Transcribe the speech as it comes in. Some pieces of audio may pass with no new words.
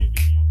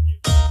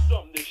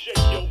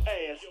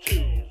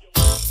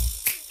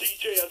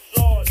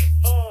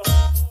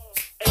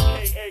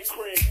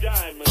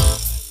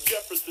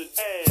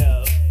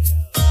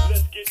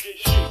Let's get this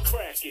shit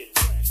cracking.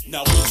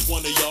 Now which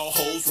one of y'all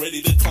hoes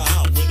ready to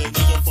clown with a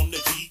nigga from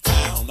the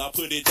D-town? I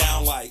put it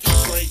down like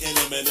straight in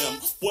Eminem.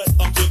 What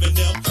I'm giving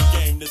them,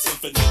 game that's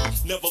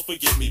infinite. Never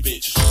forget me,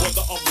 bitch.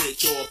 Whether I'm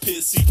rich or a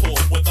pissy poor,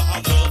 whether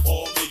I love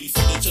all ladies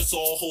or they just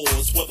all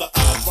whores, whether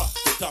I rock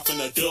the top in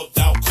a dubbed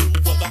out crew,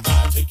 whether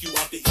I take you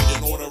out to eat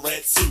and order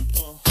rat soup.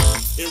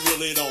 It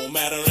really don't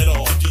matter at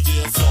all.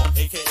 DJ Assault,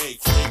 aka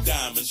Craig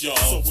Diamonds, y'all.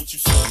 So what you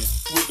saying?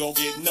 We gon'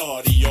 get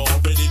naughty, y'all.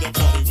 Ready to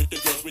party with the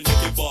girls with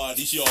naked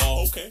bodies,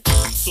 y'all. Okay.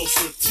 So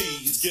strip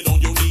tease, get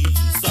on your knees.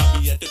 Stop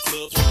me at the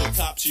clubs when the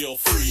cops yell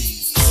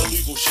freeze.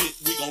 Illegal shit,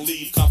 we gon'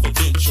 leave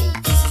confidential.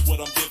 This is what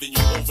I'm giving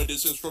you over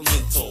this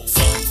instrumental.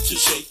 Something to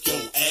shake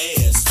your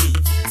ass to.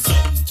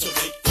 Something to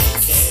make that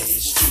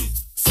cash to.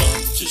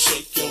 Something to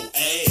shake your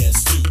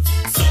ass to.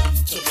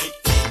 Something to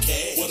make that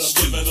cash. What I'm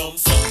giving them,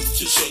 something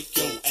to shake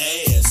your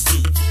ass to.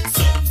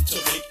 Something to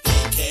make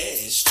that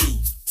cash to.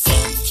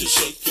 Something to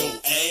shake your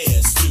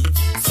ass to.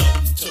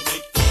 Something to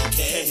make that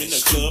cash. Came in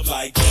the club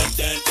like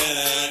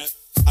that,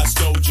 I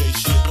stole J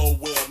shit, oh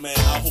well man,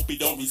 I hope he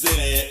don't resent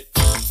it.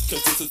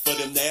 Cause this is for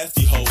them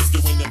nasty hoes,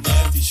 doing them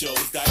nasty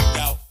shows, diked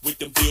out with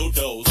them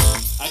dildos.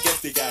 I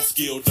guess they got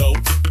skill though,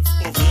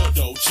 for real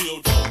though,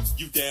 chill though,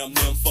 you damn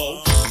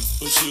nympho.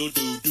 But she'll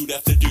do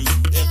that to do,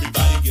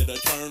 everybody get a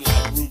turn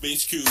like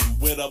Rubik's Cube.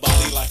 With a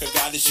body like a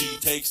goddess, she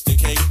takes the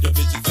cake. The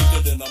bitch is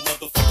bigger than a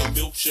motherfucking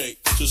milkshake.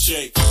 So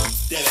shake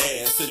that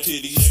ass and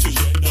titties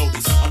too.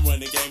 Notice, I'm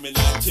running game and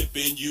not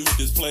tipping you.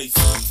 This place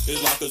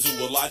is like a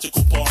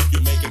zoological park.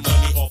 You're making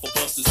money off of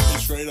busters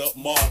and straight up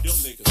mark. Them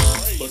niggas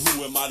crazy. But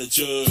who am I to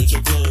judge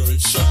or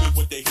grudge? Show me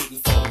what they hitting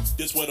for.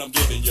 This what I'm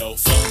giving yo.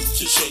 Something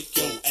to shake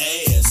your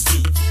ass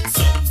to.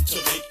 Something to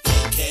make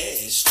that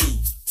cash to.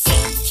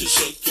 Something to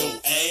shake your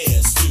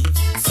ass to.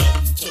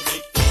 Something to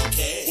make that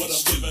cash. What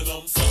I'm giving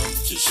them.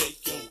 Something to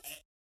shake your ass.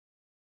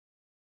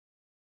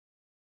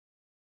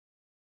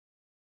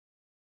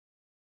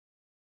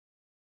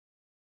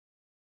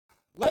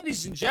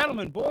 Ladies and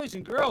gentlemen, boys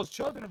and girls,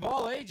 children of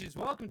all ages,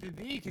 welcome to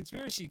the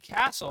Conspiracy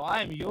Castle.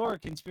 I am your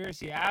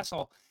conspiracy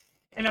asshole.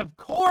 And of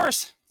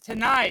course,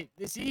 tonight,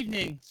 this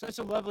evening, such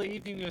a lovely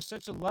evening, you have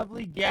such a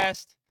lovely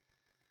guest.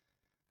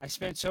 I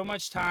spent so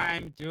much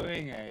time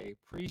doing a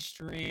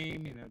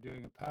pre-stream,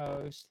 doing a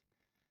post.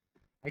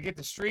 I get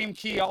the stream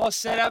key all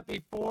set up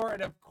before,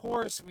 and of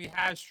course, we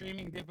have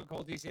streaming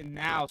difficulties. And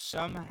now,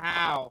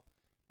 somehow,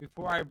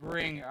 before I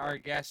bring our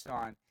guest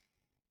on,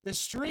 the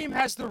stream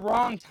has the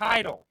wrong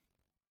title.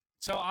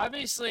 So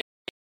obviously,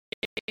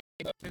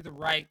 to the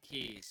right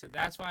key. So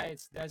that's why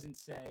it doesn't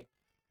say.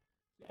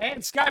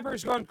 And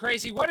Skyber's going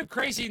crazy. What a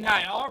crazy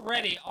night.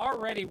 Already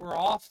we're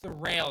off the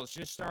rails,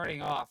 just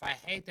starting off. I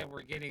hate that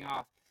we're getting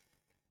off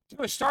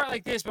to a start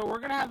like this, but we're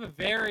going to have a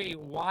very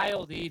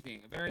wild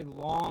evening, a very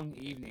long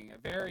evening, a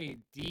very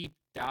deep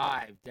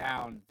dive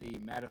down the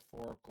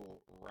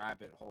metaphorical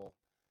rabbit hole.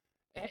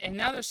 And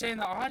now they're saying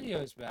the audio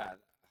is bad.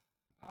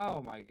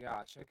 Oh my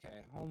gosh.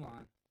 Okay, hold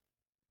on.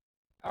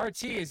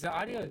 RT, is the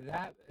audio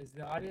that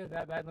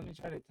bad? Let me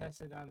try to test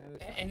it on the other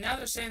side. And now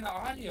they're saying the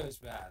audio is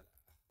bad.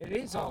 It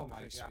is all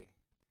my God.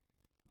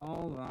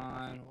 Hold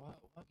on.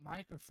 What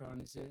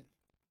microphone is it?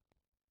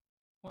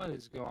 What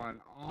is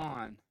going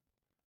on?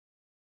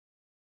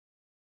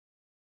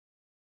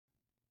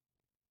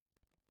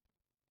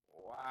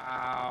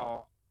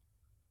 Wow.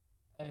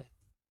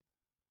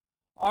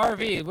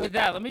 RV, with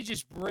that, let me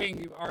just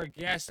bring our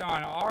guest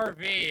on.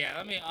 RV,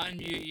 let me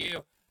unmute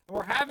you.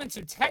 We're having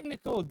some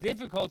technical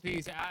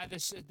difficulties at the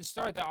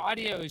start. The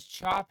audio is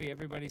choppy.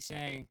 Everybody's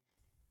saying,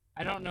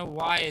 I don't know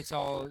why it's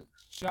all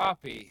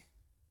choppy.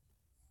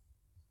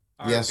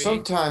 Yeah,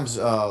 sometimes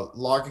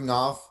logging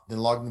off, then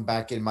logging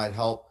back in might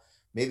help.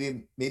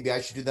 Maybe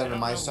I should do that on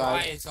my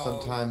side.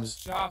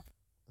 Sometimes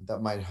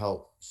that might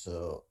help.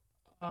 So.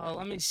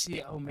 Let me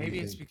see. Oh, maybe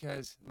it's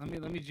because. Let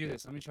me do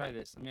this. Let me try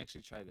this. Let me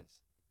actually try this.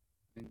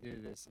 Let me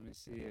do this. Let me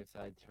see if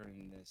I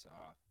turn this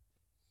off.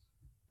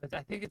 But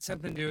I think it's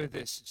something to do with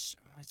this.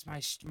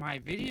 It's my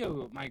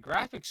video, my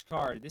graphics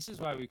card. This is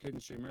why we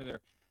couldn't stream earlier.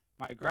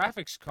 My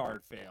graphics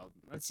card failed.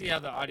 Let's see how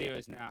the audio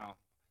is now.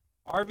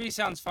 RV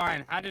sounds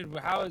fine. How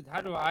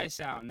do I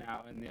sound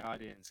now in the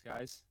audience,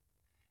 guys?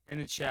 In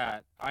the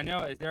chat. I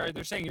know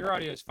they're saying your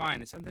audio is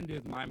fine. It's something to do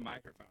with my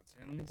microphones.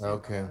 Let me see.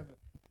 Okay.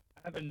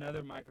 I have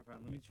another microphone.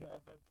 Let me try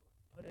if I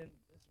put in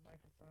this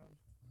microphone.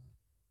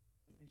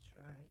 Let me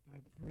try my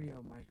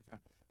real microphone.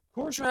 Of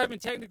course, we're having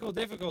technical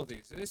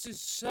difficulties. This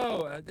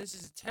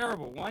is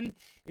terrible. One,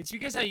 it's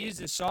because I use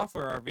this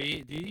software,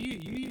 RV. Do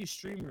you use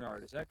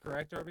StreamYard? Is that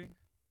correct, RV?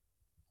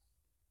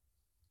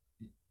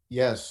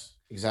 Yes,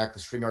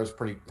 exactly. StreamYard is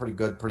pretty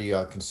good, pretty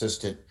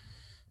consistent.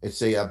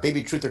 It's a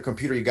baby Truther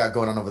computer you got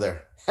going on over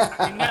there.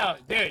 No,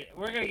 dude,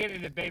 we're gonna get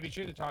into baby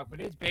Truther talk, but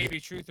it's baby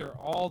Truther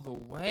all the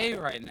way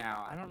right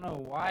now. I don't know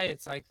why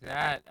it's like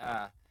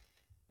that.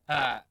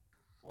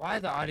 Why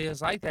the audio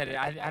is like that?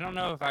 I don't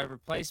know if I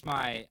replaced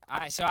I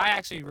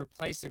actually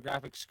replaced the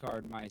graphics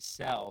card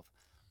myself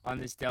on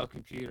this Dell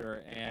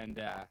computer, and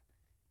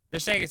They're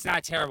saying it's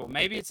not terrible.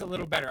 Maybe it's a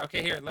little better.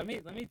 Okay, here, let me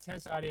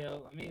test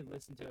audio. Let me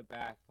listen to it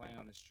back playing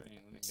on the stream.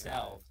 Let me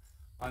sell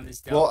on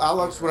this. Well,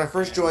 Alex, when I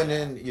first joined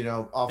in,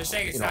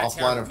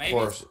 offline, of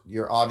course,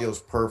 your audio is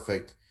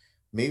perfect.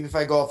 Maybe if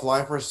I go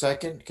offline for a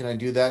second, can I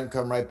do that and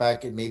come right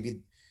back and maybe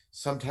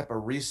some type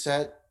of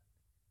reset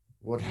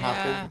would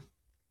happen?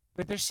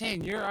 But they're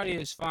saying your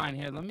audio is fine.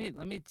 Here, let me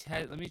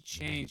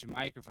change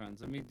microphones.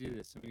 Let me do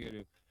this. Let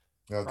me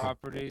go to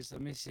properties.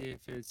 Let me see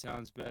if it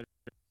sounds better.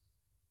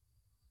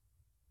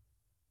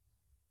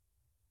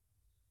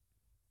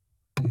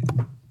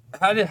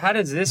 How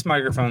does this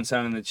microphone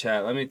sound in the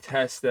chat? Let me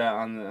test that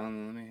on the let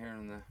me hear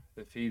on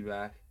the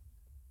feedback.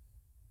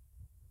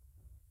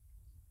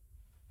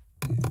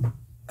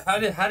 How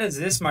does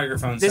this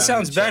microphone sound? This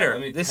sounds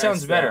better. This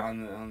sounds better.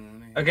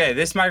 Okay,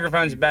 this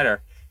microphone's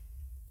better.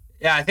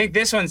 Yeah, I think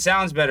this one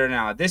sounds better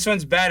now. This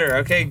one's better.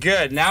 Okay,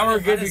 good. Now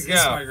we're good to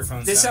go.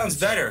 This sounds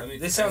better.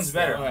 This sounds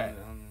better.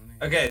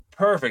 Okay,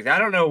 perfect. I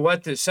don't know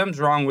what something's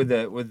wrong with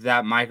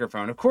that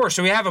microphone. Of course,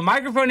 so we have a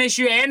microphone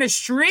issue and a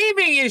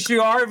streaming issue,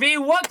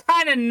 RV. What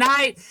kind of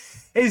night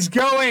is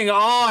going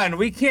on?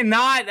 We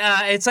cannot,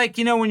 it's like,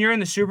 when you're in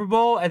the Super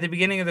Bowl at the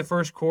beginning of the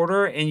first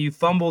quarter and you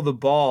fumble the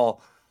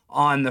ball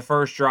on the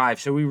first drive.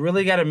 So we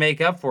really got to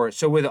make up for it.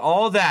 So with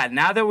all that,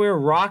 now that we're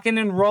rocking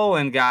and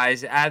rolling,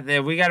 guys,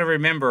 we got to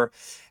remember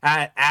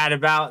at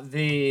about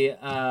the,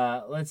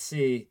 let's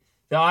see,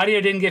 the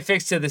audio didn't get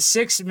fixed to the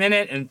 6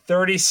 minute and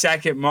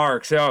 30-second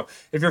mark. So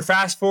if you're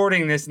fast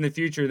forwarding this in the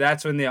future,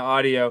 that's when the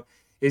audio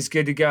is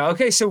good to go.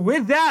 Okay, so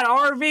with that,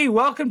 RV,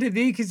 welcome to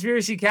The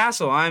Conspiracy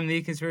Castle. I'm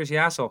The Conspiracy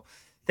Asshole.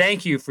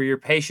 Thank you for your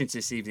patience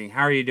this evening.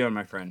 How are you doing,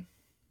 my friend?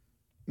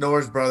 No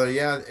worries, brother.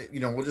 Yeah,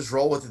 we'll just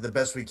roll with it the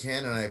best we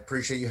can, and I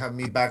appreciate you having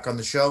me back on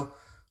the show.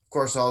 Of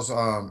course, I was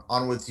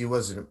on with you,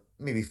 was it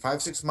maybe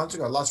 5-6 months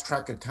ago? I lost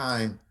track of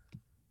time.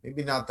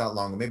 Maybe not that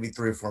long, maybe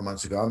 3 or 4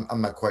 months ago.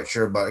 I'm not quite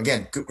sure. But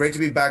again, great to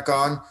be back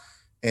on.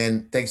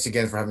 And thanks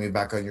again for having me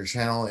back on your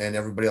channel and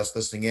everybody else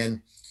listening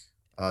in.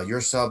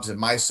 Your subs and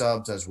my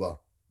subs as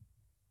well.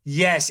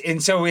 Yes,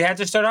 and so we had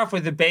to start off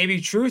with the baby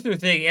truther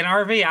thing. And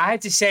RV, I have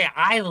to say,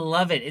 I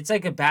love it. It's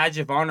like a badge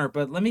of honor.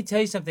 But let me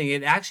tell you something.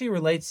 It actually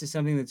relates to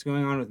something that's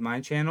going on with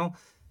my channel.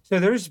 So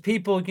there's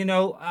people,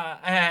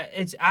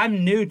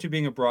 I'm new to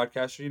being a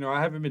broadcaster.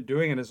 I haven't been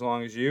doing it as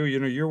long as you.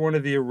 You're one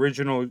of the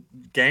original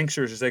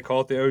gangsters, as they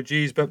call it, the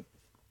OGs. But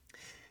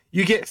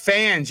you get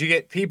fans. You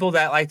get people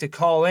that like to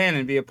call in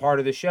and be a part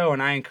of the show.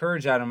 And I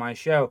encourage that on my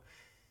show.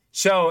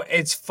 So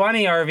it's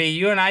funny, RV,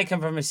 you and I come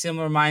from a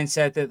similar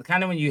mindset that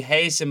kind of when you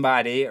hate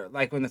somebody, or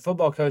like when the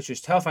football coach was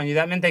tough on you,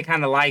 that meant they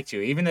kind of liked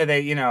you, even though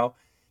they,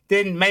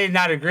 may have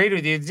not agreed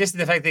with you. Just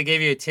the fact they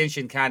gave you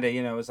attention kind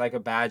of, was like a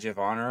badge of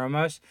honor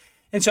almost.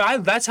 And so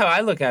that's how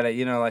I look at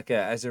it,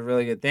 as a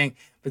really good thing.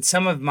 But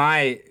some of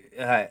my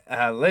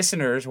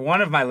listeners,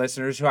 one of my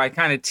listeners who I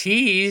kind of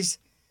teased,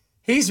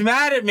 he's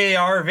mad at me,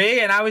 RV,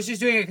 and I was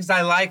just doing it because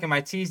I like him.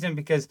 I teased him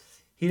because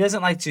he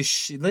doesn't like to,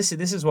 listen,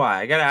 this is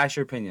why. I got to ask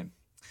your opinion.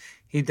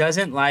 He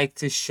doesn't like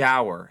to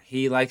shower.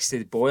 He likes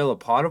to boil a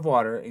pot of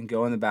water and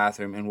go in the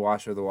bathroom and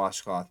wash with a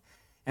washcloth.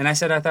 And I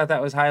said I thought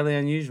that was highly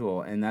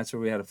unusual, and that's where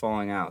we had a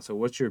falling out. So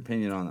what's your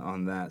opinion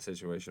on that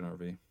situation,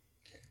 RV?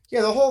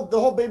 Yeah, the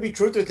whole baby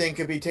truther thing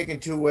could be taken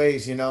two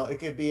ways. It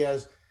could be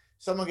as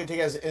someone could take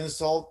it as an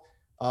insult.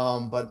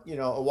 But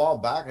a while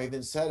back I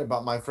even said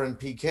about my friend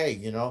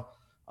PK.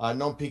 I've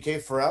known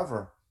PK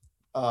forever.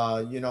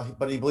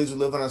 But he believes we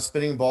live on a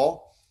spinning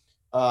ball.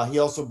 He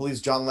also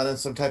believes John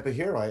Lennon's some type of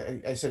hero.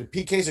 I said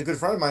PK's a good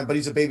friend of mine, but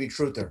he's a baby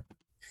truther.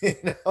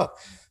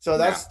 So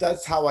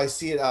that's how I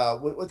see it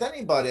with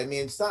anybody. I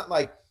mean, it's not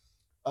like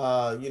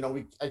I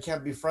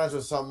can't be friends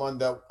with someone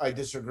that I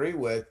disagree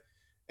with.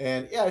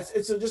 And yeah,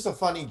 it's just a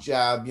funny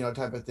jab,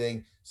 type of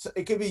thing. So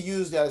it could be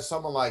used as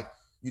someone like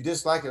you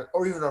dislike it,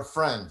 or even a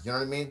friend. You know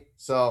what I mean?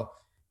 So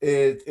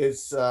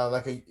it's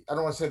like I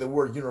don't want to say the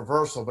word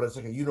universal, but it's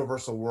like a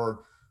universal word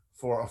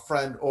for a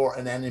friend or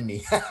an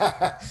enemy.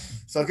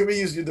 So it could be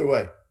used either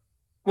way.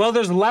 Well,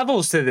 there's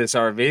levels to this,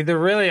 RV. There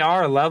really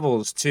are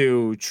levels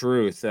to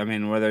truth. I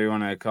mean, whether you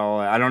want to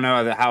call it, I don't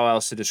know how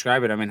else to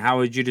describe it. I mean, how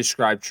would you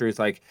describe truth?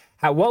 Like,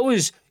 what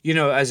was,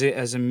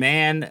 as a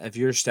man of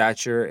your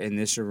stature in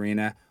this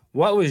arena,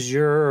 what was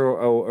your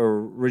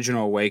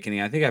original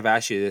awakening? I think I've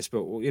asked you this,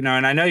 but, and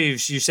I know you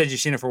said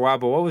you've seen it for a while,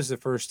 but what was the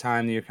first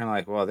time that you're kind of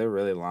like, well, they're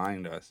really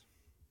lying to us?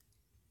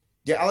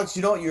 Yeah, Alex,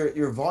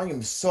 your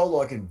volume is so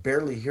low I can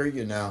barely hear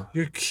you now.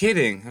 You're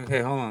kidding. Okay,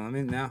 hold on. Let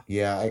me now.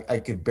 Yeah, I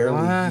could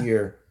barely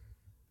hear.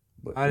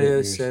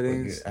 Audio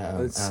settings.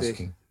 Let's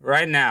see.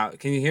 Right now,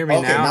 can you hear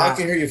me now? Okay, now I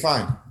can hear you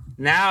fine.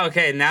 Now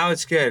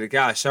it's good.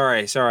 Gosh,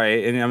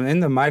 sorry. And I'm in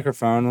the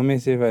microphone. Let me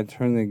see if I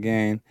turn the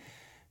gain.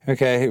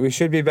 Okay, we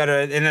should be better.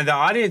 And the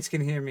audience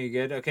can hear me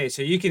good. Okay,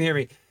 so you can hear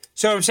me.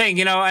 So I'm saying,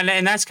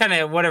 and that's kind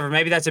of whatever.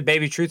 Maybe that's a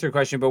baby truther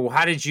question, but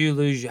how did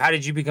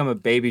you become a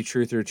baby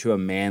truther to a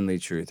manly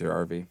truther,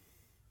 RV?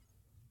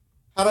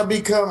 How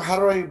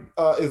do I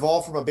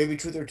evolve from a baby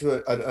truther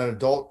to an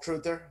adult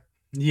truther?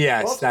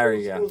 Yes, there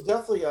you go. It was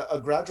definitely a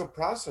gradual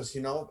process.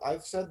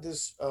 I've said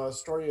this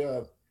story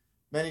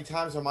many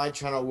times on my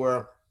channel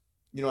where,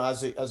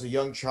 as a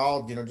young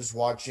child, just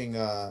watching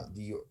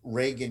the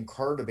Reagan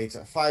Carter debates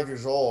at 5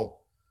 years old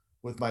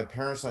with my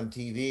parents on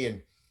TV,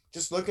 and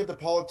just look at the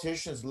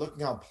politicians,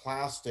 looking how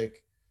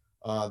plastic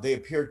they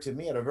appeared to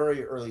me at a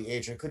very early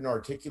age. I couldn't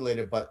articulate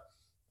it, but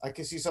I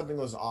could see something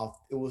was off.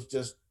 It was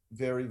just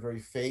very, very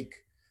fake.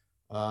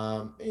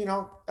 I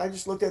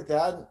just looked at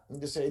that and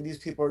just say these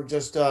people are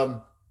just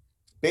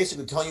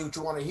basically telling you what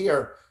you want to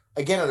hear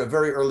again at a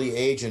very early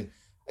age. And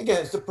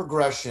again, it's the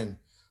progression.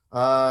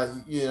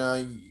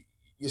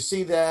 You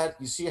see that,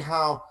 you see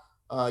how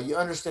you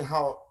understand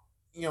how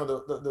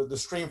the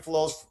stream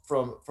flows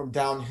from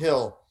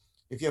downhill.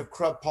 If you have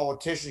corrupt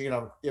politicians, you're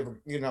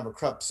gonna have a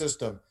corrupt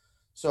system.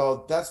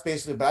 So that's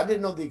basically. But I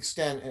didn't know the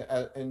extent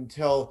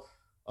until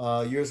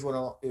years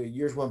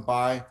went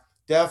by.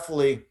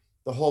 Definitely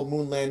the whole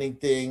moon landing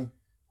thing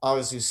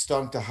obviously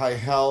stunk to high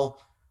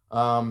hell.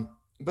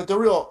 But the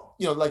real,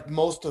 like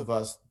most of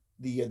us,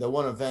 the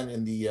one event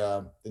in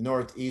the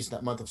Northeast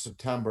that month of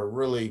September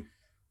really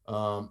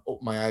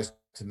opened my eyes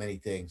to many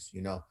things.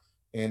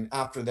 And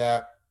after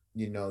that,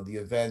 the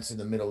events in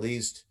the Middle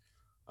East,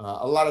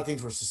 a lot of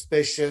things were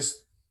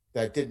suspicious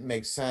that didn't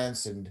make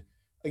sense. And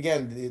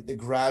again, the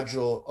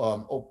gradual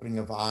opening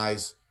of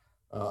eyes,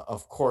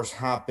 of course,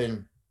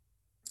 happened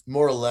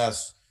more or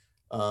less.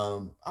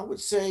 I would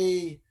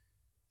say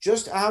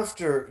just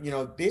after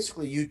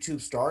basically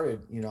YouTube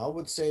started. I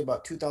would say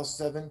about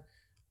 2007.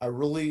 I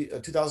really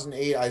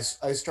 2008.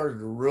 I started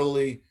to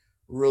really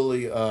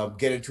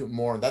get into it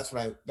more. And that's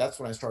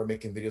when I started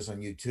making videos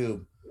on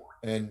YouTube,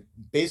 and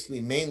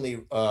basically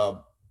mainly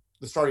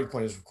the starting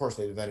point is of course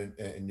the event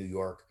in New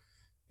York,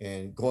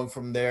 and going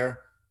from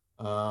there.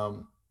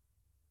 Um,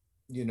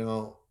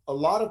 a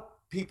lot of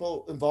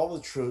people involved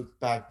with truth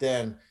back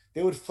then,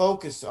 they would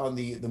focus on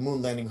the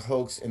moon landing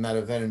hoax in that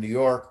event in New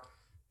York,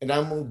 and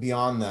I moved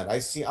beyond that. I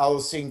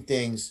was seeing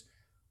things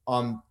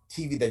on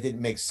TV that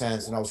didn't make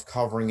sense, and I was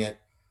covering it.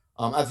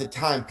 At the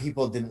time,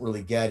 people didn't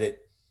really get it.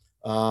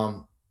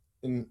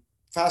 And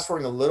fast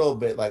forwarding a little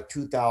bit, like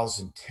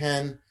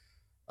 2010,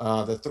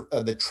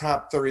 the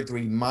Trap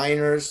 33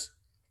 miners,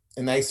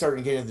 and I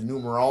started getting into the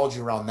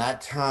numerology around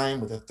that time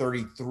with a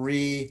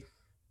 33,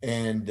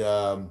 and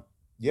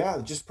yeah,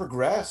 it just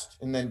progressed.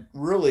 And then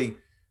really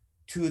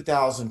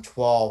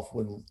 2012,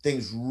 when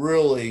things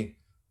really,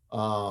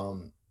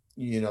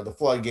 the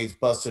floodgates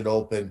busted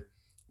open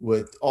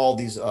with all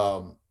these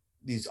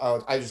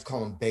I just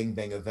call them bang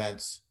bang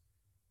events.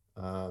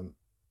 Um,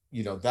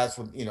 that's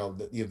when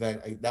the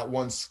event, that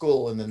one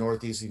school in the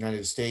Northeast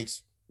United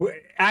States.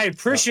 I Uh,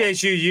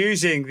 appreciate you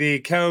using the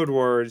code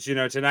words,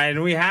 tonight,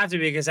 and we have to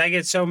because I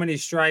get so many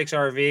strikes,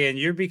 RV, and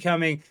you're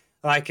becoming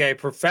like a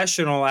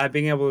professional at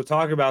being able to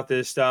talk about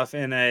this stuff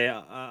in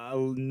a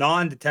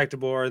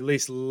non-detectable or at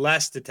least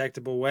less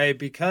detectable way.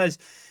 Because,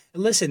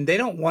 listen, they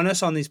don't want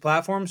us on these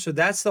platforms, so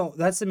that's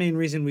the main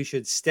reason we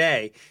should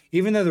stay.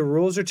 Even though the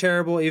rules are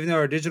terrible, even though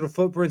our digital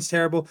footprint's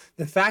terrible,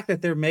 the fact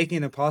that they're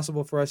making it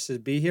possible for us to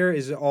be here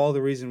is all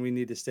the reason we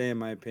need to stay, in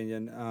my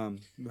opinion.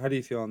 How do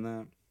you feel on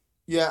that?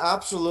 Yeah,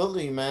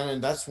 absolutely, man.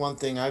 And that's one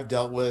thing I've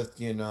dealt with,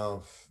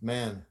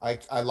 man,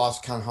 I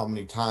lost count how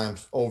many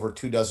times, over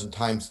 2 dozen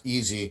times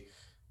easy,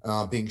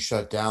 being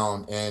shut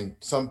down. And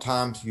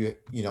sometimes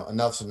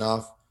enough's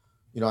enough.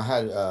 I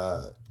had,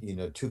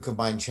 two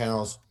combined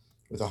channels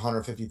with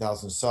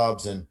 150,000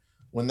 subs. And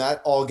when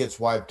that all gets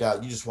wiped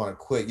out, you just want to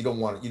quit. You don't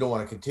want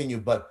to continue.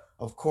 But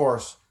of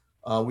course,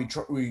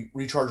 we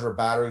recharge our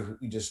batteries.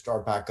 We just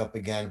start back up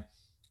again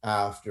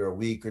after a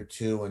week or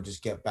two and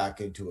just get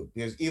back into it.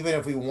 Because even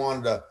if we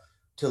wanted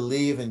to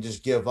leave and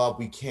just give up,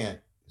 we can't.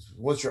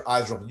 Once your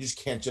eyes are open, you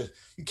can't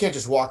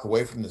just walk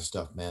away from this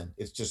stuff, man.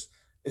 It's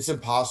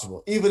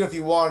impossible. Even if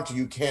you wanted to,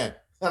 you can't.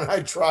 And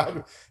I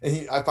tried,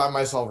 and I find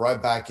myself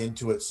right back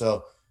into it.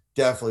 So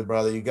definitely,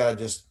 brother, you gotta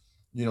just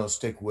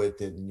stick with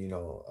it. And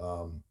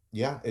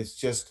yeah,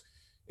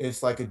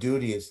 it's like a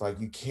duty. It's like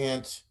you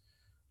can't.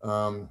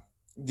 The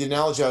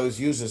analogy I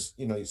always use is,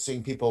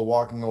 seeing people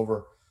walking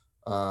over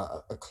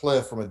a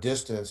cliff from a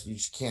distance. You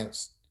just can't,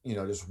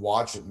 just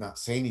watch it and not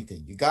say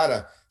anything. You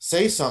gotta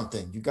say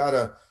something. You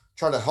gotta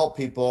try to help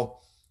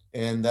people,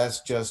 and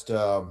that's just, it's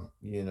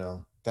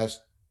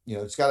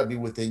got to be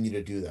within you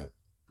to do that.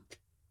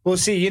 Well,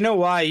 see, you know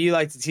why you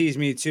like to tease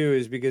me too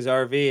is because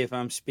RV, if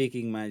I'm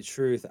speaking my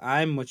truth,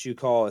 I'm what you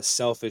call a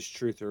selfish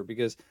truther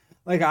because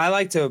like I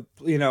like to,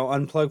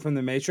 unplug from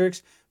the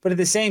matrix, but at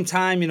the same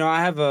time,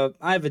 I have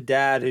a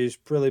dad who's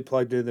really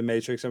plugged into the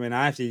matrix. I mean,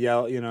 I have to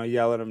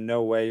yell at him,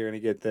 no way you're going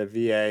to get the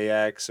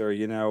VAX or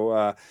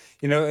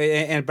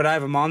but I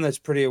have a mom that's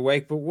pretty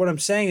awake, but what I'm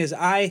saying is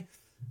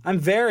I'm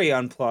very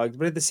unplugged,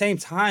 but at the same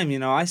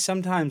time, I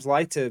sometimes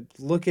like to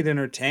look at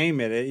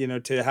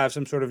entertainment, to have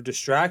some sort of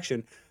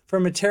distraction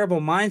from a terrible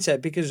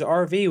mindset. Because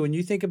RV, when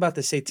you think about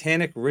the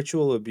satanic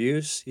ritual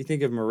abuse, you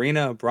think of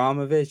Marina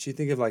Abramovich, you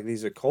think of like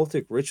these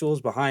occultic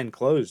rituals behind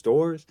closed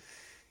doors,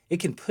 it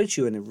can put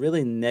you in a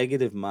really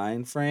negative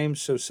mind frame.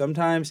 So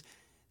sometimes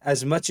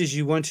as much as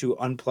you want to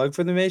unplug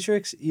from the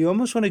Matrix, you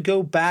almost want to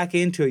go back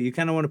into it. You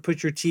kind of want to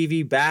put your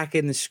TV back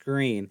in the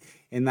screen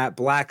in that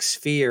black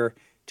sphere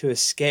to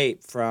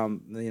escape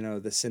from,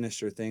 the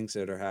sinister things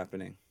that are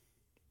happening.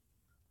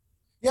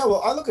 Yeah,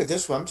 well, I look at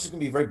this one. I'm just going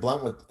to be very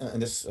blunt with in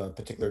this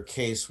particular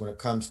case when it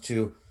comes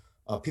to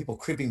people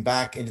creeping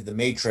back into the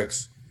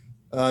matrix.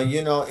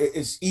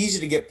 It's easy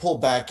to get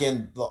pulled back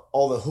in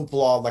all the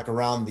hoopla like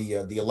around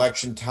the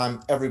election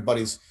time.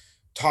 Everybody's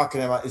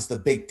talking about is the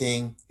big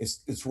thing.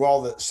 It's where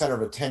all the center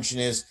of attention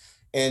is,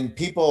 and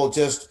people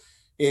just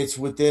it's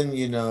within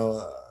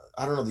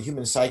I don't know, the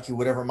human psyche,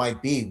 whatever it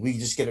might be. We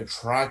just get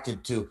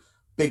attracted to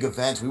big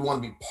events. We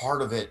want to be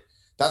part of it.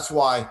 That's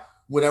why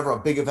whenever a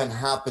big event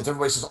happens,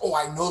 everybody says, "Oh,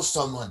 I know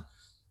someone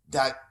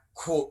that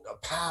quote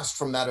passed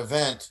from that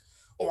event.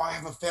 Oh, I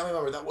have a family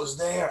member that was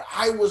there.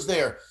 I was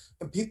there."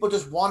 And people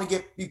just want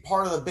to be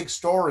part of the big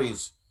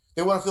stories.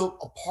 They want to feel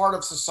a part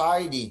of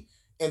society,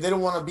 and they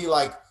don't want to be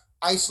like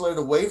isolated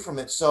away from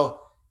it.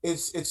 So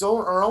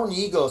our own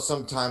ego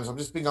sometimes. I'm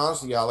just being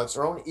honest with you, Alex.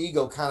 Our own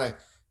ego kind of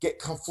get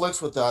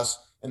conflicts with us,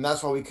 and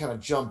that's why we kind of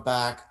jump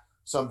back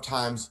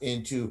sometimes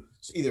into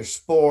either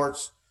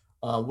sports,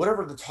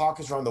 whatever the talk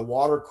is around the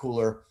water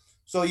cooler.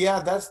 So yeah,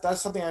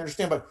 that's something I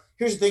understand. But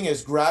here's the thing: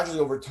 is gradually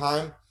over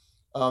time,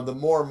 the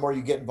more and more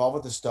you get involved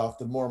with this stuff,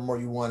 the more and more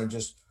you want to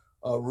just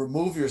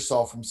remove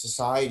yourself from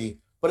society.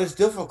 But it's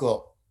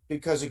difficult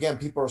because again,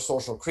 people are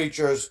social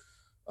creatures.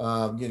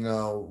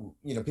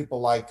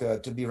 People like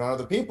to be around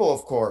other people,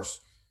 of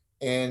course,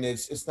 and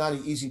it's not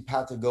an easy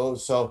path to go.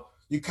 So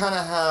you kind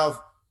of have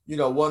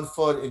 1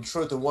 foot in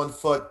truth and 1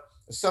 foot.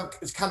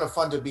 It's kind of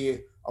fun to be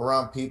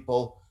around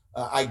people.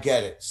 I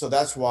get it. So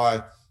that's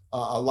why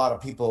a lot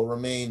of people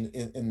remain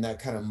in that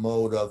kind of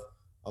mode of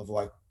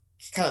like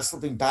kind of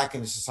slipping back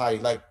into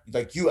society,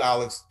 like you,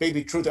 Alex,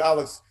 baby truth,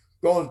 Alex.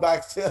 Going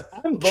back to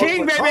I'm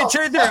king, baby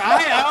truther.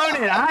 I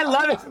own it. I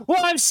love it.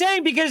 Well, I'm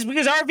saying because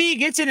RV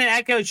gets in an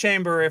echo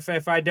chamber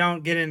if I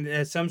don't get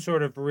in some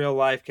sort of real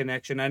life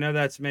connection. I know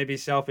that's maybe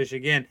selfish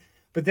again,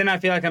 but then I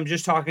feel like I'm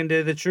just talking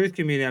to the truth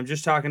community. I'm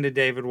just talking to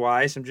David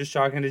Weiss. I'm just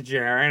talking to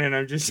Jaron, and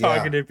I'm just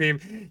talking to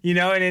people,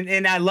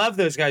 and I love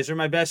those guys. They're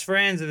my best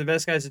friends. They're the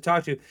best guys to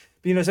talk to.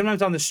 But,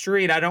 sometimes on the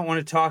street, I don't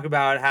want to talk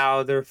about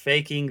how they're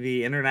faking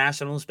the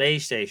International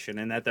Space Station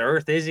and that the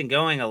Earth isn't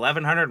going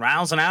 1,100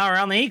 miles an hour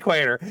around the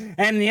equator.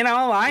 And,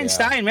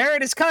 Einstein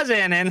married his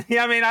cousin. And,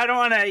 I don't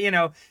want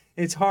to,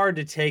 it's hard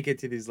to take it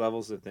to these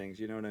levels of things.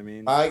 You know what I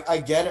mean? I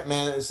get it,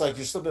 man. It's like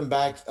you're slipping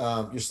back.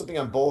 You're slipping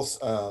on both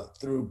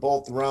through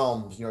both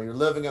realms. You're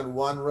living in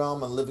one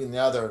realm and living in the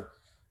other.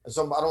 And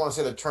so I don't want to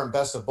say the term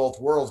best of both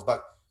worlds,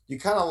 but you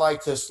kind of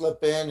like to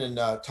slip in and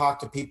talk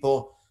to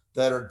people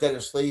that are dead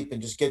asleep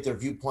and just get their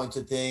viewpoints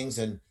of things.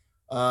 And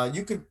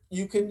you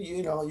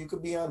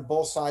could be on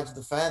both sides of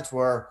the fence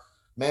where,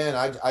 man,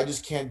 I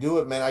just can't do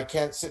it, man. I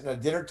can't sit at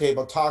a dinner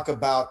table, talk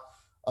about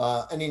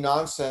any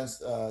nonsense,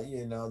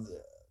 the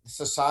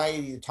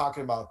society,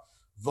 talking about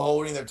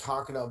voting, they're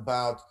talking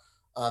about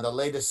the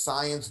latest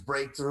science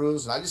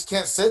breakthroughs. And I just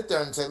can't sit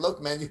there and say,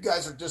 look, man, you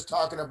guys are just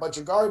talking a bunch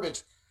of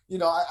garbage.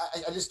 I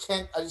just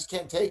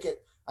can't take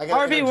it.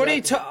 RV, what are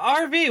you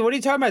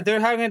talking about? They're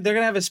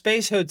gonna have a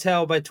space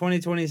hotel by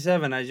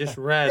 2027. I just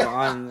read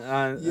on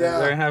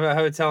they're gonna have a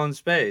hotel in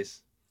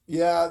space.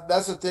 Yeah,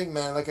 that's the thing,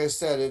 man. Like I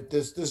said,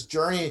 this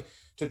journey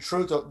to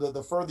truth,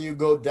 the further you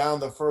go down,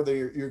 the further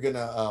you're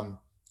gonna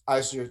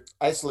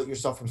isolate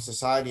yourself from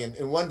society,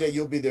 and one day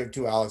you'll be there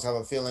too, Alex. I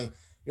have a feeling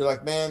you're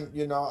like, man,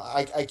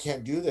 I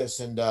can't do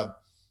this, and I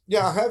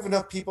have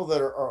enough people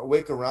that are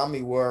awake around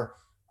me where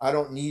I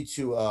don't need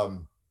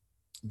to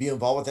be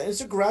involved with that.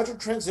 It's a gradual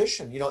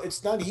transition.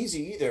 It's not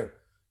easy either.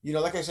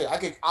 Like I said,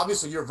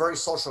 obviously you're a very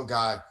social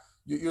guy.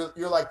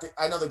 You're like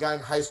I know the guy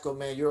in high school,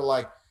 man. You're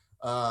like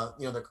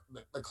the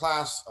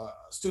class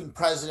student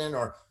president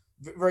or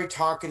very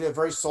talkative,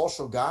 very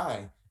social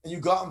guy. And you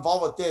got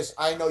involved with this.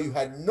 I know you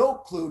had no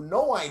clue,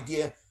 no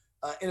idea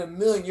in a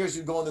million years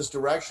you'd go in this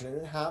direction, and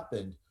it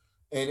happened.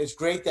 And it's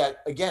great that,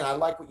 again, I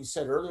like what you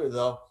said earlier,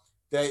 though,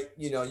 that,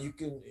 you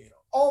can,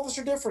 all of us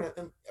are different,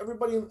 and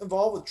everybody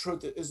involved with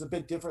truth is a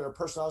bit different. Their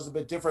personality is a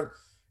bit different.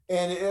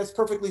 And it's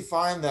perfectly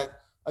fine that,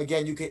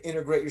 again, you can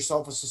integrate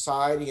yourself with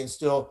society and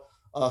still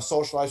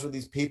socialize with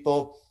these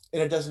people,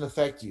 and it doesn't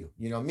affect you.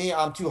 Me,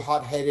 I'm too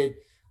hot-headed.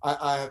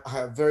 I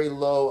have very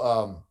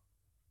low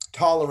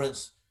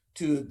tolerance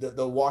to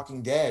the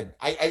Walking Dead.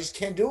 I just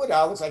can't do it,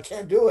 Alex. I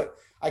can't do it.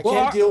 I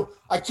can't deal.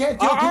 RV,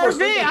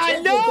 I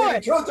know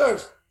it.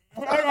 Truthers.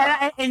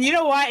 And you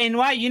know why?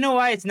 You know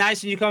why it's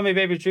nice when you call me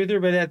baby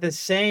truther, but at the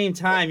same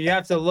time, you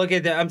have to look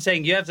at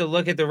you have to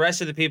look at the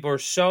rest of the people who are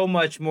so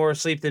much more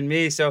asleep than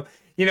me. So,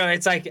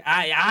 it's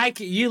like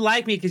you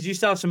like me because you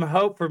still have some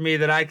hope for me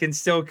that I can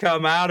still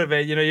come out of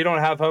it. You don't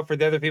have hope for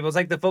the other people. It's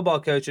like the football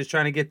coach is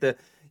trying to get the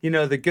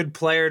good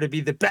player to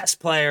be the best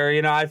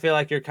player. I feel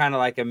like you're kind of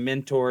like a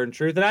mentor in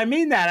truth. And I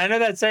mean that. I know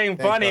that's saying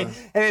funny and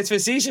it's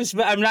facetious,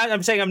 but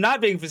I'm saying I'm not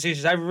being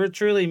facetious. I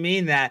truly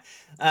mean that.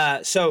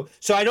 So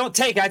I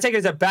take it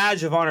as a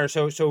badge of honor.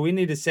 So we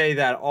need to say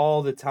that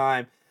all the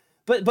time.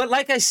 but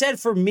like I said,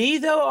 for me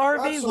though,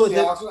 RV, Absolutely,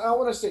 Alex. I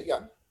want to say, yeah.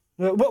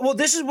 well,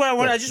 this is what I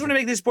want. I just want to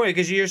make this point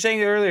because you're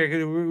saying earlier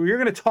you're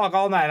going to talk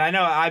all night. I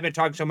know I've been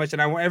talking so much,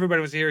 and I want everybody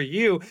wants to hear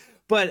you.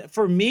 But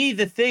for me,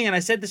 the thing, and I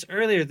said this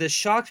earlier, this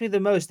shocked me the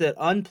most, that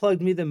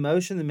unplugged me the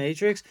most in the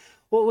Matrix.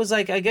 What was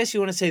like, I guess you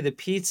want to say the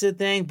pizza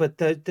thing, but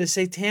the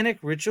satanic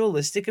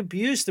ritualistic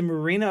abuse, the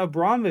Marina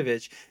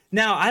Abramovich.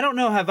 Now, I don't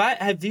know,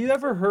 have you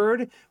ever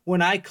heard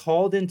when I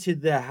called into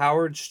the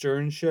Howard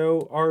Stern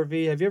show,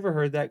 RV? Have you ever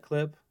heard that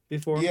clip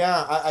before?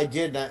 Yeah, I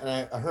did,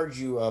 and I heard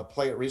you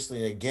play it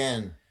recently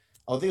again.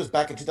 I think it was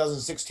back in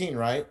 2016,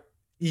 right?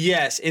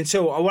 Yes, and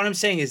so what I'm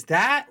saying is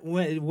that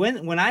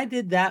when I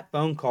did that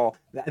phone call,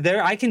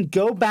 there I can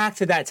go back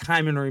to that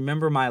time and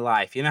remember my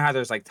life. You know how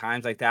there's like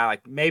times like that,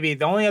 like maybe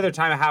the only other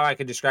time how I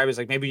could describe it is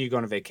like maybe you go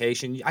on a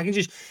vacation. I can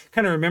just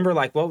kind of remember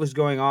like what was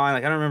going on.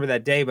 Like I don't remember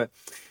that day, but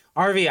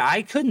RV,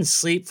 I couldn't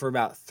sleep for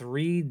about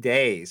 3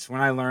 days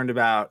when I learned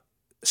about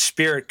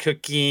spirit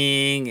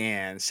cooking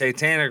and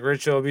satanic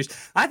ritual abuse.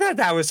 I thought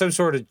that was some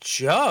sort of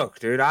joke,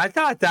 dude. I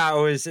thought that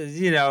was,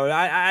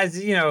 I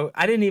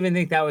didn't even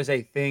think that was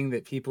a thing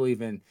that people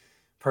even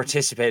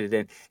participated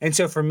in. And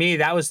so for me,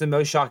 that was the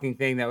most shocking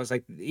thing. That was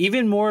like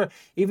even more,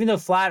 even though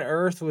flat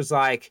Earth was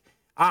like,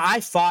 I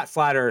fought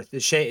flat Earth, the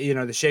shape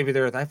of the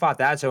Earth. I fought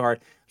that so hard.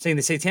 I'm saying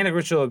the satanic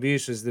ritual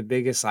abuse was the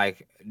biggest,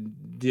 like,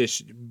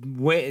 just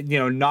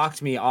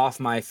knocked me off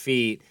my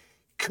feet.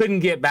 Couldn't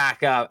get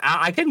back up.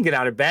 I couldn't get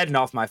out of bed and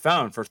off my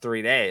phone for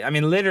 3 days. I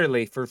mean,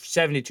 literally for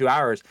 72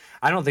 hours.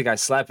 I don't think I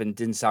slept and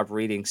didn't stop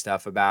reading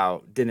stuff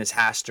about Dennis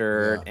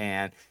Hastert. Yeah.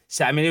 And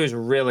so, I mean, it was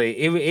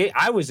really,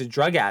 I was a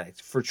drug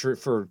addict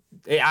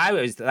I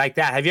was like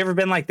that. Have you ever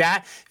been like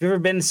that? Have you ever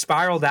been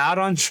spiraled out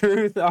on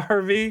truth,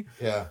 RV?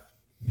 Yeah.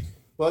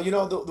 Well,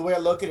 the way I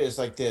look at it is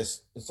like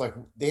this. It's like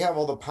they have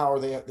all the power.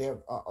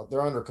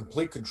 They're under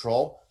complete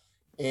control,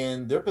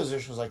 and their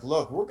position is like,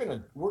 look, we're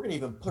gonna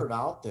even put it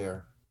out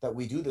there that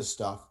we do this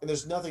stuff, and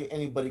there's nothing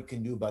anybody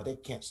can do about it. They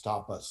can't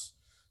stop us.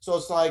 So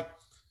it's like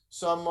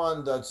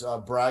someone that's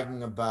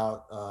bragging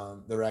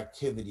about their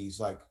activities,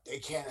 like they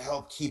can't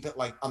help keep it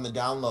like on the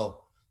down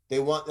low. They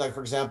want, like,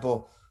 for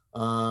example, I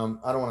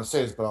don't want to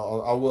say this, but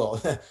I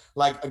will.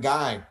 Like a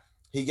guy,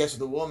 he gets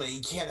with a woman, he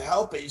can't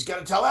help it. He's got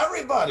to tell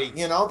everybody.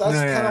 That's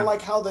kind of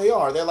like how they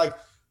are. They're like,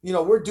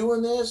 we're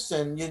doing this,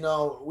 and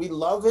we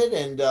love it,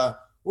 and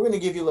we're going to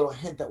give you a little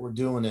hint that we're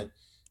doing it.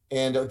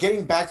 And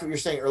getting back to what you're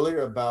saying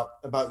earlier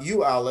about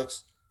you,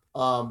 Alex,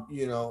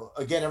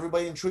 again,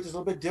 everybody in truth is a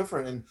little bit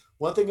different. And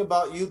one thing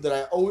about you that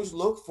I always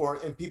look for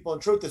in people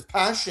in truth is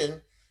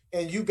passion.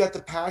 And you got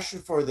the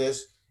passion for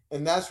this.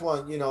 And that's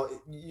one,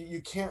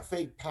 you can't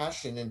fake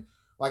passion. And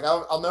like,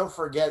 I'll never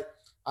forget,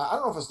 I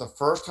don't know if it's the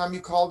first time you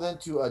called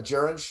into a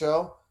Jaren's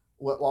show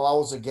while I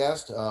was a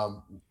guest, I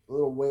don't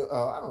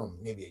know,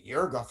 maybe a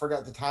year ago. I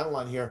forgot the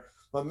timeline here.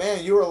 But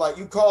man,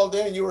 you called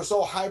in, you were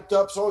so hyped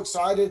up, so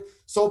excited,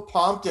 so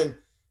pumped, and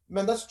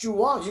man, that's what you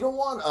want. You don't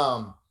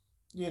want,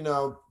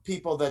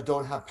 people that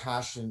don't have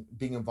passion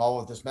being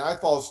involved with this. Man, I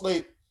fall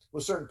asleep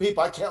with certain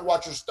people. I can't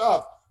watch your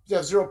stuff because you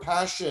have zero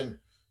passion.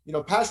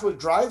 Passion what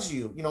drives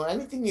you.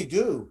 Anything you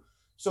do.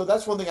 So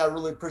that's one thing I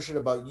really appreciate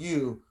about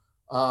you.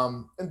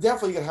 And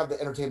definitely you gotta have the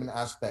entertainment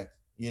aspect.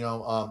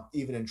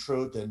 Even in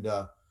truth, and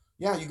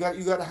you got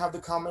to have the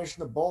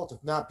combination of both.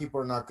 If not, people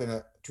are not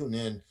gonna tune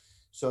in.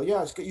 So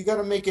yeah, you got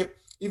to make it,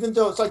 even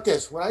though it's like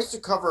this. When I used to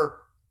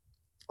cover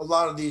a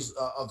lot of these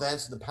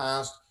events in the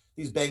past,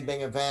 these bang bang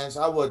events,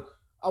 I would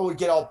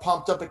get all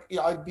pumped up.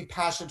 I'd be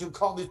passionate to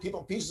call these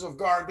people pieces of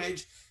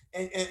garbage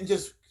and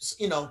just,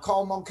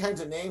 call them all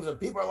kinds of names. And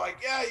people are like,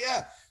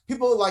 yeah.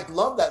 People like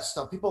love that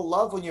stuff. People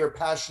love when you're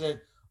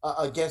passionate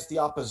against the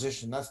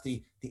opposition. That's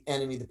the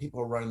enemy, the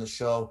people who are running the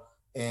show,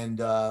 and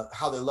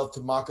how they love to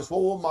mock us.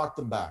 Well, we'll mock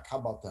them back. How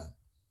about that?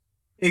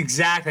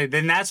 Exactly.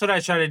 Then that's what I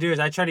try to do is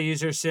I try to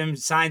use their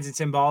signs and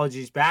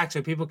symbologies back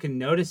so people can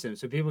notice them,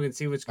 so people can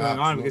see what's going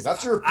on. Because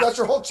that's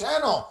your whole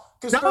channel.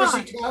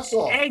 Conspiracy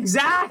Castle.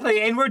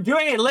 Exactly. And we're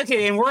doing it. Look at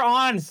it. And we're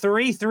on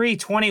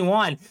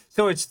 3321.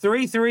 So it's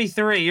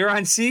 333. You're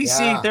on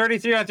CC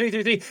 33 on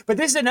 333. But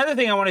this is another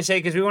thing I want to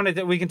say because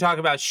we can talk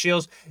about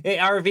Shields. Hey,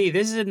 RV,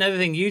 this is another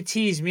thing. You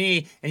tease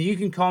me and you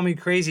can call me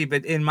crazy,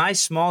 but in my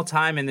small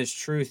time in this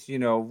truth,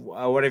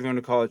 whatever you want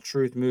to call it,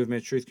 truth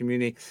movement, truth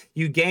community,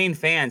 you gain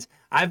fans.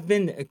 I've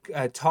been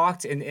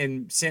talked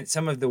and sent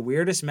some of the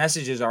weirdest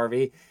messages,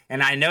 RV,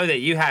 and I know that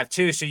you have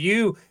too. So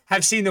you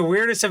have seen the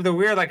weirdest of the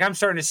weird, like I'm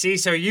starting to see,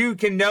 so you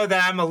can know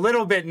that I'm a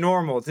little bit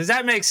normal. Does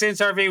that make sense,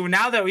 RV?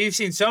 Now that we've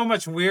seen so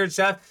much weird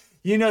stuff,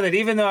 you know that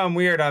even though I'm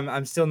weird,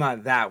 I'm still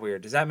not that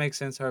weird. Does that make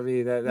sense, RV?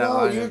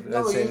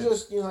 You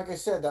just, like I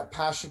said, that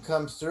passion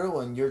comes through,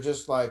 and you're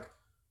just like,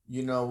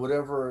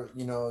 whatever,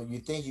 you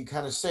think you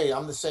kind of say.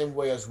 I'm the same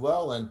way as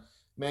well, and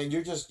man,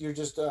 you're just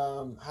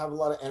have a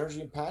lot of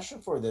energy and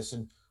passion for this,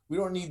 and we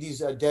don't need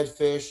these dead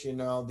fish.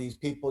 These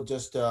people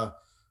just go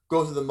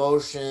through the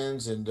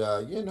motions, and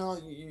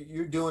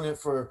you're doing it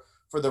for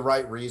the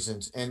right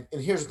reasons. And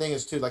here's the thing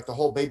is too, like the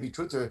whole baby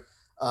truther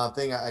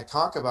thing I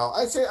talk about.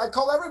 I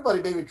call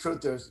everybody baby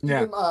truthers.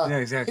 Yeah. Even Yeah.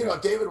 Exactly.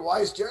 David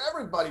Weiss,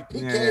 everybody,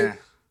 Yeah. PK, Yeah.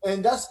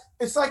 and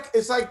it's like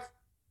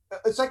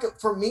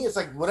for me, it's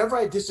like whenever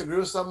I disagree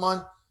with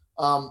someone,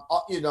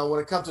 when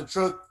it comes to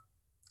truth,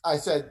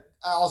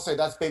 I'll say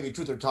that's baby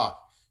truth or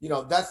talk.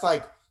 That's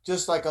like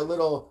just like a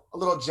little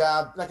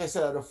jab, like I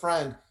said, at a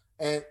friend.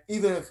 And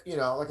even if,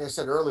 like I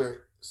said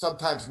earlier,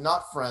 sometimes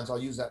not friends, I'll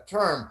use that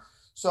term.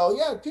 So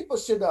yeah, people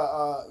should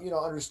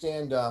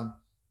understand,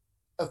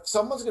 if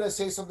someone's gonna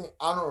say something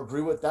I don't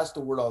agree with, that's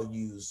the word I'll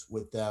use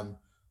with them,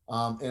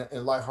 in a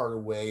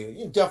lighthearted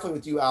way. Definitely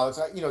with you, Alex.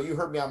 You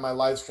heard me on my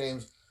live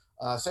streams.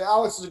 Say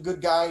Alex is a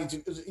good guy.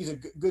 He's a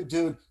good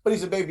dude, but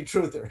he's a baby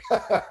truther.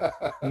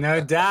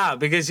 No doubt,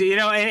 because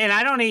and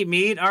I don't eat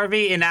meat,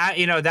 RV, and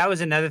that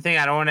was another thing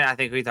I don't want to. I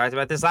think we talked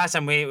about this last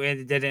time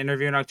we did an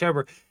interview in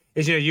October.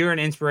 Is you're an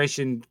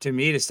inspiration to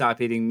me to stop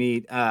eating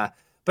meat.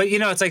 But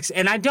it's like,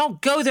 and I don't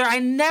go there. I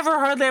never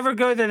hardly ever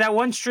go there. That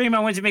one stream I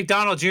went to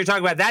McDonald's, you're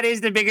talking about, that is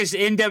the biggest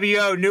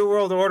NWO New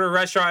World Order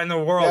restaurant in the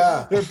world.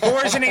 Yeah. They're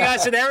poisoning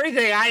us and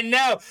everything. I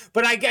know,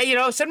 but I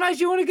get, sometimes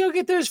you want to go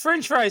get those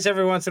French fries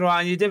every once in a while,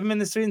 and you dip them in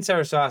the sweet and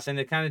sour sauce, and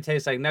it kind of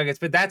tastes like nuggets.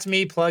 But that's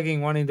me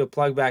wanting to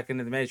plug back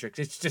into the Matrix.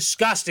 It's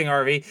disgusting,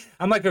 RV.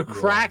 I'm like a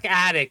crack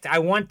addict. I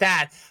want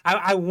that.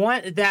 I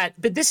want that.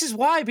 But this is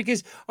why,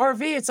 because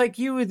RV, it's like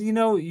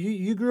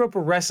you grew up a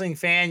wrestling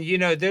fan.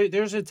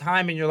 There's a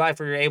time in your life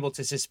where you're able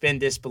to suspend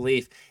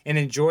disbelief and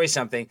enjoy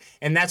something,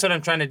 and that's what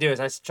I'm trying to do.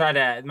 Is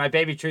my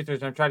baby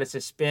truthers, I'm trying to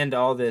suspend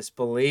all this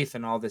belief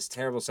and all this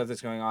terrible stuff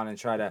that's going on and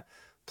try to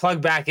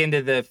plug back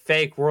into the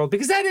fake world,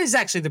 because that is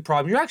actually the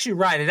problem. You're actually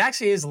right. It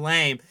actually is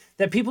lame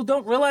that people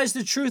don't realize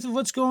the truth of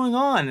what's going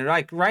on.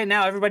 Like right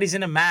now, everybody's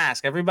in a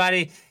mask.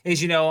 Everybody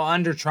is,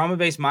 under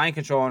trauma-based mind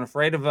control and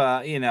afraid of,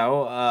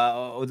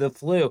 the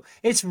flu.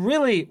 It's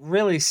really,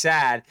 really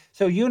sad.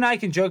 So you and I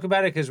can joke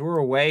about it because we're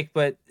awake,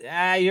 but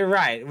you're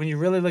right. When you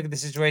really look at the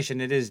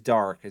situation, it is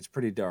dark. It's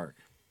pretty dark.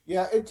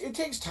 Yeah, it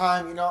takes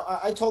time.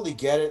 I totally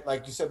get it.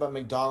 Like you said about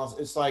McDonald's,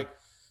 it's like,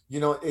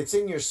 it's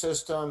in your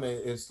system.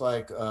 It's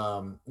like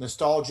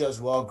nostalgia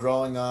as well.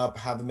 Growing up,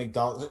 having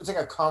McDonald's, it's like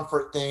a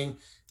comfort thing,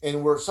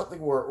 and we're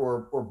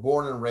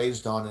born and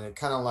raised on, and it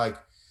kind of like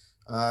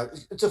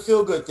it's a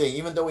feel good thing,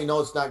 even though we know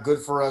it's not good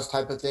for us,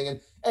 type of thing. And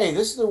hey,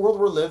 this is the world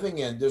we're living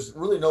in. There's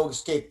really no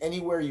escape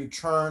anywhere you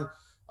turn.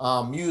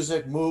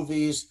 Music,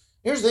 movies.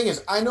 Here's the thing: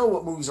 is I know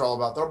what movies are all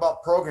about. They're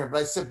about programming,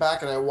 but I sit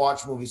back and I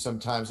watch movies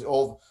sometimes. The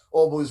old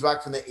movies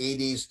back from the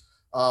 '80s,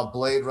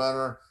 Blade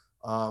Runner.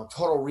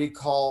 Total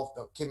Recall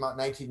that came out in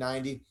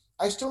 1990.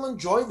 I still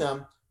enjoy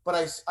them, but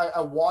I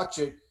watch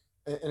it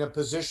in a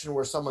position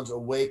where someone's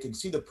awake and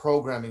see the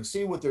programming,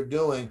 see what they're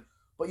doing,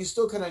 but you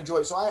still kind of enjoy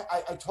it. So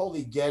I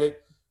totally get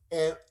it.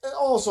 And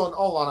also, in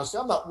all honesty,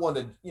 I'm not one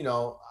to,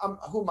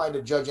 who am I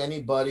to judge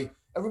anybody?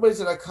 Everybody's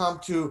going to come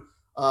to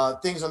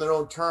things on their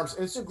own terms,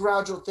 and it's a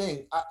gradual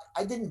thing.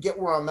 I didn't get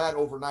where I'm at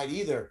overnight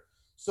either.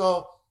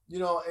 So,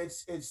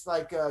 it's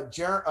like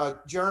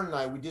Jaron and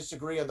I, we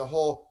disagree on the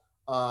whole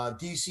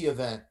DC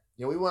event.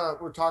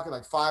 We're talking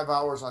like 5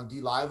 hours on D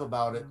Live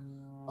about it.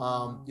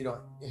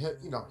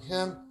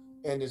 Him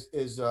and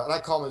his and I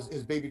call him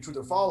his baby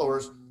truther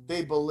followers.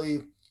 They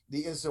believe the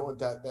incident with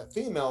that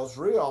female is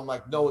real. I'm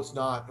like, no, it's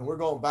not. And we're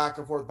going back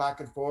and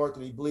forth,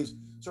 and he believes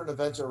certain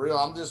events are real.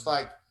 I'm just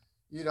like,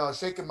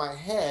 shaking my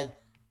head.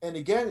 And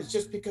again, it's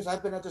just because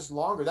I've been at this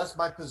longer. That's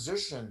my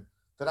position,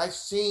 that I've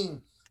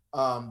seen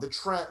the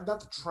trend,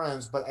 not the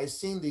trends, but I've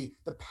seen the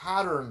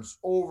patterns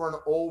over and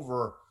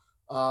over.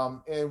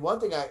 And one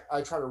thing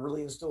I try to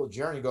really instill with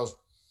Jeremy,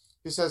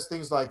 he says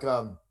things like,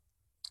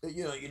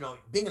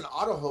 being an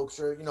auto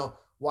hoaxer,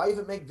 why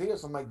even make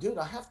videos? I'm like, dude,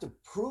 I have to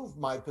prove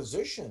my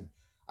position.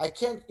 I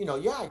can't,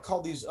 I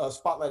call these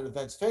spotlight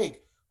events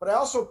fake, but I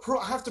also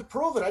I have to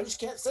prove it. I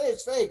just can't say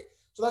it's fake.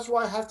 So that's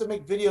why I have to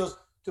make videos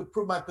to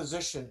prove my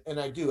position. And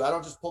I do. I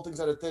don't just pull things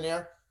out of thin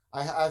air.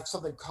 I have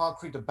something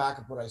concrete to back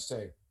up what I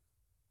say.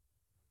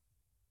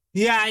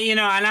 Yeah, and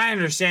I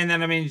understand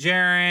that. I mean,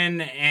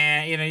 Jaron,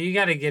 and you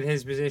got to get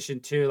his position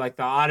too, like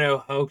the auto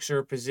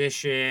hoaxer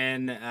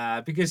position,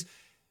 because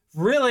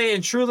really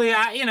and truly,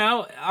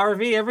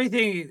 RV,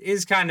 everything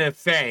is kind of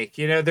fake.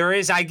 There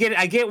is. I get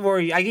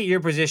your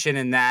position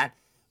in that,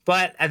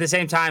 but at the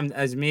same time,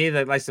 as me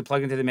that likes to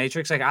plug into the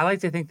Matrix, like I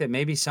like to think that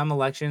maybe some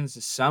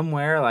elections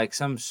somewhere, like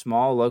some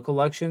small local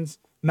elections,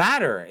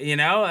 matter.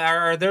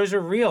 Or those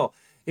are real.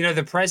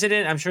 The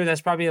president, I'm sure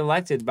that's probably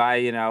elected by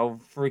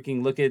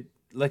freaking look at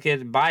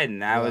Biden.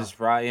 That was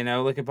right.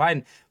 Look at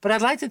Biden. But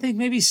I'd like to think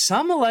maybe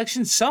some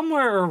elections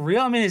somewhere are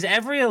real. I mean,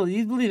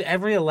 you believe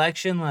every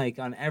election, like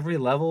on every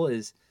level,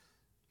 is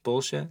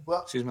bullshit?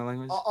 Well, excuse my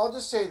language. I'll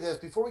just say this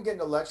before we get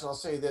into election. I'll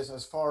say this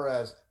as far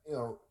as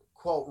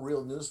quote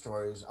real news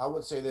stories. I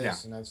would say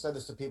this, and I've said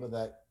this to people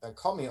that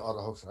call me an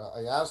auto hoaxer.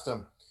 I asked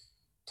them,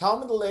 tell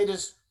me the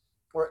latest,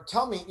 or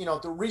tell me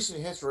through recent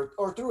history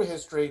or through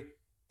history,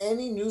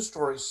 any news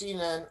story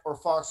CNN or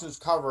Fox News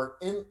covered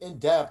in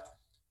depth,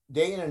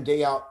 day in and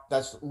day out,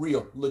 that's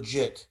real,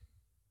 legit.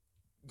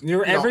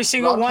 Every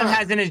single throughout one time.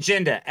 has an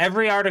agenda.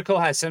 Every article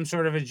has some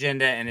sort of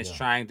agenda and is Yeah.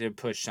 trying to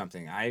push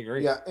something. I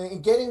agree. Yeah,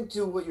 and getting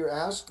to what you're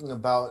asking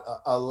about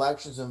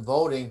elections and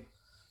voting,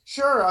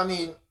 sure. I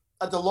mean,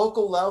 at the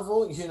local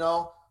level,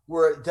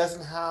 where it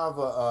doesn't have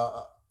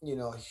a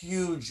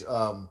huge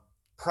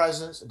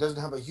presence, it doesn't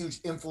have a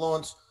huge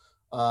influence.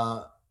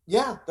 Uh,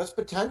 yeah, that's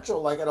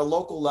potential. Like at a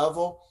local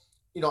level,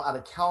 at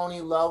a county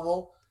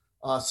level,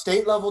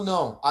 state level,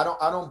 no, I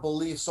don't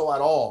believe so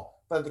at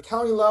all. But at the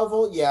county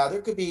level, yeah,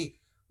 there could be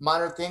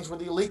minor things where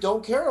the elite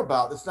don't care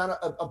about. It's not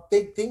a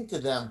big thing to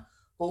them,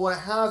 but when it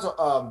has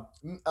a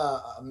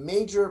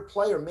major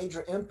player,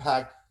 major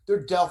impact,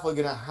 they're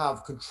definitely going to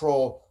have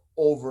control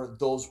over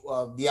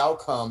the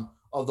outcome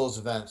of those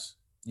events.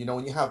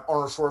 When you have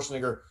Arnold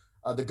Schwarzenegger,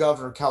 the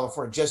governor of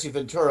California, Jesse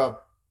Ventura,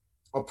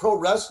 a pro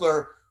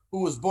wrestler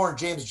who was born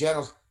James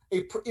Janos,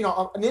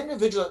 an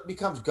individual that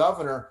becomes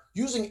governor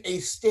using a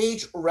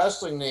stage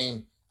wrestling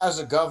name as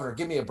a governor.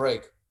 Give me a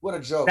break. What a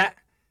joke.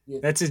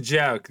 That's a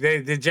joke.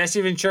 The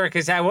Jesse Ventura,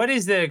 because what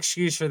is the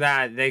excuse for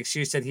that? The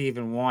excuse that he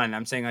even won.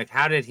 I'm saying, like,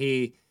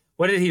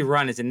 what did he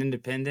run as an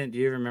independent? Do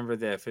you remember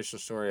the official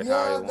story of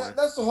how he won?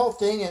 That's the whole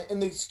thing.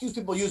 And the excuse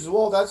people use is,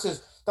 well, that's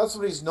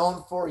what he's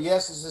known for.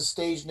 Yes, it's his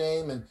stage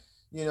name. And,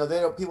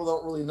 people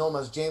don't really know him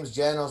as James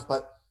Janos.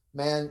 But,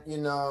 man,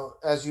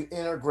 as you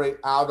integrate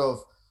out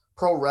of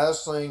pro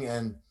wrestling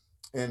and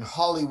in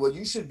Hollywood,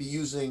 you should be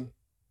using,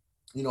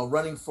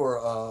 running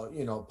for,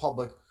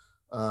 public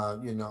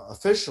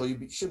official,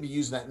 should be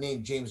using that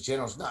name, James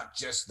Janos, not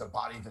just the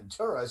Body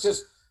Ventura. It's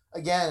just,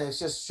 again, it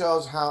just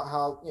shows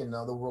how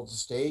the world's a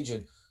stage.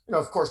 And,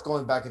 of course,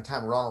 going back in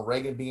time, Ronald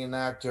Reagan being an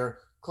actor,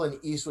 Clint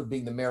Eastwood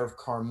being the mayor of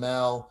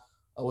Carmel,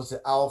 was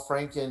it Al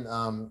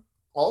Franken,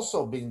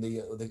 also being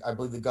I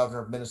believe the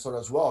governor of Minnesota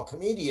as well,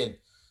 comedian.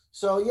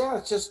 So yeah,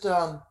 it's just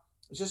a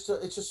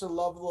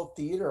level of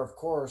theater, of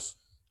course.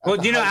 Well,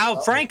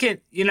 Al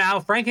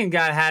Franken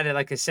had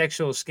like a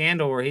sexual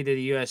scandal where he did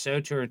a USO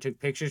tour and took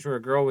pictures where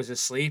a girl was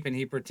asleep and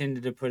he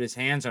pretended to put his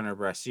hands on her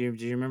breast. Do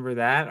you remember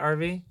that,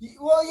 RV?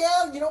 Well,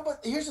 yeah, but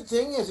here's the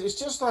thing: it's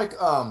just like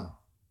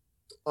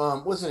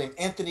what's his name,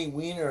 Anthony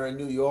Weiner in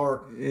New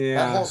York. Yeah.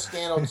 That whole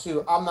scandal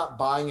too. I'm not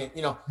buying it.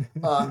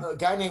 A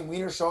guy named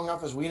Weiner showing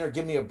off his wiener.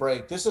 Give me a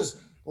break. This is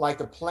like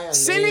the plan.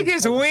 Sending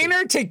his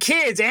wiener to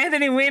kids.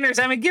 Anthony Weiner's.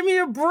 I mean, give me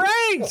a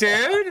break,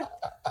 dude.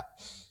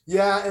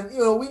 Yeah,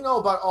 and we know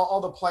about all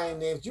the planned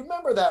names. Do you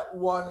remember that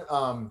one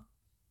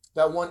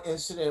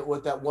incident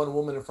with that one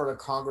woman in front of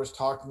Congress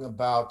talking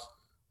about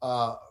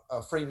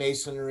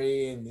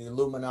Freemasonry and the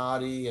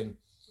Illuminati and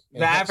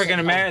the African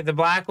American, the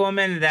black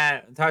woman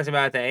that talks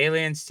about the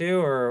aliens too,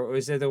 or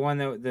was it the one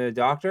that the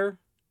doctor?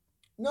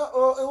 No,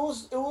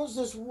 it was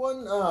this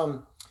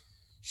one.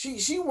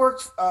 She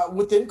worked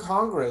within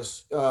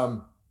Congress,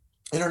 and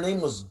her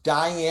name was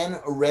Diane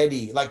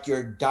Reddy, like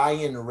you're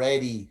Diane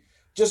Reddy,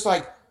 just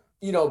like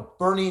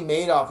Bernie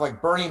Madoff,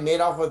 like Bernie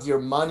Madoff with your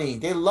money.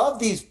 They love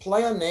these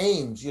play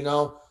names,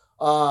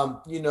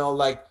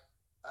 like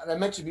I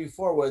mentioned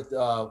before with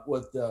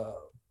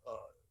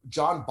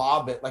John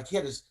Bobbitt, like he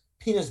had his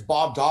penis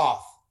bobbed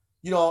off.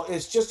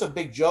 It's just a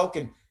big joke.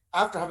 And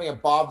after having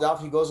it bobbed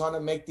off, he goes on to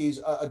make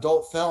these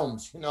adult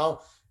films, and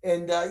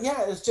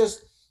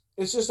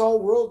it's just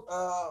all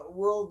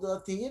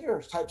world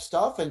theater type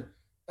stuff. And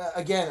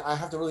again, I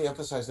have to really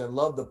emphasize that I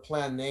love the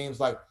planned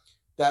names, like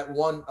that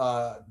one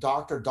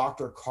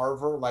Dr.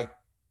 Carver, like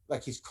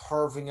he's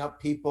carving up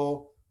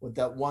people with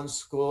that one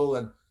school,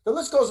 and the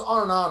list goes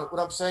on and on.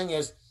 What I'm saying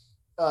is,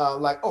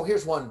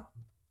 here's one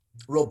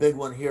real big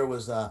one here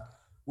was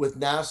with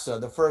NASA,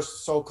 the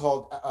first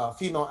so-called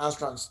female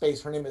astronaut in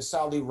space. Her name is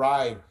Sally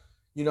Ride.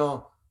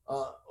 There's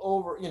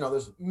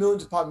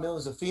millions upon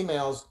millions of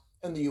females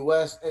in the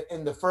U.S.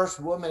 and the first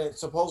woman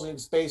supposedly in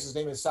space, his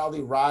name is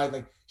Sally Ride.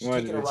 Like she's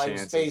taking a ride in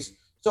space.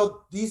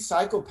 So these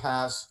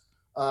psychopaths,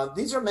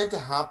 these are meant to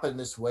happen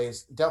this way.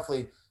 It's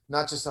definitely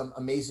not just some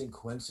amazing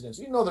coincidence.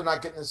 They're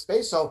not getting in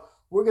space, so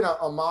we're gonna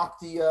mock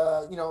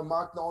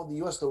all the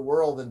U.S., the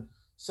world, and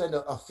send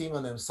a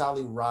female named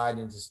Sally Ride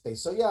into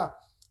space. So yeah,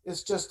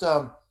 it's just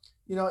people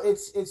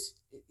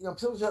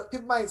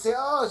might say,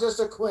 oh, it's just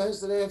a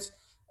coincidence.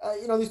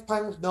 These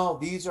planets. No,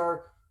 these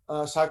are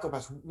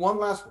psychopaths. One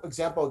last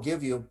example I'll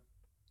give you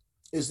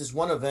is this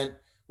one event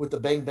with the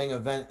Bang Bang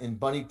event in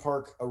Bunny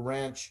Park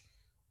Ranch.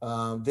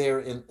 There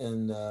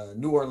in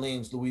New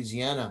Orleans,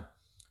 Louisiana.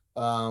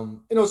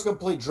 It's a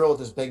complete drill with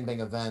this Bang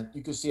Bang event.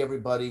 You can see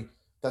everybody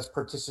that's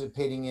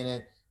participating in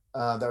it.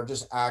 They're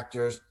just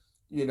actors.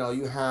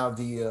 You have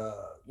the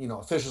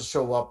officials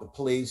show up, the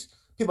police.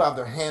 People have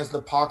their hands in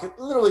the pocket.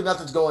 Literally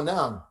nothing's going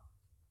down.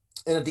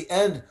 And at the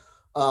end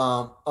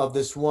of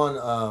this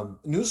one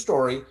news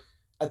story,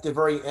 at the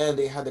very end,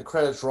 they had the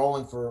credits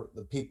rolling for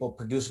the people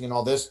producing and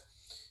all this.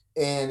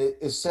 And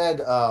it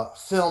said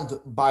filmed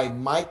by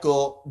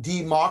Michael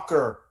D.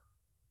 Mocker.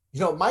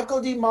 Michael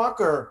D.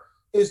 Mocker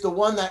is the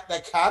one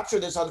that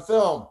captured this on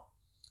film.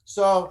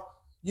 So,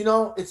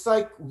 it's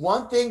like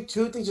one thing,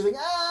 two things. You think,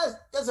 it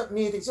doesn't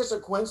mean anything. It's just a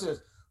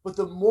coincidence. But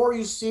the more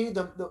you see,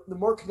 the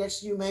more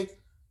connection you make,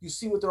 you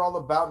see what they're all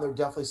about, and they're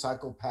definitely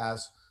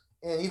psychopaths.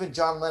 And even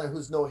John Lennon,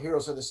 who's no hero,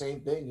 said the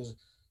same thing. Is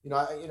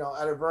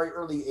at a very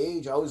early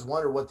age, I always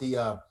wonder what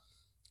the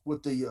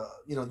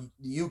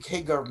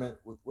UK government,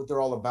 what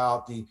they're all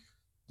about, the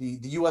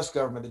US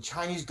government, the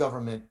Chinese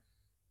government,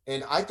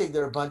 and I think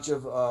they're a bunch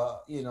of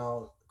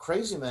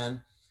crazy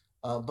men.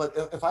 But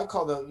if I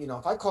call them,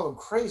 if I call them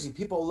crazy,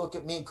 people look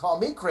at me and call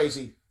me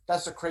crazy.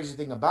 That's the crazy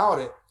thing about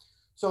it.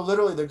 So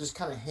literally, they're just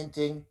kind of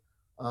hinting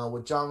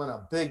with John Lennon,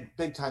 a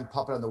big time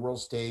puppet on the world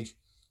stage.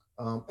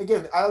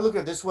 Again, I look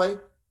at it this way: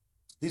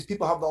 these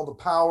people have all the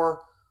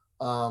power.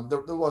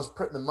 They're the ones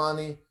printing the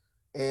money,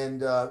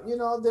 and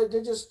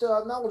they're just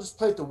now we'll just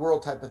play with the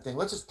world type of thing.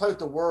 Let's just play with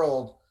the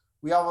world.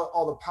 We have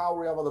all the power,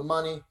 we have all the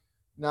money.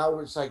 Now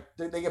it's like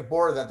they get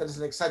bored of that. That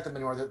doesn't excite them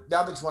anymore.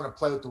 Now they just want to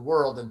play with the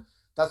world, and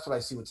that's what I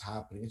see what's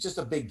happening. It's just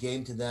a big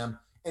game to them,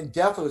 and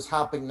definitely what's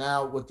happening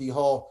now with the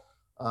whole,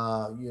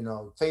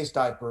 face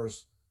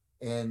diapers,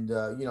 and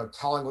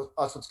telling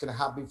us what's going to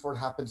happen before it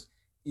happens.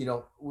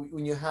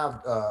 When you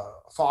have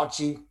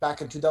Fauci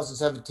back in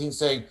 2017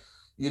 saying,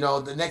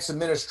 the next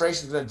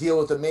administration is going to deal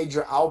with a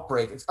major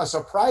outbreak. It's a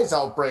surprise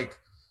outbreak,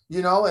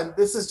 and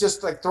this is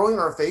just like throwing in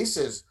our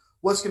faces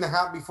what's going to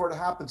happen before it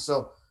happens.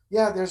 So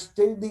yeah,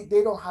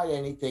 they don't hide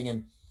anything,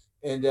 and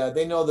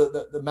they know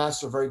that the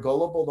masses are very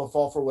gullible. They'll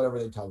fall for whatever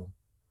they tell them.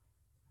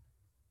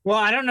 Well,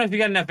 I don't know if you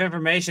got enough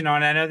information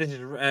on it. I know this is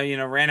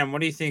random. What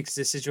do you think is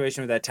the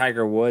situation with that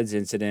Tiger Woods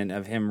incident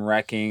of him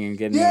wrecking and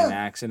getting in an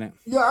accident?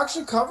 Yeah, I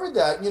actually covered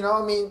that. You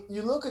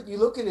look at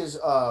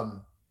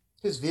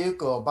his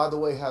vehicle. By the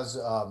way, has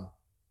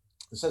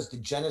it says the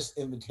Genesis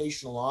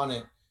Invitational on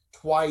it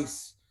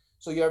twice.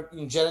 So you have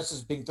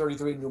Genesis being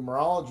 33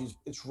 numerology.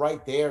 It's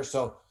right there.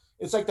 So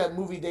it's like that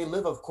movie They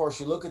Live. Of course,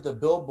 you look at the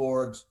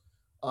billboards.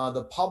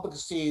 The public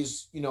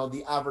sees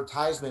the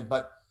advertisement,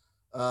 but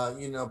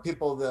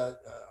people that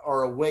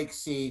are awake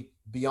see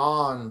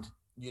beyond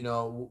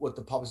what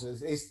the public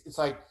says. It's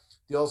like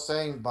the old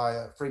saying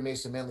by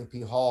Freemason Manly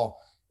P.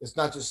 Hall. It's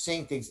not just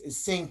seeing things; it's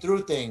seeing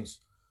through things.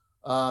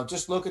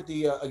 Just look at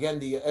the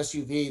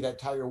SUV that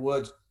Tiger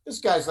Woods. This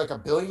guy's like a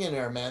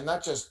billionaire, man.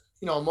 Not just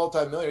a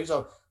multi-millionaire. He's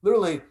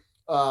literally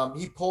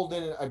he pulled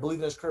in, I believe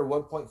in his career,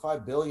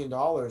 $1.5 billion.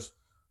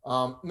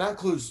 And that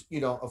includes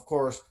of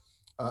course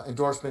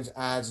endorsements,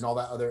 ads, and all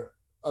that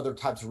other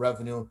types of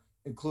revenue,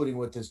 including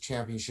with his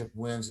championship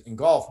wins in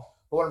golf.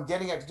 But what I'm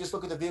getting at, if you just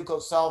look at the vehicle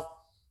itself,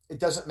 it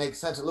doesn't make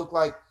sense. It looked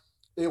like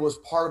it was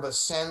part of a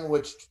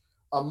sandwiched,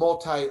 a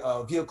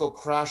multi-vehicle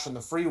crash on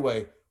the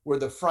freeway, where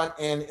the front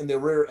end and the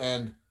rear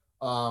end,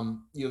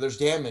 there's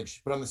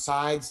damage, but on the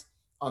sides,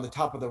 on the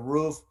top of the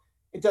roof,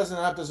 that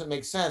doesn't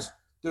make sense.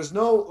 There's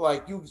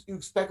no you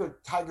expect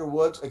with Tiger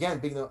Woods, again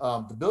being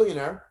the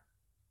billionaire,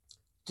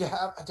 to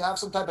have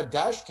some type of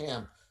dash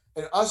cam,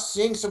 and us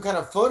seeing some kind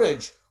of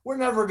footage. We're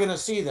never going to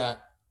see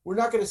that. We're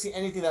not going to see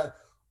anything that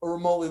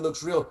remotely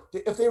looks real.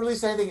 If they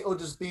release anything, it will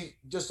just be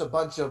just a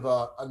bunch of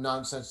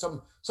nonsense,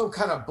 some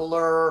kind of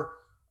blur,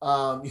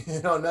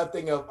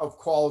 nothing of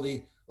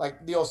quality.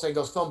 Like the old saying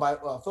goes, filmed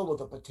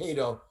with a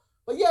potato.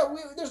 But yeah,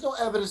 there's no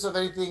evidence of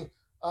anything,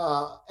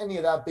 any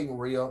of that being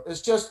real.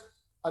 It's just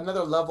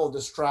another level of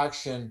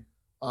distraction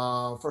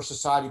for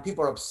society.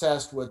 People are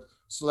obsessed with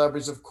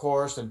celebrities, of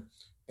course, and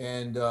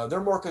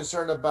they're more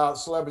concerned about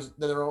celebrities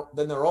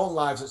than their own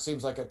lives. It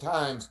seems like at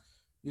times,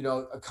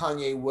 a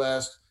Kanye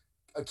West,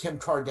 a Kim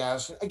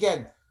Kardashian.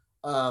 Again,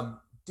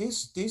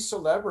 these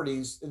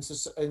celebrities in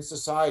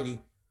society,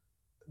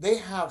 they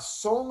have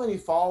so many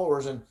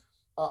followers and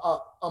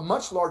a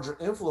much larger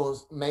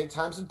influence many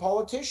times than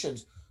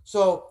politicians.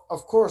 So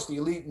of course the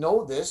elite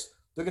know this.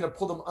 They're going to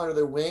pull them under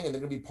their wing, and they're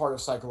going to be part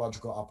of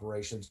psychological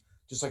operations,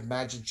 just like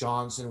Magic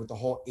Johnson with the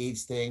whole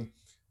AIDS thing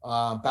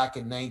back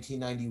in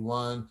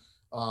 1991.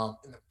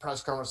 In the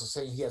press conference,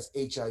 saying he has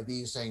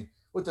HIV, saying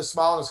with the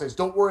smile on his face,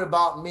 "Don't worry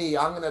about me.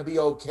 I'm going to be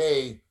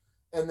okay."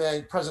 And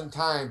then present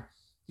time,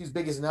 he's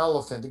big as an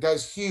elephant. The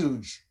guy's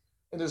huge,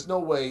 and there's no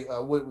way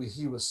what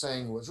he was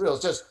saying was real.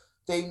 It's just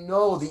they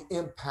know the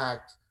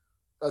impact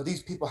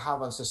these people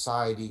have on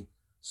society.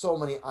 So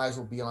many eyes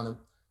will be on them.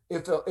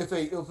 If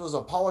it was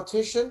a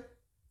politician, it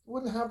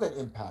wouldn't have that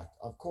impact,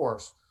 of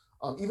course.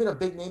 Even a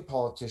big name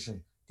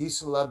politician, these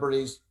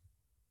celebrities,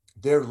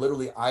 they're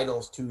literally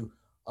idols to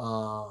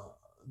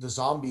the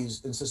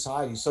zombies in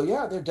society. So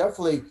yeah, they're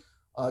definitely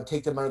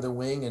take them under their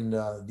wing, and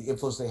the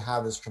influence they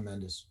have is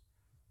tremendous.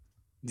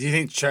 Do you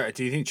think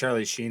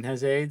Charlie Sheen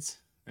has AIDS,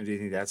 or do you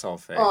think that's all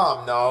fake?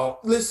 Oh no!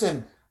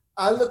 Listen,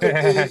 I look at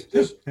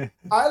AIDS.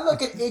 I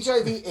look at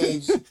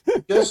HIV/AIDS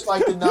just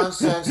like the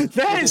nonsense.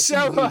 That is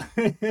so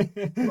funny.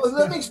 Well,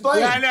 let me explain.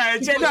 Yeah,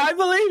 no, I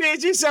believe it.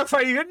 It's just so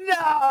funny. No,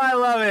 I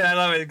love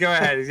it. Go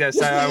ahead.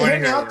 Yes, I want to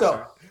hear it.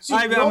 Though. See,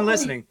 I'm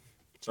listening.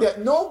 Sorry.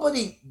 Yeah,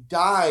 nobody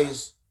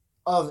dies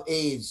of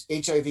AIDS,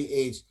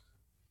 HIV/AIDS.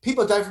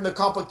 People die from the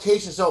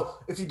complications. So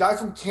if you die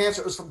from cancer,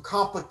 it was from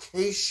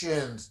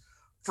complications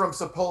from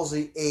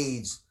supposedly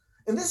AIDS.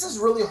 And this is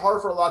really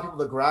hard for a lot of people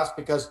to grasp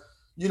because,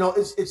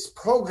 it's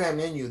programmed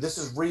in you. This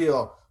is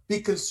real. Be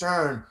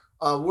concerned.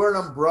 Wear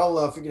an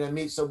umbrella if you're going to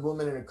meet some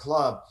woman in a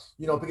club,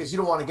 because you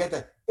don't want to get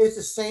that. It's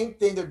the same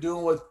thing they're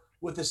doing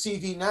with the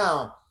CV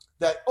now.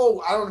 That,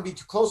 oh, I don't want to be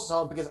too close to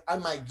someone because I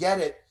might get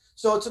it.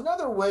 So it's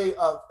another way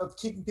of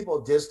keeping people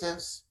at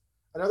distance,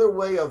 another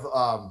way of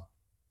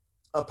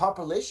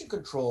population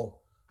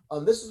control.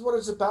 This is what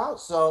it's about.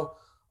 So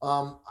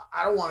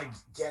I don't want to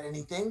get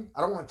anything.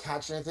 I don't want to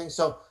catch anything.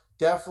 So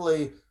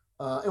definitely.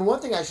 And one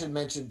thing I should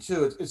mention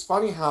too. It's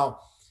funny how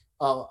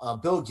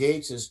Bill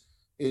Gates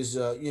is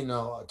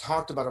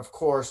talked about, of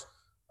course.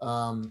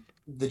 I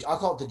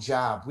call it the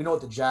jab. We know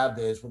what the jab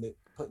is when they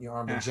put in your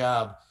arm. The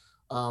jab.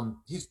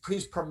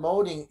 He's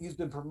promoting. He's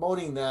been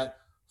promoting that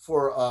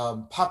for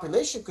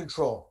population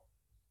control,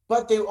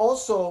 but they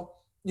also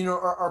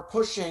are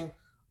pushing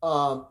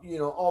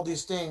all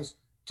these things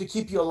to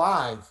keep you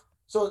alive.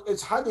 So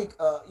it's highly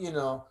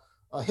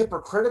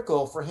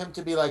hypocritical for him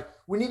to be like,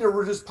 we need to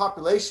reduce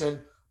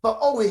population, but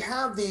we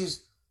have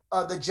these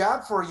the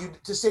jab for you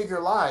to save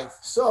your life.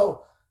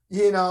 So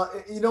it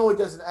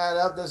doesn't add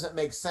up, doesn't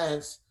make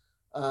sense.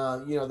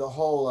 The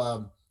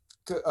whole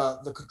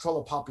the control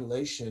of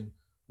population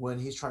when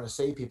he's trying to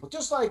save people,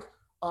 just like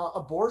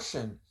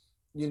abortion.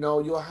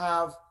 You'll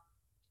have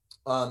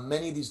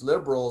many of these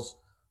liberals,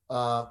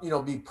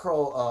 be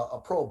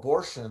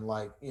pro-abortion,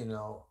 like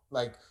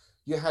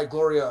you had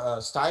Gloria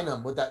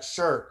Steinem with that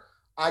shirt.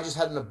 I just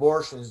had an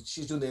abortion.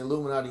 She's doing the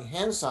Illuminati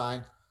hand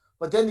sign.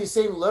 But then these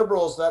same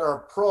liberals that are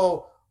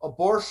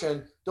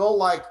pro-abortion don't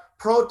like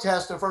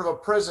protest in front of a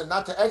prison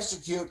not to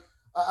execute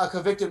a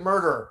convicted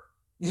murderer.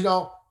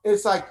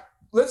 It's like,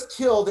 let's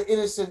kill the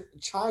innocent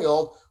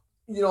child,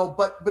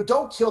 but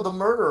don't kill the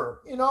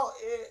murderer.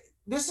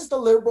 This is the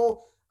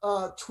liberal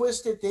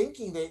twisted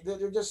thinking.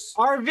 They're just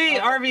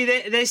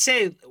RV. They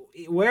say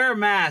wear a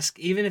mask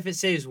even if it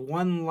saves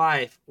one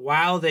life,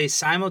 while they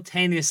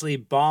simultaneously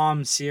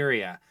bomb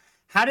Syria.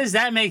 How does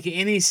that make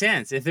any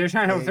sense? If they're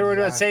trying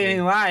to save any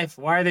life,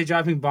 why are they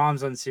dropping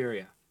bombs on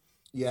Syria?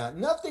 Yeah,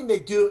 nothing they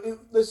do.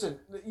 Listen,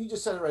 you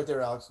just said it right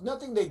there, Alex.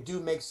 Nothing they do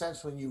makes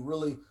sense when you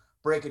really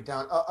break it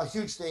down. A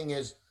huge thing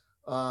is,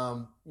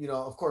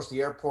 of course,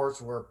 the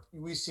airports where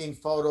we've seen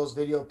photos,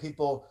 video,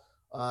 people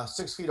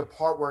 6 feet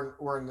apart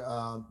wearing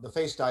the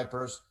face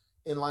diapers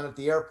in line at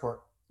the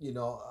airport.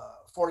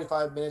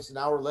 45 minutes, an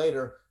hour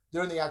later,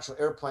 they're in the actual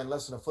airplane,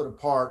 less than a foot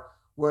apart,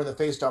 wearing the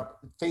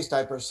face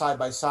diapers side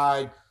by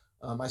side.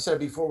 I said it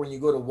before, when you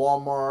go to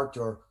Walmart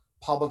or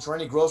Publix or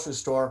any grocery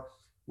store,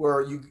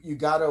 where you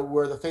gotta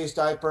wear the face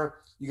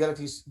diaper, you gotta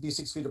be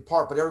 6 feet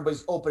apart, but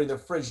everybody's opening the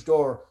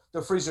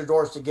freezer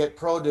doors to get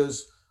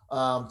produce,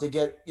 to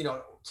get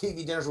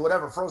TV dinners or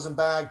whatever, frozen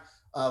bag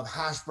of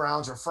hash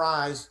browns or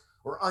fries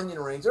or onion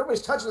rings.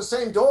 Everybody's touching the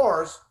same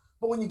doors,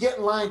 but when you get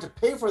in line to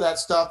pay for that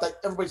stuff, that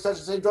everybody's touching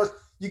the same doors,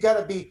 you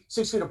gotta be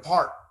 6 feet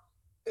apart.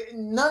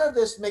 None of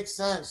this makes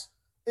sense.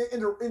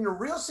 In a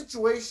real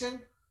situation,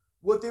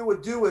 what they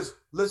would do is,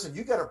 listen,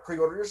 you gotta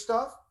pre-order your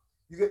stuff.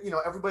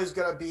 Everybody's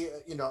gotta be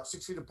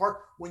 6 feet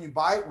apart. When you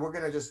buy it, we're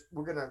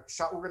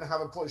gonna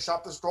have employees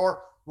shop the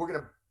store. We're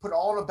gonna put it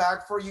all in a bag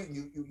for you.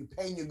 You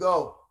pay and you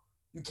go.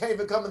 You can't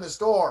even come in the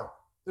store.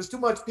 There's too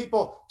much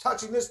people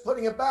touching this,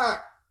 putting it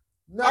back.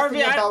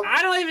 RV,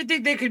 I don't even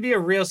think there could be a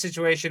real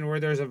situation where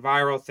there's a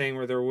viral thing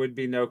where there would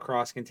be no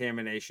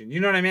cross-contamination.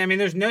 You know what I mean? I mean,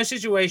 there's no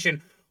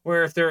situation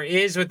where if there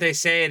is what they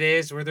say it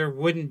is, where there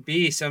wouldn't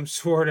be some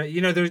sort of,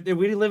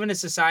 we live in a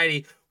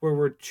society where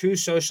we're too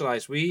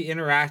socialized. We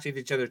interact with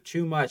each other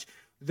too much.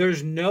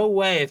 There's no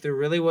way, if there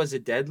really was a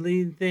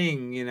deadly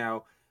thing,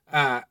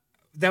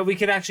 that we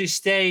could actually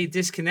stay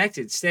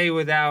disconnected, stay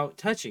without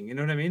touching. You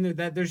know what I mean?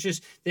 That there's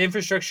just, the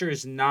infrastructure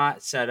is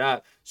not set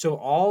up. So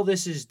all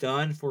this is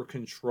done for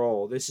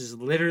control. This is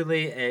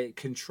literally a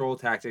control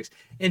tactics,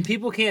 and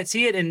people can't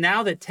see it. And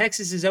now that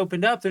Texas is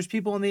opened up, there's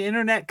people on the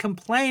internet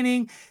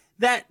complaining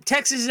that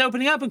Texas is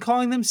opening up and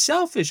calling them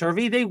selfish.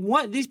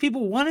 RV, these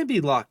people want to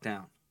be locked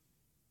down.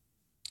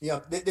 Yeah,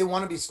 they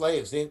want to be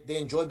slaves. They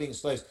enjoy being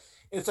slaves.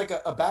 It's like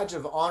a badge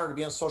of honor to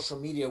be on social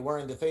media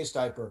wearing the face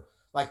diaper.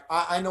 Like,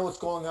 I know what's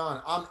going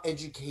on. I'm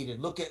educated.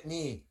 Look at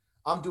me.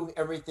 I'm doing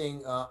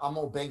everything. I'm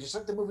obeying. Just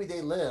like the movie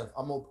They Live.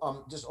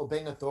 I'm just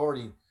obeying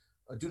authority.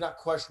 Do not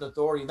question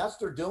authority. And that's what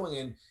they're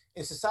doing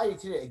in society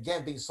today.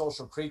 Again, being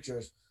social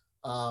creatures,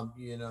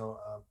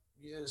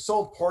 it's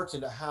so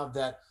important to have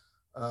that,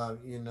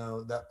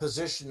 that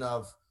position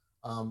of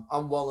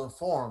I'm well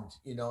informed.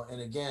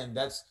 And again,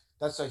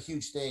 that's a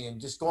huge thing. And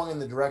just going in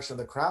the direction of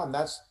the crowd. And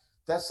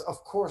that's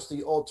of course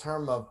the old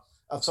term of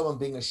someone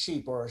being a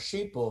sheep or a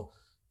sheeple.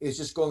 Is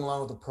just going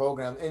along with the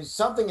program, and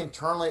something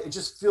internally, it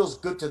just feels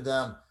good to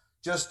them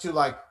just to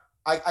like,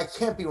 I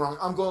can't be wrong.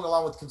 I'm going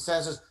along with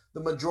consensus. The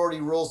majority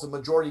rules, the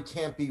majority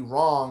can't be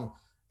wrong.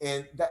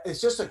 And that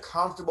it's just a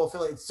comfortable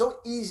feeling. It's so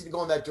easy to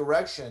go in that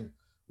direction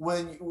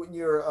when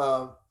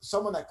you're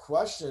someone that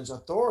questions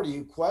authority,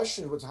 you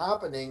question what's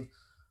happening.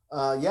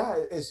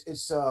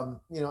 It's in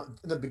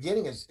the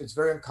beginning, it's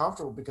very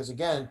uncomfortable because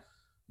again,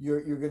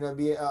 you're going to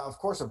be, of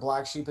course, a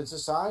black sheep in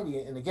society.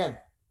 And again,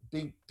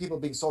 people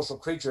being social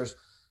creatures,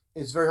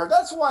 it's very hard.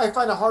 That's why I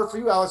find it hard for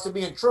you, Alex, to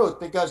be in truth,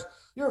 because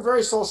you're a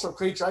very social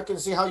creature. I can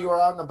see how you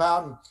are out and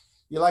about, and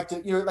you're like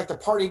the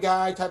party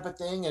guy type of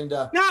thing, and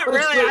Not but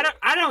it's really. good.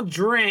 I don't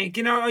drink.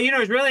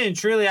 Really and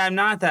truly, I'm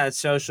not that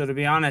social, to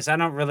be honest. I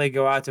don't really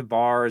go out to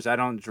bars. I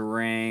don't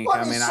drink. Well,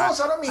 I I mean, mean,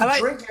 social. I don't I mean like.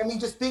 drinking. I mean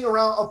just being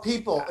around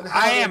people and I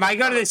having a am. good I go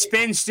to the conversation.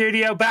 spin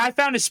studio, but I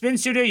found a spin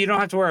studio. You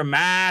don't have to wear a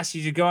mask.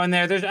 You just go in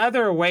there. There's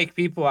other awake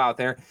people out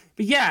there.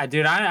 But yeah,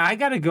 dude, I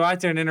got to go out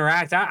there and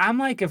interact. I'm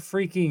like a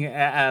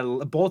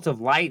freaking bolt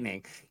of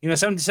lightning.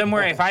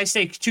 Somewhere if I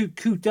stay too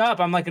cooped up,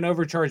 I'm like an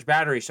overcharged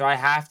battery. So I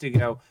have to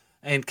go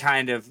and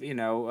kind of,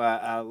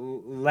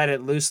 let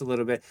it loose a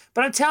little bit.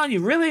 But I'm telling you,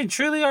 really and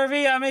truly,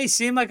 RV, I may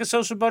seem like a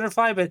social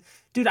butterfly, but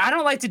dude, I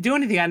don't like to do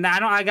anything. I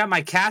don't. I got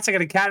my cats. I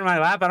got a cat in my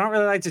lap. I don't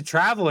really like to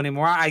travel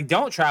anymore. I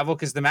don't travel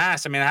because the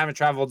mask. I mean, I haven't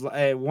traveled.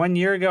 1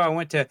 year ago, I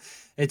went to.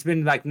 It's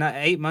been like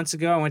 8 months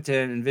ago. I went to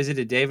and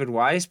visited David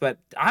Weiss, but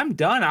I'm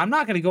done. I'm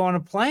not going to go on a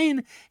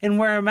plane and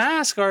wear a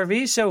mask,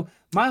 RV. So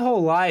my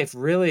whole life,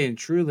 really and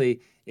truly,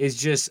 is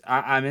just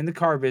I'm in the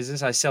car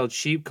business. I sell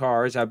cheap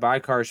cars. I buy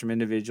cars from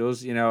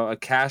individuals. A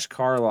cash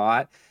car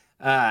lot,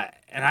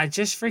 and I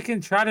just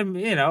freaking try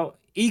to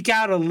eke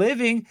out a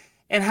living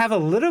and have a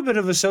little bit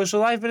of a social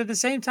life, but at the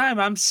same time,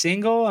 I'm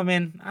single. I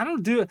mean, I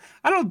don't do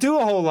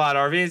a whole lot,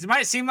 RV. It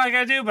might seem like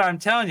I do, but I'm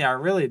telling you, I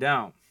really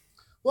don't.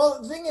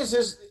 Well, the thing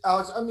is,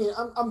 Alex. I mean,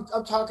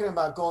 I'm talking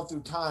about going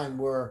through time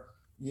where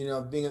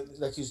being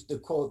like you the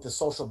quote the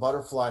social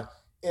butterfly,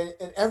 and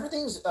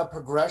everything's a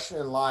progression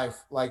in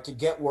life. Like to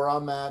get where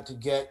I'm at, to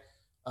get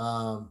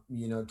to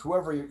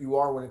wherever you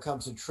are when it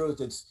comes to truth.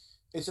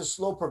 It's a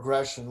slow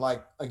progression.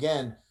 Like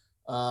again,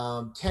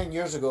 10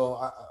 years ago,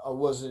 I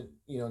wasn't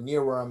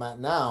near where I'm at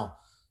now.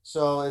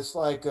 So it's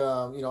like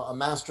a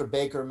master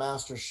baker,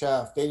 master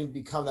chef. They didn't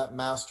become that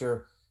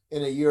master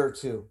in a year or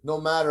two.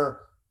 No matter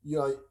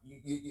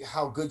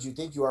how good you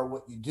think you are,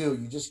 what you do,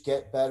 you just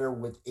get better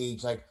with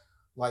age. Like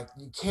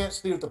you can't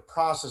speed up the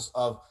process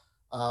of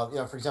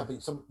for example,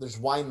 there's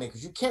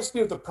winemakers. You can't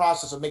speed up the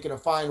process of making a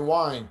fine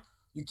wine.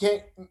 You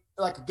can't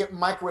like get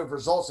microwave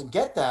results and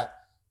get that.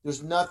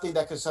 There's nothing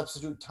that can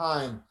substitute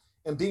time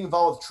and being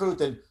involved with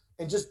truth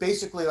and just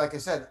basically, like I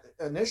said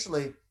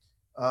initially,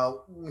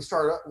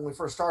 when we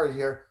first started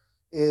here,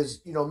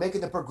 is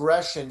making the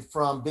progression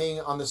from being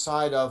on the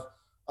side of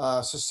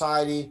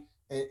society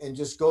and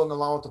just going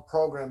along with the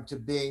program to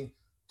being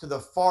to the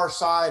far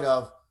side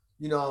of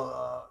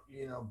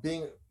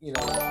being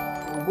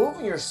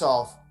removing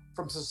yourself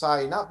from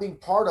society, not being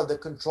part of the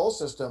control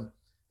system.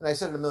 And I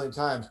said it a million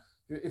times: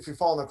 if you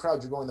fall in the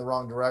crowd, you're going the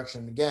wrong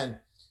direction. Again,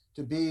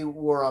 to be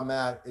where I'm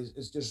at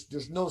is just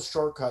there's no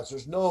shortcuts.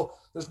 There's no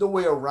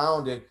way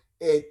around it.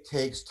 It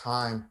takes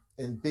time.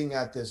 And being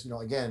at this,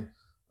 again,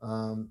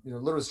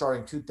 literally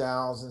starting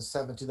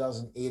 2007,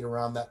 2008,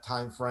 around that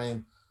time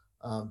frame,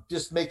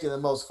 just making the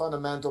most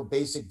fundamental,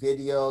 basic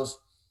videos,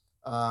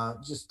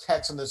 just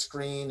text on the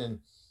screen and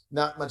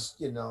not much,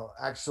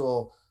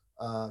 actual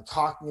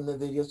talking in the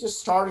videos. Just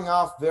starting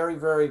off very,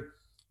 very,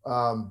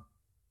 the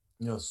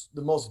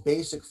most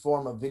basic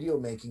form of video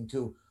making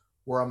to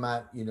where I'm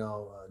at,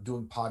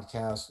 doing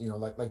podcasts,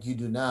 like you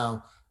do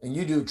now, and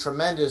you do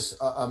tremendous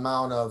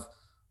amount of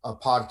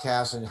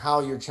podcasts, and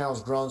how your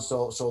channel's grown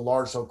so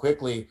large so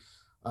quickly.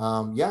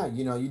 Yeah,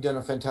 you've done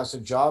a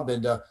fantastic job,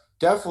 and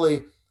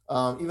definitely,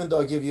 even though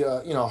I give you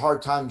a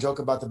hard time, joke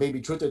about the baby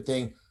truther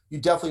thing, you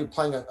definitely are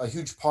playing a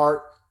huge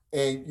part,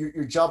 and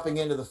you're jumping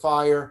into the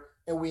fire,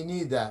 and we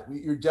need that.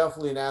 You're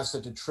definitely an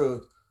asset to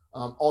truth.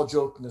 All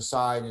joking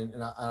aside,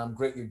 and I'm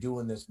great you're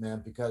doing this,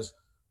 man, because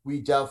we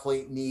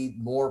definitely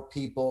need more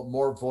people,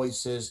 more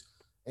voices,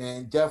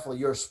 and definitely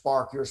your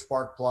spark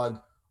plug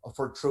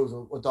for truth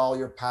with all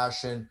your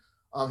passion.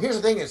 Here's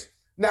the thing: is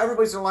not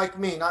everybody's gonna like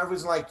me, not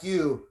everybody's gonna like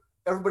you.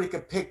 Everybody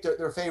could pick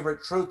their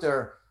favorite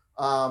truther,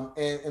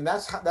 and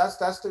that's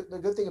the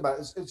good thing about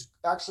it. It's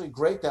actually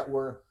great that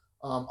we're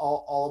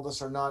all of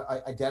us are not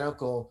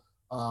identical.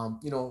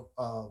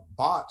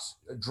 Bots,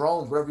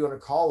 drones, whatever you want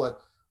to call it.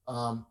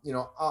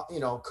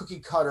 Cookie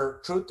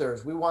cutter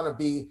truthers. We want to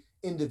be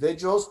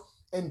individuals,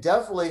 and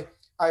definitely,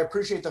 I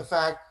appreciate the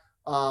fact,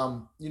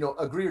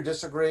 agree or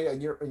disagree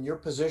in your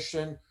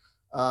position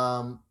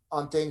on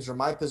things, or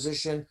my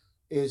position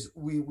is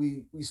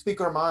we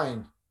speak our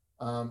mind,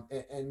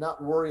 and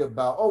not worry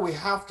about we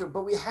have to,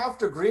 but we have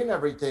to agree on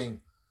everything.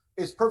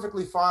 It's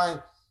perfectly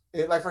fine.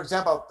 Like for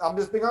example, I'm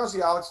just being honest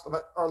with you, Alex.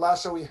 Our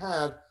last show we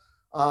had,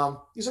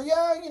 you say,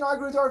 yeah, I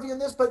agree with RV on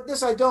this, but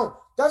this I don't.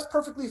 That's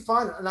perfectly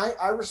fine, and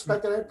I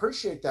respect that. I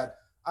appreciate that.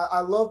 I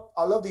love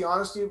the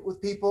honesty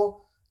with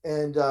people,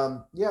 and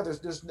yeah,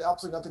 there's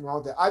absolutely nothing wrong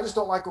with that. I just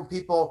don't like when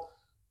people,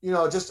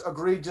 just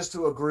agree just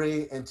to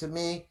agree, and to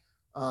me,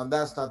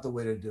 that's not the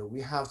way to do.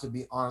 We have to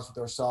be honest with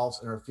ourselves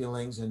and our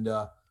feelings, and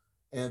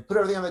put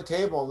everything on the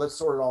table, and let's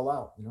sort it all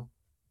out.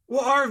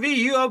 Well, RV,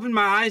 you opened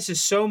my eyes to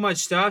so much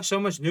stuff, so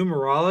much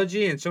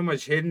numerology, and so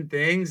much hidden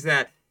things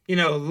that,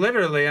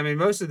 literally, I mean,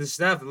 most of the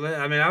stuff,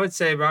 I mean, I would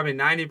say probably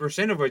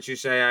 90% of what you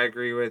say I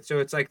agree with. So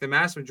it's like the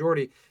mass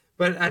majority.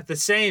 But at the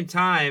same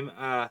time,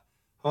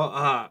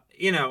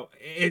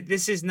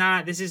 this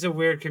is a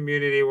weird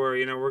community where,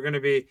 we're going to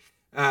be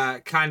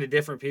kind of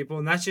different people,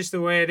 and that's just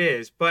the way it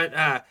is. But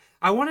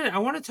I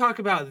want to talk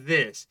about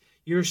this.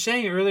 You were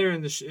saying earlier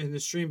in the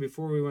stream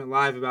before we went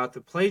live about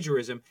the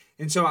plagiarism,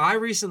 and so I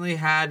recently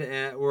had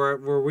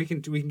where we can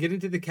get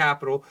into the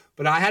Capitol,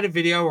 but I had a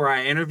video where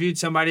I interviewed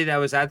somebody that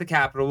was at the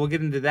Capitol. We'll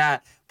get into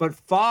that, but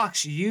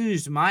Fox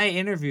used my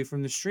interview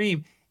from the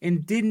stream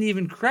and didn't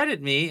even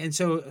credit me, and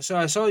so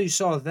I saw you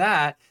saw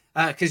that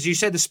because you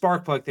said the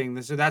spark plug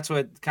thing, so that's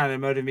what kind of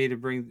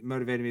motivated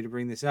me to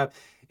bring this up.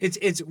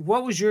 It's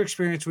what was your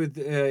experience with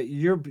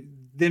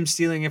them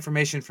stealing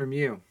information from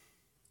you?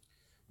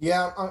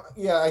 Yeah,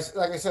 yeah.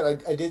 Like I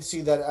said, I did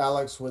see that,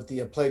 Alex, with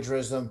the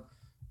plagiarism,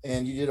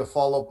 and you did a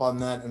follow up on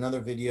that, another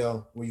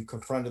video where you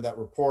confronted that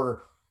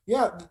reporter.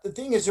 Yeah, the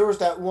thing is, there's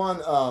that one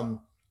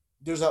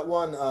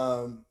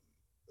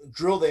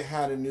drill they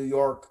had in New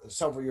York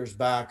several years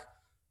back.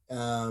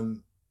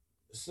 Um,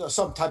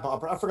 some type of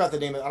opera. I forgot the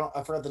name.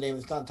 I forgot the name.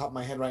 It's not on top of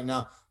my head right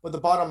now. But the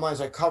bottom line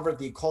is, I covered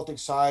the occultic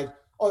side.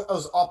 Oh, it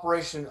was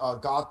Operation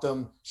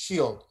Gotham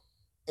Shield,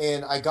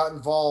 and I got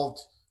involved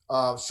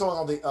showing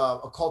all the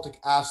occultic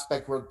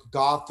aspect where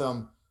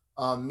Gotham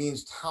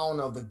means town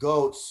of the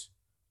goats.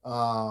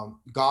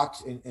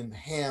 Got and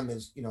Ham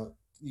is the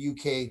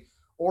UK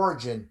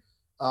origin,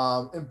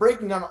 and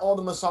breaking down all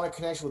the Masonic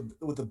connection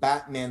with the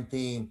Batman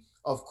theme.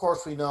 Of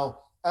course, we know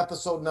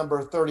episode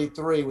number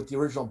 33 with the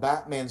original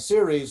Batman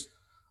series.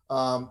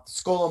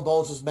 Skull and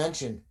Bones was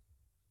mentioned,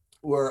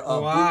 where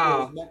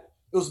Wow.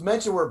 it was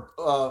mentioned where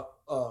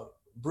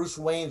Bruce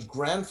Wayne's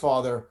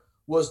grandfather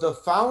was the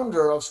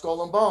founder of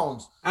Skull and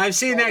Bones. I've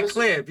seen So that this is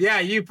clip. Yeah,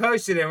 you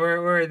posted it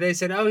where they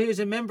said, "Oh, he was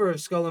a member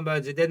of Skull and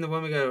Bones." And then the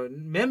woman go,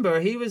 "Member?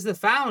 He was the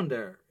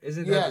founder."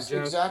 Isn't that the yes,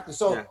 joke? exactly. Yeah.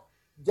 So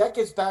that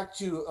gets back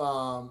to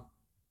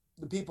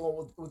the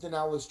people within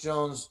Alice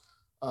Jones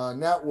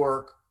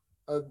network.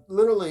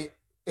 Literally,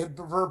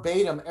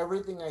 verbatim,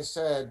 everything I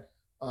said.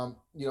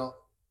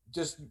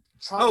 Just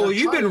Oh well,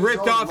 you've trying to been use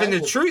ripped those off in the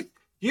language. truth.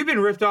 You've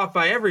been ripped off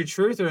by every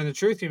truther in the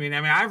truth community.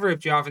 I mean, I've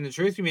ripped you off in the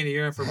truth community.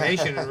 Your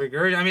information and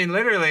regurg. I mean,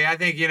 literally, I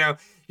think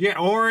yeah,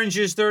 Orange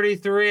is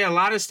 33. A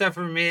lot of stuff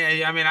from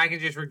me. I mean, I can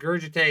just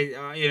regurgitate,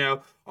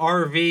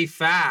 RV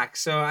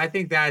facts. So I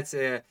think that's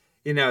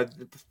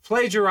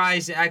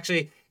plagiarize.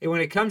 Actually,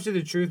 when it comes to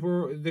the truth,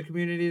 the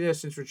community, though,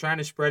 since we're trying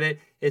to spread it,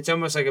 it's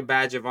almost like a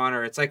badge of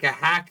honor. It's like a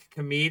hack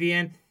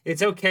comedian.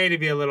 It's okay to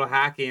be a little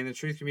hacky in the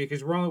truth community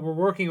because we're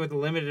working with a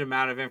limited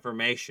amount of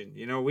information.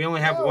 We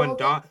only have Yeah, one well,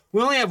 Don.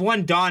 We only have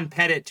one Don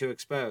Pettit to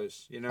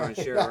expose. And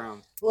share yeah.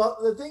 around. Well,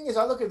 the thing is,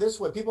 I look at it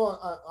this way: people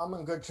I'm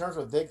in good terms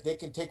with. They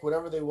can take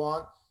whatever they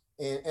want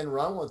and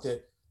run with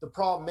it. The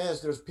problem is,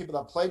 there's people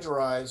that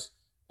plagiarize,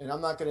 and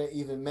I'm not going to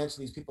even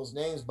mention these people's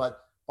names. But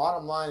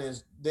bottom line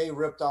is, they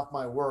ripped off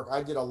my work.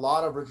 I did a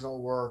lot of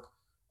original work,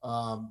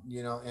 and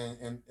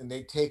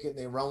they take it and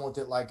they run with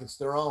it like it's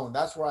their own.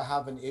 That's where I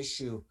have an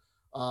issue.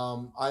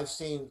 I've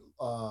seen,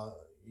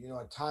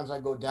 at times I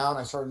go down,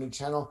 I start a new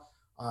channel,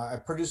 I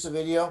produce a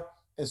video,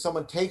 and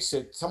someone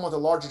with a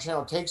larger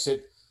channel takes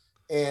it,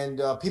 and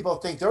people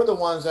think they're the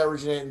ones that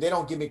originated, and they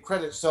don't give me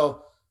credit.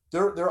 So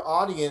their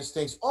audience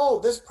thinks, oh,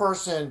 this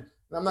person,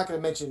 and I'm not going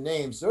to mention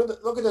names.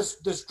 Look at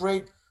this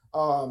great,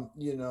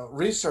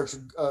 research,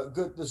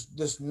 good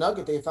this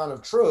nugget they found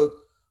of truth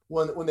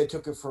when they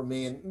took it from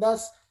me, and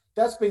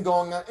that's been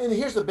going on. And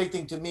here's the big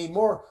thing to me,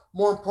 more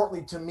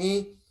importantly to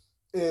me,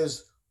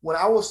 is when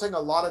I was saying a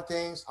lot of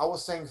things, I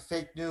was saying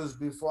fake news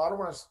before. I don't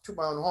want to toot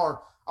my own horn.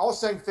 I was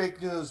saying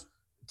fake news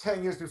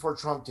 10 years before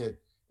Trump did.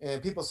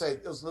 And people say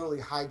it was literally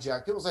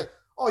hijacked. People say,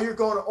 oh, you're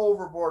going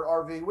overboard,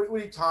 RV. What are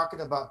you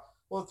talking about?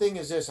 Well, the thing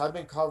is this: I've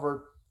been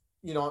covered,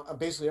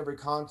 basically every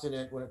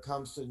continent when it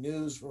comes to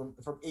news, from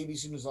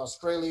ABC News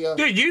Australia.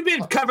 Dude, you've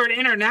been covered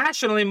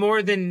internationally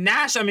more than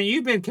national. I mean,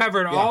 you've been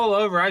covered Yeah. all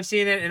over. I've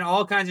seen it in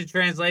all kinds of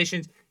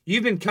translations.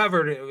 You've been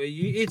covered.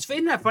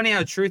 Isn't that funny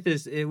how truth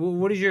is?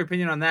 What is your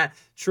opinion on that?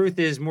 Truth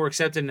is more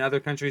accepted in other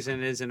countries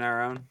than it is in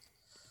our own.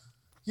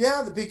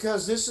 Yeah,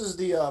 because this is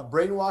the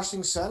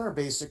brainwashing center,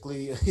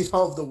 basically,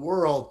 of the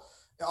world.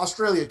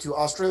 Australia too.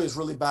 Australia is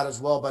really bad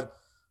as well, but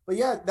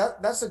yeah,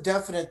 that's a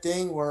definite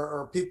thing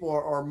where people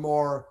are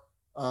more,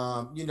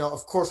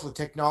 of course, with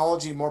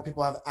technology, more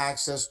people have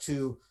access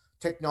to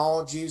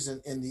technologies,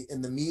 and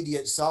in the media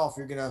itself,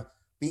 you're gonna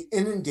be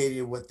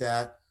inundated with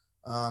that.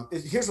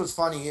 Here's what's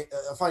funny.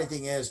 A funny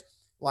thing is,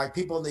 like,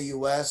 people in the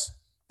U.S.,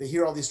 they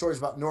hear all these stories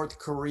about North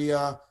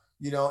Korea.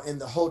 In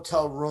the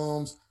hotel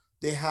rooms,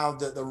 they have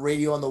the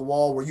radio on the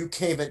wall where you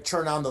can't even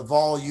turn on the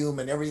volume,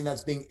 and everything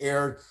that's being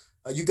aired,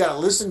 you got to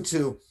listen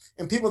to.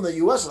 And people in the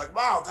U.S. are like,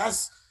 wow,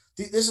 this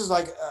is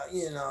like,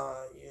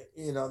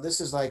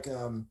 this is like,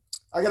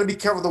 I got to be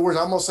careful with the words.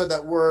 I almost said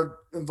that word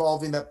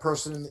involving that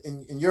person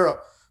in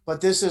Europe, but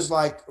this is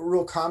like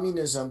real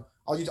communism.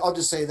 I'll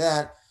just say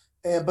that.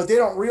 But they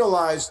don't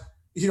realize,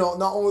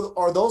 not only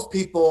are those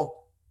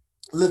people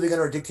living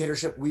under a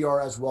dictatorship, we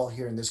are as well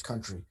here in this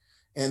country.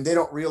 And they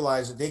don't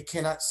realize that they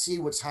cannot see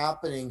what's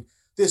happening,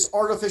 this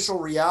artificial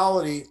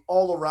reality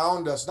all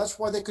around us. That's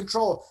why they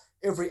control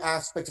every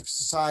aspect of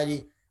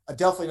society.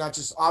 Definitely not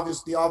just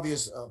the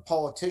obvious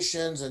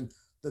politicians and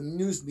the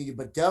news media,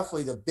 but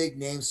definitely the big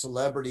name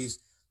celebrities.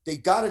 They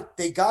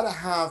gotta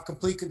have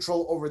complete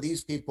control over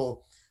these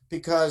people,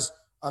 because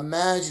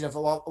imagine if a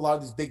lot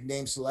of these big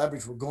name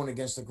celebrities were going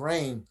against the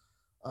grain,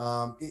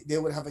 they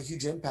would have a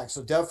huge impact.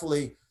 So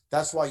definitely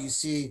that's why you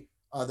see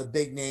the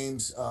big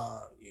names,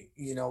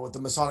 with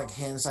the Masonic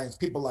hand signs,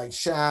 people like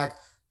Shaq,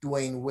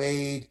 Dwayne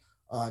Wade,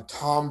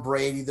 Tom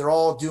Brady. They're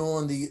all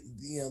doing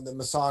the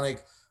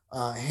Masonic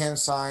hand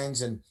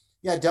signs, and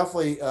yeah,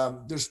 definitely.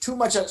 There's too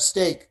much at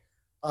stake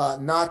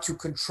not to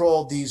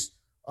control these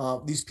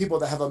people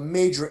that have a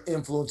major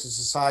influence in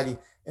society,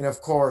 and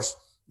of course,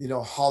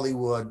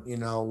 Hollywood.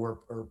 Where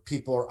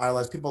people are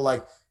idolized, people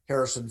like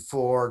Harrison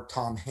Ford,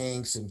 Tom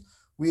Hanks, and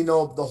we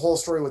know the whole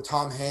story with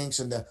Tom Hanks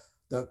and the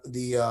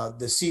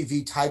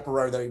CV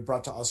typewriter that he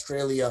brought to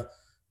Australia,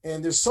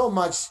 and there's so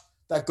much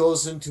that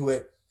goes into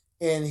it.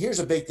 And here's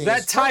a big thing: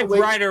 that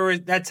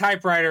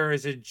typewriter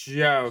is a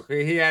joke.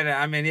 He had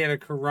a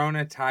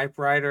Corona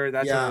typewriter.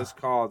 That's what it was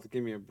called.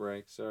 Give me a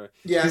break, sorry.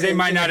 Yeah, because they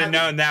might not have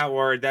known that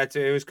word.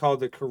 It was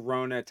called the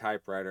Corona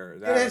typewriter.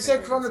 And it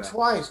said Corona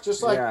twice,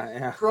 just like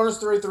Corona's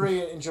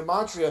 33 in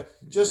gematria.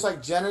 Just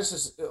like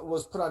Genesis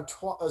was put on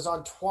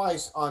on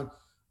twice on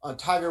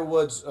Tiger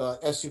Woods'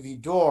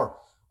 SUV door.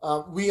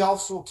 We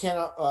also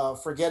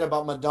cannot forget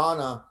about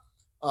Madonna.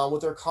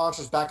 With their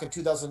concerts back in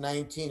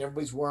 2019,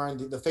 everybody's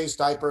wearing the face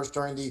diapers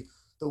during the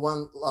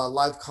one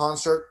live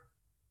concert,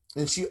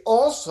 and she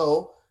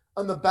also,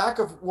 on the back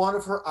of one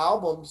of her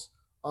albums,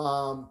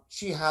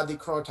 she had the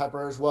Corona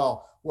typewriter as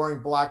well, wearing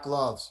black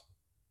gloves,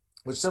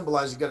 which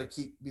symbolizes you got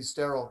to be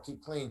sterile,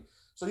 keep clean.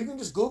 So you can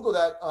just Google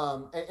that.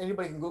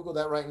 Anybody can Google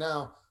that right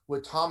now,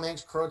 with Tom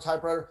Hanks Corona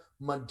typewriter,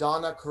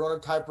 Madonna Corona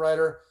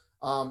typewriter,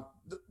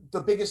 the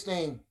biggest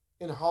name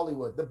in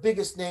Hollywood, the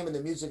biggest name in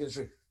the music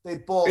industry. They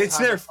both. It's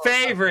their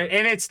favorite,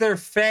 and it's their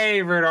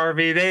favorite,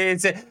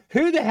 RV.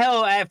 Who the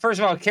hell, first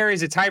of all,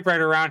 carries a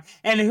typewriter around,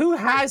 and who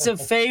has a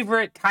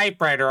favorite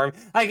typewriter?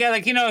 Like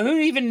who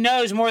even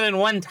knows more than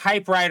one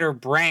typewriter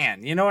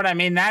brand? You know what I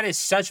mean? That is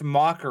such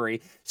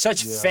mockery,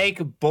 such fake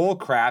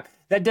bullcrap.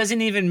 That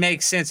doesn't even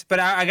make sense. But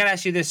I gotta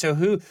ask you this: so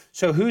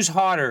who's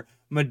hotter,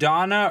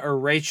 Madonna or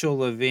Rachel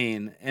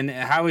Levine? And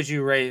how would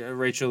you rate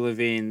Rachel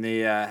Levine,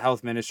 the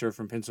health minister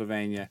from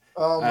Pennsylvania?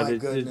 Oh my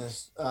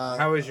goodness!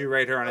 How would you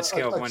rate her on a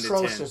scale of 1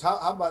 to 10? How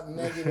about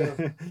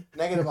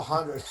negative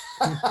 100?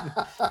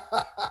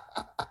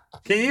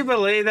 Can you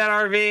believe that,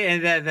 RV?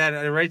 And that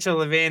Rachel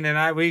Levine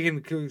and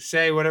we can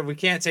say whatever. We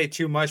can't say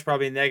too much,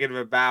 probably negative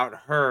about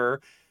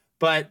her.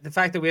 But the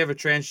fact that we have a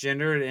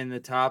transgender in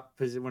the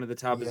one of the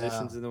top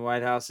positions in the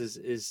White House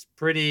is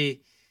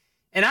pretty.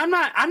 And I'm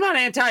not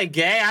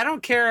anti-gay. I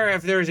don't care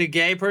if there's a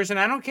gay person.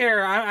 I don't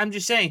care. I'm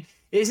just saying,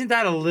 isn't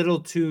that a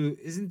little too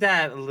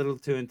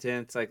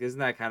intense? Like, isn't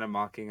that kind of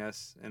mocking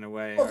us in a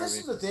way? Well, this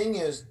is the thing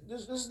this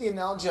is the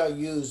analogy I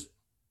use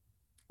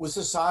with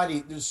society.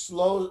 They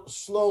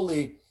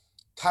slowly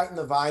tighten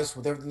the vice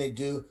with everything they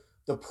do.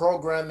 The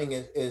programming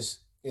is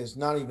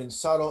not even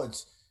subtle.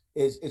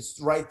 It's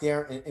right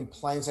there in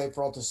plain sight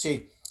for all to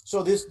see.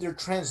 So they're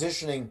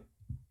transitioning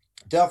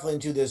definitely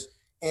into this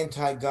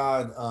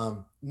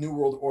anti-God New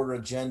World Order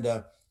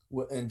agenda,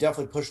 and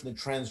definitely pushing the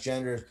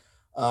transgenders.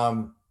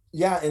 And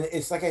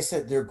it's like I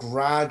said, they're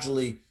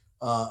gradually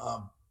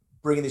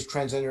bringing these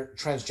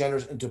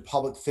transgenders into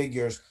public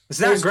figures. It's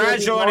not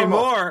gradual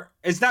anymore.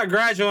 It's not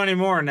gradual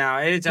anymore now.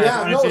 It's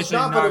not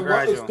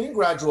gradual. It's been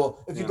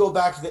gradual. If you go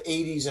back to the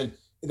 80s, and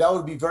that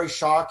would be very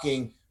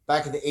shocking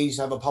back in the 80s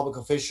to have a public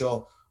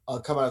official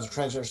come out as a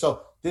transgender.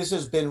 So this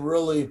has been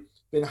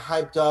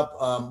hyped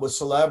up with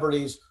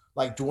celebrities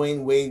like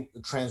Dwayne Wade,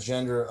 the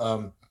transgender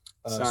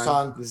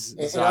son,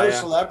 and other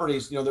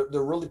celebrities.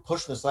 They're really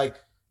pushing this. Like,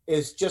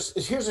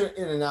 here's an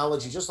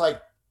analogy. Just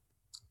like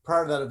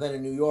prior to that event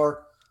in New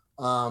York,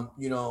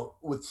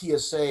 with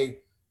TSA,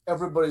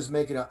 everybody's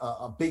making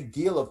a big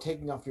deal of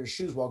taking off your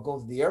shoes while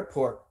going to the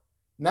airport.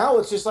 Now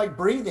it's just like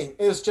breathing.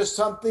 It's just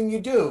something you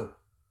do.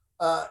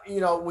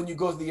 When you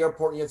go to the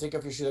airport and you have to take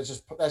off your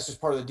shoes, that's just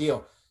part of the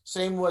deal.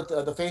 Same with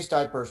the face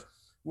diapers,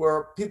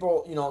 where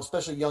people,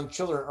 especially young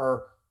children,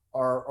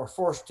 are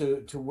forced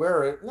to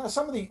wear it. Now,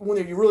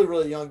 when you're really,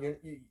 really young,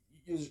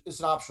 it's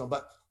an optional.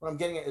 But what I'm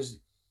getting at is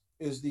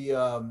the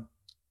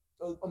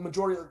a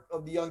majority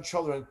of the young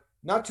children,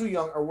 not too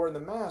young, are wearing the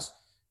mask.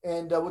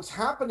 And what's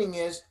happening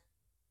is,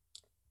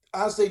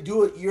 as they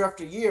do it year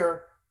after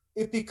year,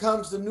 it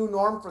becomes the new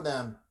norm for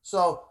them.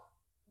 So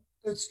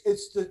it's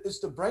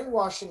the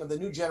brainwashing of the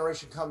new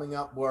generation coming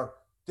up, where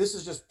this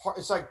is just part.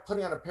 It's like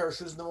putting on a pair of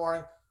shoes in the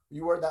morning.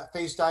 You wear that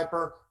face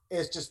diaper.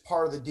 It's just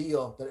part of the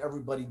deal that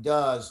everybody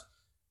does.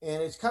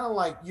 And it's kind of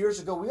like years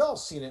ago, we all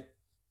seen it,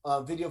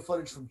 video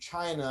footage from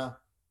China,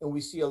 and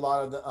we see a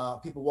lot of the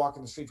people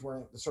walking the streets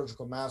wearing the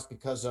surgical mask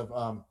because of,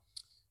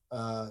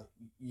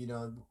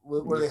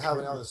 where they have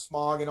now the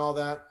smog and all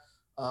that.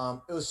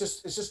 It's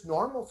just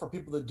normal for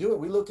people to do it.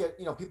 We look at,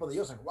 people in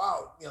the US like,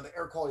 wow, the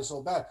air quality is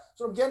so bad.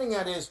 So what I'm getting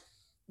at is,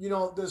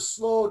 the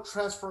slow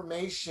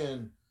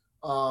transformation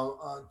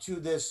to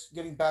this,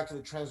 getting back to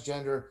the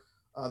transgender,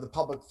 the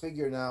public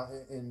figure now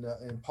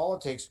in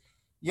politics.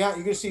 Yeah,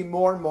 you're going to see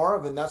more and more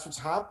of it. And that's what's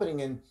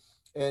happening.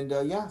 And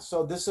yeah,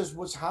 so this is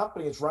what's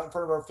happening. It's right in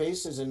front of our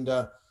faces. And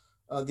the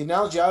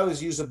analogy I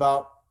always use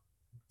about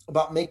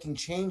making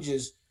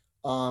changes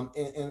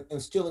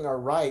and stealing our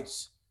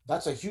rights.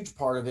 That's a huge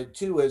part of it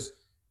too. Is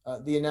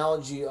the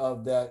analogy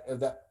of that.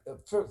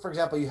 For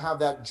example, you have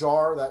that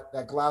jar,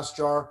 that glass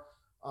jar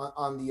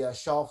on the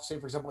shelf. Say,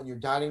 for example, in your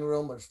dining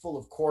room, it's full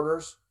of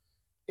quarters.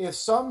 If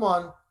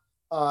someone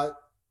uh,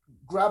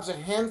 grabs a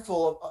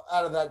handful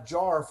out of that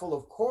jar full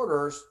of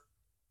quarters,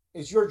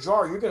 it's your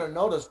jar. You're going to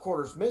notice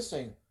quarters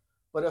missing.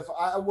 But if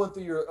I went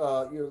through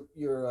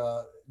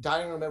your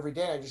dining room every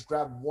day, I just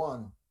grabbed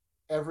one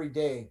every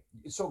day.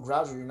 It's so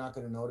gradual, you're not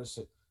going to notice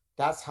it.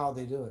 That's how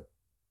they do it.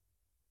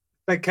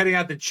 Like cutting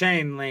out the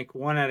chain link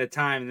one at a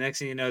time. The next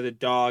thing you know, the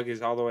dog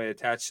is all the way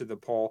attached to the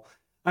pole.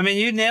 I mean,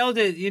 you nailed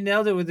it. You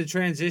nailed it with the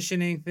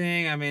transitioning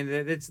thing. I mean,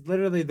 it's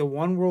literally the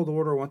one world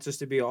order wants us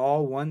to be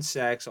all one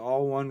sex,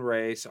 all one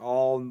race,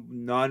 all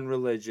none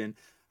religion.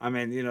 I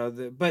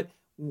mean, but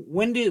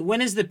when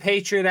is the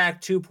Patriot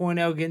Act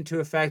 2.0 get into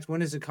effect?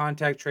 When is the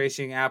contact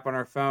tracing app on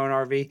our phone,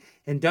 RV?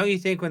 And don't you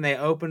think when they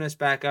open us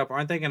back up,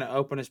 aren't they going to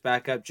open us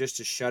back up just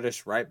to shut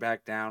us right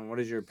back down? What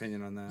is your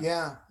opinion on that?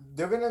 Yeah,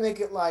 they're going to make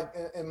it like,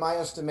 in my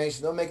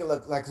estimation, they'll make it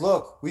look like,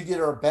 look, we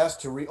did our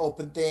best to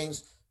reopen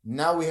things.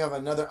 Now we have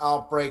another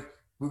outbreak.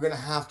 We're going to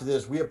have to do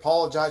this. We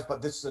apologize,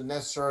 but this is a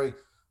necessary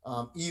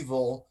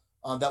evil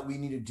that we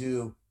need to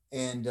do.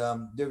 And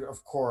they're,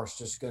 of course,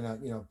 just going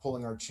to,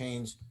 pulling our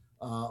chains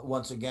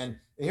once again.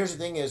 And here's the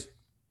thing is,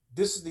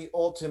 this is the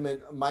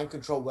ultimate mind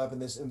control weapon,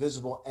 this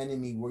invisible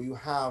enemy where you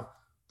have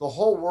the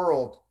whole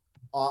world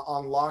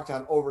on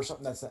lockdown over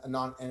something that's a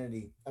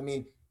non-entity. I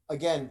mean,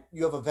 again,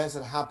 you have events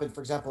that happen,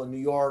 for example, in New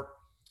York,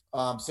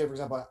 say, for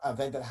example, an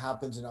event that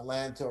happens in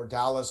Atlanta or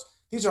Dallas.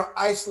 These are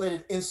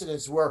isolated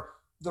incidents where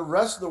the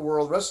rest of the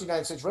world, rest of the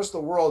United States, rest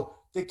of the world,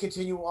 they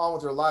continue on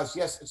with their lives.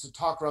 Yes, it's a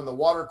talk around the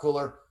water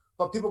cooler,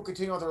 but people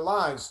continue on their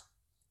lives.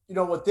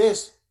 With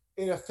this,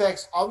 it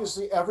affects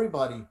obviously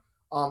everybody.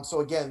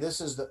 So again,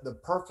 this is the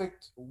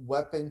perfect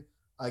weapon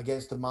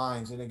against the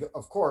minds. And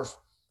of course,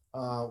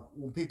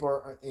 when people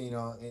are,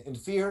 in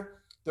fear,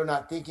 they're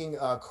not thinking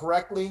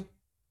correctly.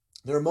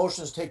 Their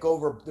emotions take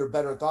over their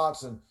better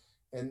thoughts, and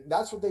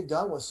that's what they've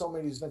done with so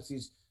many of these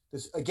events.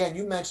 This again,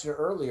 you mentioned it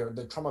earlier,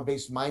 the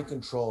trauma-based mind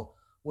control.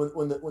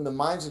 When the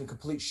mind's in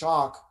complete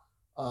shock,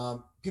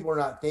 people are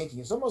not thinking.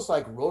 It's almost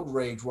like road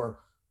rage, where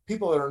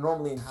people that are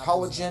normally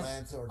intelligent,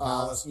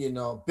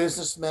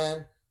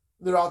 businessmen,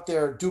 they're out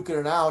there duking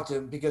it out,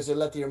 and because they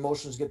let the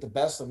emotions get the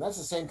best of them. That's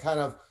the same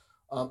kind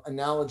of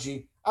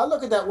analogy. I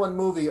look at that one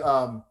movie.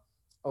 Or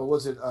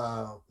was it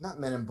not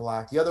Men in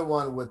Black? The other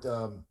one with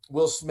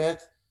Will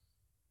Smith.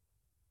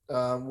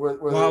 Where Wild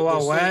they're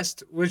Wild saying,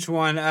 West. Which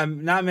one?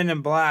 Not Men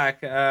in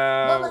Black.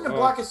 not Men in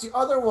Black. It's the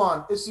other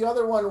one. It's the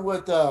other one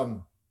with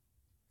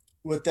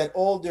that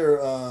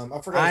older.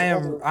 I forgot.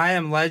 I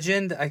am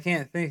Legend. I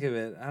can't think of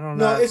it. I don't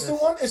No, know. it's the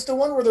one. It's the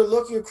one where they're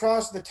looking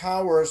across the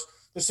towers.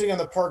 They're sitting on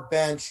the park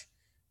bench,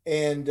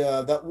 and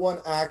that one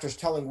actor's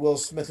telling Will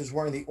Smith, who's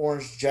wearing the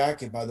orange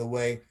jacket, by the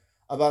way,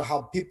 about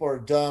how people are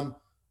dumb,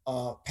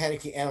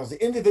 panicky animals.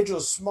 The individual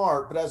is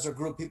smart, but as a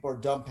group, people are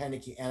dumb,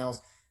 panicky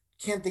animals.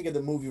 Can't think of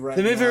the movie right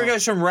The movie where now. he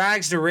goes from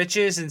rags to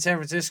riches in San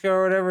Francisco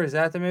or whatever. Is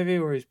that the movie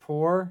where he's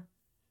poor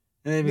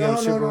and then he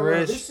becomes No, no, super no, no.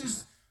 rich? This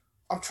is.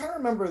 I'm trying to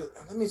remember.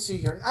 Let me see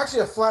here.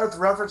 Actually, a flat Earth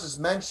reference is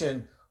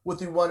mentioned with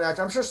the one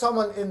actor. I'm sure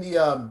someone in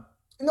the.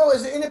 No,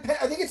 is it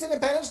Independence? I think it's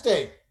Independence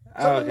Day.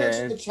 Someone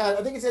mentioned in Okay. the chat.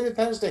 I think it's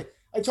Independence Day.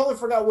 I totally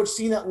forgot which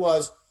scene that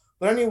was.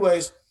 But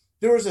anyways,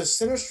 there was a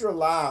sinister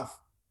laugh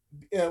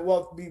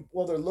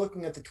while they're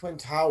looking at the Twin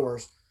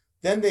Towers.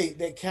 Then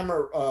the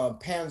camera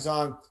pans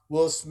on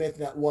Will Smith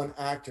and that one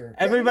actor.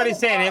 Men Everybody's in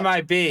saying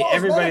Black. MIB. Oh, it's Men in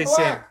Everybody's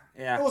saying, Black.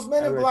 It yeah. was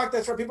Men in Black.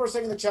 That's right. People are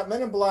saying in the chat,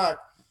 Men in Black.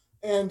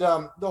 And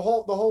the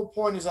whole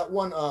point is that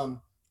one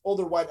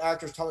older white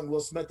actor is telling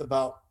Will Smith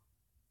about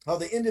how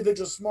the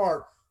individual's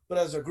smart, but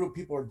as a group,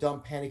 people are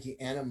dumb, panicky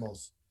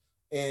animals.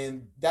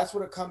 And that's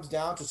what it comes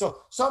down to.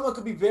 So someone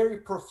could be very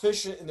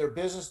proficient in their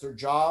business, their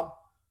job,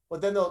 but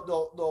then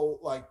they'll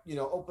like,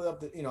 open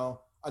up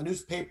a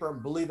newspaper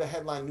and believe a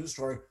headline news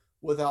story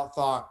without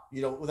thought,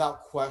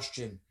 without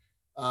question.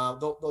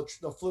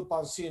 They'll flip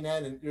on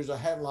CNN and there's a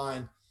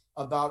headline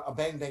about a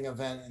bang bang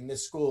event in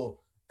this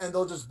school, and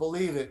they'll just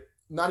believe it,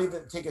 not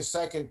even take a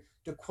second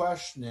to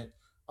question it.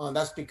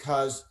 That's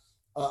because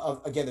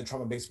of, again, the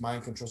trauma-based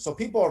mind control. So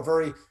people are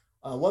very.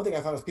 One thing I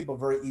found is people are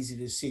very easy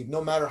to deceive.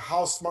 No matter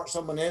how smart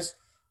someone is,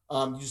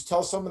 you just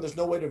tell someone there's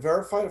no way to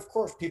verify it. Of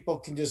course, people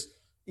can just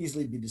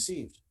easily be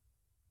deceived.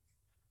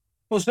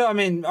 Well, so I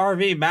mean,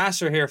 RV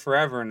masks are here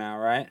forever now,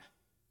 right?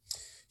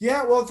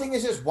 Yeah, well, the thing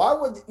is this: why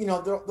would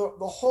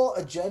the whole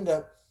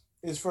agenda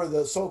is for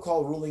the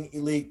so-called ruling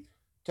elite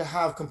to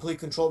have complete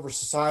control over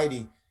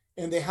society,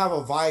 and they have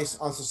a vice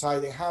on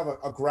society, they have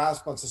a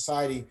grasp on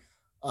society.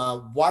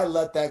 Why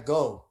let that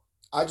go?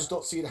 I just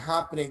don't see it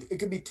happening. It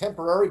could be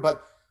temporary,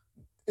 but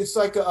it's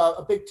like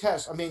a big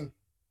test. I mean,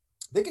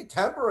 they could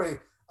temporarily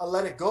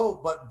let it go,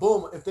 but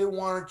boom, if they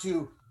wanted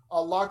to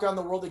lock down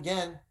the world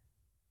again,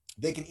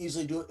 they can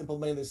easily do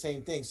implementing the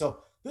same thing. So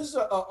this is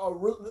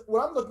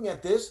what I'm looking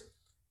at. This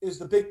is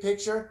the big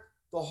picture.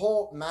 The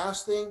whole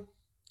mass thing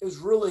is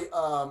really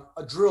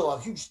a drill, a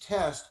huge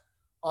test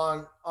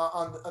on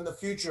the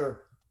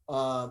future.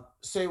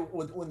 Say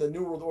when the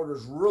New World Order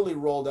is really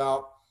rolled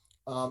out,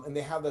 and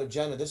they have that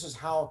agenda. This is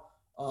how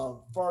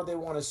far they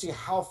want to see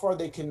how far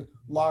they can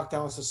lock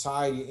down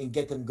society and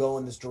get them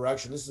going this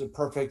direction. This is a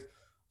perfect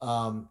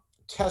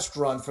test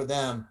run for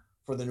them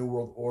for the New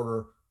World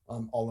Order,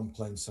 all in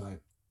plain sight.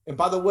 And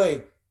by the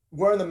way,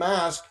 wearing the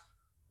mask,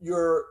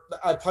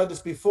 I played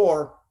this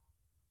before.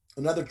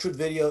 Another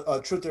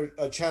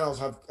Truther channels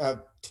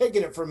have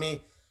taken it from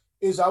me.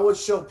 Is I would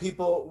show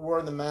people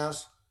wearing the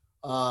mask,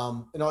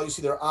 and all you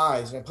see their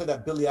eyes. And I played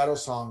that Billy Idol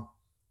song.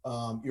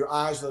 Your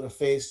eyes without a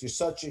face. You're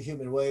such a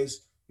human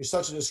waste. You're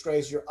such a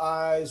disgrace. Your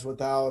eyes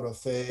without a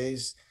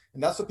face.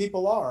 And that's what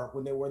people are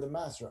when they wear the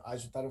mask. Your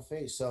eyes without a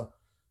face. So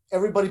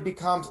everybody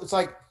becomes. It's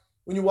like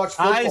when you watch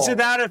football. Eyes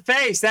without a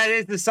face. That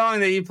is the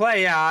song that you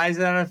play. Yeah, eyes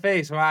without a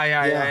face. Wow.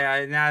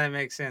 Yeah. Now that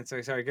makes sense.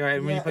 Sorry. Go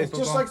ahead. When you play it's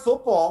football, just like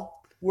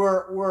football,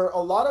 where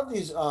a lot of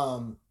these,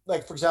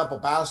 like for example,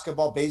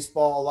 basketball,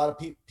 baseball, a lot of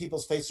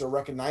people's faces are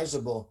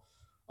recognizable.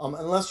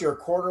 Unless you're a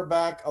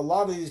quarterback, a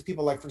lot of these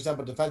people, like for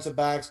example, defensive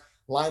backs,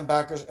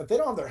 linebackers, if they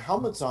don't have their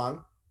helmets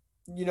on,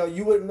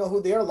 you wouldn't know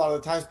who they are a lot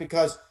of the times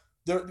because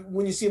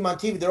when you see them on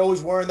TV, they're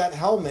always wearing that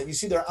helmet. You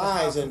see their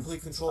eyes, and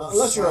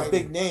unless you're a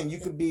big name, you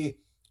could be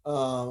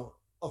a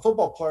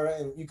football player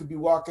and you could be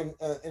walking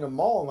in a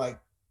mall and like,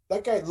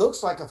 that guy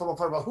looks like a football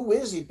player, but who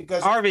is he?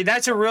 Because Harvey,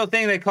 that's a real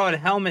thing. They call it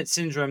helmet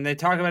syndrome. They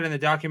talk about it in the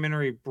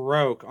documentary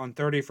Broke on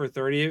 30 for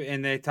 30,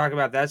 and they talk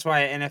about that's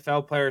why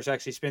NFL players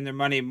actually spend their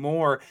money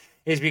more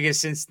is because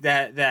since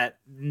that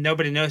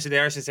nobody knows who they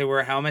are since they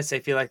wear helmets, they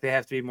feel like they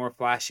have to be more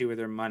flashy with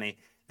their money.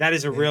 That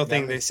is a real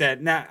thing they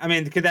said. Now, I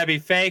mean, could that be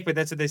fake? But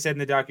that's what they said in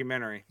the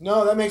documentary.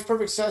 No, that makes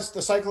perfect sense.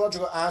 The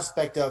psychological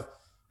aspect of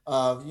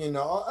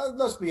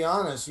let's be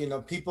honest,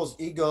 people's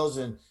egos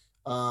and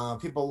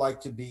people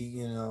like to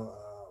be,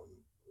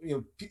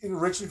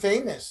 rich and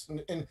famous,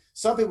 and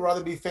some people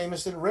rather be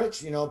famous than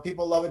rich.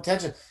 People love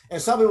attention,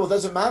 and some people, it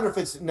doesn't matter if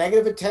it's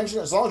negative attention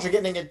as long as you're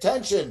getting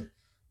attention.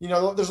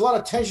 There's a lot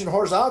of attention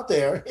whores out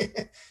there.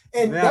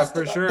 And yeah,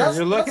 for sure.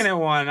 You're looking at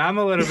one. I'm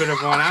a little bit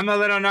of one. I'm a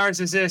little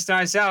narcissist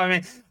myself. I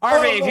mean,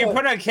 Harvey, if you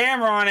put a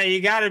camera on it,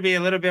 you got to be a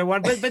little bit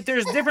one. But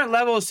there's different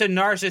levels to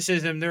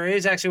narcissism. There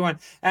is actually one.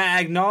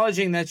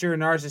 Acknowledging that you're a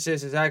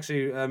narcissist is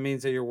actually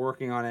means that you're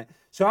working on it.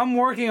 So I'm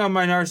working on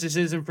my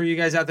narcissism for you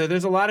guys out there.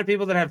 There's a lot of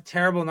people that have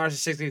terrible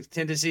narcissistic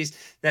tendencies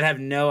that have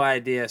no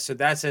idea. So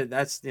that's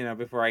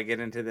before I get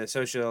into the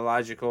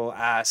sociological,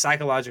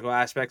 psychological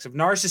aspects of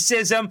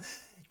narcissism.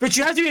 But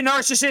you have to be a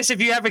narcissist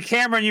if you have a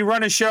camera and you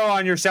run a show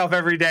on yourself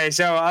every day.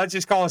 So I'll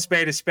just call a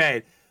spade a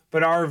spade.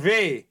 But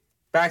RV,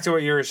 back to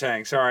what you were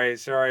saying. Sorry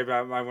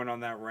about I went on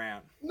that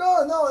rant.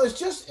 No, it's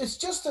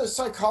just a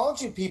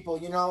psychology, people.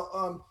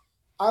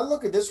 I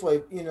look at it this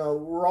way.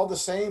 We're all the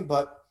same,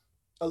 but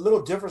a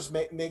little difference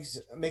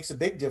makes a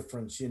big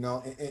difference. In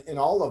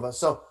all of us.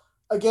 So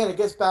again, it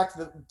gets back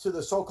to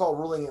the so-called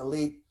ruling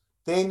elite.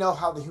 They know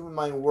how the human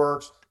mind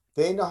works.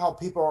 They know how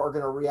people are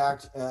going to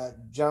react,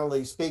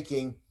 generally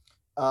speaking.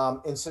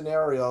 In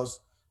scenarios,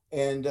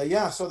 and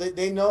so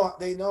they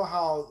know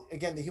how,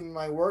 again, the human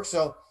mind works.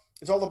 So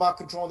it's all about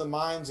controlling the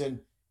minds, and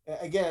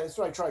again, that's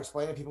what I try to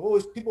explain to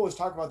people. People always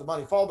talk about the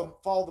money, follow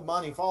the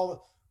money,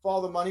 follow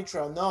the money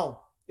trail. No,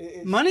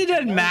 money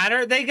doesn't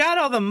matter. They got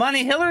all the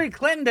money. Hillary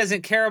Clinton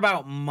doesn't care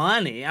about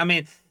money. I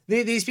mean,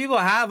 these people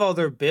have all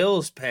their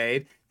bills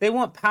paid. They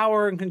want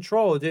power and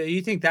control. Do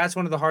you think that's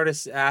one of the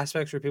hardest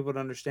aspects for people to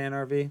understand,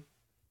 RV?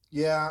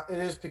 Yeah, it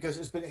is, because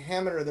it's been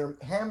hammered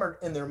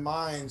in their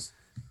minds.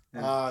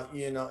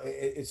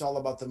 It's all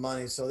about the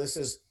money. So this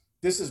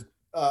is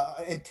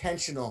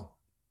intentional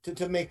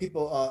to make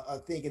people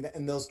think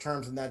in those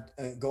terms and that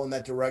go in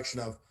that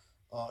direction of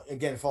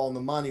again, following the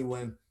money.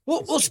 When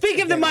well,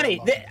 speaking of the money,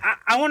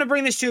 I want to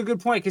bring this to a good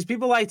point, because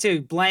people like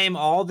to blame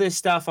all this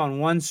stuff on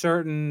one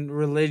certain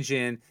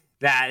religion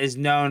that is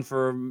known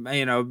for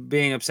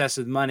being obsessed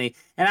with money,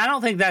 and I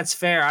don't think that's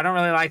fair. I don't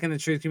really like in the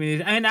truth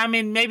community. I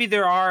mean, maybe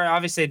there are,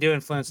 obviously they do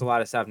influence a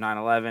lot of stuff,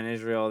 9/11,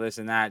 Israel, this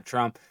and that,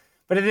 Trump.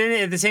 But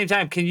at the same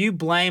time, can you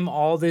blame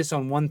all this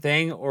on one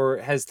thing, or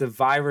has the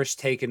virus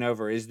taken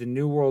over? Is the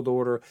New World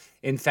Order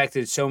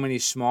infected so many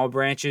small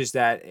branches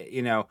that,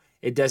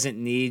 it doesn't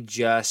need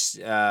just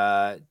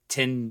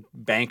 10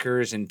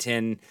 bankers and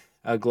 10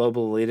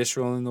 global elitists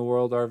ruling the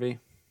world, RV?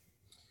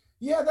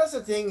 Yeah, that's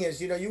the thing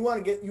is, you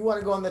want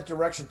to go in that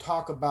direction,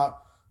 talk about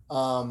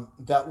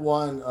that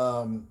one,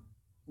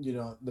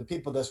 the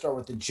people that start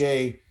with the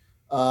J.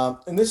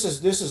 And this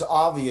is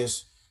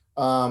obvious.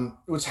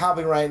 What's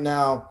happening right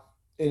now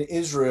in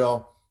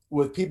Israel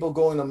with people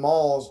going to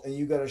malls, and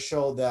you got to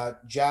show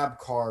that jab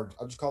card.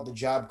 I'll just call it the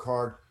jab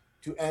card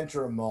to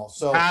enter a mall.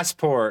 So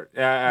passport,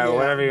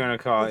 whatever you want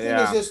to call it. The thing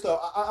is this, though,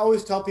 I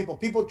always tell people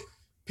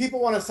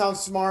want to sound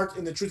smart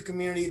in the truth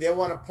community. They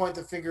want to point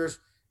the fingers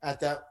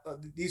at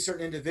these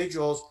certain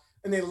individuals,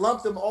 and they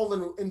lump them all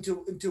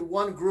into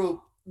one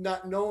group,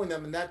 not knowing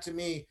them. And that, to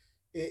me,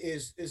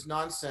 is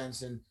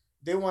nonsense, and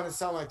they want to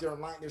sound like they're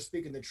lying, they're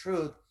speaking the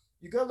truth.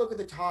 You got to look at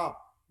the top.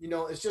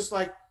 It's just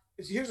like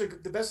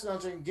the best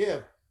analogy I can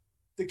give: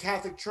 the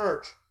Catholic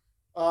Church.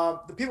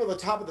 The people at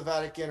the top of the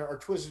Vatican are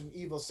twisted and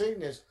evil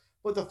Satanists,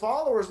 but the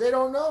followers, they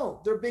don't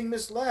know. They're being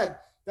misled.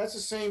 That's the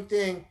same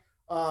thing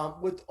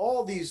with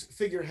all these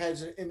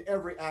figureheads in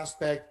every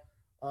aspect,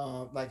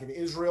 like in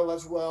Israel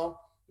as well.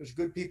 There's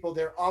good people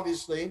there.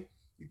 Obviously,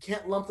 you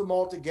can't lump them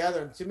all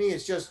together. And to me,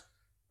 it's just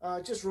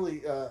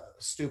really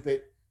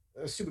stupid.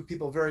 Stupid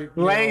people, very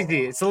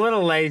Lazy. It's a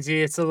little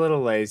lazy. It's a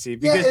little lazy yeah.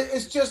 because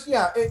It's just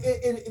yeah.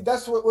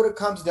 That's what it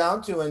comes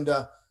down to, and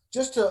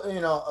just to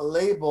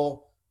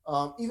label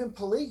even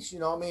police.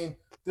 I mean,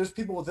 there's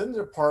people within the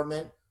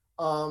department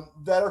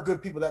that are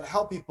good people that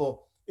help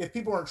people. If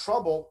people are in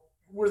trouble,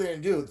 what are they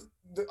going to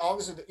do?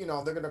 Obviously,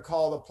 they're going to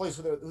call the police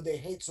who they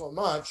hate so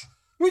much.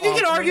 well, you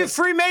can argue Gonna,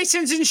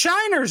 Freemasons and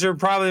Shiners are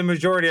probably the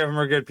majority of them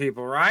are good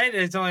people, right?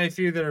 It's only a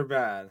few that are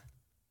bad.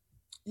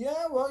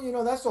 yeah,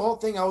 well, that's the whole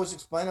thing I always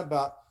explain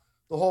about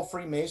the whole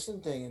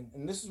Freemason thing,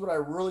 and this is what I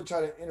really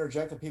try to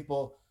interject to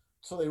people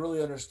so they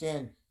really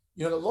understand.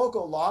 The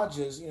local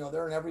lodges,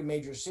 they're in every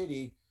major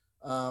city,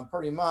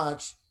 pretty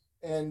much,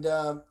 and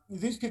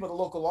these people at the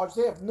local lodge,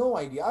 they have no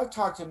idea. I've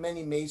talked to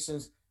many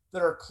Masons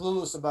that are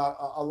clueless about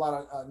a lot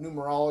of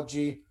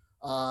numerology,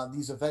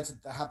 these events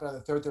that happen on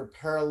the third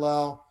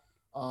parallel,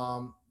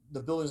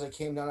 the buildings that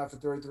came down after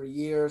 33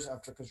 years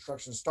after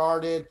construction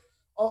started.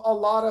 A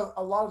lot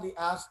of the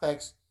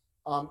aspects.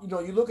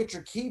 You look at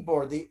your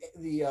keyboard,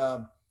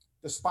 the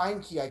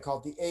spine key, I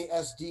call it the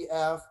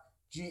ASDF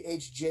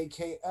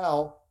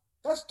GHJKL.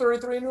 That's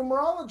 33 in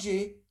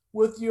numerology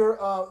with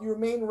your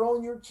main row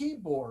in your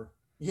keyboard.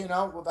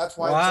 Well, that's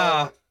why it's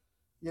all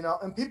Wow.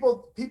 and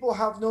people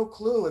have no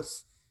clue. And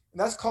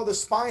that's called the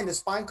spine. The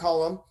spine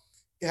column,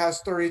 it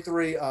has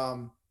 33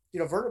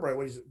 vertebrae.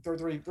 What is it?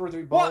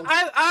 33 Well, bones.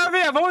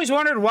 I've always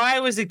wondered why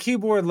was the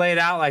keyboard laid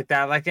out like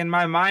that. Like in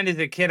my mind as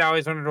a kid, I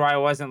always wondered why it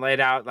wasn't laid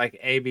out like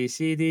A, B,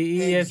 C,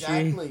 D, E, F, G.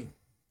 Exactly.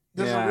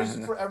 There's a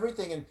reason Yeah. for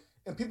everything,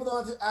 and people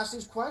don't have to ask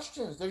these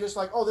questions. They're just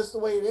like, oh, this is the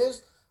way it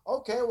is.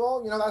 Okay,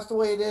 well, that's the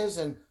way it is,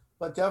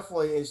 but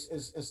definitely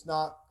it's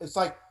not. It's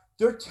like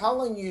they're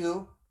telling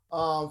you,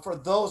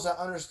 for those that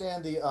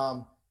understand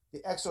the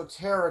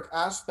exoteric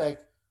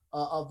aspect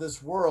of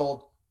this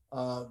world,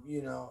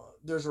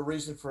 there's a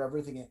reason for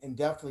everything, and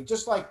definitely,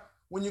 just like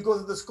when you go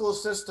to the school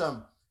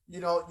system,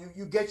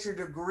 you get your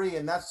degree,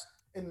 and that's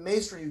in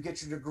masonry. You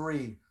get your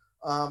degree.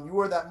 You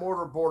wear that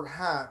mortarboard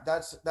hat.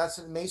 That's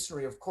in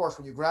masonry, of course.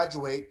 When you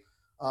graduate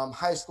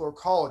high school or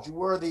college, you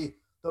wear the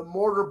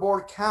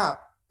mortarboard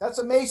cap. That's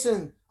a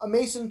mason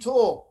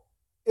tool.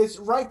 It's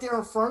right there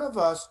in front of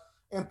us,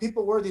 and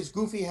people wear these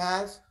goofy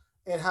hats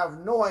and have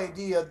no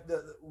idea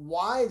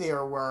why they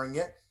are wearing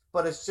it.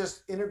 But it's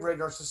just integrated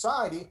in our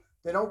society.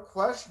 They don't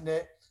question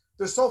it.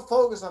 They're so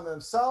focused on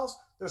themselves.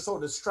 They're so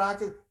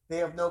distracted. They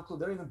have no clue.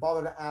 They don't even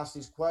bother to ask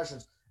these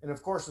questions. And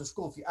of course, in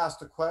school, if you ask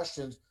the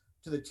questions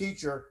to the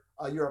teacher,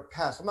 you're a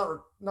pest. I'm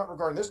not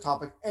regarding this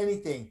topic,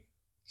 anything.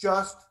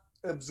 Just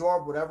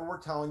absorb whatever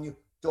we're telling you.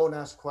 Don't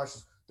ask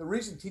questions. The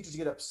reason teachers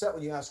get upset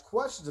when you ask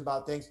questions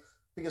about things,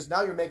 because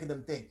now you're making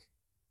them think.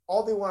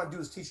 All they want to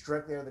do is teach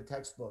directly out of the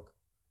textbook,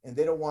 and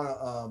they don't want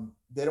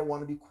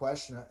to be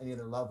questioned at any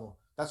other level.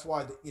 That's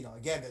why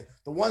again,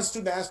 the one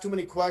student that asks too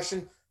many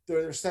questions,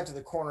 they're sent to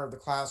the corner of the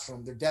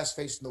classroom. Their desk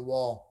facing the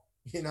wall.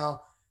 That's And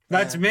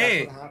that's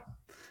me. what happened.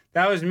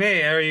 That was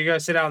me. Or you go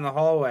sit out in the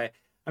hallway.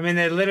 I mean,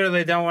 they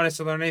literally don't want us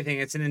to learn anything.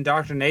 It's an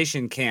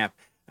indoctrination camp.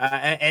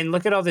 And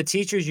look at all the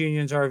teachers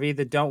unions, RV,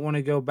 that don't want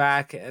to go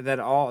back. That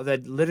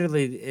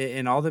literally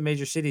in all the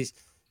major cities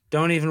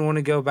don't even want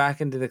to go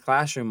back into the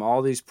classroom.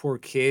 All these poor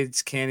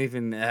kids can't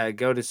even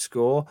go to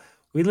school.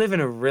 We live in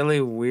a really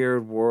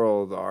weird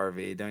world,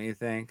 RV. Don't you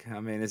think? I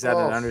mean, is that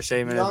an Oh,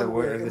 understatement of the beyond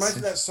weird. word? It reminds me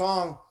of that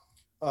song.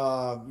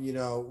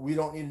 We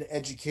don't need an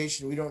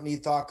education. We don't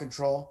need thought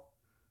control.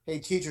 Hey,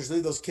 teachers,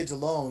 leave those kids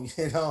alone.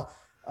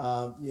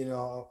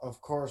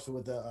 Of course,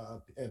 with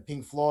the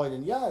Pink Floyd,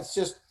 and yeah, it's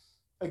just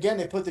again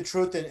they put the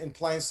truth in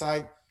plain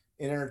sight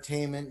in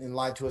entertainment and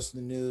lie to us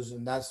in the news,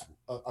 and that's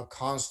a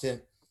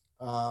constant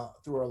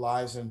through our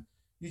lives. And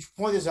you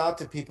point this out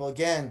to people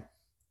again.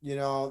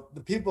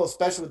 The people,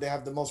 especially when they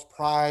have the most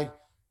pride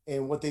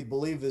in what they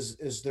believe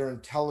is their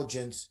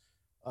intelligence.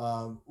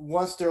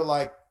 Once they're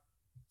like,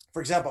 for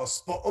example,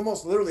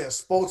 almost literally a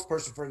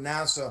spokesperson for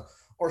NASA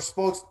or a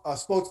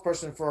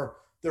spokesperson for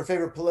their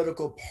favorite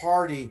political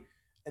party,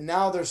 and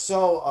now they're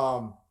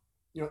so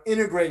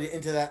integrated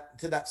into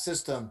that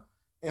system,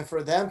 and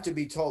for them to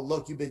be told,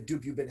 look, you've been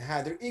duped, you've been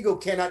had, their ego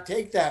cannot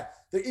take that.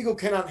 Their ego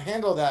cannot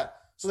handle that,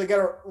 so they got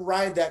to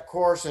ride that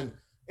course. And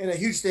a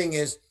huge thing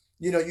is,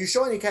 you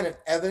show any kind of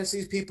evidence to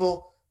these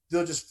people,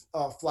 they'll just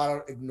flat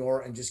out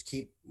ignore and just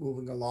keep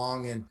moving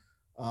along, and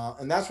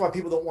that's why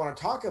people don't want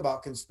to talk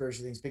about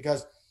conspiracy things,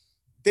 because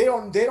they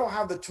don't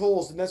have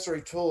the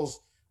necessary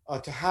tools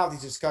to have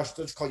these discussions.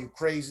 They'll just call you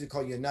crazy,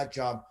 call you a nut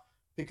job,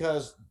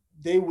 because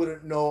they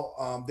wouldn't know.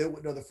 They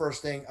wouldn't know the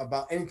first thing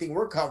about anything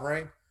we're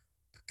covering,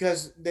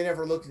 because they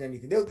never looked at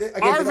anything. They don't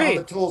have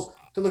the tools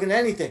to look at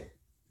anything.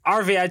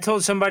 RV, I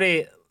told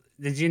somebody,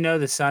 did you know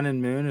the sun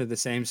and moon are the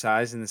same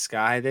size in the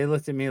sky? They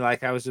looked at me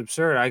like I was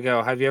absurd. I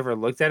go, have you ever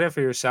looked at it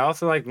for yourself?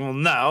 They're like, well,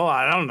 no,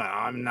 I don't know.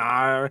 I'm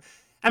not.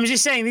 I'm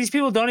just saying these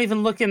people don't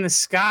even look in the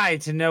sky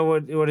to know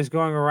what is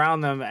going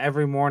around them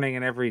every morning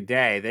and every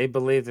day. They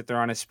believe that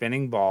they're on a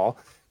spinning ball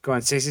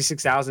going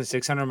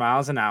 66,600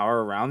 miles an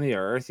hour around the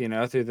Earth,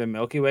 through the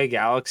Milky Way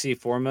galaxy,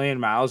 4 million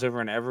miles over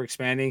an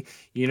ever-expanding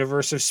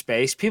universe of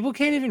space. People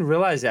can't even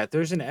realize that.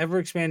 There's an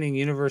ever-expanding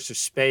universe of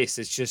space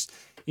that's just,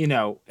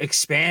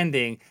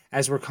 expanding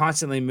as we're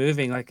constantly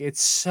moving. Like,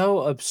 it's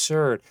so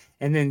absurd.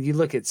 And then you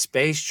look at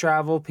space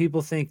travel.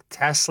 People think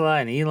Tesla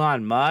and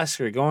Elon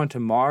Musk are going to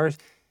Mars.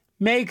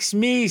 Makes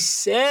me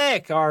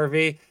sick,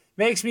 RV.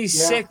 Makes me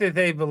sick that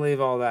they believe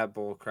all that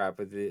bull crap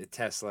with the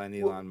Tesla and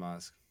Elon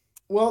Musk.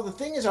 Well, the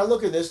thing is, I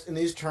look at this in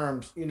these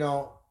terms.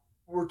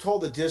 We're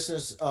told the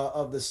distance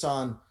of the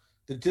sun,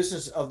 the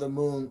distance of the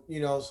moon.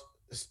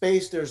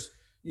 Space. There's,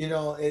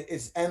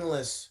 it's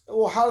endless.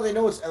 Well, how do they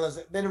know it's endless?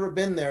 They've never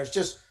been there. It's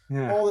just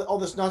all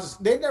this nonsense.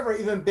 They've never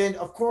even been,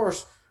 of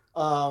course,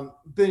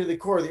 been to the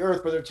core of the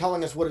Earth, but they're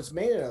telling us what it's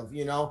made of.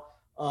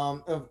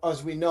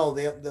 As we know,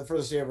 the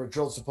furthest they ever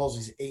drilled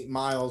supposedly is 8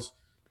 miles,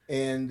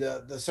 and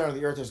the center of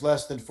the Earth is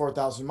less than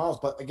 4,000 miles.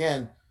 But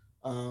again,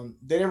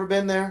 they've never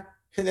been there.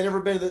 They've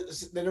never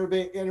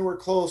been anywhere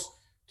close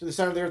to the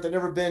center of the Earth. They've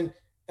never been,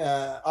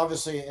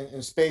 obviously,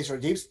 in space or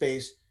deep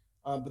space.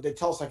 But they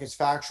tell us like it's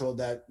factual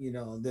that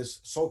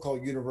this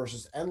so-called universe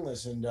is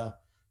endless. And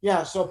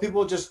so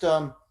people just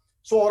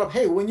swallow it up.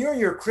 Hey, when you're in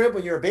your crib,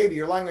 when you're a baby,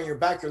 you're lying on your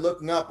back, you're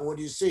looking up, and what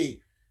do you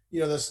see?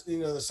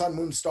 The sun,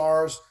 moon,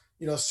 stars,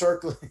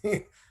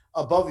 circling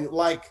above you.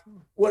 Like,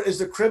 what is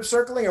the crib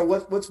circling, or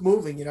what's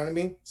moving? You know what I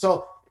mean?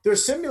 So they're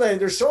simulating.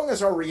 They're showing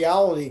us our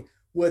reality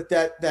with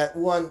that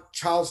one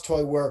child's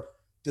toy where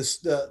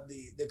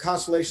the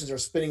constellations are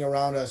spinning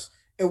around us,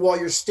 and while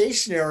you're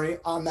stationary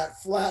on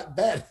that flat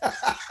bed.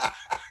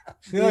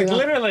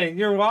 Literally,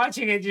 you're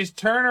watching it just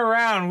turn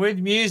around with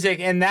music,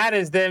 and that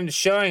is them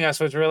showing us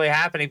what's really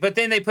happening. But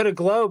then they put a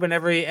globe in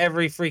every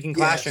freaking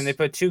classroom. Yes.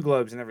 They put 2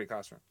 globes in every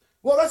classroom.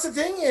 Well, that's the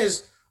thing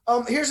is,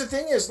 here's the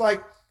thing is,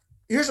 like,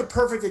 here's a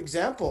perfect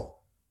example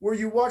where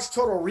you watch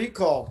Total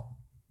Recall.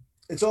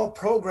 It's all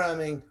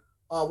programming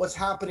what's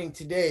happening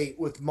today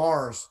with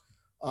Mars.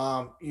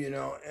 Going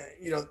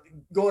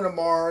to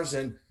Mars,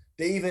 and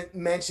they even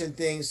mention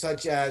things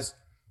such as,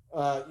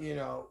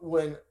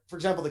 when, for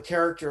example, the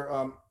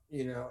character,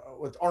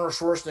 with Arnold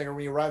Schwarzenegger,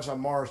 when he arrives on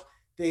Mars,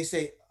 they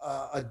say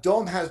a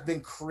dome has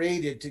been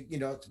created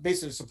to,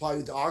 basically supply you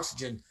with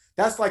oxygen.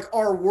 That's like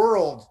our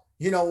world,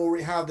 where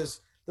we have the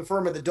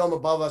firmament, the dome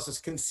above us is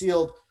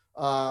concealed,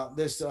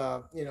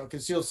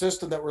 concealed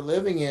system that we're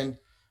living in,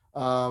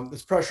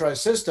 this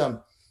pressurized system.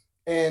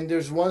 And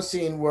there's one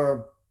scene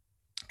where,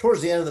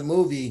 towards the end of the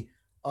movie,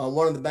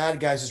 one of the bad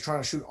guys is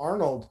trying to shoot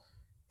Arnold,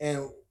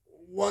 and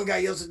one guy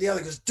yells at the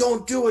other, goes,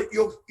 "Don't do it!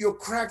 You'll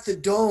crack the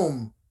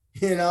dome."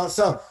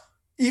 So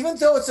even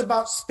though it's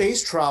about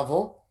space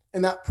travel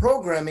and that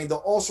programming, they'll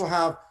also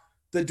have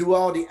the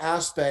duality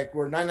aspect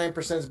where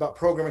 99% is about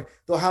programming.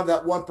 They'll have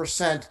that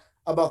 1%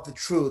 about the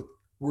truth.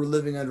 We're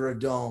living under a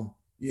dome,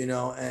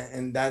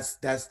 and that's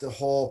the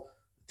whole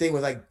thing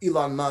with like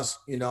Elon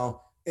Musk.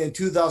 In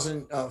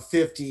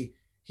 2050,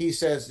 he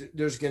says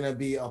there's going to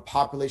be a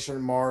population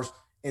on Mars,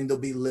 and they'll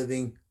be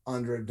living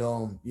under a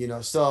dome.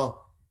 So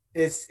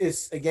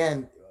it's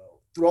again,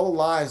 through all the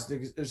lies,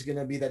 there's going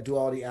to be that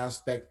duality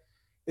aspect.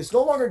 It's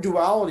no longer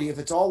duality. If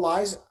it's all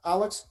lies,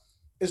 Alex,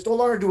 it's no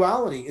longer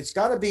duality. It's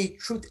got to be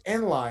truth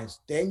and lies.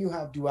 Then you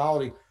have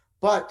duality.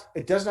 But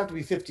it doesn't have to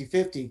be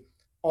 50-50.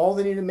 All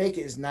they need to make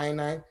it is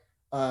 99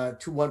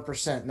 to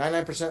 1%.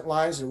 99%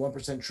 lies and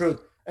 1%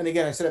 truth. And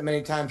again, I said it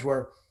many times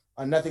where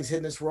nothing's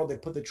hidden in this world. They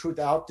put the truth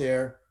out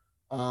there.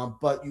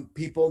 But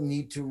people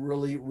need to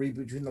really read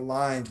between the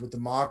lines with the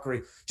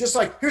mockery. Just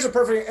like, here's a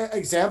perfect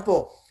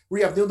example.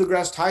 We have Neil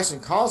deGrasse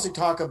Tyson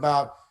constantly talk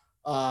about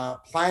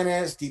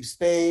planets, deep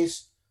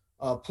space,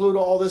 Pluto,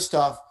 all this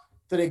stuff.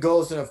 Then it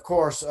goes, and of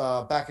course,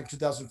 back in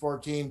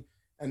 2014,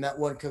 and that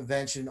one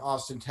convention in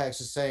Austin,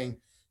 Texas, saying,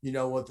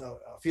 with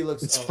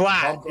Felix. It's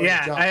flat.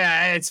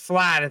 Yeah, it's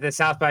flat at the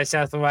South by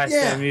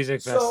Southwest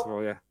Music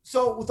Festival. Yeah.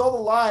 So with all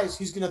the lies,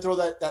 he's going to throw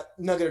that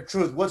nugget of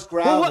truth. What's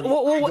gravity?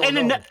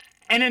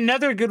 And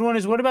another good one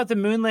is, what about the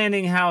moon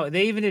landing? How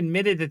they even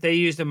admitted that they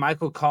used a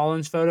Michael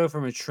Collins photo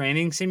from a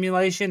training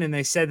simulation, and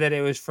they said that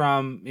it was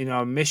from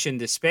a mission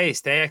to space.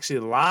 They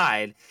actually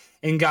lied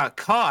and got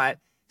caught.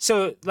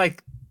 So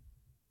like,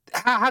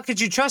 how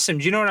could you trust them?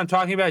 Do you know what I'm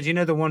talking about? Do you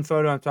know the one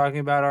photo I'm talking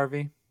about,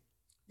 RV?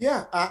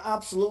 Yeah,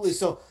 absolutely.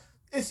 So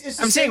it's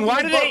I'm saying,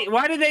 why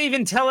did they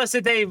even tell us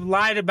that they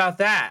lied about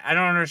that? I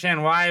don't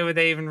understand. Why would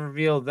they even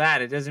reveal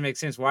that? It doesn't make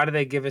sense. Why do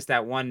they give us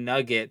that one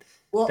nugget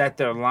that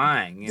they're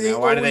lying?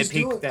 Why do they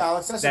peek that?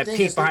 Alex, that's the thing,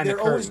 peek behind the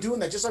curtain? They're always doing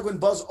that. Just like when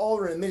Buzz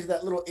Aldrin admitted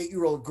that little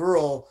 8-year-old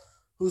girl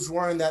who's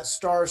wearing that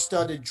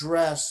star-studded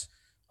dress.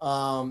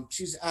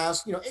 She's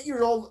asked,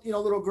 8-year-old,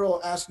 little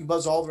girl asking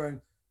Buzz Aldrin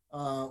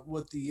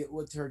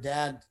with her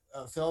dad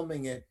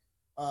filming it.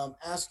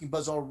 asking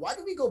Buzz Aldrin, why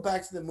did we go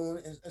back to the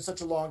moon in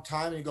such a long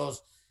time? And he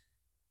goes,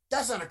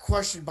 that's not a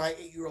question by an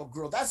 8-year-old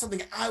girl. That's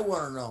something I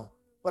want to know.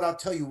 But I'll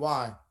tell you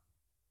why.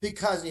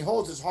 Because he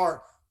holds his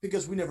heart,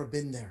 because we never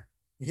been there.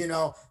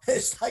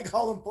 It's like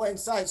all in plain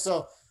sight.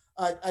 So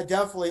I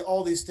definitely,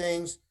 all these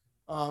things,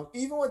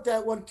 even with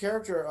that one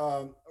character,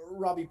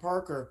 Robbie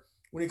Parker,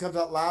 when he comes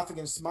out laughing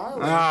and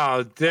smiling.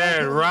 Oh,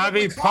 dude,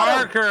 Robbie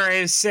Parker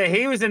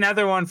he was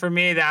another one for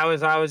me that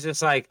I was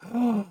just like,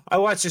 oh, I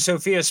watched a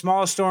Sophia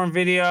Smallstorm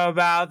video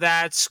about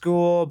that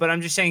school, but I'm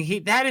just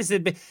saying that is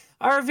the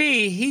RV,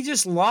 he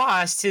just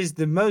lost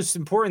the most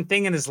important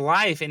thing in his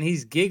life, and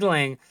he's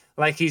giggling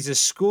like he's a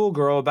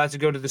schoolgirl about to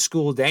go to the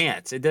school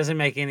dance. It doesn't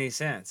make any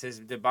sense,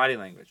 the body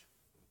language.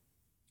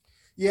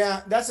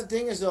 Yeah, that's the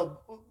thing is,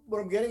 what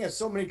I'm getting at,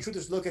 so many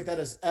truthers look at that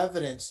as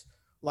evidence.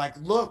 Like,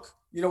 look,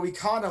 we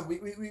caught him.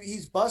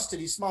 He's busted.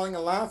 He's smiling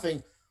and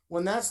laughing.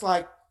 When that's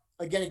like,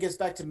 again, it gets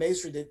back to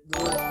masonry,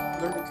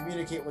 that learn to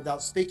communicate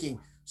without speaking.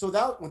 So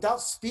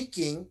without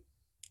speaking,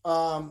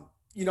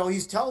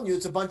 he's telling you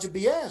it's a bunch of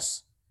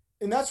BS.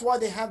 And that's why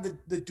they have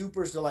the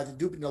dupers delight, the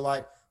duping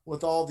delight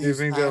with all these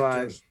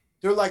actors.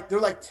 They're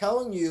like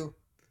telling you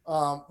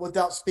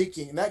without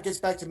speaking. And that gets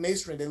back to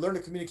masonry. They learn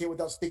to communicate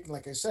without speaking,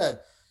 like I said.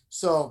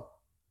 So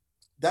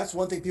that's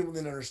one thing people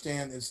didn't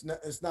understand.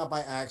 It's not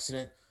by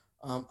accident.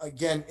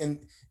 Again, and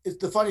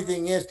the funny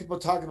thing is, people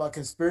talk about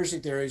conspiracy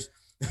theories,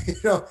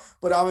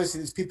 but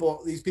obviously these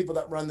people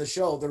that run the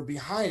show, they're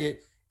behind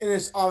it, and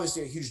it's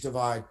obviously a huge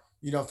divide.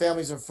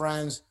 Families and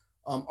friends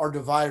are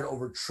divided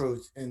over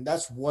truth, and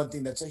that's one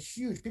thing that's a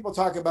huge. People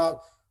talk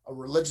about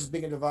religions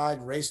being a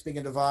divide, race being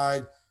a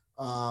divide,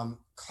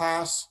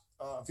 class.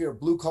 If you're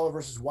blue collar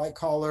versus white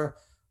collar,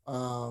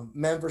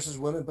 men versus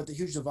women, but the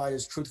huge divide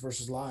is truth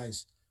versus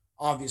lies.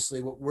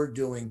 Obviously, what we're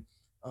doing.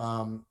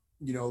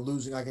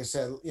 Losing, like I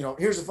said,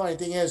 here's the funny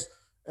thing is,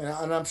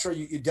 and I'm sure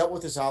you dealt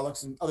with this,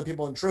 Alex, and other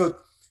people in truth.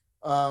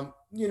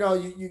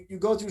 You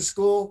go through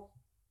school,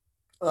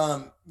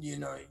 you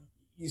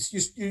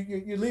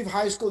leave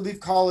high school, leave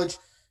college,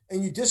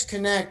 and you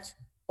disconnect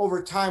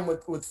over time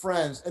with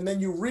friends, and then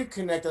you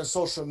reconnect on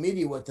social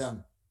media with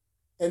them.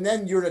 And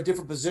then you're in a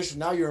different position.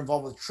 Now you're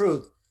involved with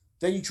truth.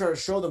 Then you try to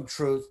show them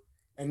truth,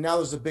 and now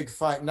there's a big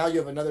fight. Now you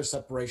have another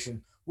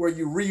separation where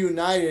you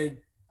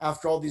reunited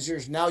after all these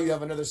years. Now you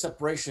have another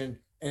separation,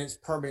 and it's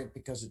permanent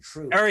because of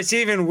truth. Or it's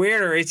even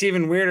weirder.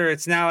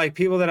 It's now like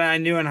people that I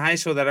knew in high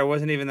school that I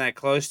wasn't even that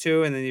close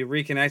to, and then you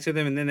reconnect with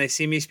them, and then they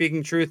see me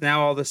speaking truth.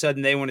 Now all of a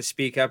sudden they want to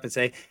speak up and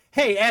say,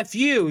 hey, F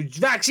you,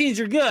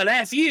 vaccines are good,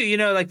 F you.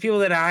 Like people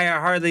that I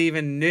hardly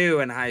even knew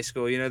in high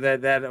school,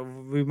 that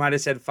we might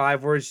have said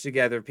 5 words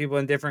together, people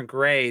in different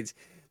grades.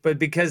 But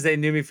because they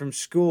knew me from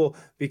school,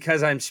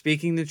 because I'm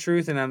speaking the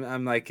truth and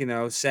I'm like,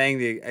 saying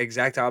the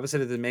exact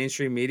opposite of the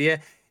mainstream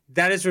media,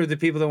 that is sort of the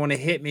people that want to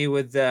hit me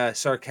with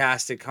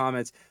sarcastic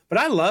comments. But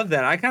I love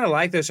that. I kind of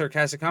like those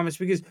sarcastic comments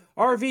because,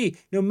 RV,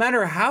 no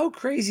matter how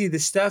crazy the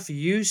stuff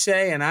you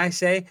say and I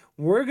say,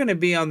 we're going to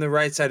be on the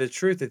right side of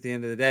truth at the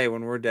end of the day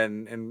when we're dead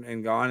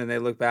and gone, and they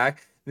look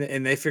back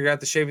and they figure out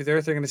the shape of the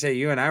earth. They're going to say,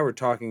 you and I were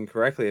talking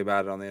correctly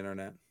about it on the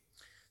internet.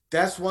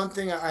 That's one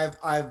thing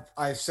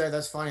I've said.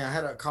 That's funny. I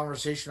had a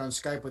conversation on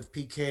Skype with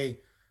PK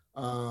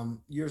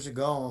years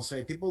ago. I'll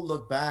say people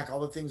look back,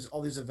 all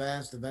these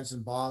events, the events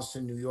in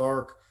Boston, New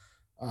York,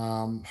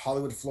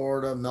 Hollywood,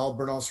 Florida,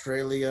 Melbourne,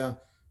 Australia,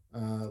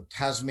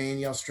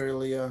 Tasmania,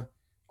 Australia,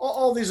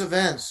 all these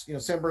events,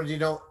 San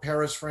Bernardino,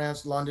 Paris,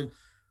 France, London.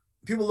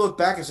 People look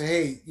back and say,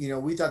 hey,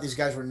 we thought these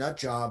guys were nut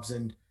jobs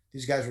and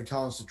these guys were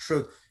telling us the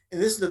truth.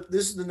 And this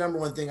is the number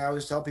one thing I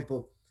always tell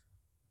people.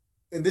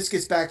 And this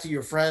gets back to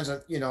your friends,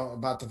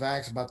 about the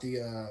vax, about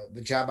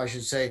the jab, I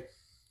should say.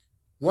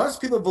 Once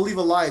people believe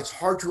a lie, it's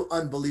hard to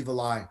unbelieve a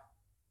lie.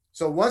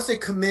 So once they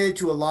committed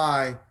to a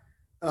lie,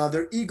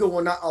 their ego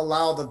will not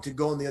allow them to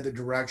go in the other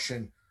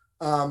direction.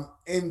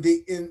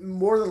 And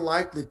more than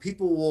likely,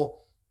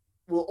 people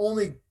will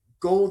only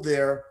go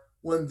there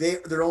when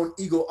their own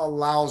ego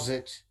allows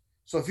it.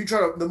 So if you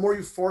the more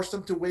you force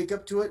them to wake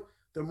up to it,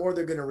 the more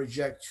they're going to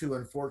reject too,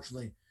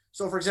 unfortunately.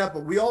 So for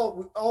example,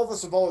 all of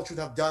us of all the truth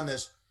have done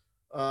this.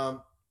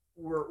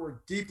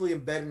 We're deeply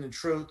embedded in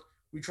truth.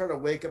 We try to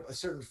wake up a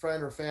certain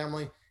friend or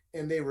family,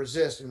 and they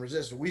resist and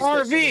resist.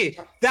 RV,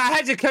 that I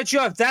had to cut you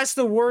off. That's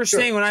the worst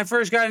thing. When I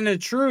first got into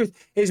truth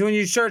is when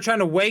you start trying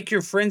to wake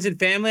your friends and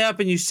family up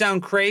and you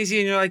sound crazy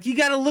and you're like, you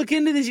got to look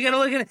into this. You got to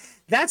look into it.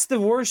 That's the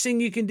worst thing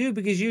you can do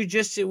because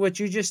what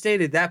you just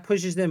stated, that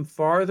pushes them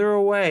farther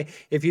away.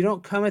 If you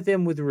don't come at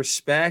them with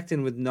respect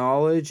and with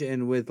knowledge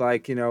and with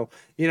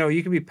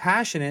you can be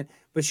passionate,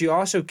 but you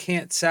also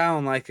can't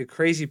sound like a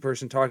crazy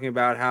person talking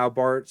about how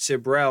Bart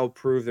Sibrel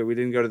proved that we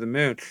didn't go to the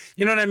moon.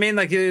 You know what I mean?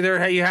 Like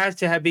you have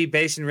to be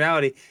based in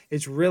reality.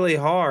 It's really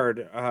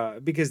hard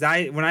because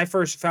when I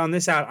first found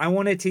this out, I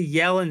wanted to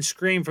yell and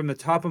scream from the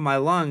top of my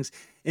lungs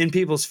in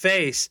people's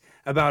face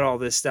about all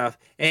this stuff.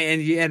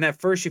 And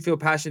at first you feel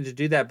passionate to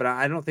do that, but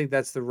I don't think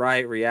that's the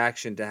right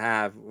reaction to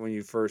have when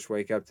you first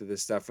wake up to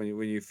this stuff,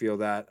 when you feel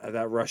that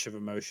rush of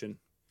emotion.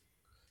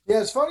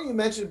 Yeah, it's funny you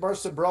mentioned Bart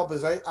Sabrell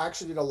because I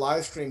actually did a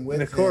live stream And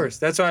with of him. course,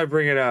 that's why I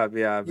bring it up.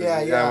 Yeah, but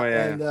Yeah, yeah,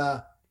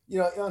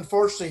 yeah. and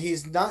unfortunately,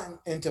 he's not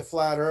into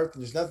flat Earth.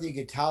 There's nothing you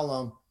can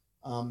tell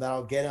him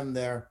that'll get him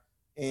there.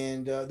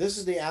 And this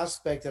is the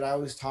aspect that I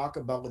always talk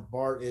about with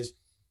Bart is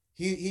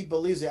he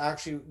believes that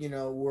actually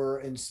were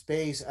in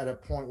space at a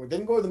point where they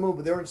didn't go to the moon,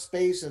 but they were in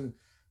space and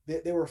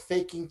they were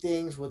faking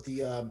things with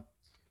the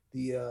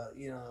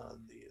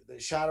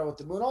shadow with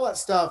the moon, all that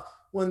stuff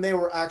when they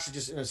were actually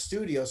just in a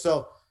studio.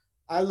 So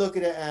I look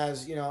at it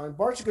as and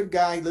Bart's a good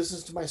guy. He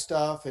listens to my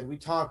stuff and we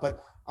talk,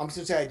 but I'm just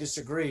gonna say I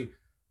disagree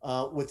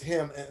with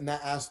him in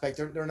that aspect.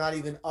 They're not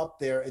even up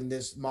there in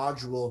this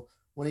module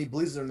when he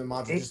believes they're in the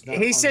module, just not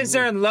He on the says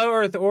they're moon. in low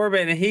Earth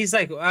orbit, and he's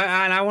like, and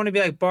I want to be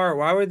like Bart.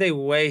 Why would they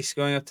waste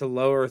going up to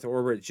low Earth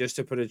orbit just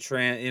to put a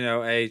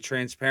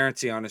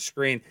transparency on a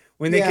screen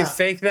when they could Yeah,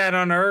 fake that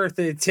on Earth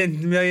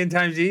 10 million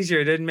times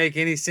easier? It didn't make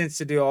any sense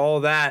to do all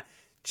that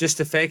just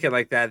to fake it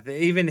like that.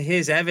 Even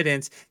his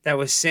evidence that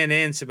was sent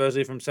in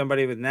supposedly from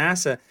somebody with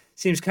NASA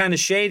seems kind of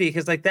shady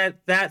because like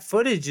that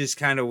footage is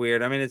kind of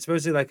weird. I mean, it's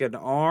supposedly like an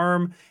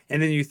arm,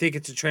 and then you think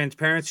it's a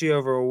transparency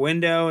over a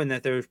window, and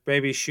that they're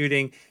maybe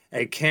shooting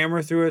a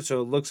camera through it,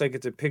 so it looks like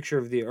it's a picture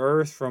of the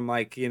Earth from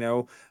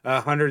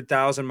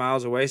 100,000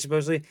 miles away.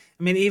 Supposedly,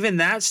 I mean, even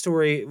that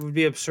story would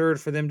be absurd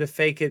for them to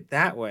fake it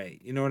that way.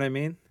 You know what I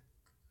mean?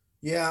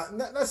 yeah. And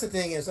that's the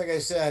thing is, like I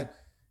said,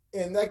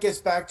 and that gets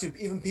back to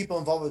even people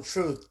involved with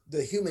truth.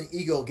 The human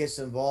ego gets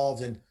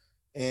involved, and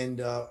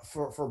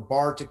for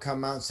Bart to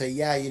come out and say,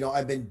 yeah,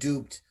 I've been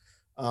duped.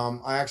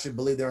 I actually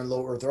believe they're in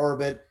low Earth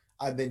orbit.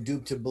 I've been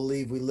duped to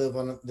believe we live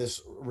on this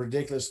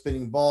ridiculous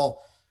spinning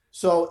ball.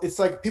 So it's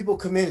like people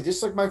come in,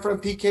 just like my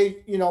friend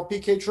PK,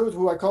 PK Truth,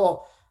 who I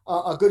call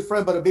a good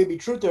friend, but a baby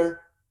truther,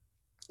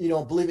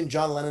 believing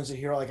John Lennon's a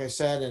hero, like I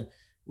said, and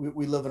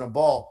we live in a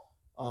ball.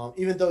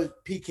 Even though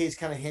PK's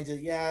kind of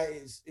hinted, yeah,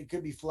 it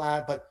could be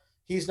flat, but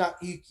he's not.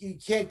 He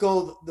can't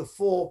go the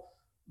full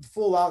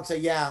out and say,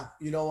 yeah,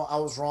 I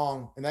was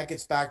wrong, and that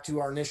gets back to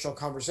our initial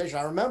conversation.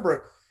 I remember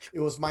it. It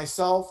was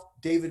myself,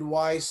 David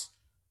Weiss,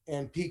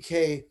 and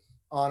PK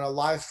on a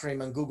live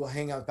stream on Google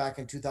Hangout back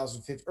in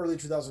 2015, early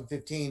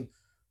 2015,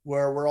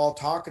 where we're all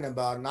talking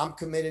about, and I'm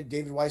committed,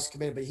 David Weiss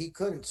committed, but he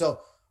couldn't.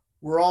 So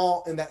we're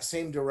all in that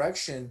same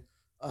direction.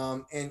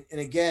 And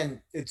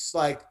again, it's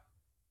like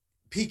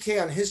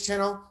PK on his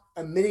channel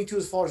admitting to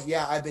his followers,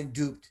 yeah, I've been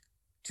duped.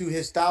 To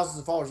his thousands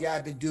of followers, yeah,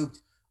 I've been duped.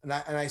 And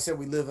I said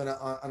we live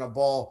on a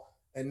ball,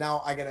 and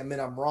now I gotta admit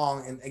I'm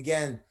wrong. And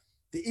again,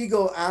 the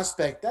ego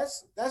aspect,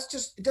 that's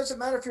just, it doesn't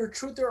matter if you're a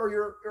truther or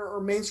you're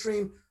or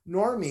mainstream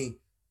normie.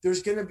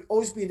 There's gonna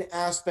always be an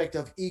aspect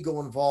of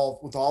ego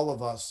involved with all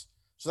of us.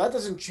 So that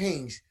doesn't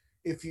change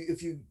if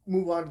you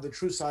move on to the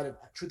truth side of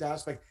truth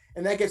aspect.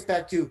 And that gets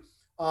back to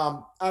I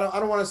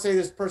don't want to say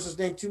this person's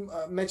name too,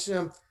 mention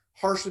him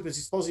harshly because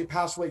he supposedly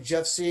passed away,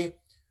 Jeff C.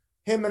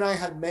 Him and I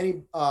had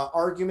many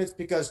arguments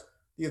because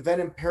the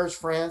event in Paris,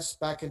 France,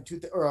 back in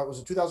was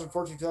it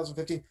 2014,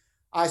 2015?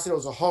 I said it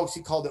was a hoax.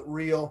 He called it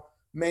real.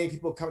 Many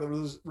people come to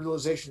the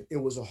realization it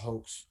was a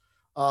hoax.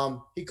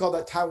 He called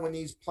that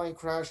Taiwanese plane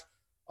crash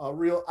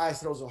real. I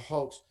said it was a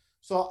hoax.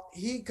 So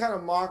he kind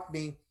of mocked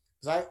me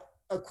because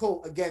I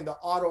quote again the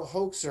auto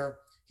hoaxer.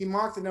 He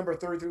mocked the number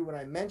 33 when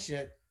I mentioned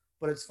it,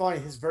 but it's funny.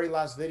 His very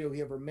last video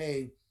he ever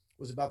made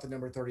was about the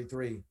number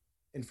 33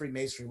 in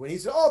Freemasonry when he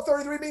said, "Oh,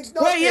 33 means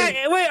nothing."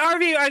 Wait,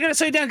 RV, I gotta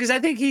slow down because I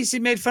think he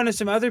made fun of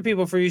some other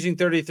people for using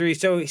 33.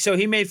 So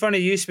he made fun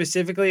of you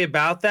specifically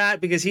about that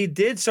because he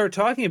did start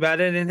talking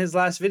about it in his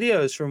last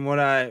videos, from what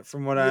I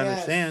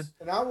understand.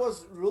 And I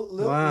was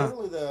Wow.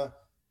 literally the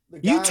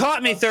You guy.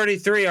 taught me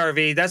 33,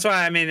 RV. That's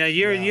why I mean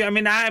Yeah. I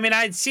mean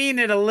I'd seen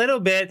it a little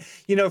bit,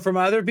 from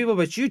other people,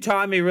 but you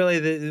taught me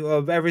really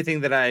of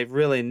everything that I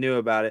really knew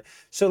about it.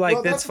 So like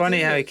Well, that's that's the funny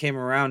thing how he is, came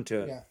around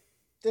to it. yeah.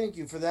 Thank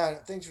you for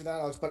that. Thanks for that,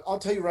 Alex. But I'll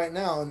tell you right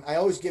now, and I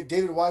always give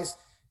David Weiss,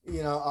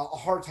 a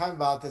hard time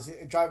about this.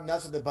 It drives me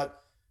nuts with it.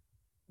 But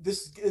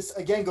this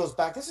again goes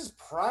back. This is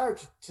prior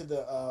to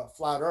the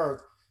flat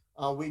Earth.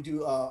 We do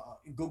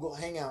Google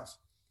Hangouts,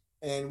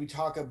 and we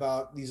talk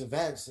about these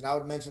events. And I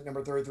would mention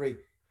number 33.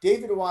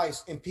 David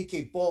Weiss and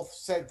PK both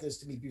said this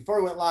to me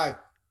before we went live.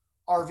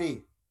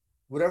 RV,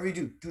 whatever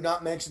you do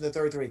not mention the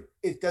 33.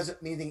 It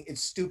doesn't mean anything.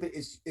 It's stupid.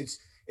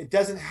 It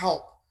doesn't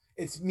help.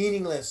 It's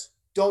meaningless.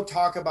 Don't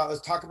talk about. Let's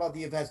talk about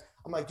the events.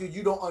 I'm like, dude,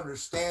 you don't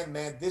understand,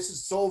 man. This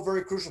is so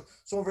very crucial,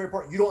 so very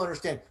important. You don't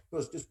understand. He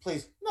goes, just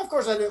please. And of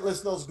course, I didn't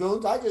listen to those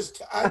goons. I just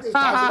talked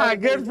about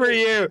it. Good for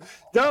you.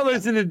 Don't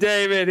listen to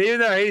David, even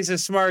though he's a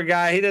smart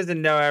guy. He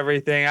doesn't know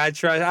everything. I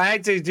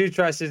actually do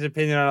trust his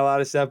opinion on a lot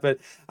of stuff, but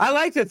I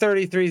like the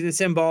 33, the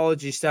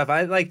symbology stuff.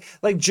 I like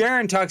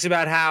Jaron talks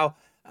about how.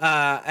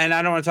 And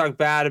I don't want to talk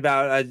bad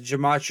about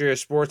gematria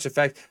sports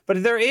effect,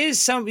 but there is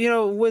some,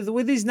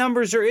 with these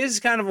numbers, there is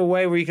kind of a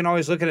way where you can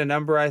always look at a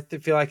number. I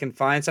feel I can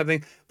find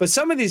something, but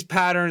some of these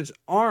patterns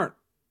aren't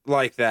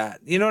like that.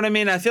 You know what I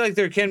mean? I feel like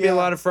there can be a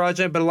lot of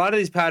fraudulent, but a lot of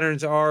these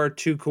patterns are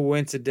too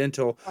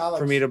coincidental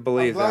for me to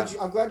believe that.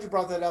 I'm glad you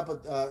brought that up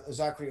with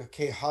Zachary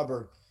K.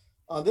 Hubbard.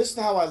 This is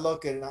how I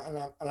look at it,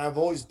 and I've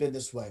always been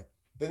this way.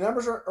 The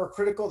numbers are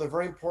critical. They're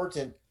very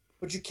important,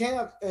 but you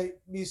can't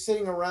be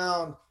sitting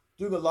around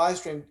doing a live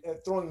stream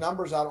throwing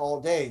numbers out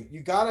all day.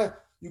 You gotta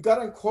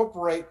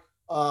incorporate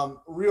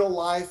real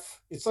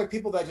life. It's like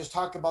people that just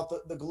talk about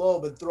the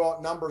globe and throw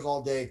out numbers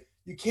all day.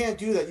 You can't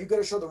do that. You got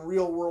to show the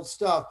real world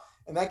stuff,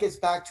 and that gets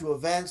back to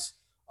events.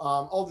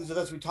 All these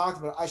events we talked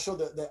about, I show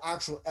the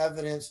actual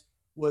evidence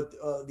with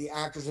the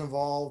actors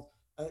involved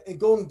and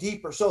going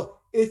deeper. So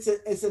it's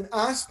an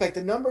aspect.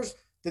 The numbers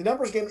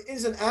game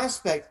is an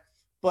aspect,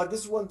 but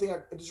this is one thing I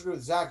disagree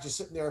with Zach. Just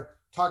sitting there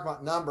talking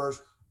about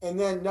numbers and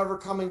then never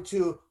coming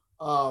to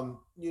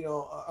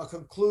a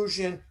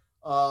conclusion.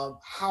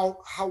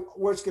 How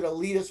where it's going to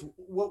lead us.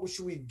 What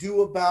should we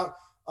do about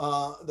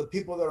the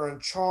people that are in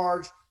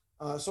charge?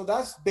 So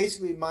that's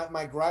basically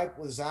my gripe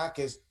with Zach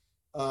is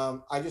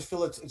I just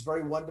feel it's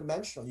very one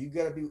dimensional. You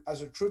got to be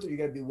as a truther, you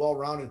got to be well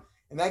rounded,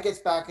 and that gets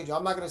back into.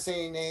 I'm not going to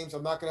say any names.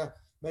 I'm not going to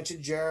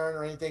mention Jaron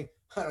or anything.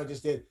 I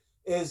just did.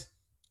 Is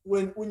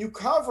when you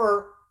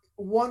cover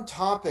one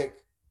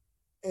topic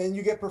and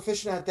you get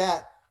proficient at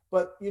that,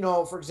 but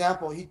for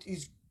example,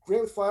 he's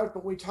great with flyers,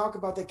 but when we talk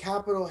about the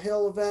Capitol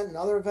Hill event and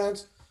other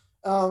events,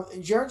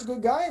 Jaron's a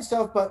good guy and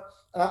stuff, but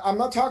I'm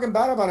not talking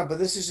bad about him, but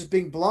this is just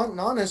being blunt and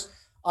honest.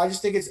 I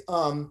just think it's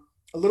a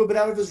little bit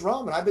out of his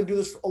realm, and I've been doing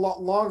this for a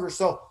lot longer.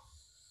 So,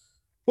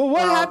 well,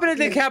 what happened at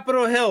the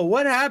Capitol Hill?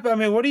 What happened? I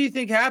mean, what do you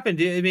think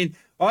happened? I mean,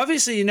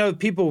 obviously,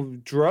 people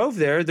drove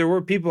there. There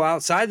were people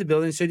outside the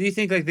building. So, do you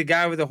think like the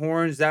guy with the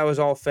horns that was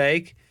all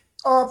fake?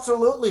 Oh,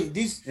 absolutely.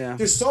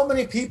 There's so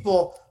many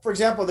people. For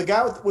example, the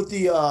guy with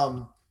the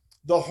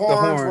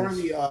horns wearing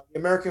the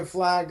American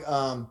flag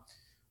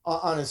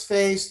on his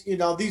face.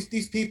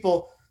 These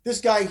people.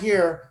 This guy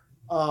here.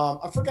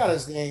 I forgot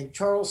his name.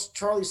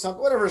 Charlie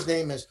something, whatever his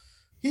name is.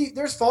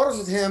 There's photos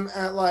with him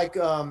at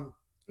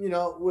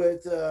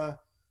with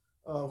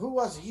who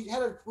was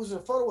it? Was it a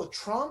photo with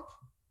Trump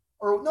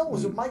or no?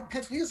 Was it Mike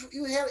Pence? He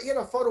had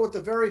a photo with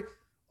a very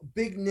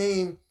big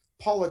name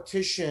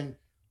politician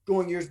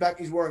going years back.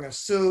 He's wearing a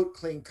suit,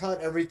 clean cut,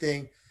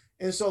 everything,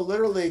 and so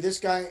literally this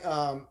guy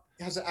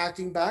has an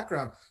acting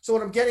background. So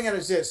what I'm getting at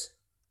is this: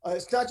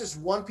 it's not just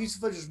one piece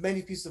of footage. There's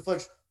many pieces of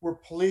footage where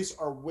police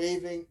are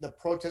waving the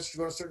protesters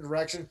going a certain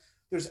direction.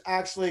 There's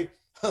actually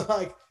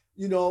like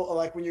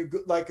when you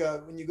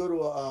go to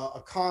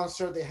a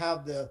concert, they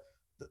have the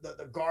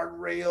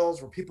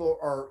guardrails where people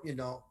are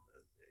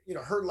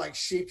herd like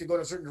sheep to go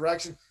in a certain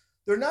direction.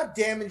 They're not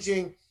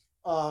damaging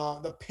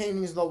the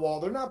paintings on the wall.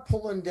 They're not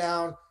pulling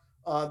down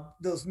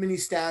those mini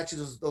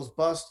statues, those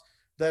busts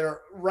that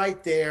are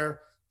right there.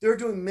 They're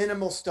doing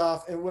minimal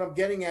stuff. And what I'm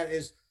getting at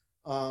is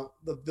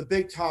the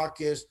big talk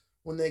is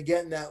when they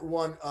get in that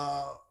one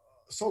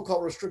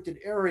so-called restricted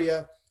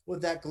area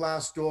with that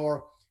glass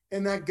door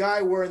and that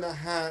guy wearing the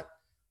hat,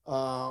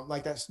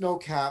 like that snow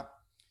cap.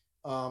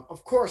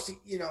 Of course,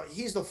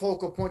 he's the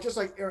focal point, just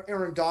like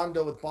Aaron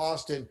Dondo with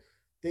Boston.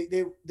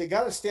 They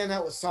got to stand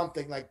out with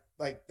something like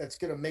that's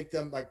going to make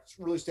them like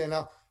really stand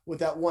out with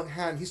that one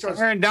hand. He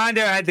starts. Aaron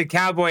Dondo had the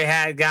cowboy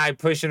hat guy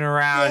pushing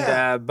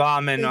around,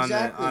 bombing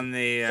exactly. on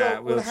the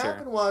so wheelchair. What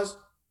happened was,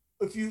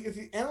 if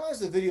you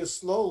analyze the video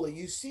slowly,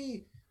 you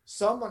see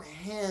someone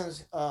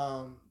hands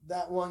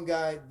that one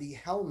guy the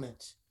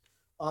helmet.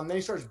 Then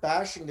he starts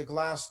bashing the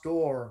glass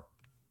door.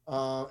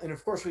 And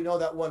of course, we know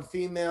that one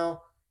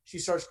female, she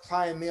starts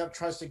climbing up,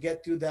 tries to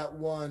get through that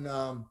one,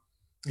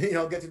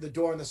 get through the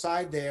door on the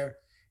side there.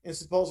 And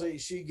supposedly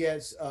she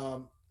gets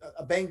a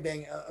bang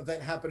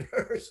event happen to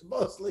her,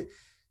 supposedly.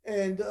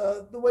 And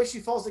the way she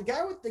falls, the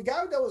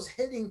guy that was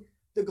hitting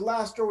the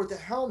glass door with the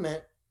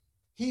helmet,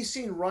 he's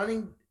seen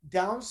running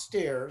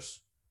downstairs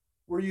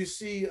where you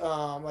see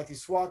like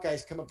these SWAT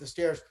guys come up the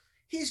stairs.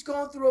 He's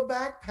going through a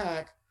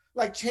backpack,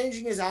 like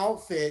changing his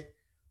outfit.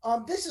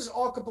 This is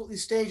all completely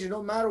staged, and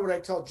no matter what I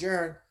tell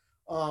Jaron,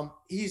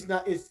 he's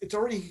not. It's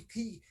already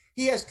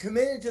he has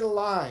committed to the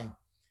lie.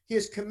 He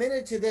has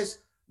committed to this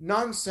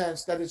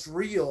nonsense that it's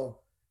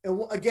real.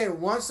 And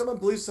again, once someone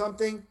believes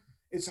something,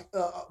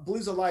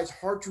 believes a lie. It's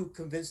hard to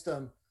convince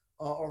them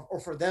or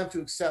for them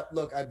to accept.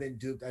 Look, I've been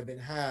duped. I've been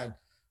had.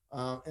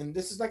 And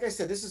this is, like I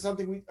said, this is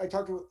something I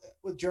talked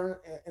with Jaron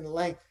in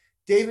length.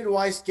 David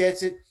Weiss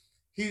gets it.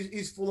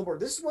 He's full of board.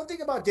 This is one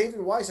thing about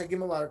David Weiss. I give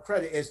him a lot of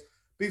credit. Is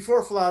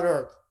before Flat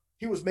Earth,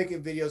 he was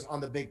making videos on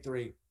the big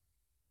three,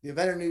 the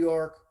event in New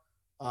York,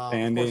 of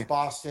course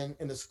Boston,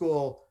 and the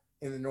school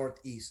in the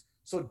Northeast.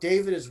 So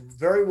David is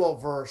very well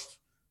versed,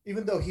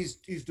 even though he's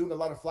doing a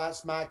lot of flat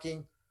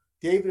smacking.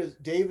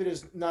 David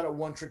is not a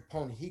one-trick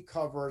pony. He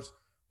covered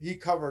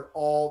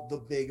all the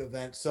big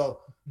events. So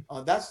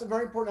that's the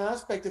very important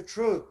aspect of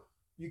truth.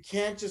 You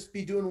can't just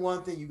be doing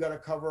one thing. You got to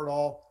cover it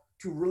all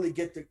to really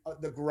get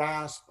the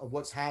grasp of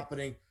what's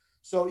happening.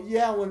 So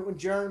yeah, when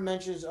Jaron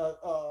mentions the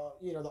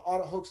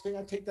auto hoax thing,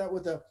 I take that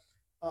with a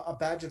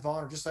badge of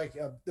honor, just like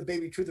the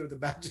baby truther with the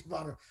badge of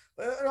honor.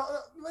 But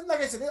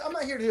like I said, I'm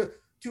not here to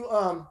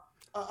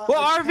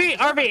Well, RV,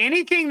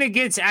 anything that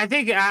gets, I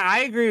think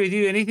I agree with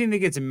you. Anything that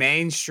gets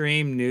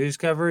mainstream news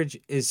coverage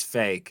is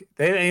fake.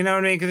 You know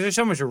what I mean? Because there's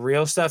so much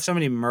real stuff, so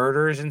many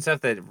murders and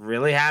stuff that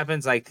really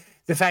happens. Like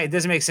the fact it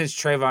doesn't make sense.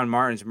 Trayvon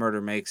Martin's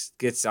murder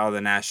gets all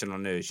the national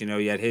news. You know,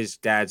 yet his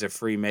dad's a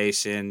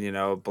Freemason. You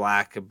know,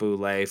 black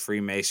boule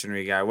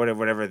Freemasonry guy.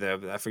 Whatever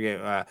I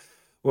forget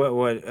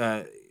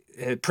what.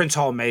 Prince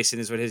Hall Mason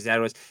is what his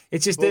dad was.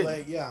 It's just Boule,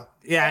 that, yeah.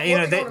 yeah.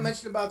 One thing I want to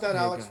mention about that,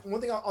 Yeah, Alex.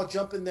 One thing I'll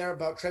jump in there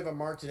about Trayvon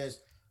Martin is,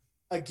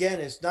 again,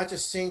 it's not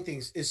just saying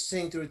things; it's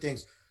seeing through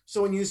things.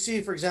 So when you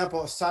see, for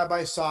example, a side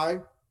by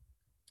side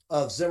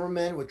of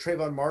Zimmerman with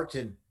Trayvon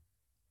Martin,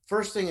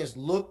 first thing is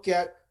look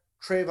at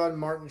Trayvon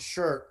Martin's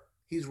shirt.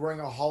 He's wearing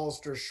a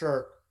Hollister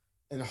shirt,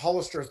 and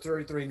Hollister is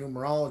 33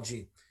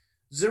 numerology.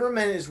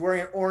 Zimmerman is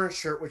wearing an orange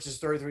shirt, which is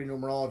 33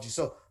 numerology.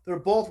 So they're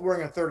both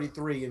wearing a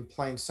 33 in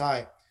plain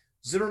sight.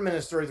 Zimmerman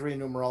is 33 in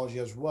numerology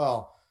as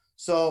well.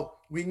 So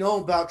we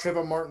know about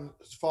Trayvon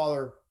Martin's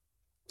father,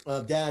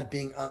 dad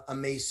being a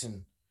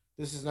Mason.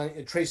 This is not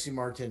Tracy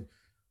Martin.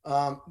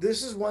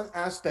 This is one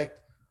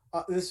aspect.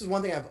 This is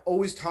one thing I've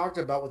always talked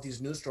about with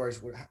these news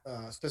stories,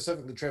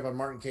 specifically Trayvon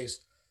Martin case.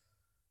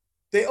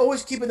 They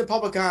always keep in the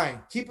public eye,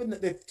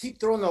 they keep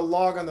throwing the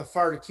log on the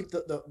fire to keep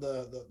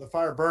the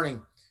fire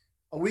burning.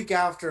 A week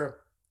after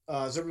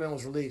Zimmerman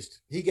was released,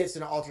 he gets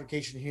in an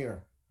altercation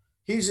here.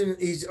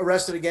 He's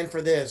arrested again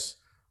for this.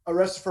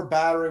 Arrested for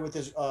battery with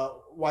his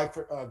wife,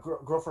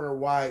 girlfriend or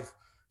wife.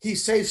 He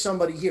saved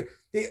somebody here.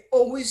 They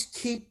always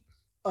keep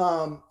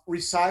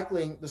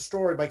recycling the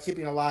story by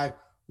keeping alive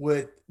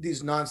with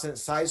these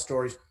nonsense side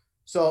stories.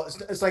 So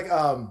it's like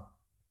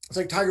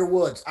Tiger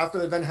Woods. After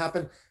the event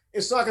happened,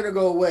 it's not going to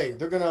go away.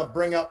 They're going to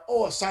bring up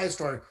a side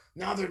story.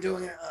 Now they're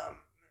doing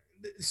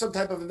some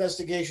type of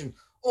investigation.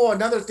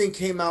 Another thing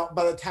came out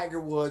about the Tiger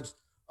Woods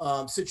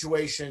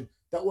situation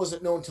that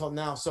wasn't known until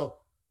now. So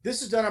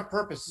this is done on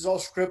purpose. This is all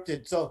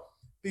scripted. So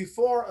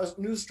before a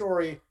news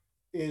story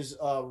is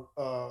out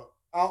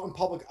in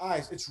public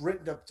eyes, it's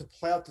written to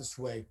play out this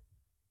way.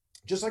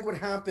 Just like what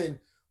happened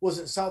was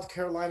in South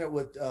Carolina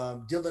with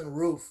Dylan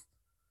Roof.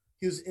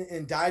 He was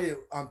indicted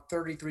on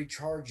 33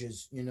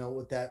 charges,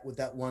 with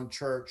that one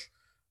church.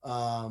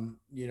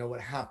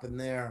 What happened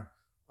there.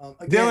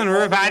 Dylan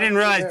Roof, I didn't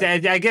realize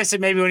that. I guess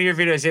maybe one of your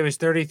videos, it was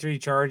 33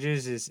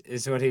 charges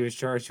is what he was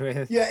charged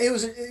with. Yeah, it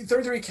was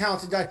 33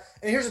 counts and died.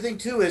 And here's the thing,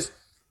 too, is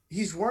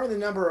he's wearing the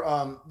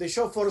number. They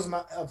show photos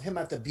of him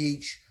at the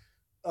beach.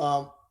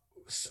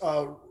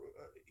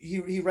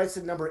 He writes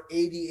the number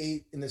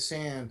 88 in the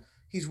sand.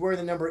 He's wearing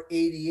the number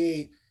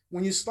 88.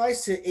 When you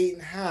slice to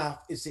 8.5,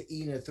 it's an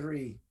E and a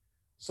 3.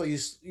 So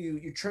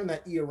you turn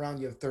that E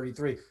around, you have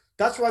 33.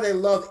 That's why they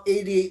love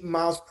 88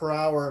 miles per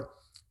hour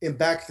in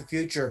Back to the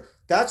Future.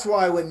 That's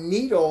why when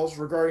Needles,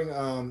 regarding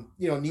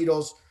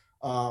Needles,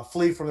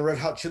 Flea from the Red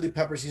Hot Chili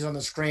Peppers, he's on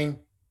the screen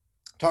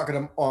talking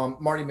to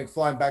Marty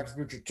McFly in Back to the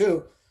Future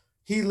 2.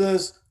 He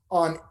lives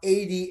on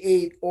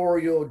 88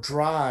 Oriole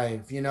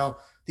Drive.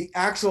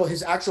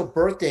 His actual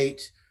birth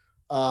date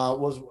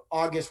was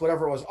August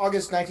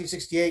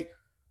 1968.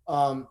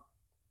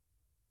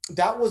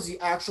 That was the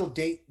actual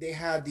date. They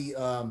had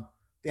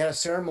a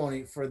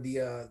ceremony for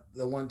the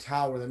one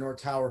tower, the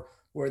North Tower,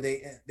 where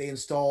they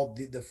installed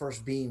the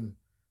first beam.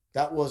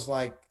 That was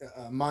like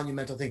a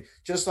monumental thing.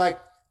 Just like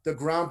the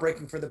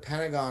groundbreaking for the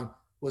Pentagon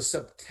was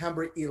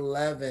September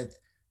 11th,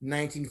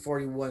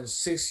 1941,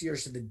 6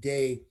 years to the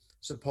day,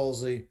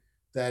 supposedly,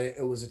 that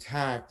it was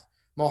attacked.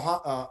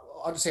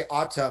 I'll just say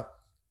Atta,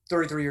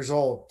 33 years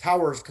old.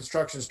 Towers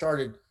construction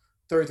started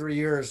 33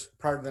 years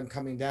prior to them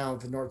coming down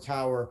with the North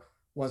Tower.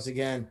 Once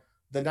again,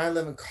 the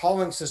 9/11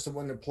 calling system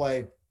went into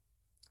play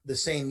the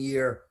same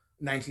year,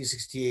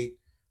 1968.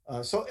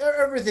 So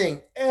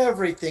everything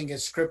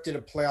is scripted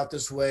to play out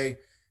this way.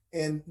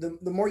 And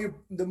the more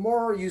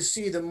you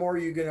see, the more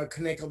you're going to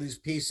connect all these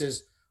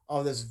pieces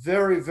of this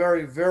very,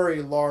 very,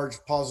 very large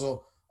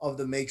puzzle of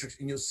the Matrix,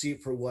 and you'll see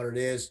it for what it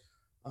is.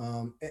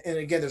 And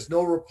again, there's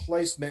no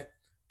replacement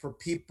for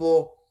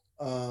people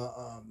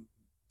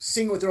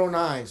seeing with their own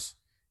eyes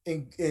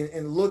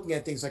and looking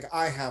at things like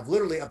I have,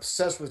 literally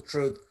obsessed with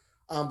truth.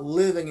 I'm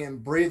living it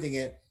and breathing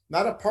it.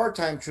 Not a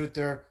part-time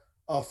truther,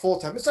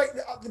 full-time. It's like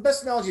the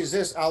best analogy is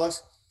this,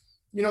 Alex.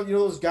 You know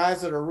those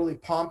guys that are really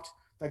pumped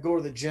that go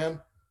to the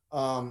gym.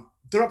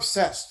 They're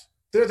obsessed.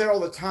 They're there all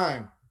the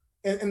time.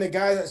 And the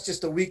guy that's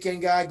just a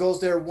weekend guy goes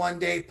there one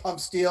day, pump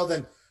steel,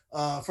 then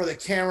for the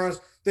cameras,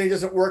 then he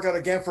doesn't work out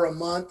again for a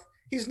month.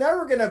 He's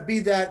never gonna be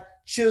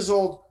that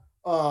chiseled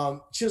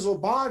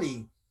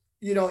body.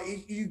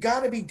 You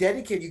got to be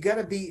dedicated. You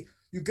got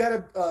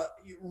to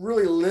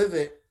really live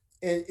it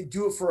and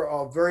do it for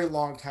a very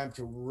long time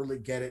to really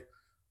get it.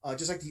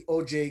 Just like the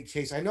OJ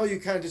case. I know you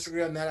kind of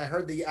disagree on that. I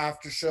heard the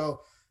after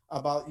show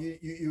about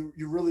you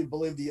really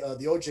believe the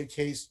OJ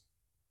case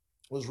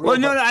was real. Well,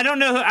 no, I don't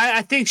know.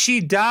 I think she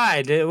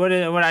died. What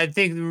I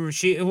think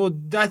she. Well,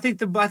 I think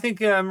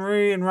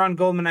Marie and Ron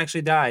Goldman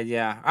actually died.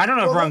 Yeah, I don't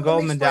know if Ron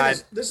Goldman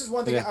died. This is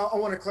one thing I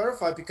want to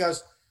clarify,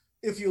 because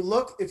if you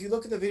look at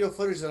the video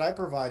footage that I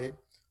provided,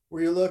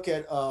 where you look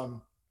at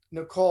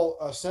Nicole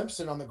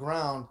Simpson on the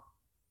ground,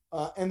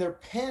 and they're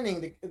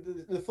panning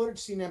the footage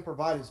CNN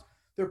provided.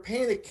 They're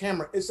panning the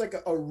camera. It's like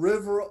a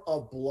river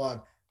of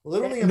blood.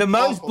 Literally The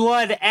most impossible.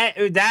 blood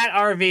at that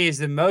RV is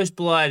the most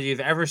blood you've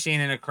ever seen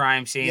in a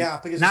crime scene. Yeah,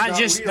 because not it's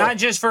just real. not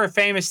just for a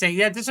famous thing.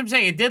 Yeah, that's what I'm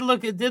saying. It did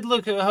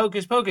look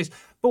hocus pocus.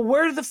 But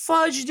where the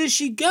fudge does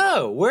she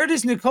go? Where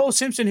does Nicole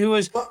Simpson, who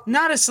is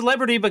not a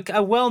celebrity but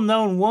a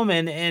well-known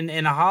woman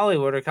in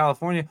Hollywood or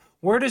California,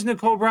 where does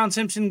Nicole Brown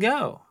Simpson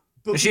go?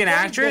 But Is she an before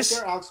we get actress?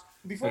 there, Alex,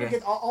 before we Okay.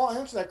 get, I'll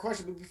answer that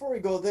question. But before we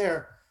go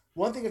there,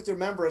 one thing you have to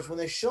remember is when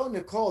they show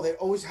Nicole, they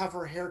always have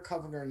her hair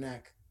covering her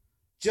neck.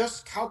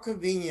 Just how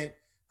convenient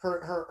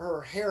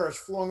her hair is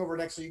flowing over her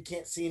neck so you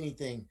can't see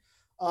anything.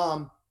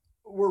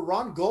 Where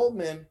Ron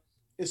Goldman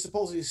is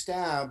supposedly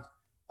stabbed,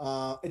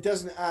 it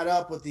doesn't add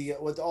up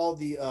with all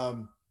the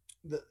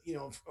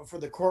for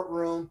the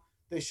courtroom.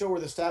 They show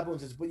where the stab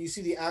wound is, but you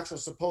see the actual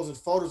supposed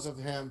photos of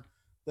him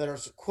that are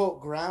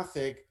quote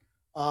graphic.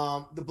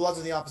 The blood's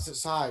on the opposite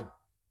side.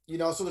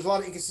 So there's a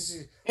lot of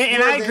inconsistencies.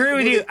 And I agree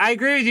with you. I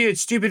agree with you.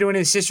 It's stupid when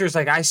his sister's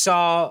like, I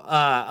saw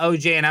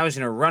OJ and I was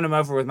going to run him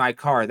over with my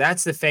car.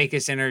 That's the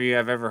fakest interview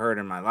I've ever heard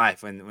in my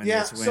life. When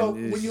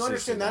you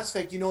understand that's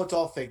fake, it's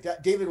all fake.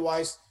 That David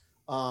Weiss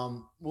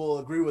will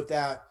agree with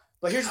that.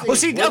 But here's the thing. Well,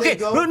 see, okay,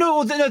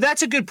 no,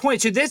 that's a good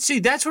point. So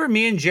that's where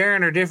me and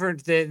Jaron are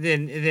different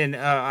than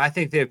I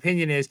think the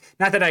opinion is.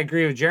 Not that I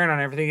agree with Jaron on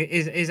everything.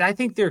 Is I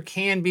think there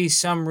can be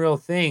some real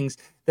things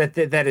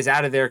that is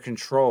out of their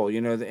control,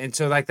 and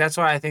so like that's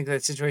why I think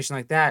that situation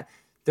like that,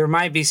 there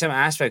might be some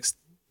aspects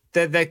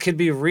that could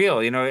be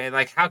real,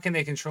 like how can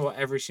they control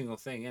every single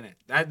thing in it?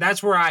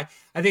 That's where I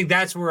think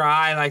that's where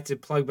I like to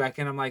plug back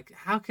in. I'm like,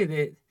 how could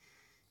it?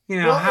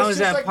 How is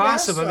that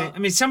possible? I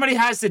mean, somebody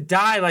has to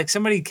die. Like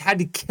somebody had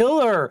to kill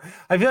her.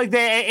 I feel like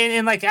they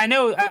and like I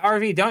know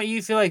RV. Don't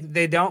you feel like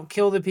they don't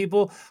kill the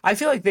people? I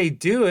feel like they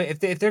do. If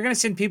they're gonna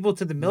send people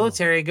to the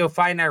military and go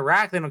fight in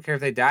Iraq, they don't care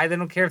if they die. They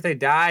don't care if they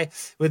die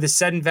with the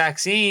sudden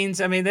vaccines.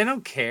 I mean, they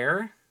don't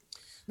care.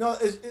 No,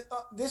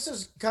 this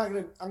is kind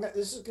of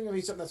this is gonna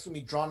be something that's gonna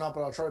be drawn up,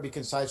 but I'll try to be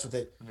concise with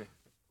it. Okay.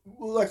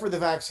 Like for the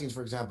vaccines,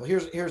 for example,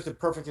 here's the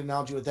perfect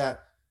analogy with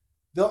that.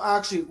 They'll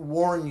actually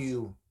warn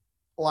you,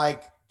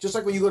 like. Just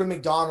like when you go to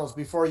McDonald's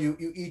before you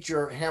eat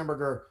your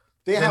hamburger,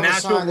 they have a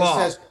sign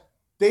that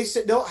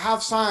says they'll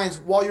have signs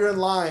while you're in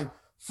line.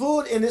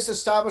 Food in this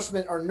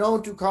establishment are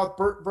known to cause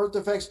birth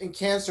defects and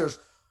cancers,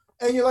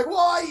 and you're like, well,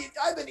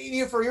 I've been eating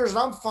it for years and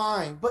I'm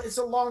fine, but it's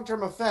a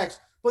long-term effects.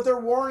 But they're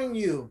warning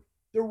you.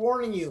 They're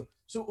warning you.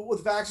 So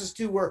with vaccines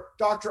too, where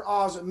Dr.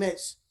 Oz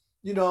admits,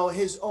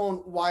 his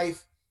own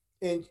wife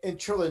and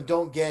children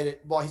don't get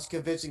it, while he's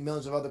convincing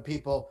millions of other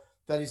people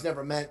that he's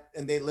never met,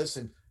 and they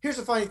listen. Here's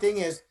the funny thing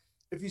is.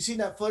 If you've seen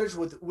that footage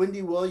with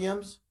Wendy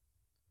Williams,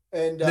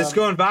 and it's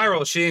going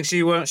viral.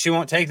 She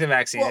won't take the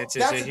vaccine. Well, it's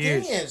just that's the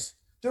thing is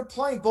they're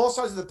playing both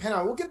sides of the pen.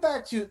 We'll get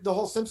back to the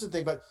whole Simpson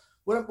thing, but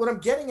what I'm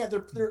getting at,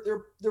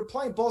 they're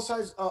playing both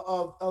sides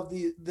of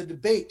the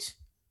debate.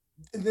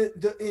 In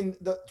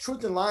the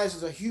truth and lies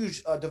is a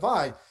huge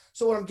divide.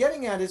 So what I'm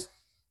getting at is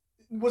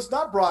what's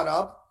not brought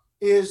up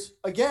is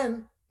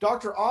again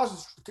Dr. Oz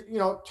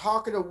is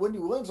talking to Wendy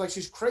Williams like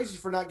she's crazy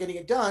for not getting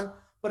it done,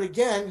 but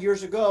again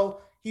years ago.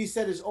 He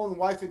said his own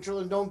wife and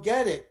children don't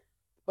get it.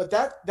 But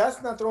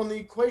that's not thrown in the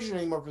equation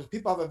anymore because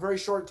people have a very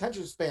short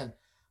attention span.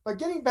 But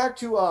getting back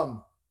to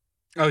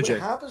what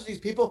happens to these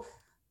people,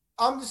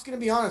 I'm just going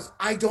to be honest.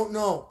 I don't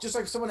know. Just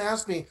like someone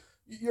asked me,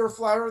 you're a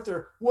flat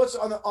earther. What's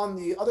on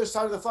the other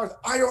side of the flat earth?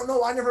 I don't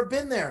know. I've never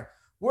been there.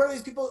 Where do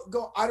these people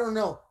go? I don't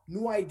know.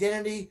 New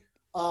identity.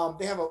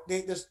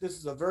 This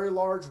is a very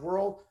large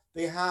world.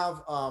 They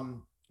have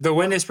the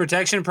witness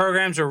protection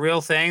program's a real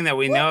thing that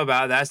we know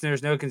about.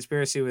 There's no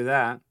conspiracy with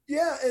that.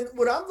 Yeah, and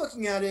what I'm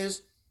looking at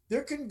is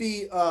there can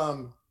be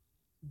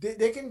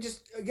they can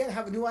just again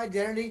have a new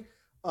identity.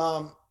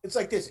 It's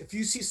like this: if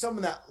you see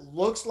someone that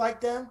looks like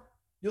them,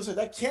 you'll say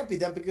that can't be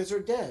them because they're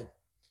dead.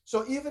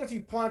 So even if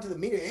you point to the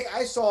media, hey,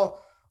 I saw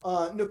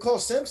Nicole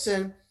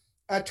Simpson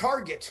at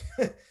Target,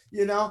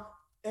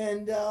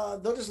 and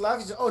they'll just laugh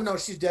and say, "Oh no,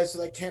 she's dead, so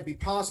that can't be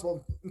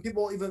possible." And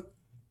people even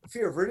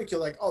fear of ridicule,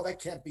 like, "Oh,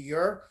 that can't be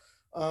her."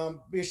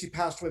 Because she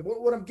passed away.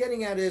 But what I'm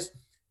getting at is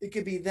it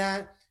could be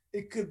that.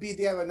 It could be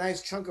they have a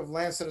nice chunk of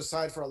land set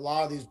aside for a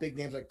lot of these big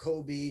names like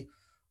Kobe,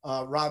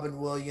 Robin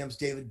Williams,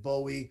 David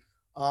Bowie.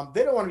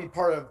 They don't want to be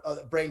part of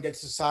a brain dead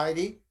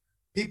society.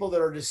 People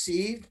that are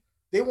deceived,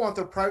 they want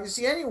their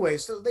privacy anyway.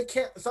 So they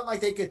can't, it's not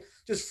like they could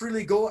just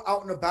freely go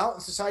out and about in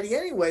society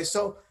anyway.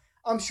 So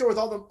I'm sure with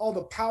all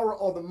the power,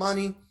 all the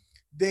money,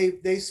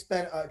 they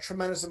spent a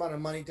tremendous amount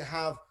of money to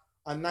have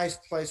a nice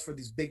place for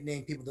these big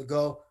name people to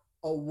go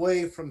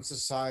away from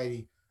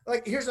society.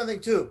 Like here's another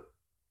thing too,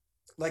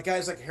 like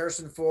guys like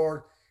Harrison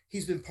Ford,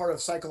 he's been part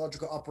of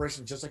psychological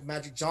operations, just like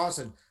Magic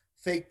Johnson,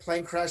 fake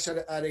plane crash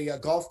at a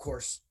golf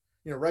course,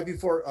 right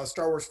before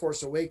Star Wars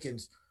Force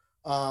Awakens.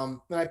 And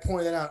I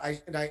pointed that out.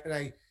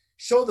 I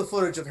showed the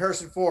footage of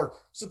Harrison Ford,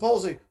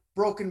 supposedly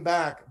broken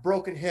back,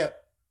 broken hip.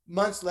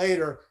 Months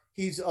later,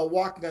 he's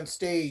walking on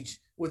stage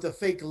with a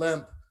fake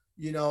limp,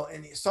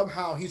 and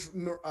somehow he's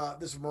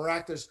this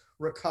miraculous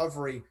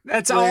recovery.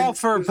 That's all When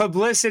for there's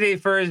publicity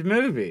for his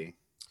movie.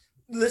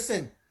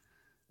 listen,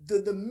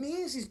 the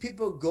means these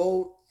people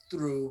go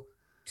through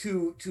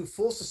to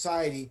fool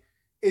society,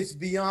 it's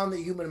beyond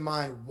the human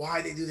mind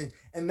why they do things,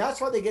 and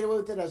that's why they get away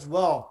with it as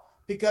well,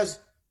 because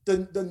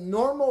the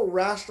normal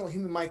rational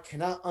human mind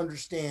cannot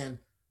understand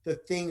the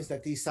things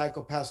that these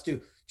psychopaths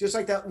do. Just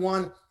like that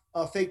one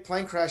fake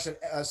plane crash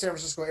at San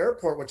Francisco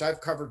airport, which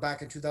I've covered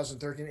back in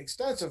 2013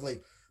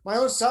 extensively. My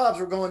own subs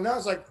were going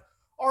nuts, like,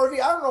 RV,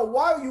 I don't know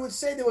why you would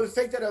say they would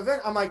fake that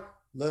event. I'm like,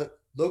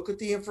 look at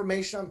the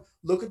information,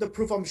 look at the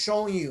proof I'm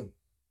showing you.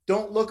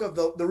 Don't look at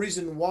the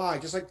reason why,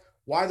 just like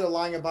why they're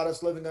lying about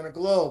us living on a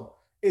globe.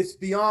 It's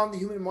beyond the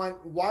human mind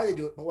why they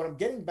do it. But what I'm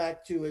getting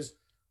back to is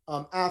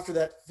after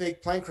that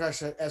fake plane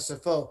crash at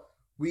SFO,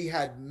 we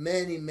had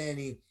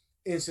many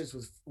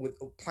incidents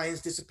with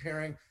planes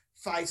disappearing,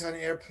 fights on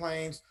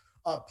airplanes,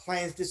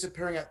 planes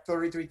disappearing at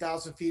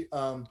 33,000 feet,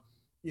 from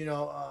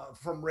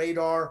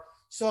radar.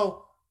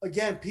 So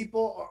again,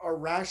 people are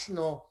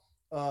rational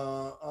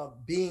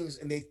beings,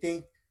 and they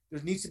think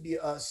there needs to be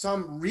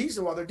some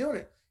reason why they're doing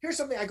it. Here's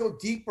something I go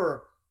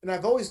deeper, and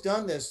I've always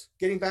done this,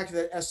 getting back to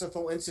that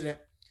SFO incident,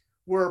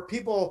 where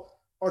people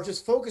are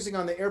just focusing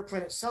on the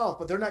airplane itself,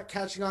 but they're not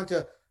catching on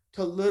to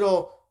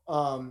little.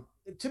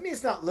 To me,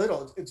 it's not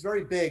little; it's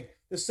very big.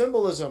 The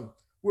symbolism,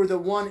 where the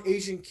one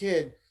Asian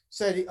kid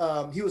said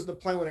he was in the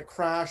plane when it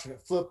crashed and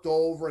it flipped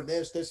over, and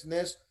this, and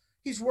this.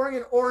 He's wearing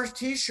an orange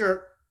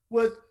T-shirt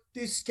with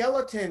the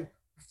skeleton,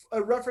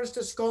 a reference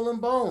to Skull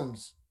and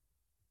Bones.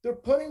 They're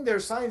putting their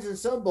signs and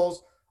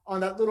symbols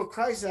on that little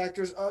Christ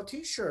actor's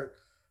T-shirt.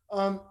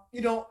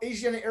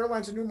 Asiana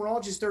Airlines and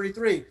numerology is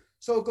 33,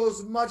 so it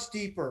goes much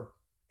deeper.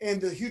 And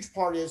the huge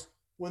part is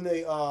when they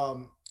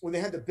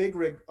had the big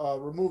rig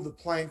remove the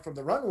plane from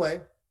the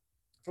runway,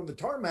 from the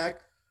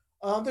tarmac.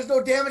 There's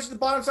no damage to the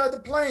bottom side of the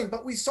plane,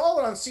 but we saw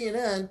it on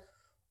CNN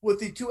with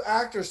the two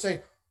actors saying,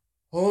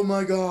 "Oh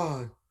my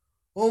God,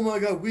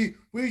 we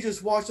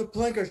just watched a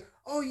plane crash.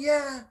 Oh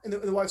yeah," and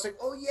the wife's like,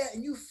 "Oh yeah,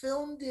 and you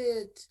filmed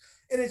it,"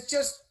 and it's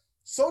just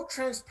so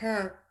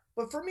transparent.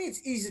 But for me,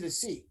 it's easy to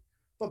see.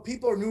 But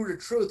people are new to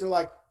truth. They're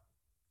like,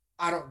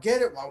 "I don't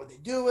get it. Why would they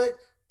do it?"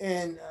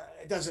 And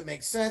it doesn't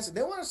make sense. And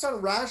they want to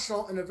sound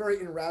rational in a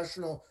very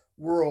irrational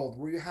world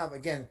where you have,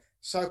 again,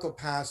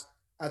 psychopaths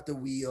at the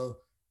wheel,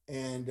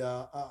 and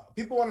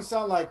people want to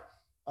sound like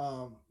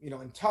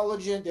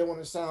intelligent. They want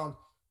to sound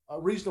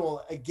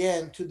reasonable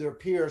again to their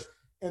peers,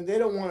 and they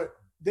don't want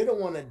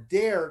to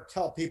dare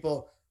tell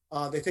people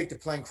they faked a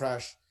plane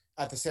crash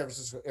at the San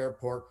Francisco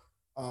airport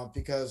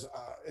because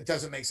it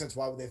doesn't make sense.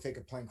 Why would they fake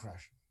a plane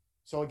crash?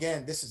 So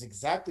again, this is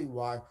exactly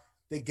why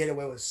they get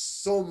away with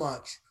so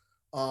much.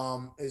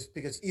 Is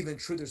because even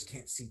truthers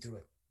can't see through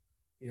it,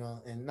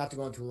 and not to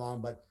go on too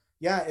long, but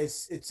yeah,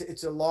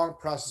 it's a long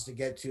process to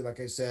get to, like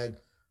I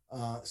said,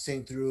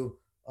 seeing through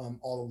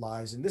all the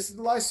lies. And this is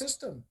the lie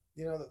system,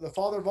 the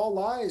father of all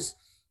lies.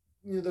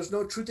 There's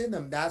no truth in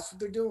them. That's what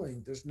they're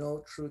doing. There's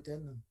no truth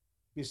in them.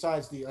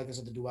 Besides like I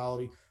said, the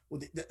duality,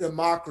 with the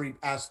mockery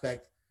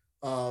aspect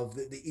of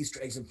the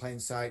Easter eggs in plain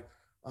sight.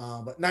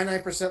 But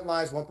 99%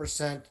 lies,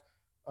 1%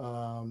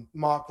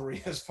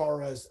 mockery as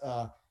far as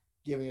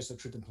giving us the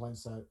truth in plain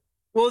sight.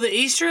 Well, the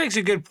Easter egg's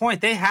a good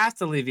point. They have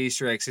to leave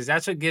Easter eggs because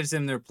that's what gives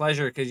them their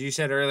pleasure. Because you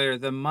said earlier,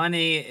 the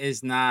money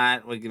is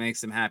not what makes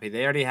them happy.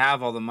 They already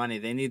have all the money.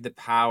 They need the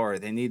power.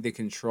 They need the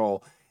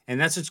control. And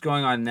that's what's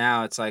going on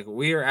now. It's like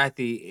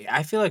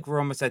I feel like we're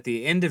almost at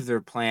the end of their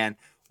plan.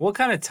 What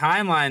kind of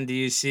timeline do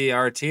you see,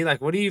 RT?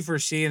 Like, what do you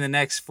foresee in the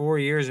next 4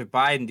 years of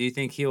Biden? Do you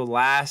think he'll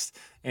last?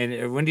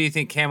 And when do you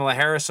think Kamala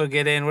Harris will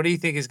get in? What do you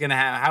think is going to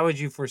happen? How would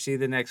you foresee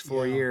the next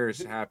 4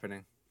 years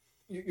happening?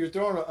 You're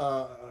throwing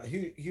a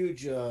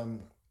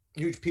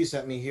huge piece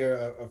at me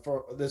here.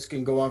 For this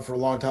can go on for a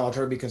long time. I'll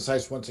try to be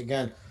concise once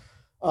again.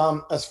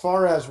 As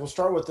far as we'll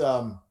start with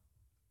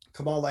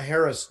Kamala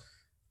Harris,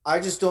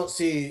 I just don't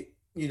see,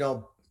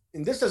 and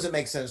this doesn't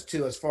make sense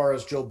too, as far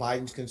as Joe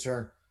Biden's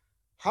concerned.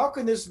 How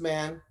can this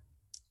man,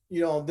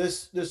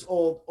 this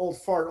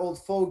old fart,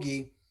 old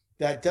fogey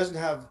that doesn't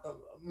have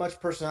much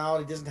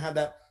personality, doesn't have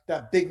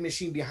that big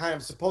machine behind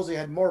him, supposedly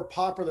had more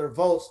popular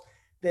votes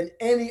than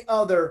any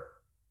other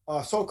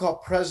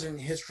so-called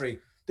president in history.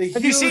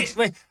 Have you seen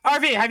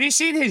RV? Have you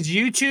seen his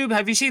YouTube?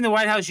 Have you seen the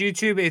White House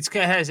YouTube? It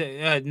has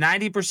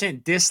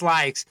 90%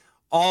 dislikes,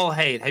 all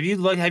hate. Have you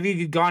looked? Have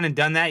you gone and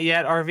done that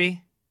yet,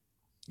 RV?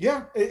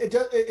 Yeah,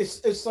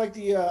 it's like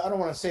the I don't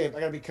want to say it. I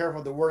gotta be careful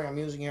with the wording I'm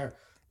using here.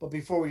 But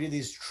before we do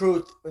these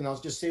truth, I'll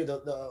just say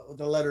the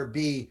letter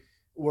B,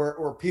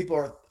 where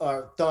people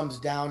are thumbs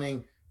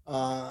downing,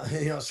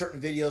 certain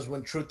videos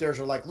when truthers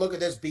are like, look at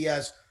this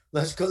BS,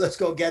 let's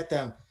go get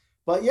them.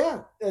 But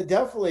yeah,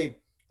 definitely.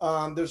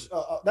 There's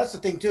that's the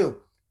thing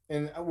too,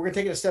 and we're gonna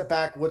take it a step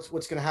back.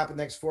 What's gonna happen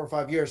next 4 or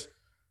 5 years?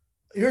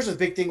 Here's the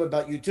big thing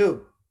about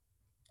YouTube,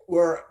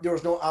 where there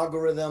was no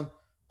algorithm.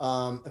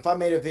 If I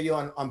made a video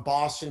on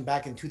Boston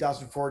back in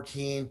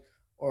 2014,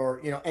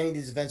 or any of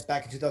these events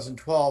back in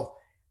 2012,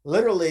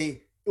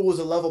 literally it was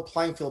a level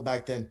playing field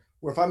back then.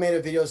 where if I made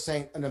a video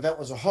saying an event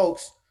was a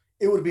hoax,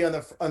 it would be on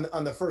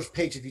the first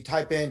page. If you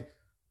type in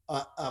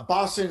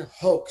Boston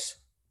hoax,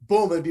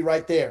 boom, it'd be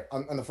right there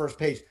on the first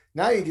page.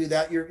 Now you do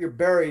that, you're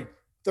buried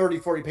 30,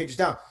 40 pages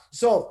down.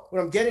 So what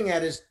I'm getting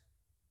at is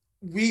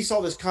we saw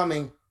this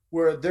coming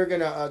where they're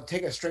going to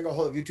take a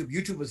stranglehold of YouTube.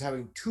 YouTube was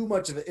having too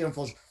much of an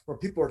influence where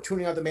people are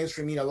tuning out the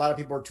mainstream media. A lot of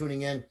people are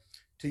tuning in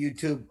to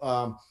YouTube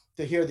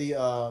to hear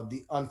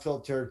the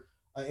unfiltered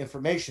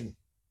information.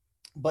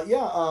 But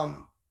yeah,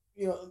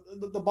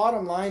 the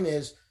bottom line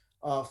is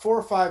 4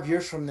 or 5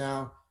 years from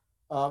now,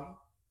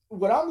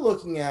 what I'm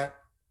looking at,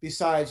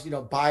 besides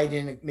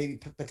Biden, maybe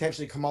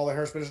potentially Kamala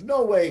Harris, but there's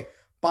no way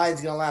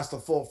Biden's going to last a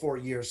full 4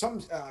 years.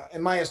 Some,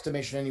 in my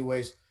estimation,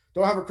 anyways.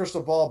 Don't have a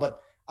crystal ball,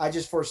 but I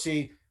just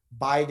foresee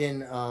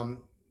Biden,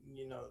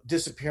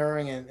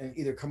 disappearing, and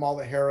either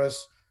Kamala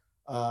Harris,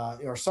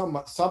 or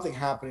something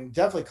happening.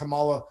 Definitely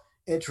Kamala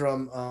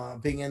interim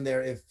being in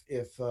there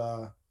if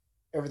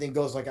everything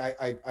goes like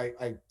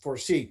I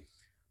foresee.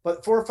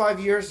 But 4 or 5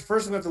 years,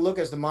 first we have to look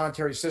at the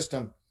monetary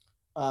system,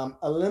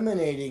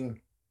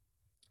 eliminating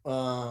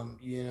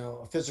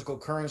a physical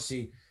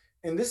currency.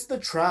 And this is the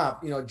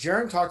trap.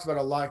 Jaron talks about it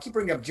a lot. I keep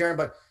bringing up Jaron,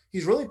 but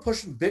he's really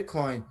pushing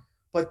Bitcoin.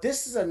 But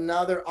this is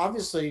another,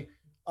 obviously,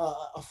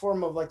 a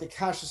form of like the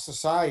cashless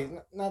society.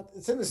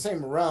 It's in the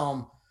same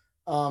realm.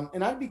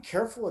 And I'd be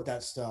careful with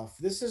that stuff.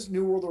 This is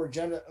New World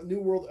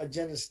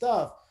Agenda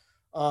stuff.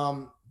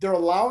 They're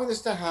allowing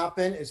this to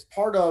happen. It's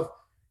part of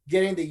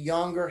getting the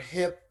younger,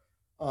 hip,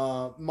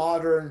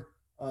 modern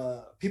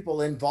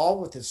people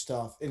involved with this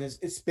stuff. And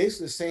it's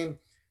basically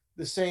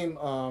the same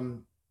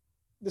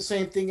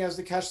thing as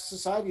the cashless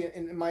society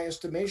in my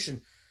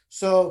estimation.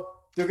 So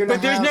they're going to.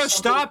 But there's no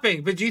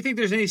stopping. But do you think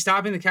there's any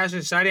stopping the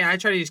cashless society? I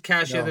tried to use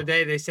cash the other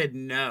day. They said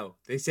no.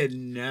 They said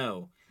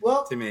no.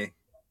 Well, to me,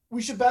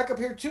 we should back up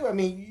here too. I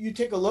mean, you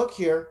take a look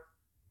here,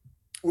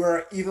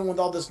 where even with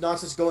all this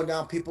nonsense going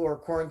down, people are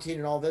quarantined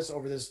and all this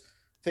over this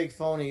fake,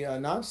 phony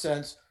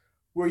nonsense.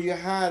 Where you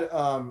had,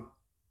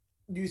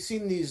 you've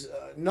seen these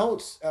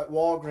notes at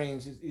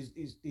Walgreens,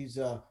 these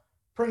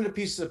printed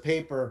pieces of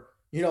paper.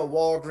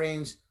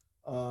 Walgreens,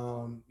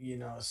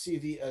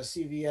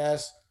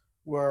 CVS,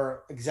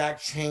 where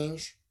exact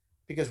change,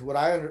 because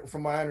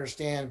from what I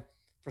understand,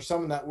 for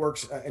someone that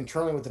works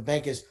internally with the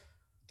bank, is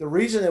the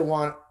reason they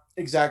want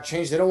exact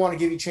change. They don't want to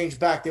give you change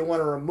back. They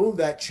want to remove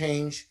that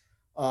change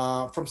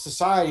from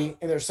society,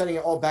 and they're sending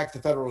it all back to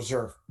the Federal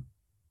Reserve.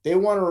 They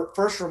want to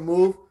first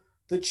remove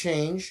the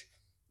change,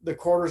 the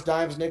quarters,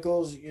 dimes,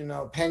 nickels,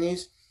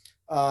 pennies,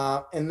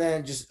 and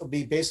then just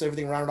be basically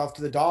everything rounded off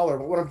to the dollar.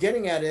 But what I'm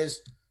getting at is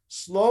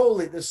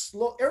everything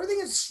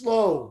is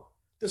slow.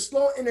 The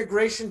slow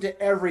integration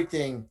to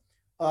everything,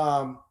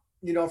 from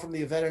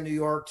the event in New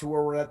York to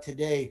where we're at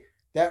today,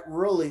 that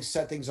really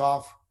set things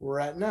off where we're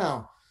at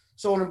now.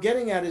 So what I'm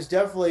getting at is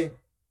definitely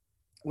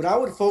what I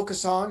would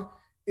focus on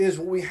is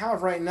what we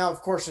have right now,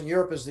 of course, in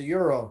Europe is the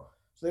euro.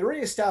 So they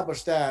already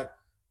established that.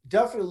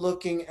 Definitely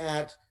looking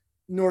at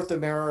North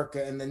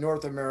America and the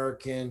North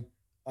American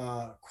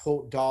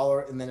quote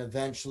dollar, and then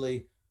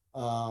eventually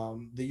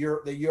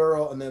the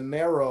euro and the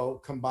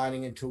Mero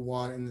combining into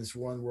one in this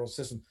one world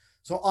system.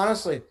 So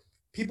honestly,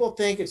 people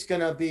think it's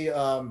going to be,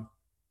 things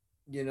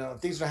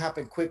going to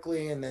happen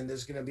quickly, and then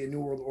there's going to be a new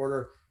world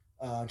order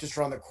just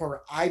around the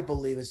corner. I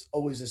believe it's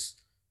always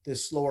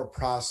this slower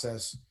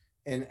process,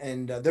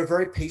 and they're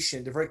very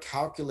patient. They're very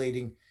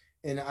calculating.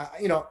 And I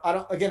don't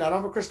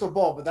have a crystal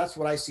ball, but that's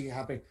what I see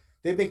happening.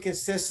 They've been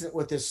consistent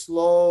with this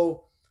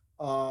slow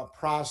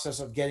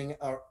process of getting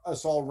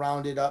us all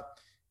rounded up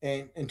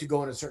and to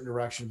go in a certain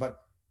direction. But,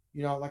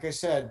 like I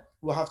said,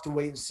 we'll have to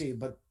wait and see.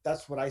 But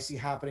that's what I see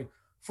happening.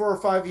 4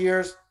 or 5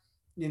 years,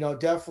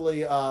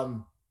 definitely,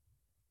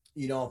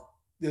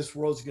 this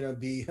world's going to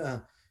be,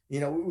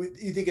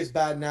 you think it's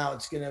bad now.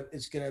 It's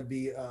going to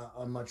be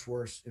a much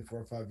worse in 4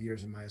 or 5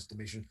 years, in my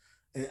estimation.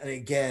 And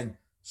again,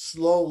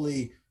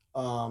 slowly,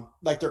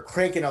 like they're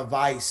cranking a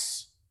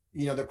vice,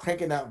 they're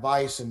cranking that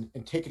vice and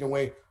taking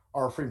away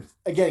our freedom.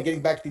 Again,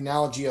 getting back to the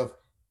analogy of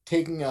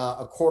taking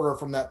a quarter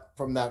from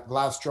that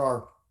glass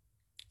jar,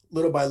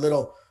 little by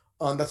little.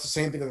 That's the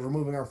same thing as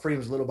removing our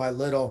freedoms little by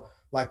little,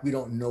 like we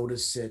don't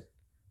notice it.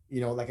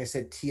 Like I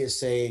said,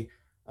 TSA,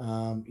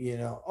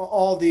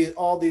 all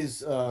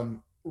these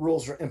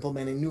rules are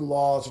implementing new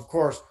laws, of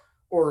course,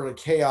 order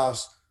to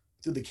chaos.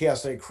 Through the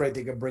chaos they create,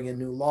 they could bring in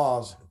new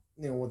laws.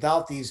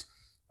 Without these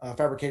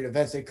fabricated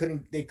events, we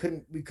couldn't be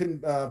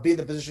in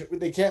the position.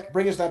 They can't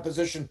bring us that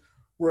position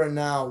we're in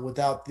now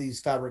without these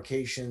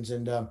fabrications.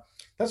 And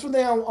that's one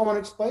thing I want to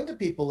explain to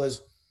people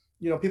is,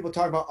 people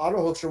talk about auto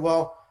hoaxer.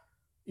 Well,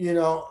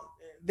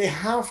 they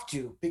have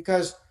to,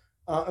 because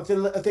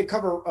if they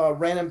cover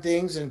random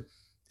things, and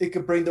it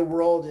could bring the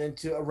world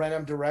into a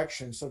random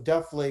direction. So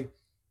definitely,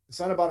 it's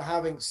not about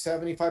having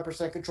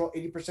 75% control,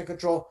 80%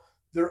 control.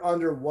 They're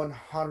under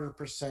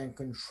 100%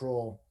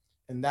 control.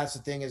 And that's the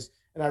thing is,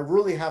 and I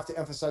really have to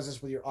emphasize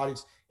this with your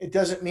audience, it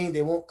doesn't mean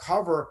they won't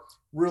cover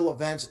real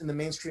events in the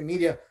mainstream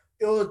media.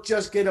 It'll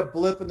just get a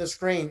blip in the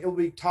screen. It will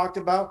be talked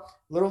about.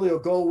 Literally, it'll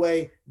go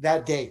away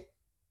that day.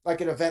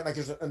 like an event, like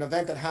there's an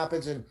event that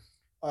happens in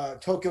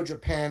Tokyo,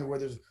 Japan, where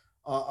there's,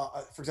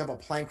 for example, a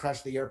plane crash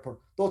at the airport.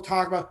 They'll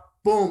talk about,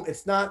 boom,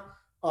 it's not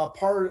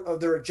part of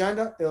their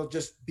agenda. It'll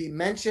just be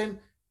mentioned,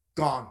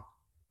 gone.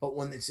 But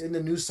when it's in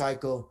the news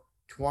cycle,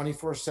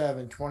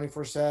 24/7,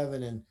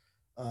 24/7, and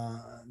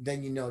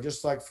then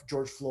just like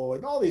George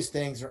Floyd, all these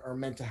things are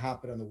meant to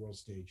happen on the world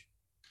stage.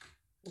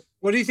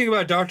 What do you think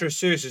about Dr.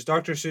 Seuss? Is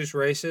Dr. Seuss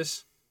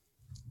racist?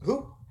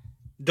 Who?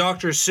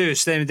 Dr.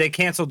 Seuss. They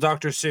canceled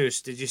Dr.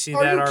 Seuss. Did you see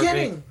Are that? you RV?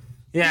 kidding?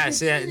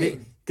 Yes. Yeah.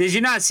 Did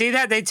you not see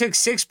that? They took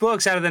 6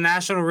 books out of the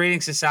National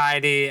Reading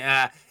Society,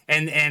 and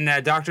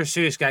Dr.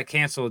 Seuss got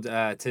canceled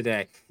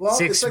today. Well,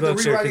 6 it's like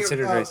books the are rewriting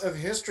considered racist. of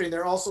history.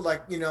 They're also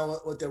like,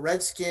 with the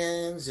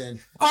Redskins and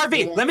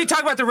RV, let me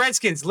talk about the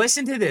Redskins.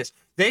 Listen to this.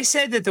 They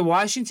said that the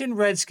Washington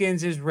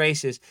Redskins is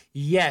racist,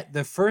 yet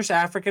the first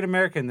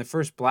African-American, the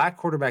first black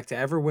quarterback to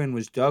ever win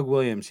was Doug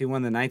Williams. He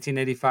won the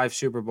 1985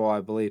 Super Bowl, I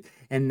believe.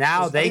 And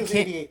now they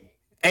can't...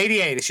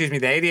 88,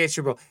 the 88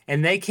 Super Bowl.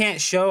 And they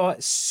can't show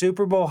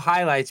Super Bowl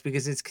highlights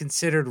because it's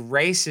considered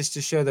racist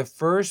to show the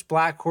first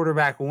black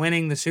quarterback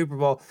winning the Super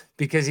Bowl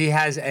because he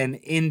has an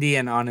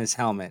Indian on his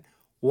helmet.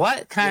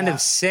 What kind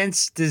of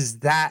sense does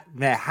that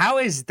make? How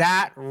is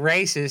that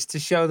racist to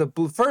show the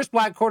first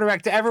black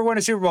quarterback to ever win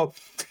a Super Bowl,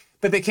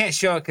 but they can't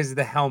show it because of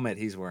the helmet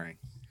he's wearing?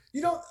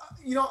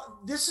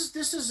 This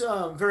is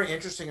very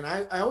interesting, and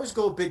I always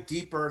go a bit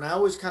deeper, and I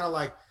always kind of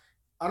like,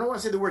 I don't want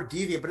to say the word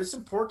deviant, but it's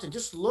important.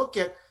 Just look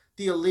at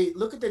the elite.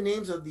 Look at the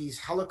names of these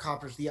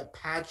helicopters, the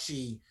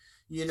Apache,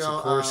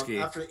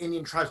 after the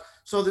Indian tribes.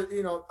 So that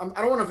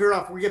I don't want to veer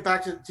off. We get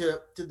back to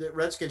the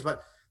Redskins,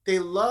 but they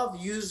love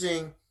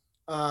using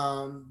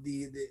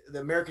the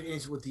American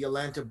Indians with the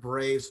Atlanta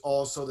Braves.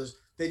 Also,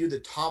 they do the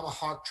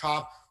tomahawk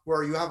chop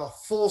where you have a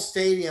full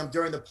stadium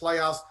during the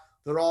playoffs.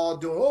 They're all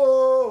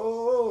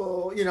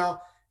doing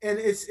and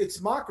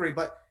it's mockery.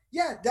 But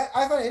yeah, that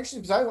I find it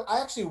interesting because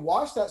I actually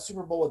watched that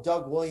Super Bowl with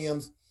Doug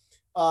Williams.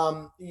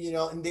 And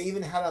they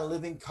even had a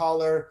living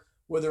color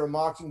where they were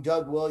mocking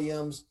Doug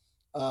Williams.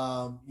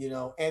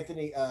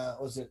 Anthony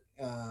was it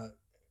not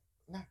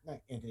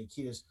Anthony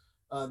Kiedis,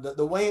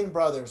 the Wayne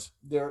brothers.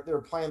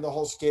 They're playing the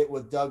whole skit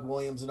with Doug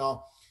Williams and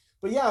all.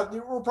 But yeah,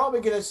 we're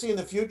probably going to see in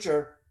the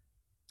future.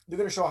 They're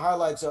going to show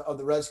highlights of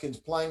the Redskins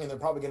playing, and they're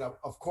probably going to,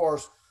 of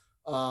course,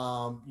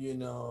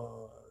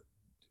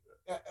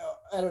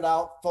 edit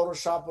out,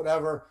 Photoshop,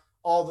 whatever,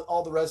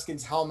 all the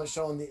Redskins helmets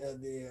showing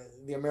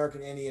the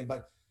American Indian.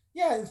 But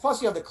yeah,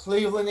 plus you have the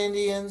Cleveland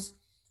Indians,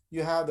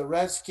 you have the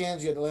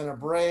Redskins, you have the Atlanta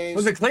Braves.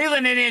 Well, the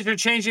Cleveland Indians are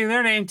changing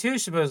their name too,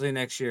 supposedly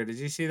next year. Did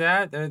you see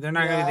that? They're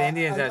not going to be the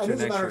Indians after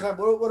next year.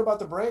 What about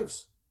the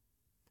Braves?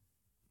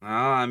 Oh,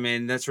 I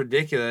mean, that's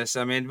ridiculous.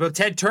 I mean, but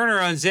Ted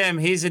Turner owns them.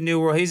 He's his New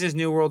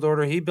World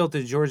Order. He built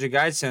the Georgia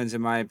Guidestones,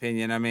 in my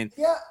opinion. I mean,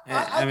 yeah,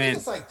 I mean,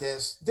 it's like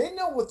this. They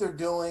know what they're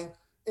doing,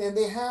 and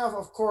they have,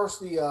 of course,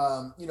 the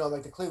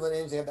like the Cleveland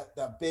Indians. They have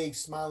that big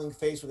smiling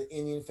face with the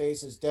Indian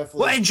face. Is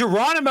definitely. Well, and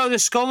Geronimo, the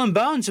Skull and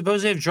Bones,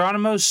 supposedly have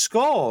Geronimo's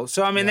skull.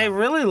 So I mean, they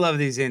really love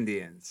these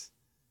Indians.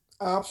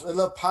 Absolutely,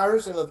 they love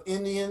pirates. They love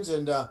Indians,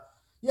 and I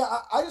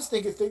just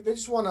think if they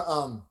just want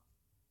to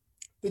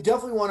they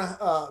definitely want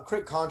to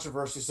create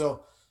controversy.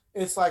 So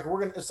it's like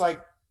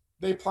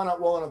they plan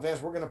out well in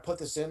advance. We're going to put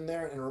this in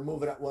there and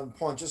remove it at one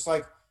point, just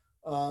like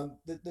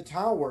the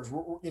towers.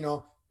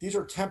 These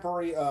are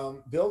temporary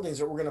buildings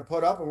that we're going to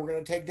put up and we're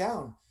going to take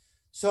down.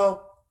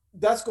 So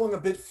that's going a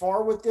bit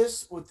far with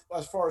this,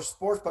 as far as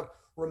sports. But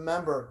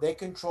remember, they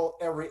control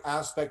every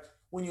aspect.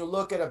 When you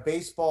look at a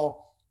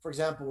baseball, for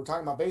example, we're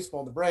talking about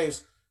baseball, the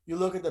Braves. You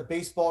look at the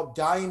baseball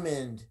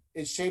diamond.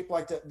 It's shaped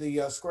like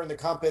the square in the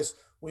compass.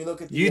 When you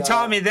look at you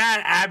taught me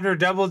that, Abner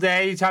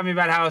Doubleday. You taught me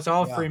about how it's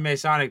all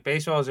Freemasonic.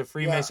 Baseball is a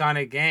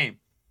Freemasonic game.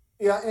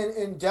 Yeah,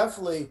 and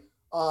definitely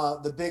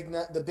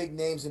the big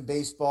names in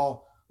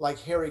baseball like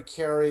Harry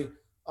Carey.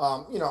 They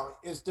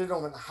don't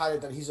even hide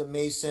it that he's a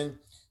Mason.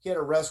 He had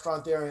a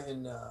restaurant there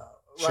in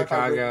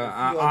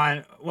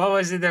Chicago. What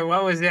was it there?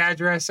 What was the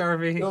address,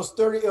 RV? It was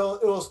 30.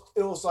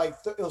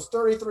 It was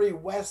 33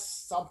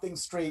 West something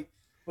Street,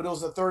 but it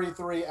was a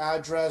 33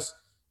 address.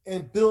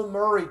 And Bill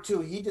Murray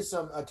too. He did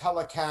some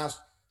telecast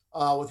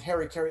with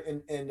Harry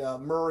Carey and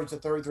Murray to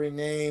 33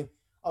 name.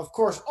 Of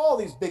course, all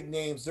these big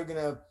names. They're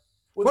gonna.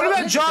 What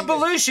about John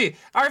Belushi?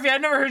 RV,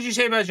 I've never heard you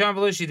say about John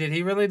Belushi. Did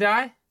he really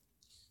die?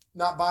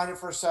 Not buying it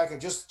for a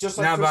second. Just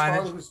like Chris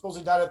Farley, who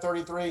supposedly died at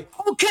 33.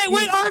 Okay,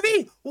 wait,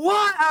 RV.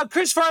 What?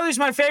 Chris Farley's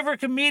my favorite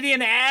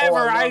comedian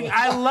ever.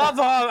 I love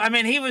all. I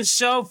mean, he was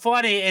so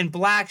funny in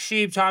Black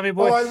Sheep, Tommy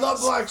Boy. Oh, I love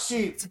Black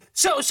Sheep.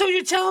 So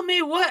you're telling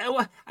me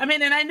what? I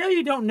mean, and I know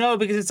you don't know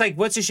because it's like,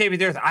 what's the shape of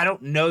the Earth? I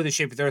don't know the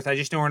shape of the Earth. I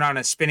just know we're not on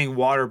a spinning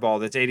water ball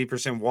that's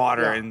 80%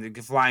 water and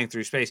flying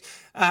through space.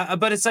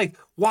 But it's like,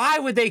 why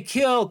would they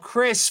kill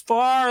Chris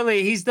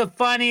Farley? He's the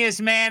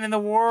funniest man in the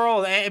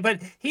world.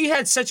 But he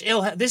had such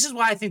ill health. This is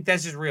why I think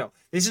this is real.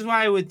 This is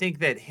why I would think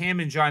that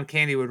him and John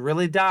Candy would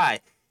really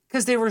die.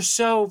 Because they were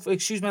so,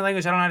 excuse my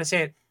language, I don't know how to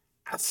say it,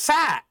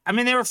 fat. I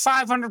mean, they were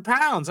 500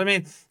 pounds. I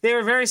mean, they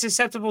were very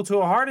susceptible to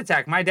a heart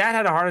attack. My dad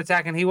had a heart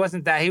attack, and he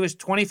wasn't that. He was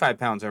 25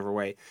 pounds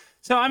overweight.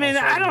 So, I mean,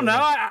 I don't know.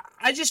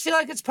 I just feel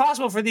like it's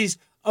possible for these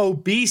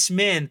obese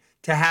men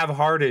to have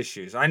heart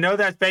issues. I know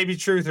that's baby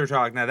Truther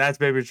talk. Now, that's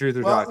baby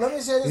Truther talk. Let me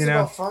say this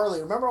about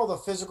Farley. Remember all the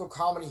physical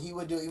comedy he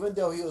would do, even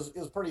though he was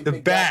pretty big. The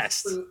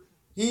best.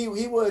 He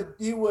would,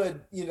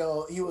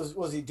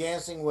 was he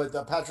dancing with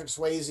Patrick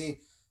Swayze?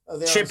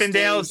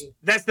 Chippendales.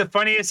 That's the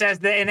funniest. And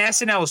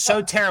SNL is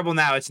so terrible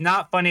now. It's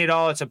not funny at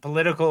all. It's a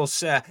political,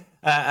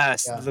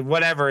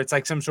 whatever. It's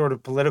like some sort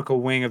of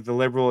political wing of the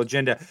liberal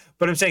agenda.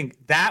 But I'm saying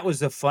that was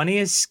the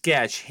funniest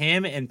sketch.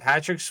 Him and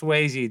Patrick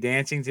Swayze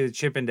dancing to the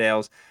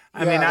Chippendales.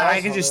 I mean, I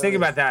can just think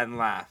about that and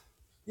laugh.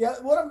 Yeah.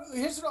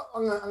 Here's what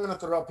I'm gonna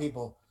throw out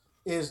people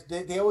is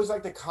they always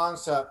like the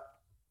concept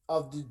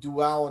of the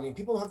duality.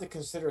 People have to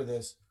consider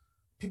this.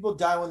 People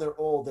die when they're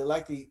old. They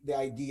like the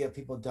idea of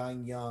people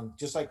dying young,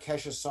 just like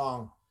Kesha's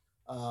song,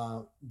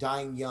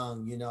 "Dying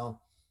Young."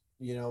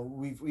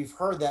 We've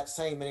heard that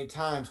saying many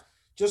times.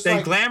 Just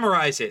they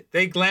glamorize it.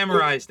 They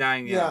glamorize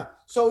dying young. Yeah.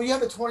 So you have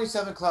the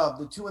 27 Club.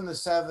 The 2 and the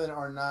 7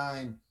 are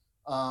 9.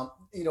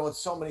 With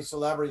so many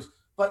celebrities.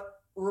 But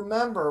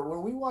remember,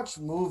 when we watch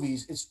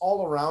movies, it's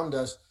all around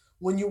us.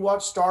 When you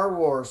watch Star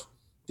Wars,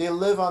 they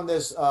live on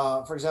this.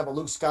 For example,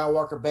 Luke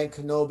Skywalker, Ben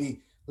Kenobi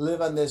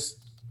live on this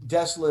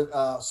desolate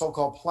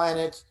so-called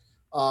planet.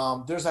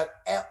 There's that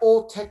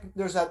old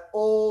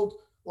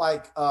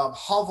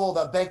hovel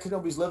that Ben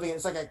Kenobi's living in.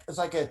 It's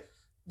like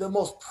the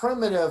most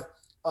primitive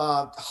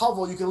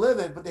hovel you can live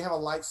in, but they have a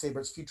lightsaber.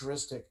 It's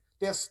futuristic.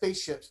 They have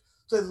spaceships.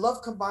 So they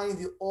love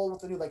combining the old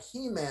with the new, like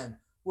He-Man,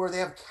 where they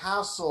have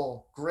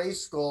Castle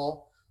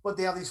Grayskull, but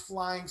they have these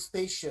flying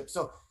spaceships.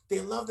 So they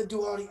love the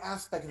duality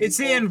aspect. It's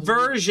the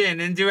inversion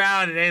and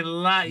duality. They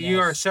love. Yes. You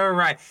are so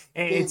right.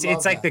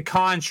 It's like the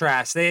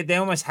contrast. They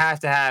almost have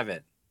to have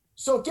it.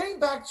 So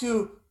getting back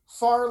to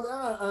Farley,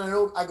 and I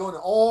know I go in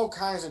all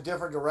kinds of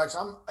different directions.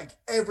 I'm like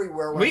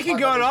everywhere. We can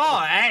go at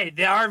all. Hey,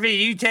 the RV,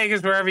 you take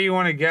us wherever you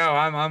want to go.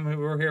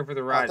 We're here for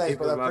the ride. Thanks,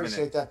 brother. I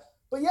appreciate that.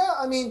 But yeah,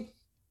 I mean,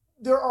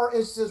 there are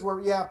instances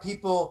where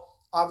people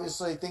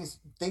obviously things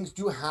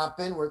do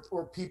happen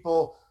where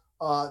people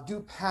do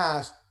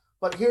pass.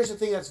 But here's the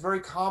thing that's very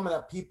common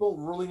that people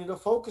really need to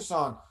focus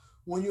on.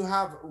 When you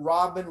have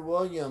Robin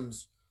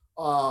Williams,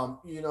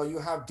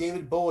 you have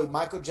David Bowie,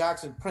 Michael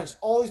Jackson, Prince,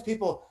 all these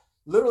people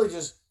literally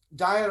just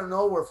die out of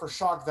nowhere for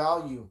shock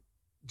value.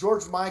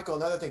 George Michael,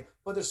 another thing.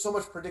 But there's so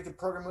much predictive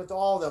programming with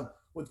all of them.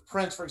 With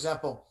Prince, for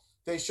example,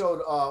 they showed,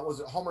 was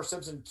it Homer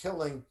Simpson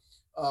killing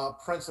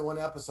Prince in one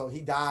episode?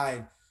 He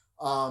died.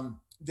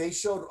 They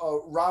showed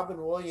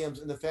Robin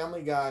Williams in The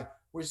Family Guy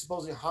where he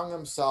supposedly hung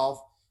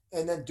himself.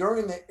 And then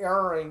during the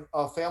airing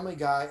of Family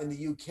Guy in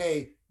the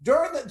UK,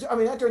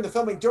 not during the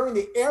filming, during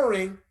the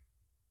airing,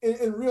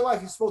 in real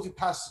life, he's supposed to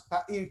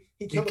he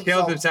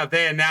killed himself.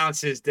 They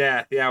announced his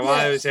death,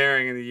 while it was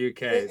airing in the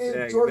UK.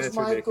 And George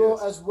Michael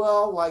ridiculous. As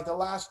well, like The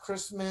Last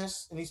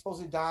Christmas, and he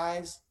supposedly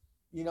dies,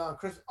 on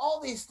Christmas. All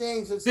these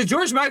things. Did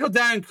George Michael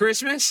die on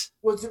Christmas?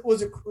 Was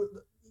it?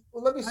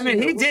 Well, let me see. I mean,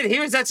 he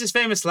did. That's his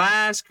famous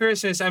Last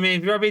Christmas. I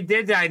mean, Robbie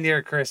did die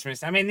near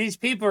Christmas. I mean, these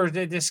people are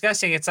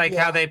discussing. It's like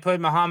how they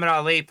put Muhammad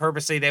Ali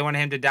purposely. They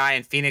wanted him to die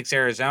in Phoenix,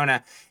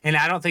 Arizona, and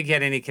I don't think he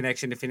had any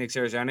connection to Phoenix,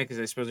 Arizona, because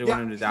they supposedly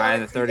wanted him to die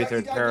in the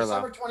 33rd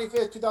parallel. December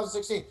 25th,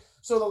 2016.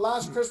 So the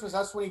Last Christmas,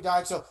 that's when he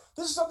died. So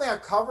this is something I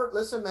covered.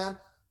 Listen, man,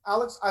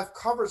 Alex, I've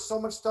covered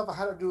so much stuff. I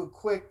had to do a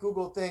quick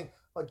Google thing.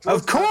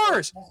 Of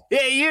course.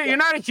 Yeah, you're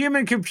not a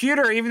human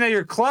computer, even though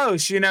you're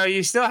close.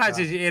 You still have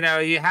to,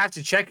 you have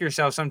to check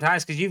yourself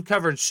sometimes because you've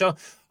covered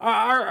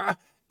RV,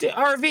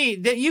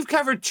 that you've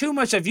covered too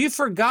much of. You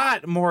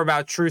forgot more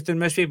about truth than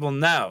most people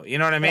know. You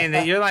know what I mean?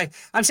 That you're like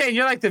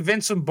the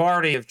Vince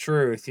Lombardi of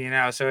truth,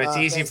 so it's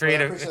easy for you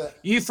to,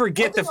 you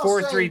forget the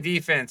 4-3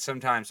 defense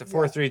sometimes, the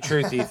 4-3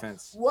 truth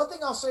defense. One thing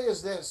I'll say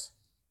is this,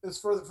 is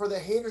for the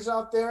haters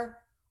out there,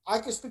 I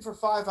can speak for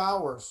 5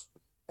 hours.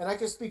 And I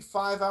can speak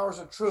 5 hours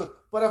of truth.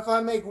 But if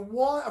I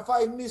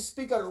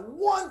misspeak on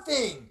one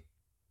thing,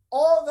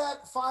 all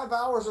that 5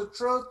 hours of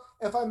truth,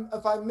 if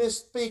I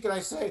misspeak and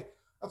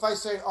if I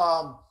say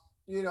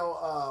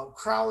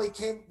Crowley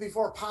came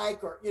before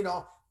Pike, or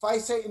if I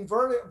say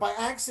inverted by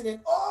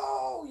accident,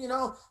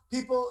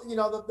 people,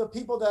 the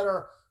people that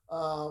are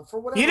for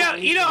whatever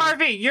reason.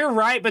 RV, you're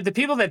right, but the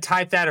people that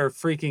type that are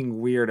freaking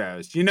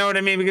weirdos. You know what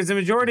I mean? Because the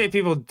majority of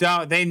people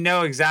they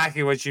know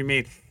exactly what you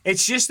mean.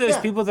 It's just those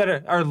people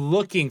that are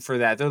looking for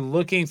that. They're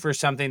looking for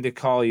something to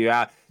call you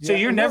out. So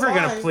you're never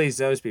going to please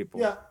those people.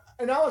 Yeah.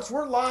 And Alex,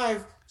 we're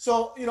live.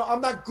 So,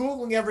 I'm not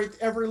Googling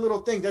every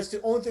little thing. That's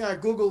the only thing I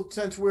Googled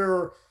since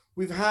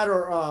we've had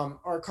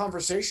our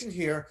conversation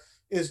here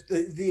is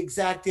the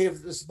exact date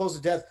of the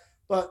supposed death.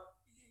 But,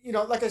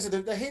 like I said,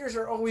 the haters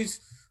are always,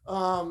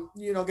 going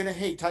to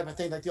hate type of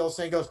thing, like the old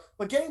saying goes.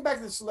 But getting back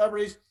to the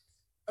celebrities,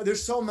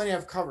 there's so many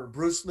I've covered.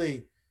 Bruce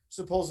Lee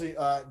supposedly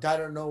died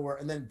out of nowhere.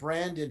 And then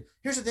Brandon.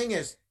 Here's the thing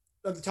is,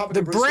 on the topic The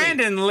of Bruce Lee.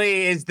 Brandon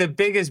Lee is the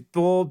biggest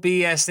bull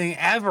BS thing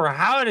ever.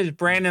 How does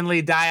Brandon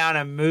Lee die on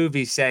a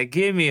movie set?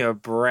 Give me a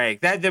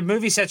break. That the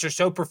movie sets are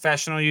so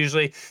professional.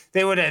 Usually,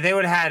 they would have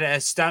had a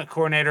stunt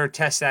coordinator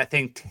test that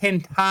thing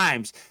 10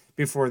 times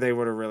before they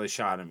would have really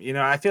shot him. You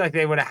know, I feel like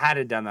they would have had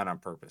it done that on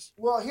purpose.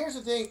 Well, here's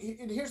the thing.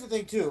 Here's the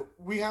thing too.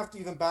 We have to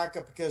even back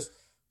up because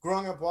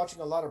growing up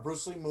watching a lot of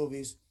Bruce Lee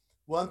movies,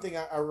 one thing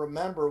I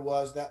remember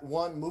was that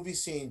one movie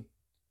scene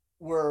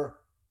where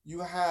you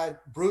had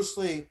Bruce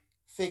Lee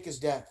fake his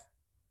death.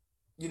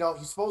 You know,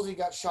 he supposedly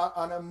got shot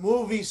on a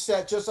movie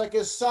set just like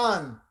his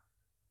son.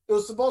 It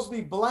was supposed to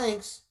be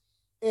blanks,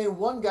 and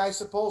one guy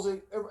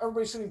supposedly,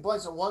 everybody's shooting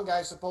blanks, and one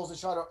guy supposedly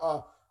shot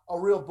a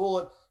real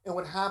bullet. And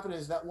what happened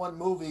is that one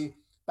movie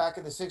back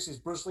in the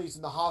 60s, Bruce Lee's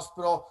in the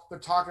hospital. They're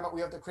talking about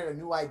we have to create a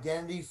new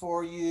identity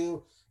for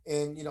you,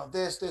 and you know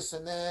this,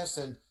 and this,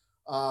 and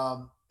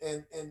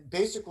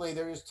basically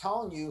they're just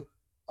telling you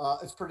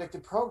it's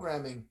predictive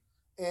programming.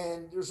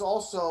 And there's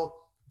also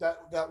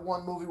that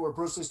one movie where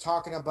Bruce Lee's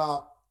talking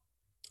about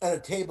at a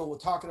table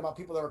with talking about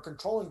people that are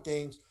controlling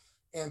things,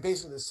 and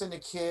basically the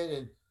syndicate,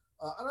 and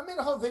I made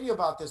a whole video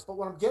about this. But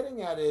what I'm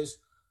getting at is,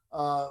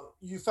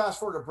 you fast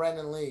forward to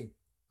Brandon Lee,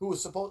 who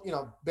was supposed,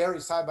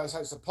 buried side by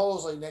side,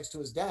 supposedly next to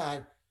his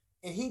dad,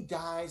 and he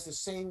dies the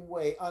same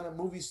way on a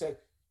movie set,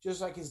 just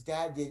like his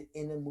dad did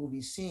in a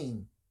movie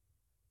scene,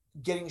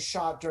 getting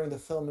shot during the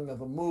filming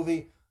of a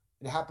movie.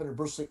 It happened to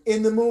Bruce Lee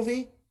in the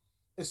movie.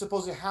 It's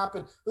supposed to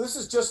happen. This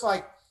is just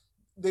like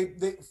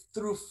they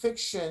through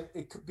fiction,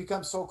 it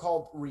becomes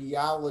so-called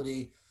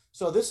reality.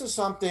 So this is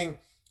something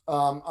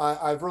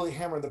I've really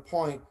hammered the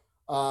point.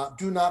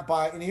 Do not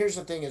buy. And here's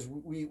the thing: is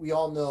we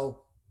all know,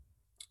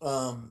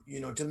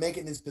 to make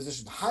it in these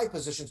positions, high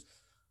positions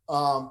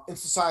in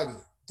society.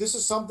 This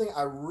is something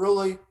I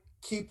really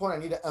key point I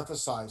need to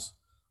emphasize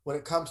when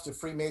it comes to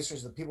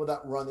Freemasons, the people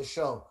that run the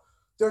show.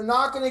 They're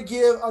not going to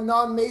give a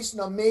non-Mason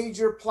a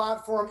major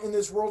platform in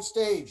this world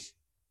stage.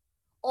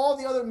 All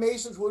the other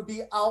Masons would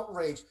be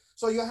outraged.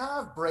 So you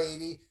have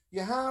Brady,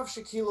 you have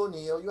Shaquille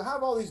O'Neal, you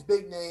have all these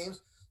big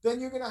names. Then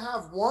you're going to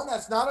have one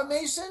that's not a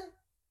Mason?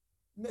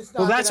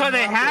 Well, that's why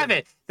they have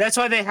it. That's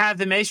why they have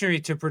the Masonry,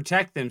 to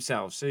protect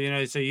themselves.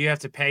 So, so you have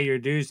to pay your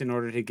dues in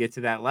order to get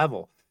to that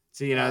level.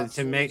 So,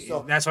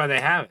 that's why they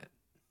have it.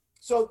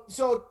 So,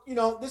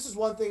 this is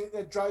one thing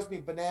that drives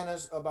me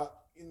bananas about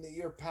in the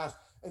years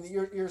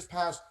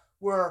past,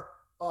 where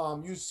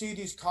you see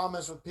these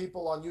comments with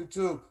people on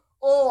YouTube.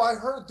 Oh, I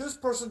heard this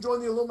person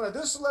joined the Illuminati.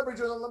 This celebrity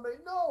joined the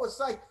Illuminati. No,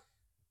 it's like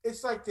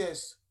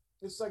this.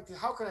 It's like,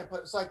 how can I put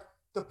it? It's like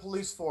the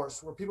police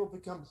force, where people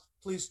become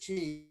police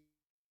chiefs.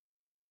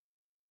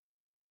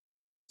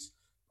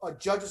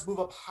 Judges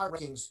move up high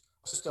rankings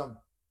system.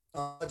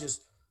 Judges,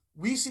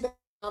 we see that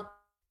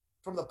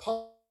from the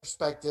public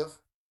perspective,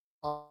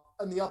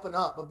 and the up and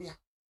up, but behind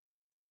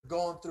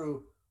going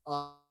through,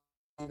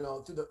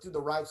 through the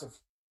rights of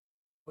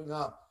going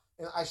up.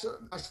 And I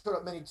showed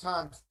up many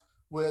times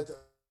with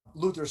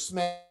Luther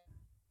Smith,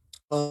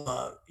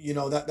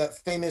 that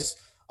famous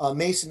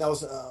Mason that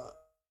was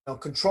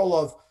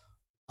control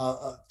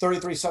of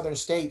 33 southern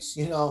states,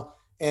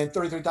 and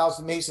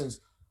 33,000 Masons.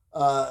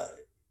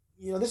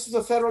 This is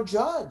a federal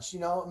judge,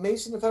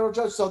 Mason, a federal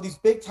judge. So these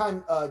big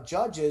time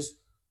judges,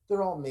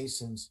 they're all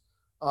Masons.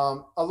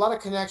 A lot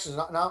of connections.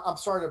 Now I'm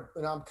sorry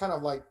and I'm kind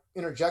of like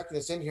interjecting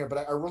this in here, but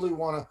I really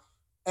want to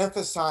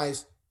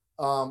emphasize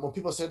when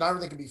people say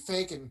everything can be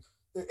fake and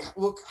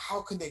look,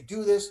 how can they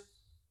do this?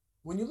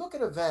 When you look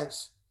at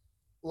events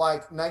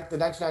like the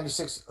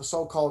 1996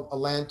 so-called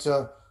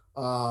Atlanta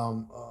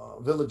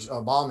village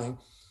bombing,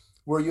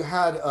 where you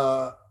had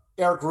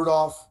Eric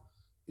Rudolph,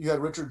 you had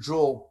Richard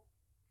Jewell.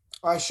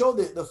 I showed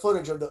the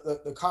footage of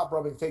the cop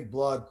rubbing fake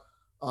blood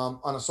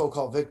on a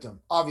so-called victim.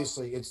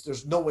 Obviously,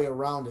 there's no way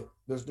around it.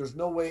 There's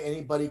no way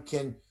anybody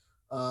can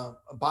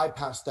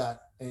bypass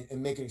that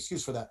and make an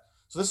excuse for that.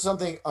 So this is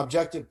something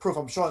objective proof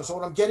I'm showing. So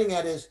what I'm getting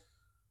at is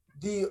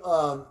the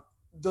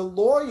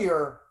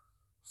lawyer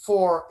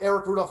for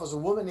Eric Rudolph was a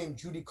woman named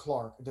Judy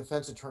Clark, a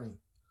defense attorney.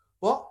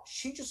 Well,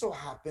 she just so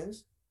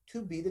happens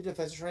to be the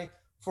defense attorney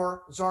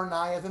for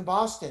Tsarnaev in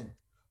Boston,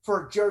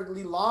 for Jared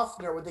Lee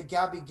Loughner with the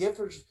Gabby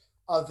Giffords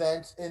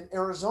event in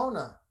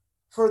Arizona,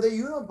 for the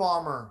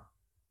Unabomber,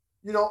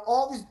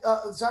 all these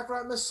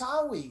Zachariah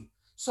Moussaoui.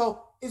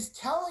 So it's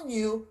telling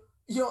you,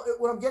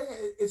 what I'm getting at,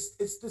 it's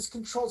this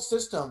controlled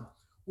system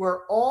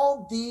where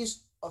all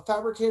these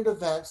fabricated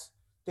events,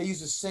 they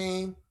use the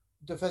same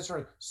defense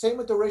attorney. Same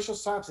with the racial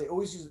psyops. They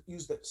always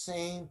use the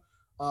same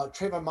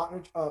Trayvon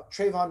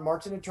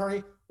Martin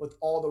attorney with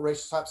all the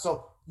racial psyops.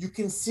 So you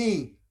can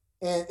see,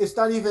 and it's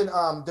not even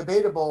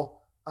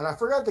debatable. And I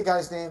forgot the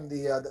guy's name,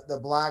 the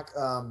black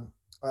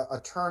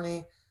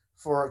attorney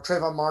for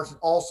Trayvon Martin,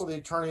 also the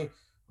attorney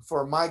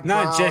for Mike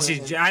Brown. Not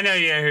Jesse. I know who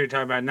you're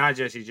talking about. Not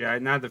Jesse J.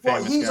 Not the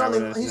famous guy.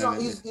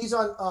 He's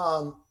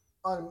on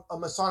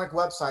Masonic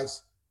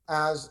websites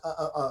as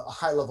a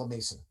high level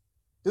Mason.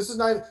 This is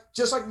not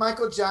just like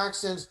Michael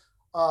Jackson's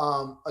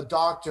a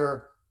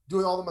doctor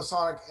doing all the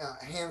Masonic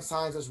hand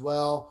signs as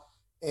well.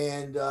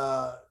 And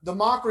the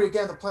mockery,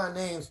 again, the play on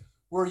names,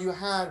 where you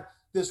had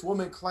this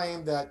woman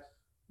claim that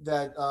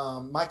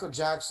Michael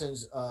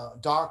Jackson's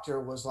doctor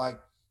was like,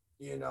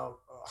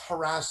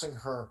 harassing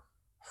her.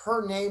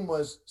 Her name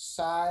was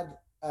Sade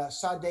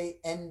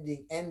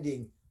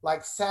ending,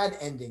 like sad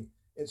ending.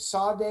 It's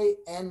Sade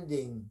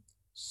ending.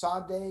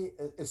 Sade,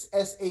 it's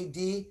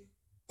SAD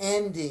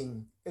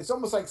ending. It's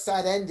almost like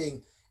sad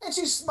ending. And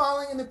she's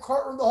smiling in the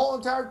courtroom the whole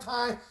entire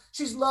time.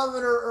 She's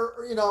loving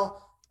her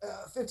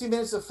 15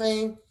 minutes of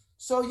fame.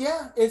 So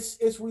yeah,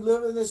 it's we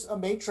live in this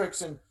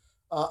matrix, and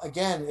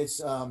again,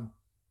 it's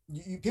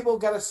people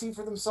got to see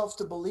for themselves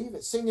to believe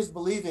it. Seeing is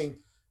believing,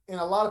 and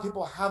a lot of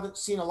people haven't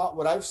seen a lot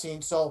what I've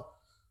seen. So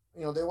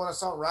they want to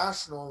sound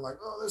rational and like,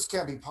 oh, this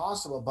can't be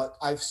possible, but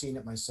I've seen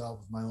it myself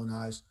with my own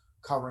eyes,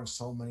 covering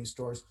so many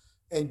stories.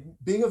 And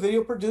being a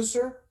video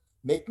producer,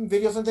 making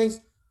videos and things,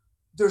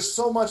 there's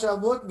so much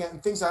I'm looking at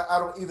and things I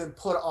don't even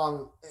put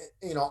on,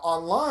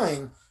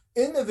 online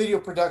in the video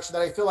production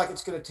that I feel like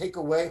it's going to take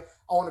away.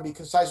 I want to be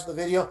concise with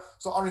the video,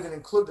 so I don't even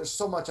include. There's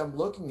so much I'm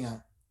looking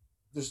at.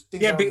 There's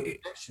things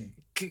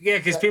Yeah,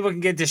 because people can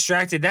get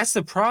distracted. That's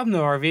the problem,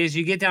 though, RV, is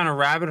you get down a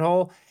rabbit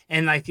hole,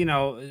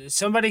 and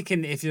somebody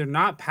can, if you're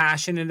not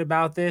passionate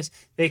about this,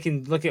 they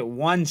can look at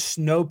one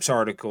Snopes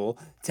article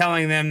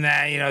telling them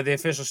that the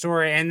official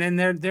story, and then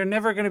they're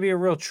never going to be a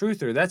real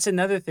truther. That's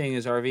another thing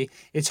is, RV,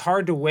 it's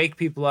hard to wake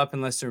people up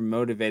unless they're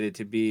motivated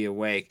to be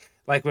awake.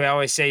 Like we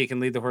always say, you can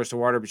lead the horse to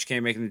water, but you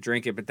can't make him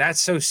drink it. But that's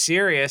so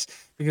serious,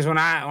 because when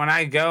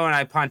I go and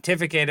I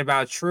pontificate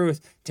about truth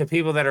to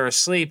people that are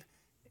asleep,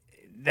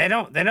 they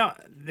don't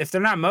if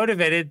they're not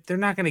motivated, they're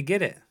not going to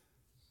get it.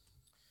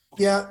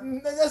 Yeah,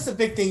 that's the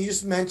big thing. You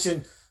just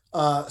mentioned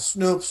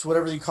Snoops,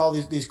 whatever you call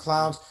these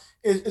clowns.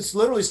 It's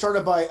literally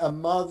started by a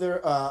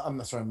mother. I'm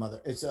not sorry,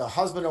 mother. It's a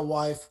husband and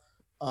wife,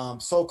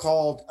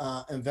 so-called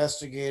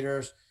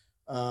investigators.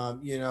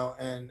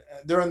 And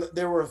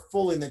they were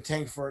fully in the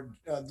tank for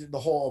the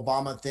whole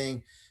Obama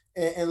thing,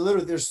 and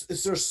literally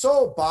they're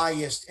so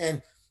biased,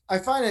 and I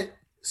find it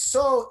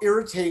so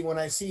irritating when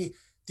I see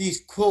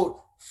these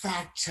quote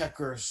fact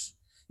checkers,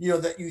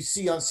 that you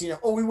see on CNN.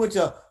 Oh, we went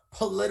to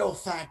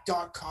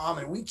PolitiFact.com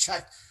and we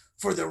checked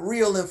for the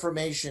real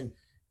information.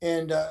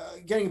 And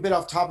getting a bit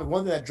off topic,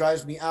 one thing that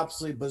drives me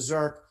absolutely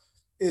berserk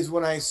is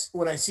when I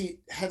see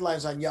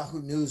headlines on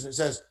Yahoo News and it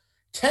says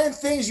 10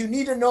 things you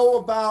need to know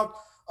about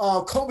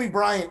Kobe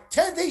Bryant,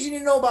 10 things you need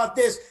to know about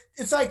this.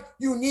 It's like,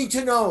 you need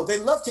to know. They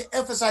love to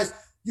emphasize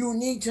you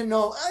need to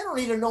know. I don't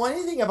need to know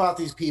anything about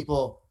these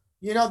people.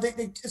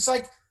 It's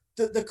like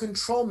the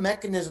control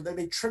mechanism that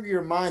they trigger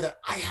your mind that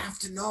I have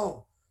to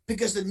know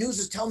because the news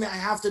is telling me I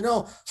have to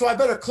know. So I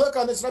better click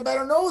on this and I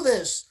better know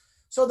this.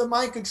 So the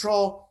mind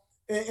control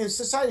and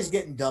society is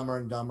getting dumber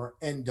and dumber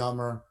and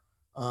dumber,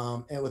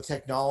 and with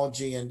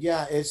technology. And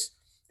yeah, it's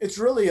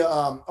really a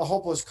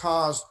hopeless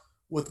cause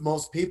with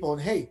most people.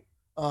 And hey,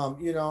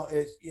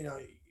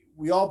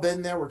 we all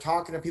been there. We're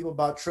talking to people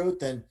about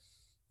truth, and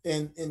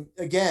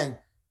again,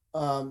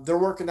 they're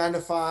working 9 to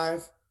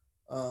 5.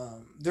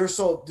 They're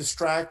so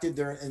distracted.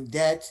 They're in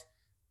debt.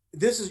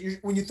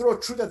 When you throw a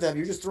truth at them,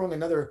 you're just throwing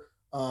another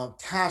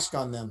task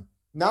on them.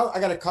 Now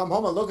I got to come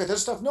home and look at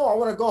this stuff. No, I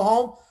want to go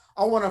home.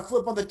 I want to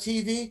flip on the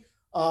TV,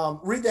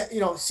 read that,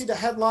 see the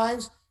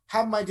headlines,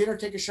 have my dinner,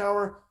 take a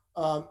shower,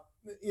 and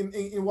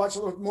watch a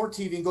little more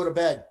TV and go to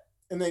bed,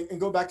 and then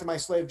go back to my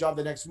slave job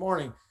the next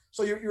morning.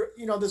 So you're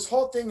this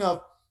whole thing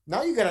of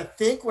now you got to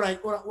think. When I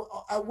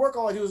work,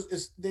 all I do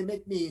is they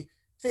make me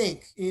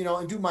think,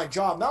 and do my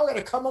job. Now I got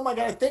to come home. I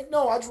got to think.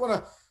 No, I just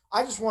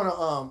want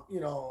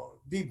to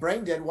be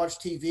brain dead, watch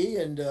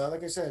TV, and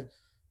like I said,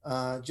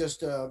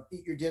 just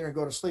eat your dinner,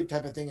 go to sleep,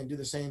 type of thing, and do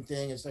the same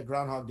thing. It's like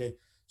Groundhog Day.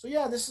 So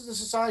yeah, this is the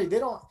society.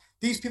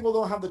 These people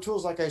don't have the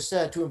tools, like I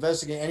said, to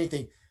investigate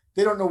anything.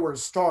 They don't know where to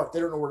start. They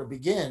don't know where to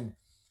begin,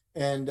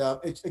 and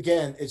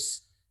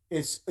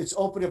it's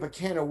opened up a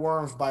can of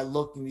worms by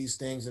looking at these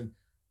things, and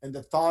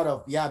the thought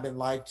of, I've been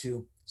lied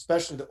to,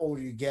 especially the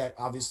older you get,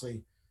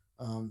 obviously.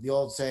 The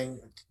old saying,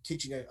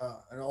 teaching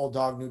an old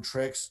dog new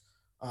tricks,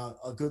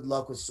 a good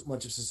luck with so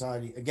much of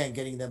society. Again,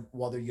 getting them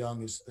while they're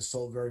young is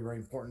so very, very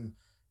important.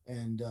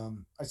 And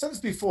I said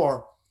this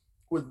before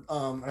and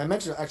I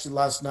mentioned it actually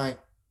last night,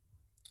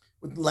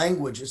 with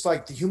language. It's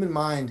like the human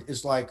mind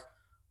is like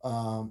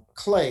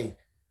clay.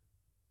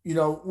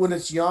 When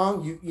it's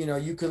young,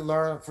 you can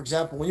learn. For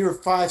example, when you're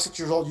 5, 6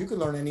 years old, you can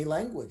learn any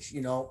language.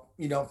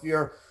 If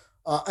you're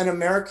an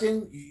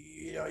American,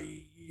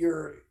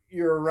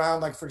 you're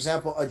around, like, for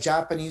example, a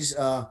Japanese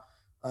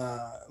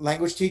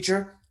language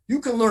teacher, you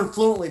can learn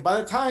fluently.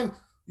 By the time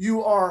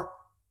you are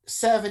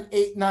 7,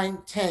 8, 9,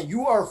 10,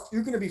 you're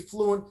going to be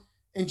fluent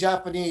in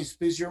Japanese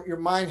because your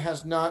mind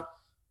has not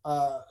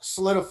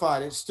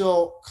solidified. It's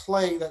still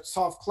clay, that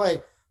soft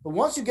clay. But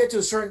once you get to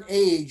a certain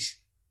age,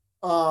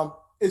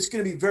 it's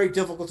going to be very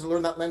difficult to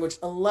learn that language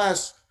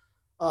unless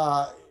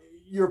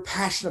you're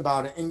passionate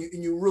about it and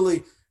you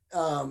really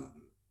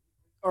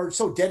are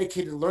so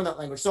dedicated to learn that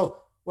language. So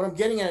what I'm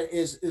getting at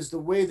is the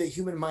way the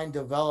human mind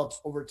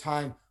develops over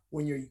time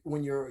when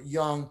you're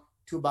young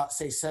to about,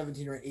 say,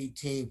 17 or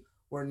 18,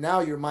 where now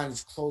your mind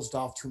is closed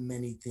off to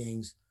many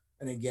things.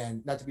 And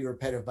again, not to be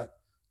repetitive, but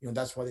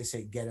that's why they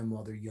say get them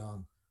while they're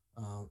young.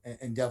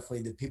 And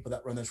definitely the people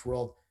that run this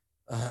world,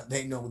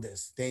 they know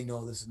this. They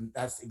know this, and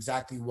that's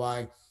exactly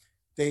why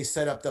they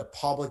set up the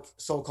public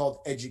so-called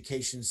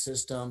education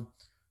system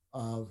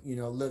of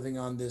living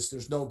on this.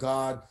 There's no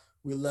God.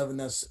 We live in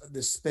this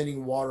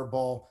spinning water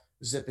ball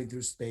zipping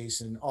through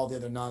space and all the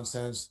other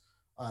nonsense,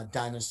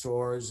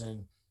 dinosaurs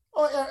and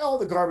all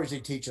the garbage they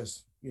teach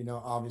us.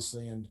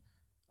 Obviously. And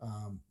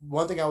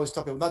one thing I always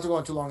tell people, not to go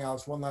on too long,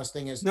 Alex. One last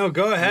thing is no,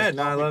 go ahead.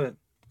 No, I love it.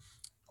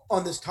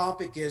 On this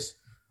topic is,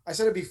 I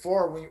said it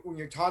before, when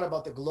you're taught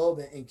about the globe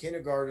in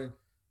kindergarten,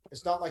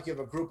 it's not like you have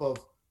a group of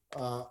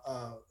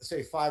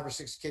say 5 or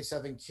 6 kids,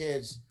 7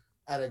 kids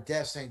at a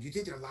desk saying, do you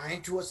think they're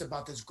lying to us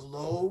about this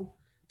globe,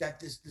 that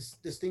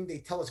this thing they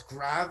tell us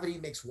gravity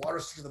makes water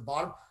to the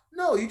bottom?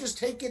 No, you just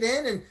take it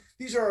in, and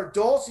these are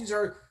adults, these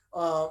are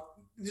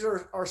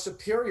our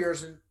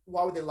superiors, and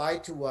why would they lie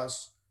to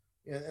us?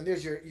 And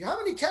there's how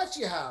many cats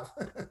do you have?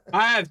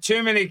 I have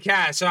too many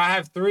cats. So I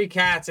have 3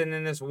 cats, and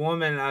then this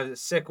woman, a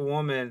sick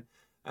woman,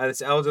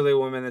 this elderly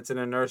woman that's in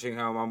a nursing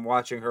home. I'm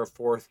watching her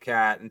 4th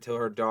cat until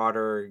her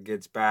daughter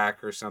gets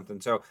back or something.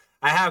 So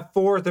I have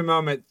 4 at the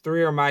moment.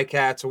 3 are my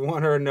cats.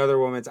 1 are another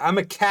woman's. I'm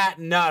a cat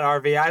nut,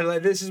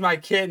 RV. This is my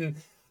kitten.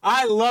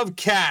 I love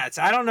cats.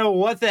 I don't know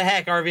what the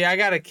heck, RV. I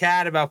got a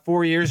cat about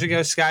 4 years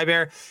ago, Sky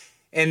Bear.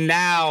 And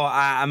now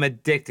I'm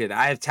addicted.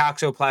 I have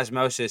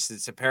toxoplasmosis.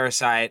 It's a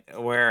parasite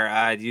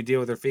where you deal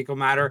with their fecal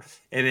matter,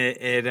 and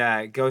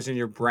it goes in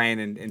your brain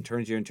and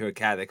turns you into a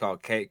cat. They call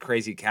it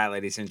crazy cat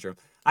lady syndrome.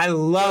 I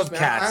love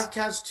cats. I have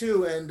cats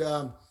too,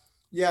 and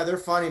yeah, they're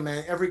funny,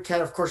 man. Every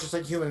cat, of course, just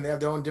like human, they have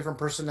their own different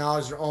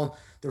personalities,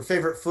 their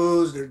favorite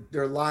foods,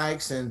 their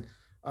likes, and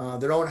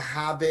their own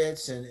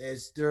habits, and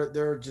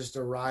they're just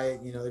a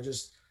riot. They're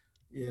just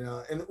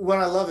And what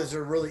I love is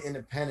they're really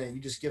independent.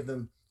 You just give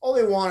them. All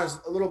they want is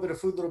a little bit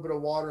of food, a little bit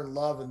of water, and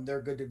love, and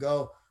they're good to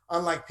go.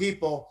 Unlike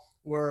people,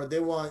 where they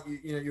want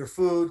your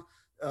food,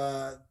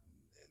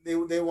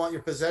 they want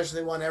your possession,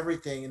 they want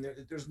everything, and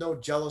there's no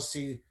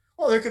jealousy.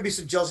 Well, there could be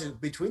some jealousy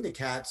between the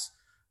cats.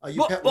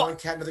 Pet one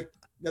cat, another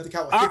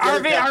cat.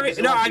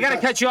 RV, no, I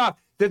gotta cut you off.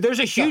 There's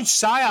a huge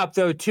psyop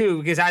though too,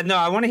 because I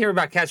want to hear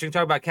about cats. We can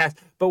talk about cats,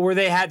 but where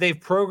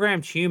they've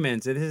programmed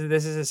humans. And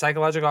this is a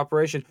psychological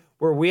operation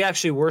where we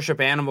actually worship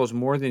animals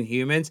more than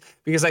humans.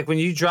 Because like when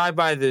you drive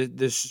by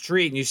the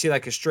street and you see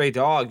like a stray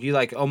dog, you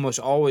like almost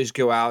always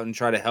go out and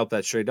try to help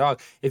that stray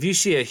dog. If you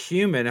see a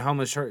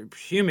homeless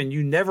human,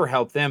 you never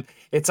help them.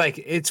 It's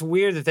like, it's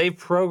weird that they've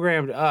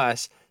programmed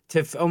us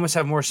to almost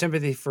have more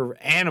sympathy for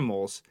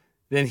animals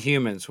than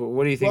humans.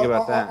 What do you think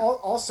about that?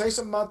 I'll say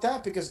something about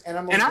that, because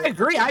animals. And I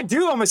agree. I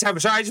do almost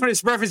have. Sorry, I just want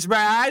to preface, but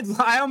I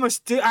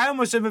almost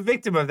am a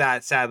victim of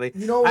that. Sadly,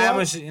 you know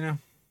what? So.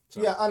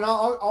 Yeah, and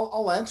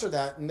I'll answer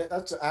that, and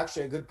that's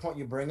actually a good point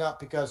you bring up,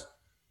 because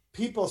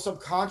people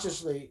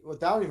subconsciously,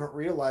 without even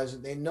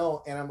realizing, they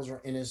know animals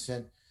are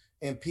innocent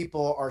and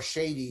people are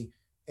shady.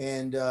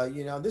 And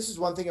this is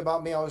one thing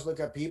about me. I always look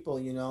at people.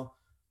 You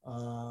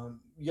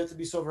have to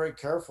be so very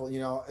careful.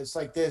 It's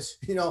like this.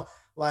 People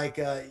have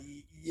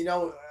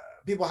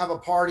a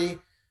party.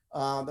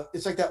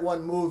 It's like that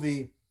one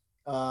movie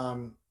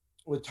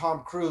with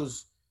Tom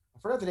Cruise. I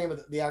forgot the name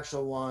of the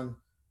actual one.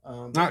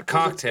 Not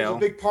Cocktail.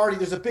 There's a big party.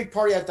 There's a big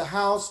party at the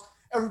house.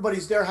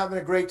 Everybody's there having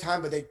a great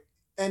time, but they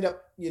end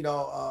up,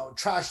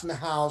 trashing the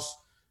house.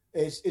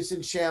 It's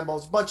in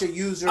shambles. A bunch of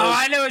users. Oh,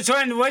 I know which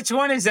one. Which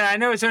one is that? I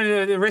know it's one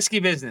of the Risky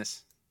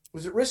Business.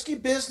 Was it Risky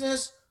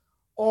Business?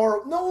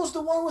 Or no, it was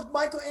the one with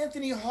Michael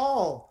Anthony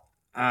Hall.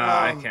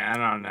 I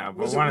don't know. But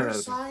was one it of Weird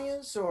those.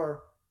 Science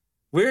or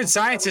Weird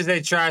Science is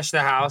they trashed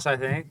the house, I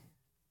think.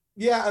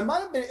 Yeah, it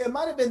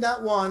might have been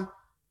that one.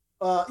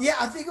 Yeah,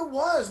 I think it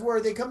was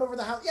where they come over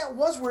the house. Yeah, it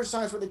was Weird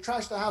Science where they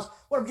trashed the house.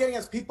 What I'm getting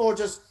at is people are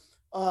just,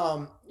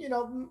 for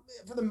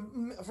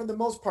the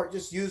most part,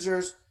 just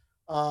users.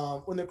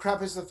 When the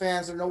crap hits the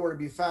fans, they're nowhere to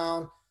be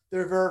found.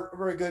 They're very,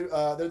 very good.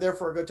 They're there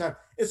for a good time.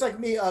 It's like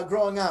me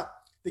growing up.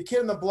 The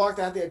kid on the block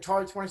that had the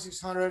Atari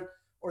 2600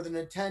 or the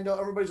Nintendo,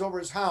 everybody's over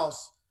his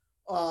house.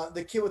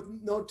 The kid with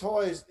no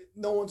toys,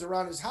 no one's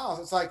around his house.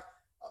 It's like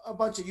a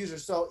bunch of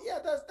users. So yeah,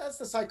 that's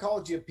the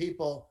psychology of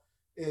people.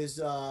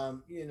 Is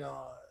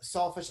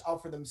selfish,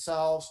 out for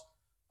themselves,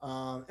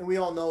 and we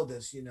all know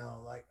this.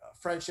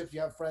 Friendships,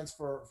 you have friends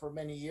for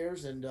many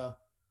years, and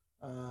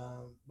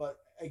but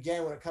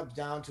again, when it comes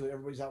down to it,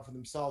 everybody's out for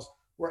themselves.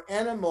 Where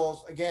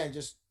animals, again,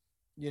 just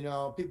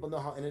people know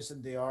how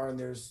innocent they are, and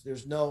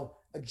there's no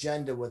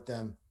agenda with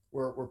them.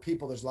 Where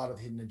people, there's a lot of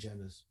hidden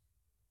agendas.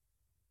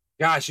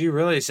 Gosh, you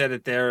really said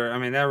it there. I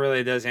mean, that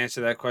really does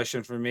answer that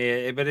question for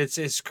me. But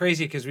it's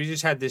crazy because we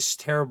just had this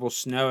terrible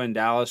snow in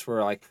Dallas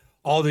where like.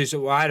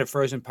 I had a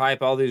frozen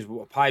pipe, all these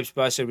pipes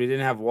busted. We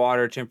didn't have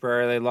water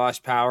temporarily,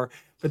 lost power.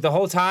 But the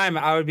whole time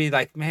I would be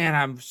like, man,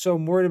 I'm so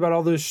worried about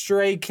all those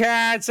stray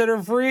cats that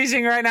are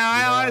freezing right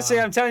now.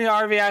 Yeah. I'm telling you,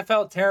 RV, I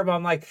felt terrible.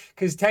 I'm like,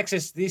 because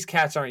Texas, these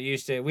cats aren't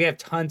used to it. We have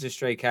tons of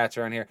stray cats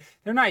around here.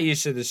 They're not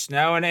used to the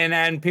snow.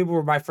 And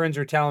my friends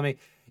were telling me,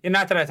 And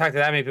not that I talked to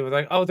that many people,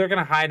 like, oh, they're going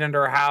to hide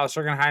under a house,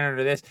 they're going to hide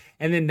under this.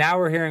 And then now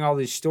we're hearing all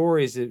these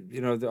stories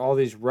that, all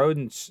these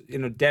rodents,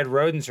 dead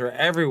rodents are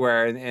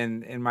everywhere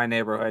in my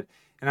neighborhood.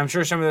 And I'm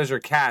sure some of those are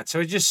cats. So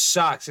it just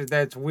sucks.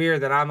 That's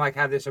weird that I'm like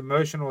have this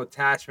emotional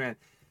attachment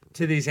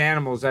to these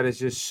animals that is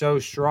just so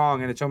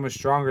strong. And it's almost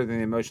stronger than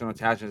the emotional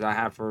attachments I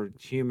have for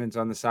humans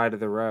on the side of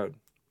the road.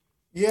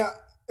 Yeah,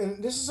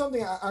 and this is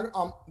something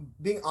I'm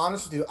being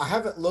honest with you. I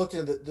haven't looked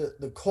into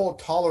the cold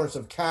tolerance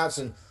of cats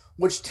and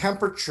which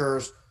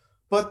temperatures,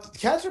 but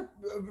cats are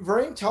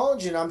very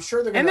intelligent. I'm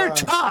sure they're And gonna.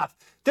 they're tough.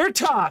 They're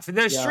tough.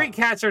 The Yeah. street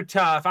cats are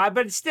tough.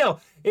 But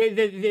still,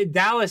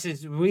 Dallas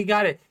is. We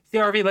got it. See,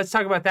 RV. Let's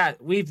talk about that.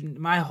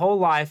 My whole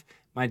life,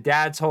 my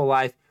dad's whole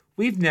life,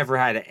 we've never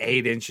had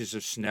 8 inches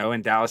of snow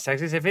in Dallas,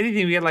 Texas. If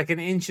anything, we had like an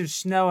inch of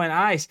snow and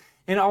ice,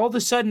 and all of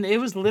a sudden, it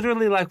was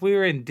literally like we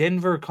were in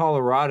Denver,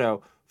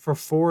 Colorado for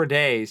 4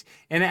 days.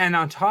 And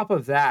on top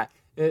of that,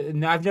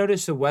 I've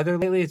noticed the weather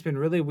lately, it's been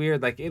really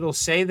weird. Like it'll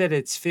say that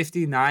it's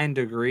 59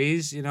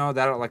 degrees,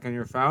 that like on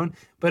your phone,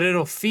 but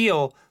it'll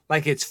feel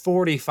like it's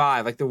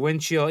 45, like the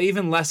wind chill,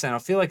 even less than. I'll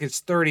feel like it's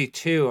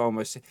 32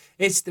 almost.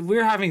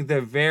 We're having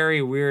the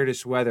very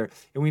weirdest weather.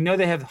 And we know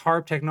they have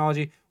HARP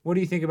technology. What do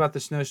you think about the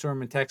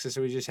snowstorm in Texas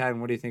that we just had? And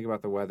what do you think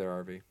about the weather,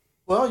 RV?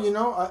 Well,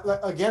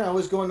 again, I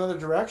always go in other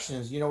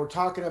directions. We're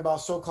talking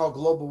about so-called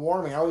global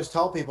warming. I always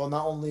tell people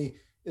not only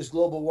is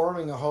global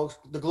warming a hoax,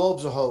 the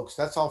globe's a hoax.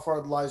 That's how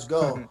far the lies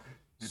go.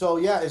 So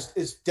yeah,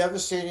 it's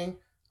devastating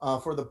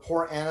for the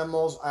poor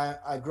animals.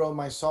 I grow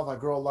myself. I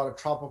grow a lot of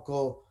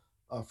tropical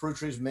fruit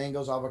trees,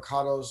 mangoes,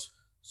 avocados,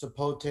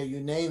 sapote, you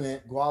name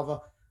it,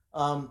 guava.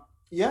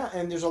 Yeah,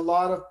 and there's a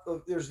lot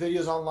of there's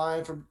videos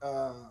online from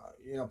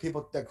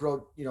people that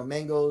grow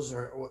mangoes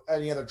or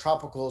any other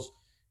tropicals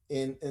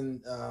in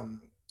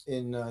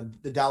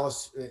the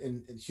Dallas,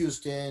 in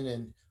Houston,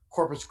 and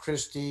Corpus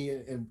Christi,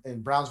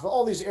 and Brownsville,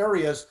 all these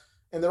areas,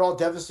 and they're all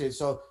devastated.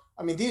 So,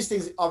 I mean, these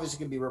things obviously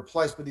can be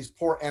replaced, but these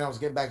poor animals,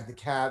 get back to the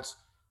cats.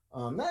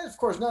 Of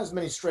course, not as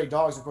many stray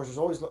dogs. Of course, there's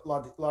always a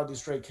lot of these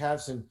stray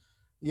cats, and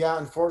yeah,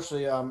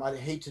 unfortunately, I'd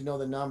hate to know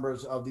the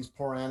numbers of these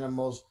poor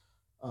animals,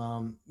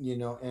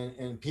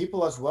 and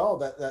people as well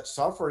that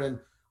suffered. And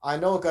I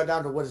know it got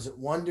down to, what is it,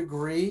 1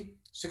 degree,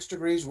 6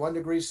 degrees, 1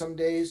 degree some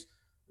days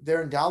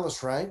there in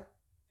Dallas, right?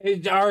 Hey,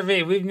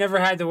 RV, we've never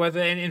had the weather,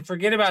 and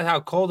forget about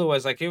how cold it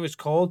was. Like it was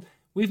cold.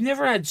 We've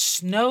never had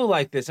snow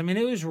like this. I mean,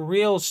 it was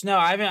real snow.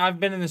 I've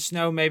been in the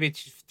snow maybe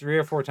 3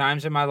 or 4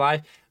 times in my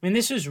life. I mean,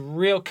 this was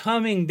real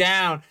coming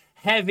down,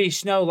 heavy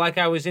snow like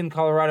I was in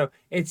Colorado.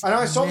 I know.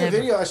 I saw the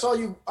video. I saw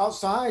you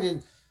outside,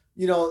 and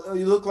you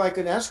look like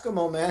an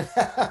Eskimo, man.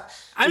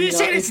 I'm just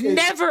saying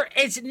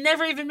it's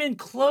never even been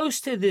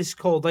close to this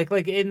cold. Like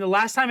in the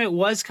last time it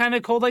was kind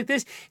of cold like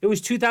this, it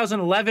was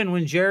 2011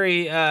 when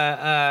Jerry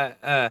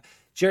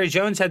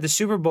Jones had the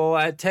Super Bowl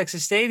at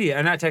Texas Stadium,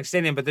 or not Texas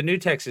Stadium, but the new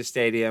Texas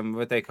Stadium,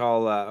 what they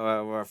call,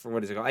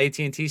 what is it called,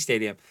 AT&T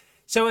Stadium.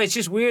 So it's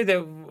just weird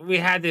that we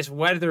had this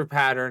weather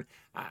pattern.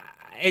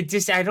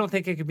 I don't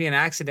think it could be an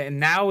accident. And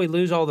now we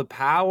lose all the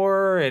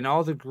power and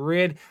all the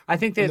grid. I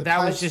think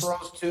that was just.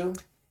 Too.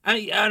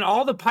 And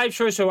all the pipes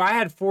froze, so I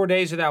had 4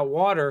 days without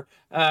water.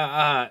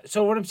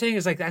 So what I'm saying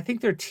is, like, I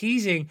think they're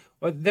teasing.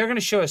 They're going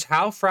to show us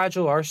how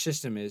fragile our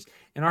system is.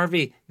 And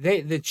RV,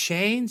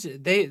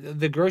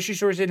 the grocery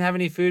stores didn't have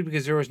any food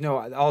because there was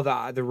all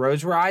the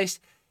roads were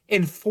iced.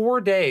 In 4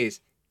 days,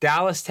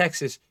 Dallas,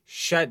 Texas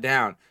shut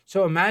down.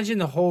 So imagine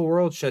the whole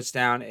world shuts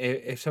down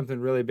if something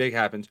really big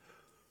happens.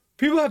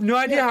 People have no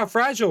idea how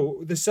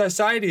fragile the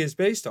society is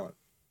based on.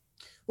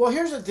 Well,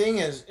 here's the thing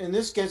is, and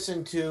this gets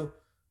into,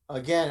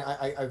 again,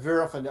 I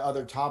veer off into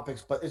other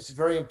topics, but it's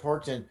very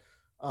important.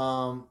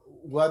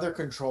 Weather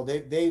control.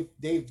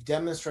 They've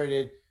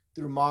demonstrated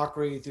through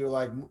mockery, through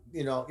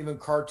even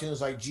cartoons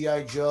like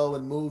GI Joe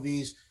and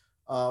movies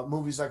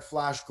like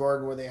Flash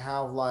Gordon, where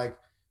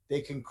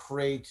they can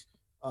create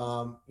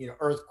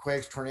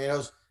earthquakes,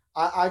 tornadoes.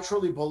 I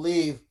truly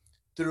believe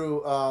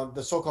through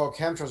the so-called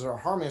chemtrails that are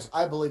harming us.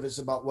 I believe it's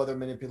about weather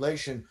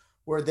manipulation,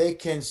 where they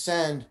can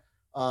send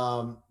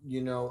clouds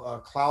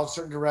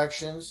certain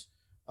directions.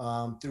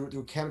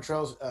 Through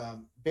chemtrails,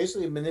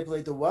 basically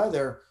manipulate the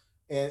weather.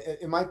 And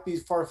it might be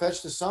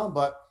far-fetched to some,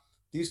 but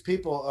these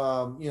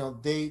people,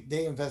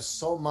 they invest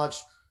so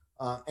much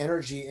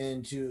energy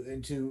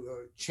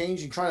into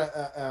changing, trying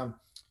to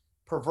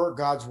pervert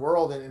God's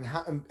world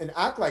and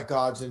act like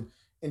gods. And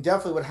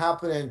definitely what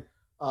happened in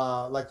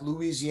like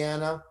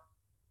Louisiana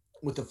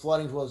with the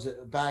floodings was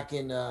back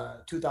in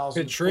 2004,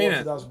 Katrina.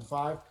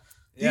 2005.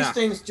 Yeah. These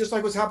things, just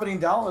like what's happening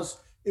in Dallas,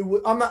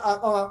 I'm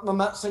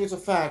not saying it's a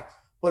fact,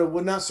 but it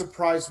would not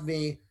surprise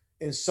me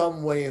in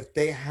some way if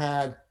they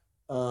had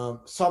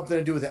something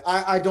to do with it.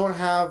 I don't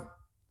have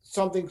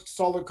something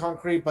solid,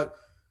 concrete, but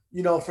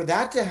for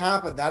that to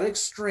happen, that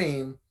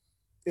extreme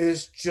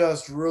is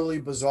just really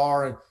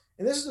bizarre.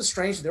 And this is the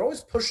strange thing. They're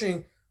always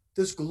pushing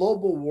this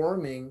global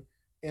warming,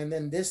 and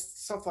then this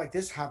stuff like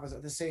this happens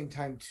at the same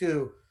time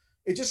too.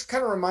 It just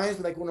kind of reminds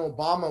me like when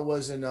Obama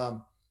was in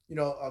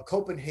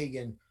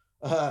Copenhagen,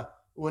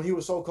 when he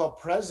was so-called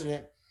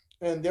president.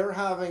 and they're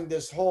having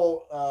this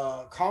whole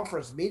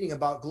conference meeting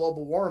about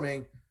global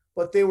warming,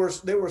 but they were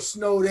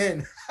snowed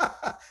in.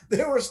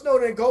 They were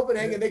snowed in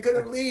Copenhagen. They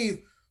couldn't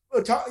leave.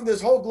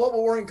 This whole global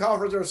warming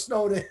conference, they were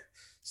snowed in.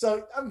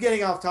 So I'm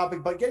getting off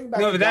topic, but getting back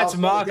No, to but that's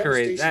Dallas,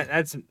 mockery.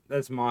 devastation.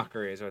 That's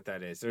mockery is what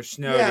that is. They're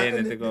snowed Yeah, in and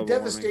at the the global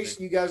warming thing.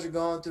 devastation you guys are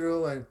going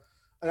through, and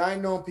I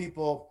know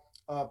people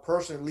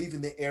personally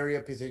leaving the area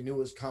because they knew it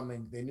was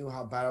coming. They knew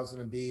how bad it was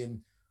going to be, and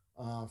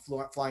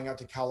flying out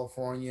to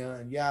California.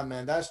 And yeah,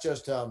 man, that's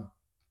just I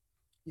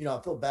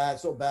feel bad,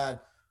 so bad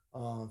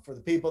for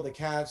the people, the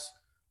cats,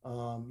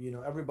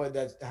 everybody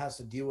that has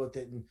to deal with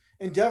it,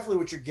 and definitely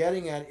what you're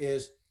getting at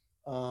is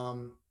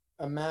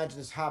imagine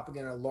this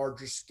happening on a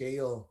larger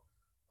scale,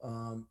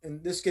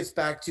 and this gets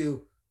back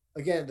to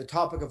again the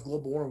topic of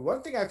global warming.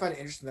 One thing I find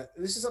interesting that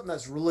this is something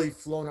that's really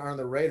flown under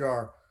the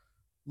radar.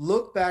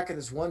 Look back at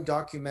this one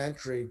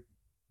documentary,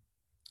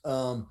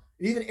 it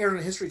even aired on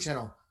the History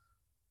Channel,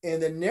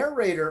 and the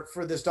narrator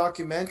for this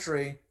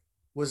documentary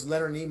was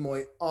Leonard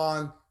Nimoy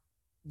on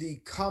the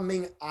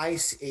coming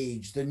ice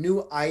age, the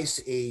new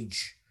ice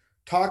age,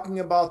 talking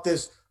about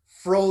this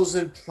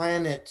frozen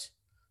planet.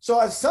 So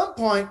at some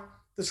point,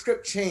 the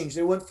script changed.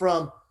 It went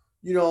from,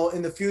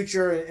 in the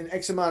future, in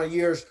X amount of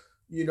years,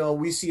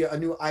 we see a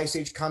new ice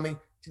age coming,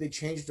 to they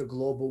changed to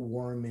global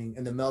warming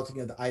and the melting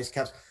of the ice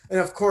caps. And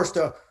of course,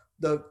 the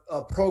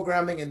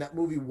programming in that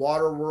movie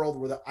Waterworld,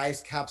 where the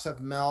ice caps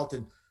have melted,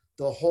 and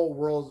the whole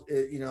world,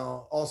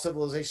 all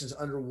civilizations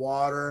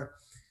underwater.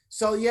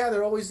 So yeah,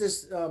 they're always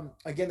this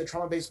again the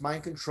trauma-based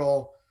mind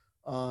control,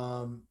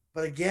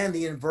 but again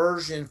the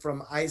inversion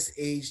from ice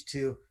age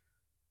to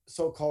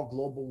so-called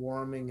global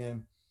warming,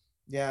 and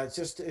yeah, it's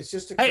just a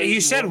Hey, you crazy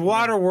said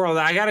world, man. Waterworld.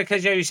 I gotta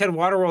cut you. You said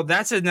Waterworld.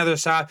 That's another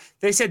side.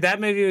 They said that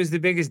movie was the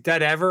biggest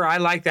dud ever. I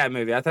like that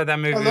movie. I thought that I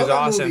movie was love that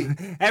awesome.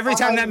 movie. Every I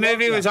time that love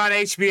movie was that. on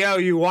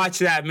HBO, you watch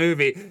that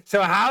movie.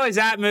 So how is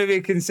that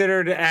movie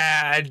considered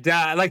a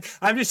dud? Like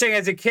I'm just saying,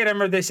 as a kid, I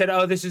remember they said,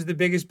 "Oh, this is the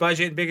biggest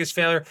budget and biggest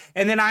failure."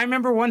 And then I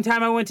remember one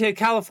time I went to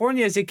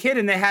California as a kid,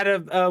 and they had a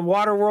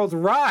Waterworld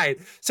ride.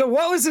 So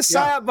what was the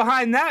Yeah, psyop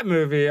behind that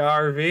movie,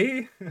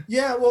 RV?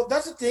 yeah. Well,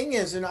 that's the thing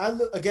is, and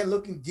again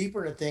looking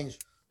deeper into things.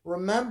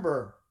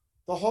 Remember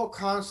the whole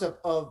concept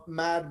of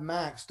Mad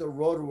Max, the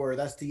Road Warrior.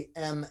 That's the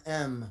MM,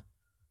 and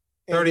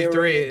they were in the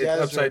 33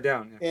 upside desert,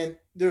 down. Yeah. and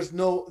there's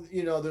no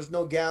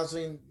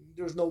gasoline,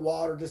 there's no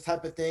water, this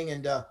type of thing,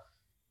 and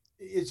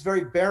it's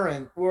very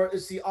barren. Or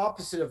it's the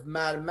opposite of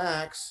Mad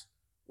Max,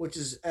 which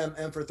is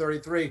MM for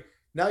 33.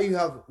 Now you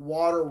have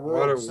Water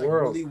World, just like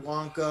Waterworld. Willy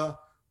Wonka,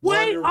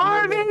 Wait,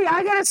 Wonder Woman. RV,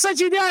 I gotta set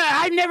you down.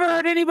 I've never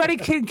heard anybody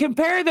can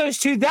compare those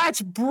two.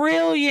 That's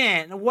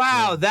brilliant.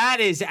 Wow, Yeah. that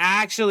is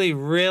actually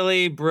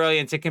really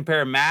brilliant to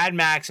compare Mad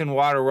Max and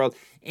Waterworld.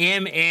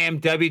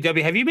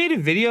 MMWW. Have you made a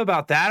video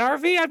about that,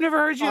 RV? I've never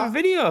heard you have a Uh,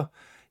 video.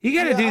 You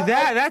got to yeah, do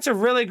that. That's a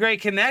really great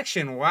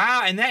connection.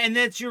 Wow, and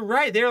that's you're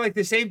right. They're like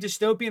the same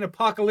dystopian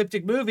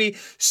apocalyptic movie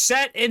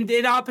set in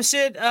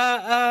opposite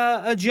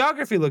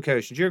geography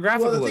locations, well,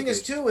 geographical the thing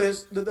is locations. too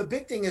is the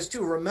big thing is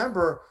too.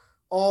 Remember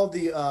all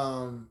the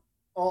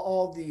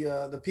all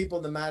the people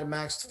in the Mad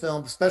Max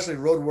film, especially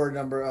Road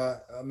Warrior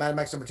Mad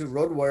Max number two,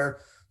 Road Warrior.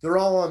 They're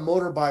all on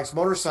motorbikes,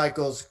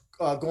 motorcycles,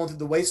 going through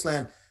the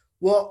wasteland.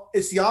 Well,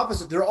 it's the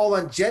opposite. They're all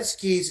on jet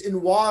skis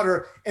in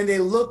water, and they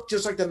look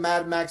just like the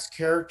Mad Max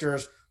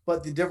characters.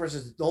 But the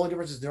only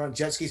difference is they're on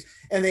jet skis,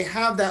 and they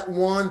have that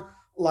one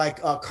like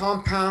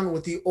compound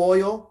with the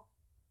oil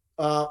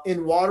in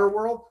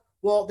Waterworld.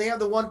 Well, they have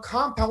the one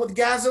compound with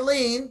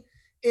gasoline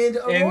in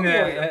a And Road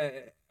Warrior.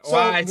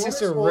 wow, So it's one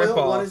just a is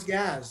oil, one is ripoff.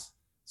 gas.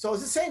 So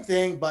it's the same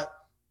thing, but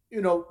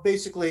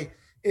basically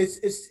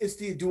it's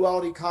the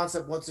duality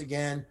concept once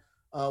again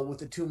with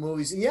the two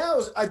movies. And yeah,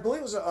 I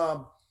believe it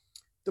was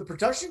the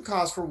production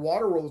cost for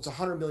Waterworld was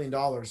 $100 million,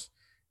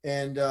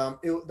 and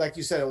like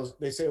you said,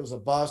 they say it was a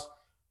bust.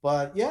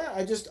 But yeah,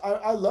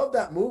 I love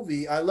that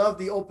movie. I love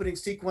the opening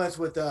sequence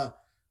with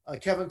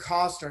Kevin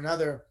Costner,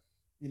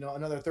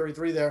 another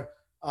 33 there.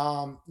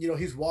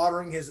 He's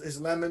watering his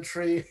lemon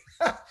tree,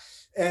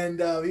 and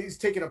he's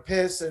taking a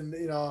piss,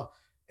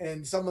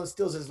 and someone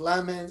steals his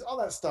lemons, all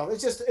that stuff.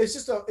 It's just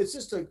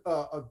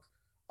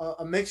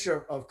a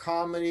mixture of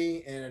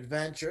comedy and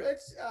adventure.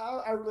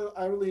 I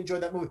really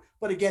enjoyed that movie.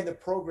 But again, the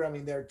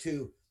programming there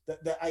too,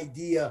 the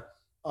idea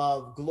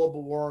of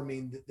global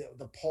warming,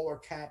 the polar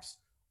caps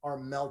are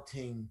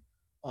melting,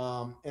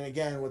 and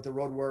again with the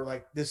road where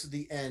like this is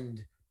the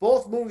end.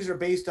 Both movies are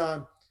based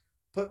on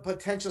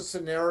potential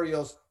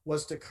scenarios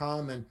was to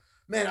come. And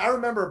man, I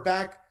remember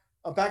back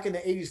in the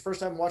 '80s, first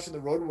time watching the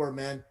Road War,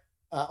 man,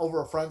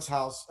 over a friend's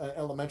house,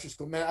 elementary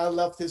school. Man, I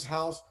left his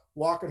house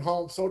walking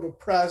home so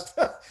depressed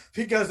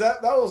because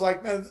that was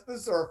like, man,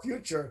 this is our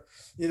future,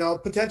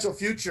 potential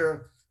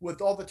future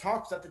with all the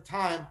talks at the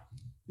time.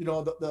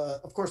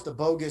 The of course the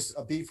bogus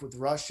beef with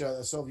Russia,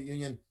 the Soviet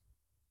Union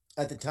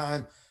at the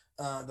time,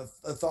 the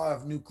thought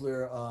of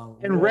nuclear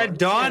And war. Red And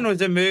Dawn again,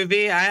 was a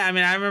movie. I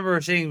mean, I remember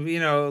seeing,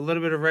 a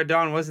little bit of Red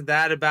Dawn. Wasn't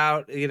that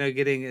about,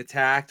 getting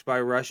attacked by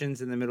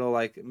Russians in the middle of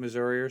like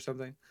Missouri or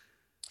something?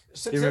 Do you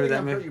say it remember again. that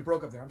I'm sorry, movie? you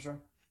broke up there. I'm sorry.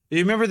 Do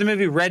you remember the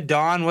movie Red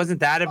Dawn? Wasn't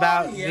that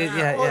about? Oh yeah,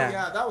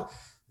 yeah. That was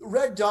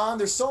Red Dawn.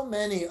 There's so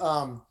many.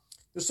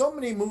 There's so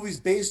many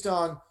movies based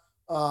on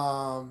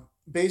of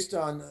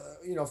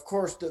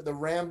course the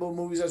Rambo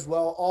movies as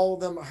well. All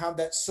of them have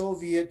that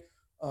Soviet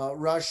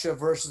Russia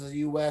versus the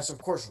U.S. Of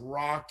course,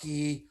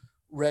 Rocky,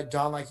 Red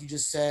Dawn, like you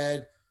just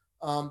said.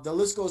 The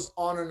list goes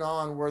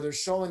on where they're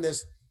showing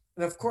this,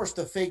 and of course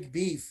the fake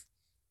beef.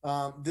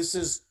 This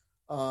is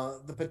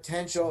the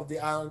potential of the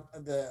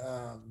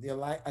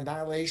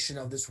annihilation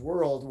of this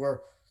world,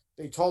 where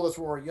they told us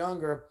when we were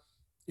younger,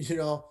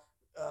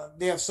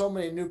 they have so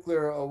many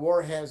nuclear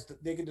warheads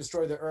that they could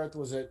destroy the earth.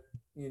 Was it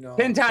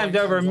 10 times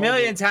over, a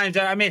million times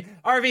over? I mean,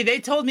 RV, they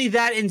told me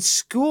that in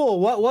school.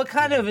 What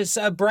kind of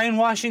a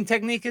brainwashing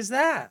technique is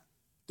that?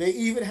 They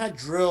even had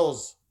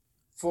drills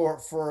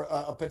for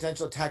a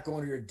potential attack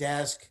going to your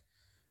desk.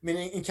 I mean,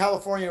 in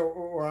California,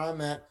 where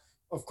I'm at,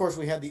 of course,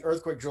 we had the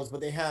earthquake drills,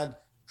 but they had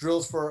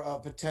drills for a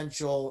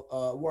potential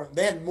war.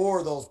 They had more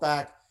of those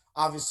back,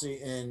 obviously,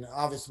 it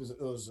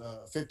was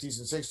 50s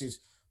and 60s,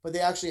 but they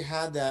actually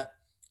had that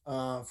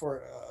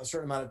for a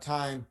certain amount of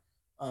time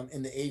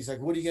in the 80s. Like,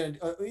 what are you going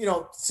to do?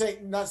 Not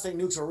saying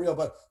nukes are real,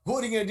 but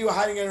what are you going to do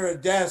hiding under a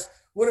desk?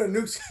 What are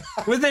nukes?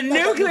 With a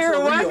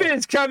nuclear weapon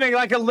is coming,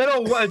 like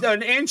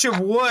an inch of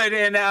wood,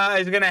 and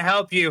is going to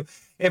help you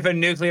if a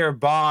nuclear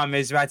bomb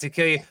is about to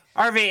kill you.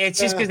 RV, it's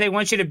just because they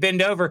want you to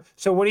bend over.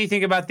 So what do you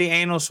think about the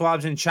anal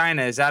swabs in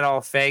China? Is that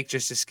all fake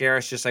just to scare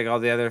us, just like all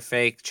the other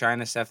fake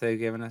China stuff they've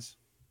given us?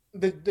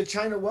 The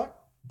China what?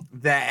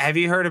 Have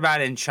you heard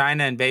about in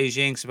China and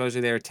Beijing,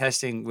 supposedly they were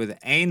testing with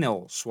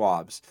anal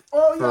swabs?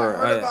 Oh, yeah,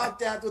 I heard about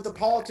that with the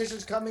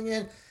politicians coming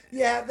in.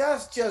 Yeah,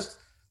 that's just...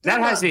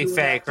 That has to be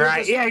fake,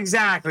 right? Yeah,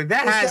 exactly.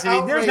 That has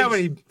to be. There's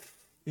nobody...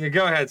 Yeah,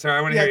 go ahead. Sorry,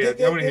 I want to hear you.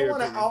 They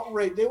want to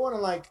outrage. They want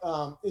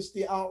to it's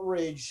the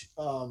outrage.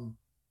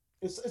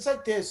 It's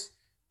like this,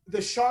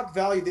 the shock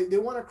value. They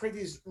want to create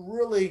these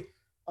really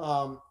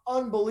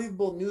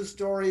unbelievable news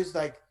stories,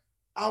 like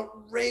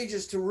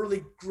outrageous to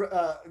really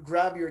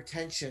grab your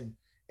attention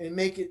and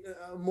make it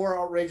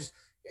more outrageous.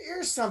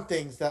 Here's some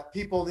things that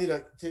people need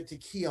to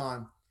key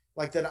on,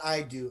 like that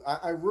I do.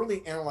 I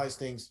really analyze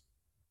things.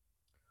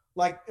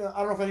 Like, I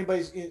don't know if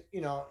anybody's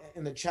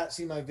in the chat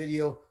seen my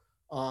video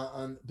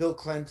on Bill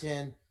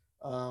Clinton.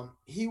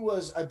 He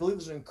was, I believe it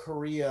was in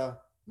Korea,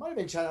 might have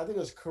been China, I think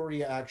it was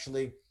Korea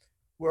actually,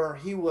 where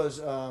he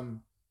was,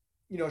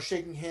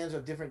 shaking hands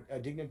of different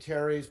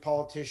dignitaries,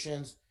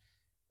 politicians.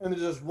 And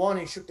there's this one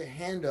he shook the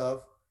hand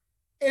of,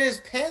 and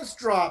his pants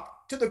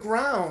dropped to the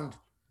ground.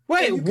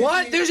 Wait,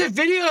 what? There's a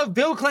video of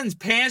Bill Clinton's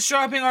pants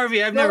dropping,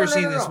 RV? I've never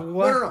seen this.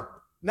 No.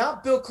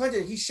 Not Bill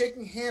Clinton. He's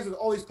shaking hands with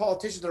all these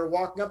politicians that are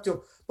walking up to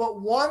him.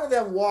 But one of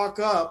them walk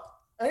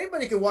up.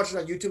 Anybody can watch it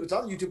on YouTube. It's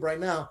on YouTube right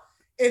now.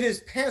 And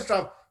his pants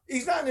drop.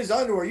 He's not in his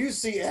underwear. You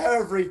see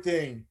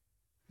everything.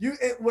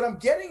 What I'm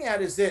getting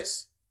at is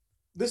this.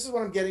 This is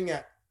what I'm getting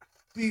at.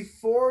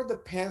 Before the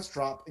pants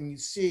drop and you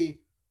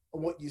see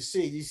what you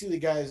see the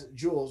guy's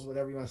jewels,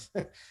 whatever you want to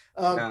say.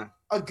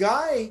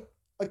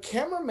 A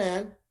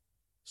cameraman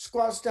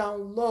squats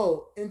down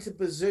low into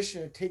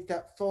position to take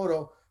that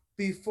photo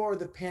before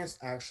the pants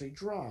actually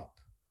drop.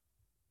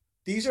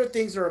 These are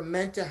things that are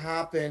meant to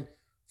happen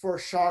for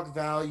shock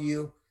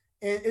value,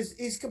 and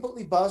he's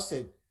completely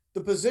busted.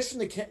 The position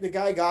the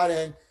guy got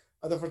in,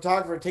 the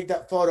photographer, to take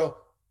that photo,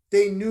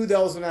 they knew that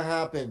was going to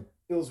happen.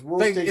 It was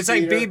world stage It's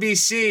theater. like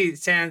BBC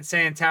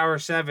saying Tower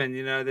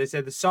 7. They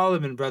said the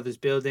Solomon Brothers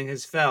building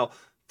has fell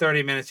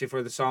 30 minutes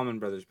before the Solomon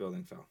Brothers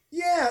building fell.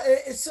 Yeah,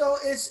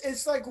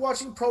 it's like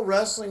watching pro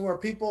wrestling where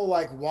people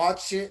like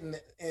watch it and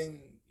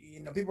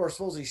people are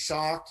supposedly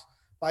shocked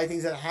by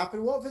things that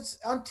happen. Well, if it's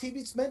on TV,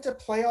 it's meant to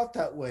play out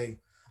that way.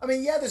 I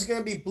mean, yeah, there's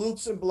going to be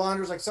bloops and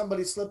blunders, like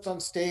somebody slips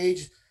on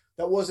stage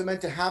that wasn't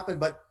meant to happen.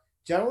 But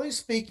generally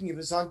speaking, if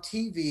it's on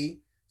TV,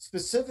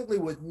 specifically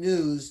with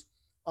news,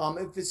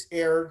 if it's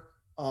aired,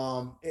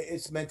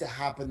 it's meant to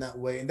happen that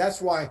way. And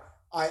that's why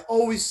I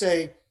always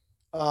say,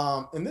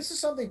 and this is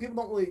something people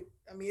don't really,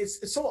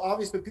 it's so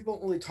obvious, but people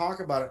don't really talk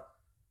about it.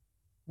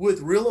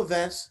 With real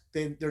events,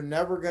 they're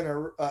never going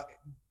to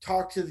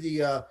talk to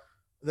the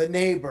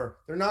neighbor.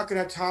 They're not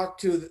going to talk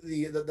to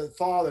the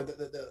father,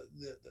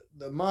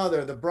 the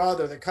mother, the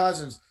brother, the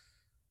cousins.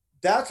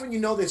 That's when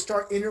they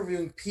start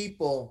interviewing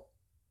people,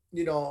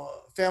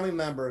 family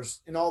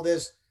members and all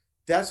this.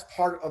 That's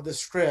part of the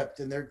script,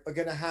 and they're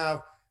going to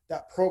have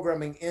that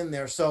programming in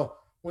there. So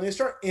when they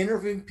start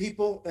interviewing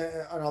people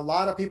and a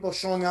lot of people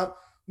showing up,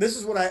 this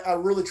is what I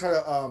really try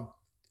to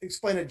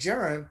explain to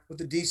Jaron with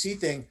the DC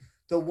thing.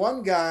 The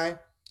one guy,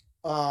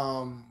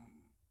 Jaden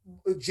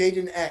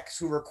X,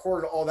 who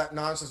recorded all that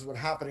nonsense, what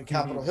happened in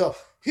Capitol Hill.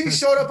 He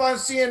showed up on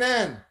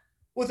CNN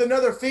with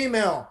another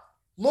female.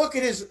 Look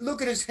at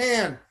his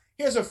hand.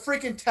 He has a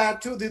freaking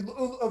tattoo of the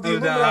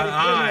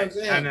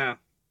Illuminati hand. I know.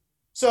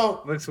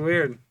 So looks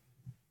weird.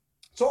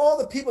 So all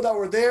the people that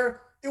were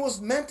there, it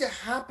was meant to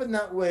happen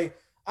that way.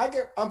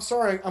 I'm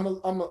sorry, I'm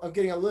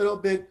getting a little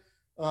bit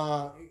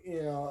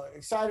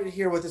excited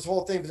here with this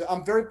whole thing, because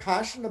I'm very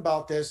passionate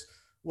about this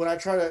when I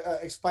try to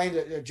explain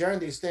to Jaron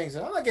these things.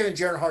 And I'm not giving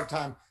Jaron a hard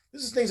time.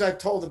 This is things I've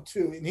told him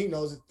too, and he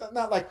knows it.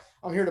 Not like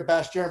I'm here to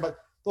bash Jaron, but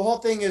the whole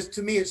thing is,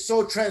 to me, it's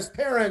so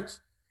transparent,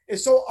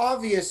 it's so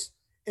obvious,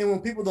 and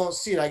when people don't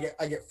see it,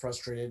 I get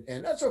frustrated,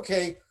 and that's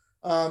okay.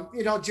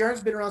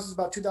 Jaron's been around since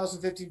about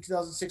 2015,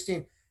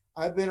 2016.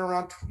 I've been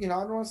around, I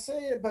don't want to say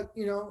it, but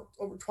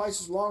over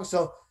twice as long.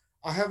 So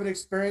I have an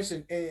experience,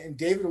 and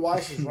David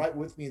Weiss is right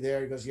with me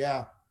there. He goes,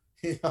 yeah,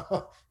 you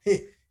know,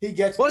 he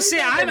gets. Well, see,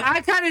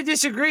 I kind of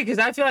disagree because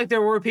I feel like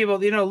there were people,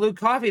 Luke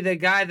Coffey, the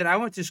guy that I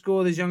went to school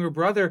with, his younger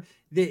brother.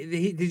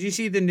 Did you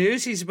see the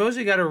news? He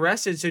supposedly got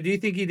arrested. So do you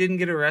think he didn't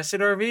get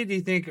arrested, RV? Do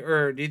you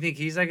think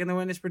he's like in the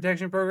witness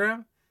protection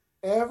program?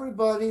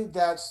 Everybody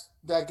that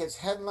gets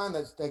headline,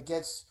 that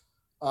gets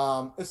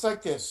it's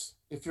like this.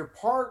 If you're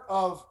part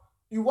of,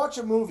 you watch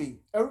a movie,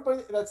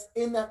 everybody that's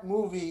in that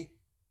movie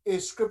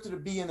is scripted to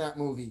be in that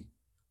movie.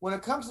 When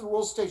it comes to the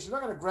world stage, you're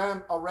not going to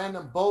grab a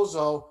random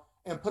bozo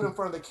and put him in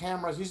front of the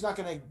cameras. He's not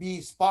going to be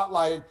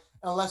spotlighted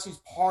unless he's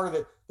part of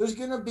it. There's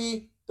going to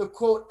be the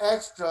quote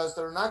extras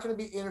that are not going to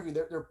be interviewed.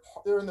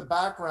 They're in the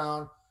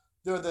background.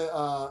 They're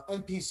the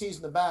NPCs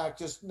in the back,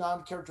 just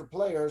non-character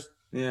players.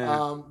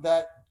 Yeah.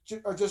 That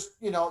are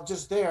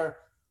just there.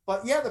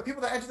 But yeah, the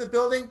people that enter the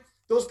building,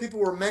 those people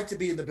were meant to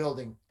be in the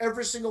building.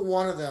 Every single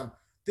one of them.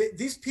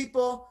 These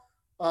people,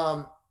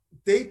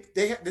 they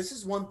have, this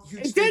is one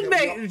huge It thing. did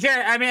make,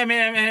 Jared, I mean,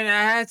 I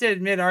have to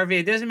admit, RV,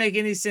 it doesn't make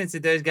any sense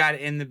that those got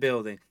in the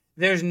building.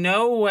 There's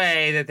no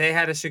way that they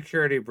had a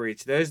security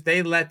breach.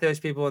 They let those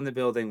people in the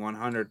building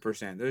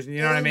 100%. There's,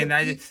 you know what I mean?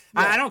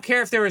 I don't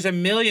care if there was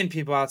 1 million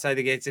people outside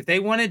the gates. If they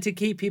wanted to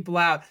keep people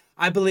out,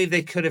 I believe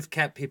they could have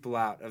kept people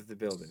out of the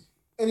building.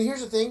 And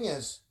here's the thing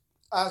is,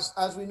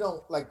 as we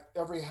know, like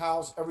every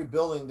house, every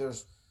building,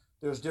 there's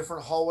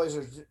different hallways,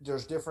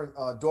 there's different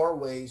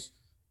doorways,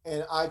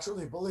 and I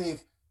truly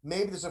believe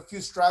maybe there's a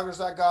few stragglers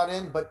that got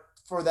in, but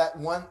for that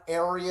one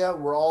area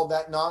where all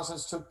that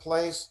nonsense took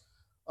place,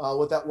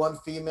 with that one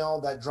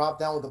female that dropped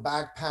down with a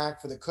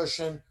backpack for the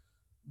cushion,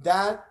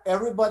 that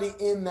everybody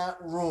in that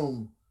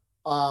room,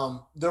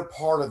 they're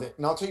part of it.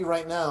 And I'll tell you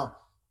right now,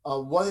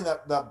 one thing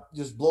that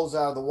just blows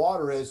out of the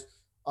water is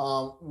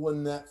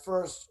when that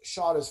first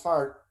shot is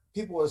fired,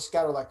 people are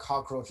scattered like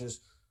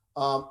cockroaches.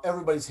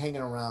 Everybody's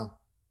hanging around.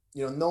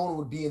 No one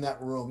would be in that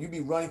room. You'd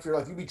be running for your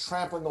life. You'd be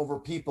trampling over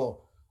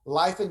people.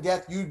 Life and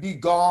death. You'd be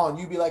gone.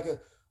 You'd be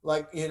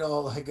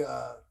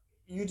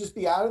you'd just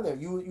be out of there.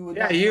 You would.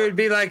 Yeah, you would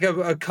be like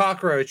a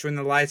cockroach when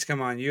the lights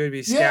come on. You would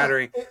be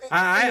scattering. Yeah,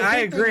 I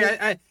agree.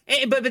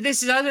 But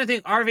this is the other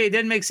thing, RV. It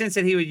didn't make sense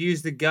that he would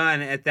use the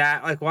gun at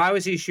that. Like, why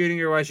was he shooting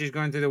her while she's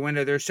going through the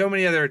window? There's so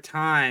many other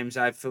times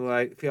I feel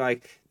like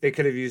they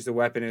could have used the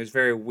weapon. It was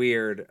very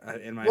weird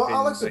in my opinion. Well,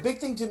 Alex, the big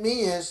thing to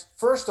me is,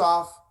 first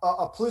off,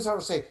 a police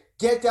officer say,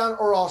 "Get down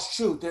or I'll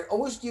shoot." They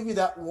always give you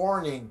that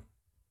warning.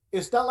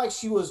 It's not like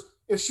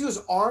if she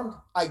was armed,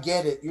 I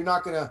get it. You're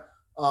not gonna.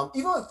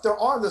 Even if they're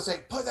armed, they'll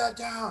say, "Put that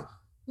down."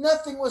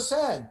 Nothing was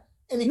said.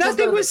 And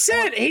nothing was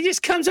said. He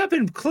just comes up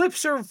and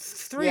clips her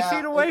 3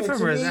 feet away from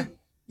her.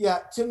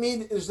 To me,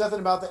 there's nothing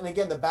about that. And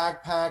again, the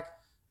backpack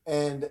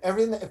and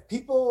everything. If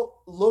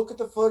people look at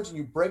the footage and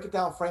you break it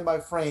down frame by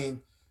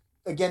frame,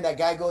 again, that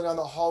guy going down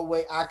the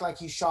hallway, act like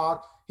he's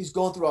shocked. He's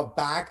going through a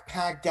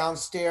backpack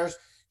downstairs,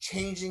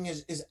 changing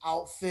his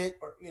outfit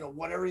or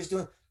whatever he's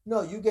doing.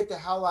 No, you get the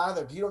hell out of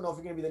there. You don't know if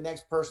you're going to be the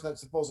next person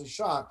that's supposedly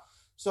shot.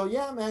 So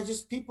yeah, man,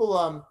 just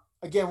people.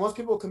 Again, once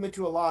people commit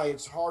to a lie,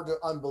 it's hard to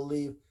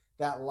unbelieve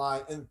that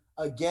lie. And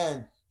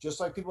again, just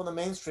like people in the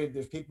mainstream,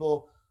 there's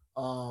people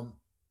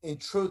in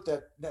truth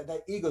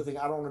that ego thing.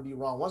 I don't want to be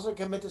wrong. Once I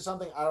commit to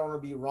something, I don't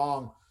want to be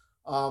wrong.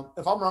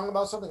 If I'm wrong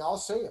about something, I'll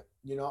say it.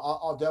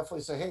 I'll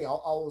definitely say, hey, I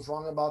was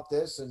wrong about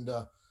this. And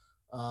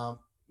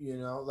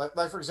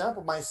like for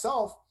example,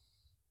 myself,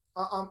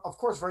 I'm of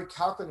course very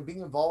calculated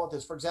being involved with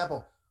this. For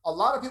example, a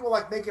lot of people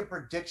like making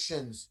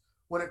predictions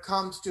when it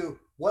comes to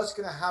what's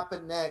going to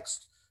happen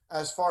next,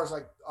 as far as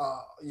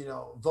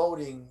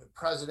voting,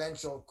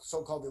 presidential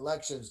so-called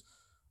elections.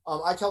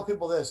 I tell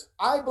people this: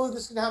 I believe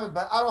this can happen,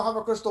 but I don't have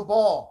a crystal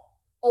ball.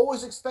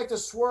 Always expect a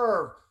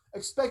swerve,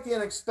 expect the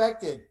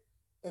unexpected,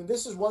 and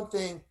this is one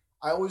thing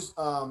I always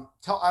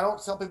tell. I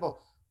don't tell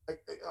people,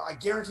 I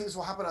guarantee this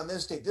will happen on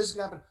this date. This is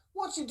going to happen.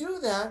 Once you do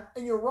that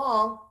and you're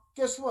wrong,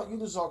 guess what? You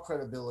lose all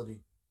credibility.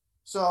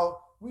 So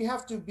we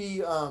have to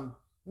be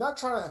not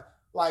trying to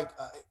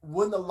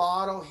win the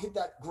lotto, hit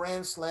that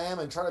grand slam,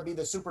 and try to be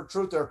the super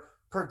truther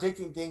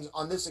predicting things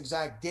on this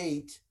exact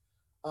date.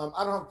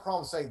 I don't have a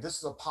problem saying this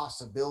is a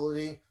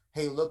possibility.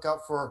 Hey, look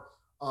out for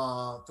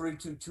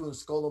 322 and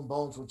Skull and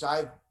Bones, which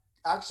I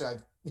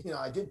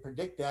did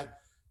predict that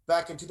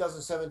back in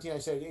 2017. I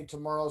said, hey,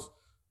 tomorrow's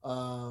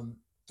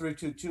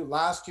 322.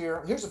 Last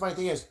year, here's the funny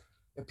thing is,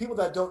 if people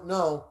that don't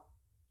know,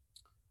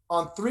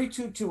 on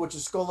 322, which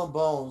is Skull and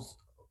Bones,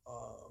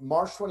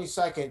 March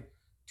 22nd,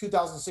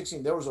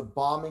 2016, there was a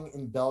bombing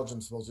in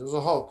Belgium, supposedly. It was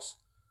a hoax.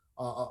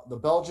 The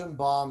Belgian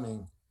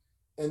bombing.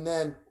 And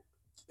then,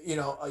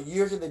 a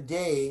year to the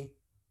day,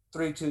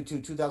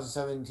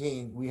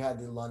 2017, we had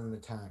the London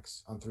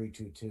attacks on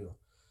 322.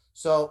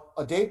 So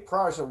a day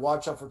prior, I said,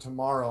 watch out for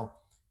tomorrow.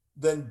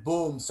 then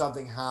boom,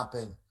 something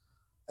happened.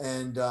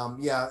 And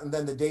yeah, and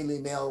then the Daily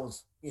Mail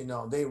was,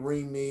 they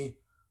reamed me.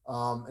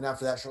 And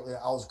after that, shortly,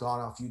 I was gone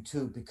off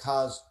YouTube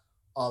because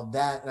of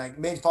that. And I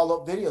made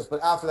follow up videos,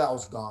 but after that, I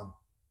was gone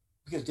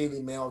because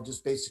Daily Mail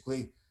just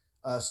basically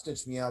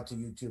stitched me out to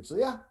YouTube. So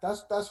yeah,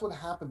 that's what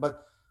happened.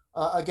 But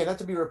again, not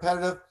to be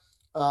repetitive,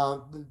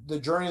 the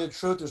journey of the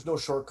truth. There's no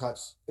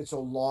shortcuts. It's a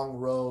long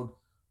road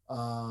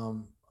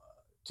um,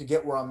 to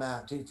get where I'm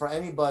at. For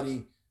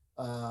anybody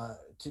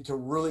to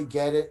really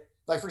get it,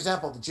 like for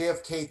example, the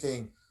JFK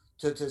thing,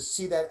 to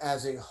see that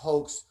as a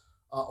hoax,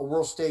 a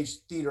world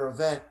stage theater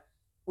event.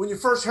 When you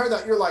first heard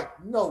that, you're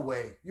like, no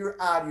way, you're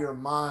out of your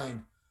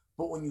mind.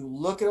 But when you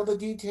look at all the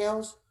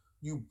details,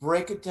 you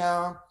break it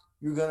down,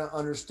 you're going to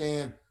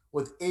understand.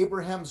 With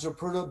Abraham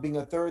Zapruder being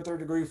a third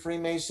degree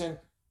Freemason,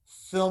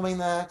 filming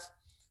that,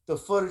 the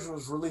footage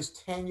was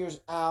released 10 years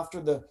after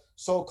the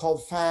so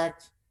called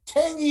fact.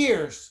 10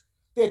 years!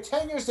 They had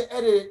 10 years to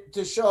edit it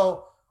to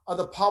show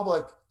the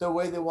public the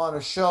way they want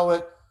to show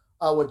it.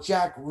 With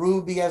Jack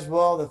Ruby as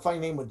well, the funny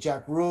name with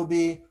Jack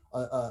Ruby,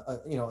 a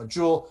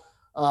jewel.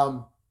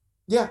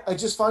 Yeah,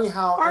 it's just funny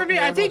how Harvey,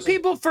 I think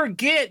people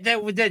forget that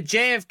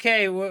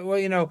JFK,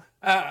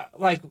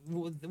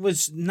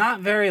 was not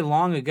very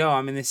long ago.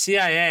 I mean, the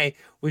CIA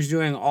was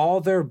doing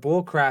all their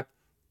bullcrap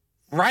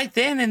right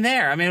then and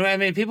there. I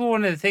mean, people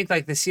wanted to think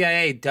like the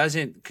CIA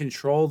doesn't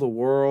control the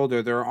world,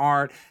 or there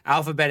aren't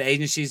alphabet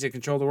agencies that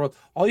control the world.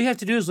 All you have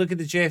to do is look at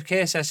the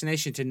JFK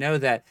assassination to know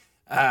that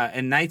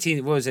in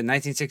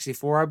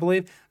 1964, I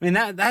believe. I mean,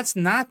 that's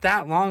not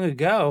that long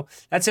ago.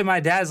 That's in my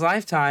dad's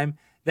lifetime.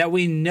 That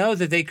we know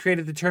that they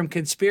created the term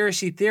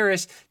conspiracy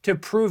theorist to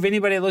prove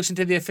anybody that looks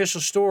into the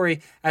official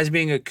story as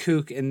being a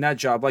kook and nut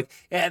job. Like,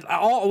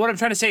 what I'm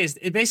trying to say is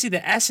basically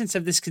the essence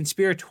of this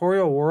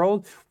conspiratorial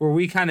world where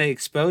we kind of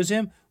expose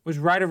him was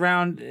right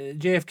around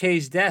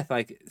JFK's death.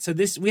 Like, so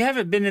we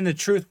haven't been in the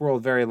truth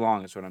world very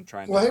long, is what I'm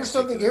trying to say. Well, here's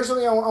something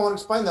I want to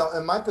explain, though.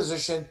 In my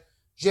position,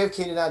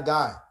 JFK did not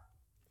die.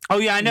 Oh,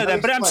 yeah, I know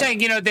that. But I'm saying,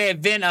 the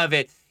event of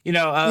it,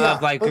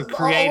 of like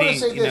creating. I want to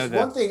say this.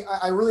 One thing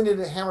I really need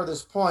to hammer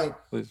this point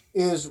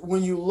is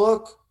when you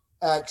look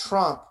at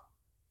Trump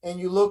and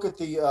you look at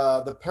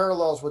the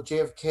parallels with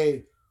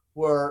JFK,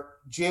 where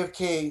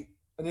JFK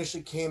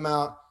initially came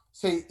out,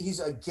 say he's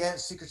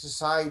against secret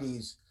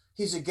societies,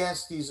 he's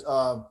against these,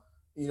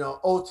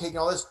 oath taking,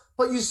 all this,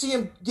 but you see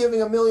him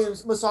giving a million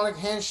Masonic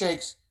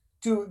handshakes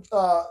to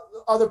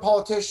other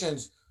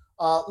politicians,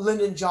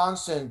 Lyndon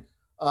Johnson,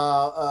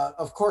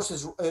 of course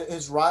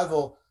his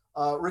rival.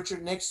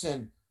 Richard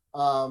Nixon,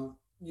 all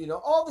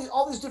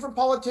these different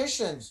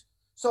politicians.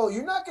 So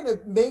you're not going to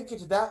make it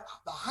to the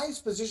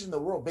highest position in the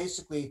world,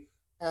 basically,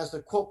 as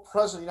the quote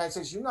president of the United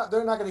States.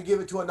 They're not going to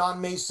give it to a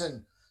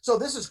non-Mason. So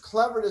this is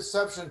clever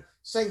deception,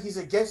 saying he's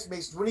against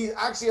Masons when he's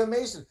actually a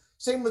Mason.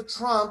 Same with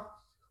Trump,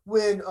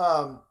 when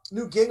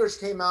Newt Gingrich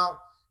came out,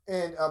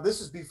 and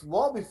this is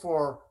well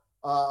before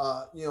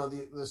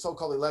the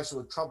so-called election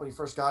with Trump when he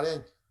first got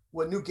in.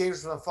 When Newt Gingrich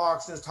was on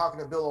Fox News talking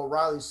to Bill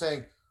O'Reilly,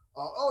 saying,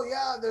 oh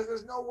yeah,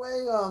 there's no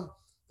way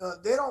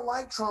they don't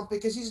like Trump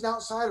because he's an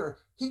outsider.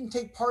 He can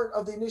take part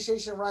of the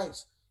initiation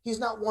rites. He's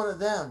not one of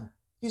them.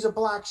 He's a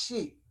black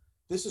sheep.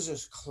 This is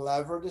just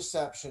clever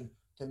deception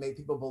to make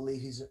people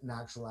believe he's an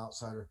actual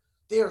outsider.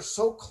 They are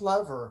so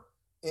clever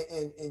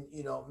in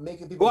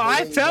making people. Well,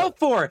 I fell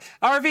for it,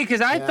 RV,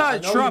 because I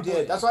thought Trump. You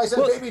did. That's why I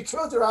said baby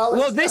Truther,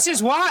 Alex. Well, this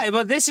is why.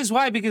 Well, this is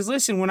why, because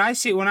listen, when I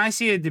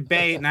see a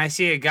debate and I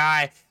see a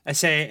guy, I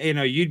say,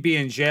 you'd be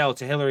in jail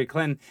to Hillary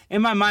Clinton.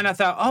 In my mind, I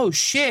thought, oh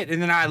shit, and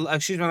then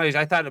excuse my language,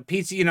 I thought of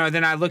pizza,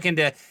 then I look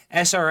into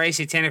SRA,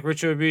 Satanic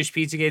Ritual Abuse,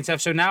 Pizzagate and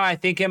stuff. So now I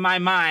think in my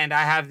mind,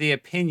 I have the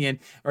opinion,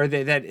 or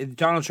that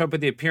Donald Trump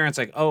with the appearance,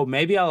 like, oh,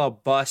 maybe I'll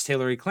bust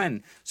Hillary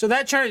Clinton. So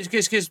that charge,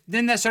 because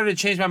then that started to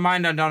change my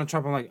mind on Donald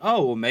Trump. I'm like,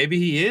 oh, well, maybe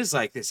he is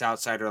like this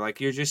outsider,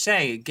 like you're just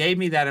saying. It gave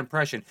me that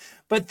impression.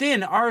 But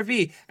then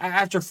RV,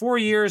 after 4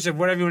 years of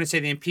whatever you want to say,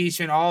 the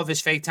impeachment, all of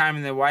his fake time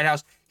in the White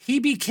House, he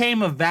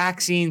became a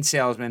vaccine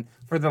salesman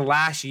for the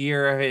last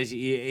year of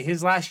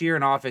his last year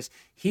in office.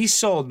 He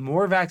sold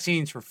more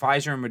vaccines for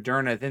Pfizer and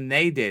Moderna than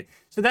they did.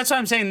 So that's why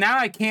I'm saying now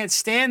I can't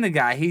stand the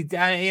guy. He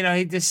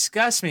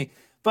disgusts me.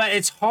 But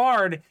it's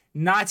hard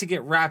not to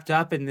get wrapped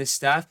up in this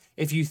stuff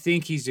if you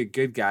think he's a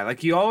good guy.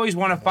 Like, you always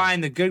want to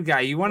find the good guy.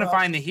 You want to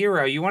find the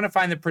hero. You want to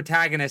find the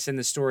protagonist in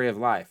the story of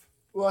life.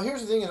 Well,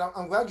 here's the thing, and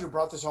I'm glad you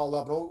brought this all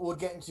up. We'll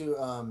get into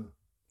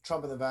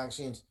Trump and the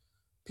vaccines.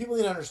 People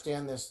need to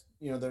understand this,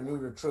 their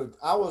new truth.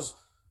 I was,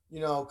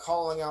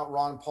 calling out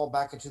Ron Paul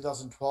back in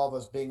 2012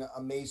 as being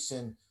a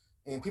Mason,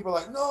 and people are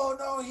like,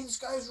 no, this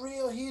guy's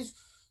real. He's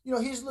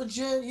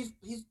legit.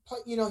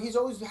 He's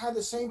always had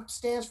the same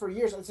stance for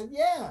years. I said,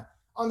 yeah,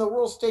 on the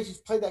world stage, he's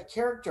played that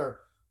character.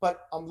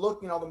 But I'm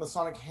looking at all the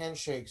Masonic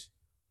handshakes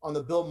on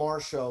the Bill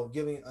Maher show,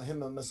 giving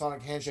him a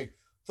Masonic handshake,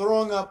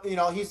 throwing up,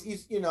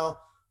 he's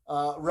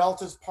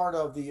relatives part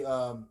of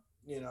the,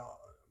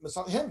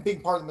 him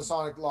being part of the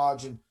Masonic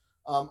Lodge, and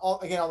all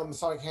the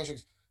Masonic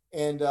handshakes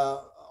and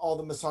all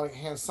the Masonic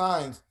hand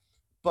signs.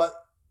 But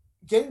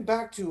getting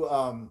back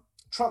to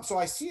Trump. So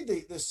I see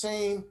the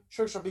same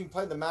tricks are being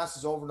played in the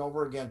masses over and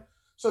over again.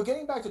 So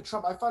getting back to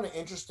Trump, I found it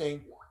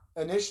interesting.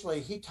 Initially,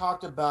 he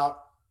talked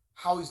about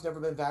how he's never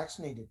been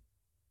vaccinated.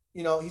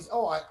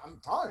 I'm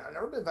fine. I've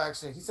never been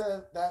vaccinated. He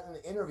said that in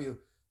the interview.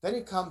 Then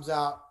he comes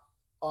out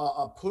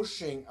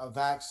pushing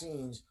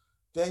vaccines.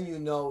 Then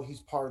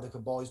he's part of the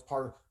cabal. He's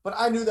part of. But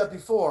I knew that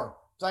before.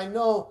 So I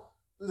know.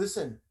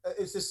 Listen,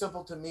 it's just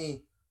simple to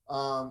me.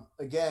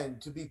 Again,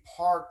 to be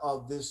part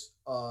of this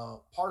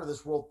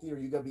world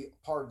theory, you got to be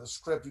part of the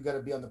script. You got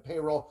to be on the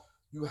payroll.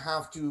 You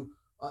have to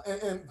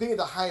and be at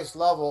the highest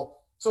level.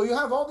 So you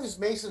have all these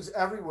Masons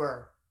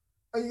everywhere,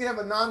 and you can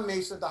have a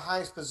non-Mason at the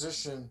highest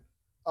position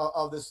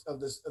of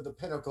the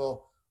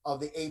pinnacle of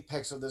the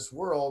apex of this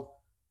world.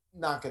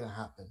 Not going to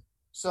happen.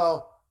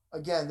 So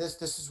again,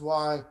 this is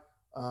why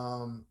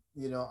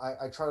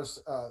I try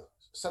to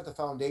set the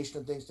foundation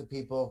of things to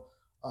people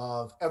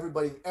of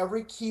everybody,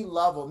 every key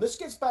level. And this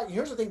gets back.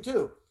 Here's the thing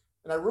too,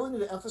 and I really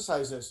need to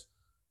emphasize this.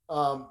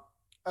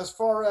 As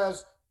far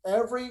as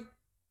every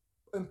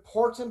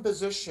important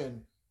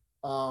position,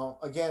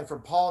 again,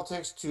 from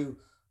politics to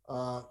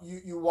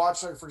you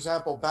watch, like, for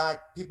example,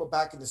 people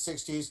back in the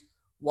 '60s.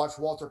 Watch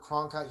Walter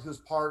Cronkite. He was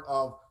part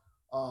of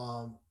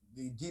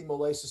the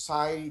Demolay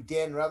Society.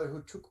 Dan Rather,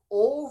 who took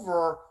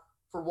over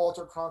for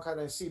Walter Cronkite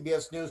on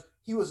CBS News,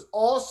 he was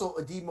also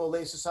a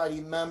Demolay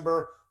Society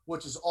member,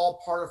 which is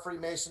all part of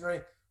Freemasonry.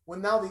 When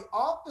now the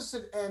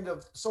opposite end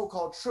of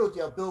so-called truth,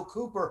 you have Bill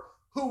Cooper,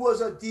 who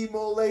was a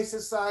Demolay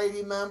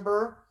Society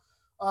member.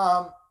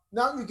 Now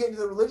you get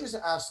into the religious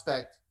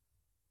aspect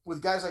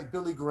with guys like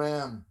Billy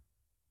Graham,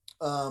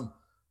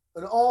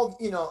 and all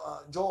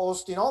Joel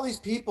Osteen, all these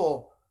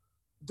people.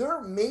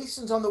 They're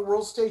Masons on the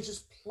world stage,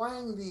 just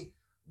playing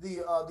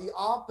the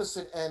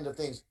opposite end of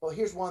things. But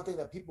here's one thing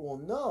that people will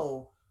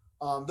know: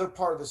 they're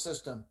part of the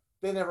system.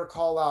 They never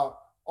call out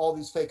all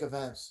these fake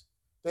events.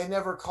 They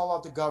never call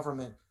out the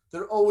government.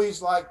 They're always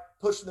like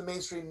pushing the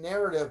mainstream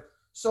narrative.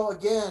 So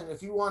again,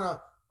 if you want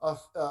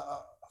to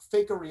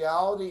fake a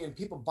reality and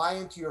people buy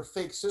into your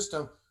fake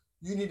system,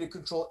 you need to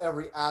control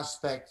every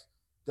aspect: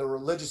 the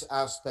religious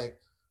aspect,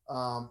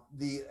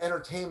 the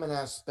entertainment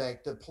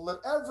aspect,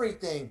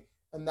 everything.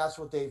 And that's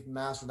what they've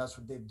mastered. That's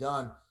what they've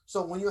done.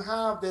 So when you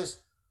have this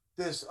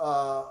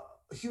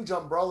huge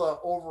umbrella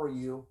over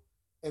you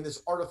and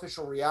this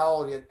artificial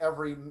reality and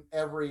every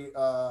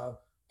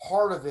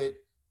part of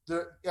it,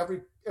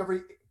 every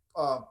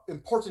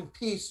important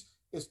piece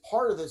is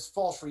part of this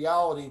false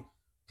reality.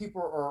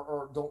 People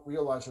are don't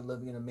realize they're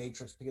living in a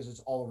matrix because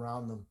it's all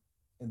around them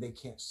and they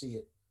can't see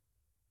it.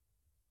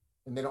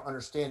 And they don't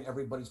understand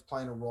everybody's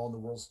playing a role on the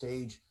world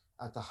stage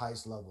at the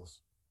highest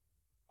levels.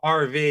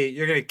 RV,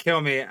 you're gonna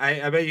kill me.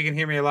 I bet you can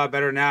hear me a lot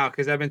better now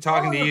because I've been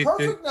talking to you.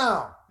 Perfect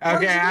now.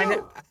 Okay,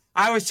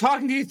 I was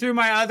talking to you through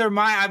my other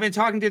mic. I've been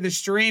talking to the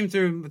stream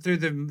through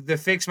the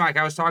fixed mic.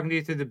 I was talking to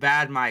you through the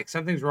bad mic.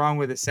 Something's wrong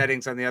with the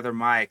settings on the other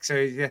mic.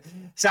 So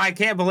I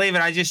can't believe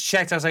it. I just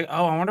checked. I was like,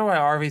 oh, I wonder why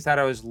RV thought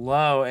I was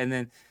low. And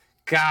then,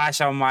 gosh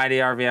almighty,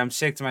 RV, I'm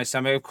sick to my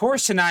stomach. Of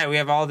course, tonight we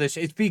have all this.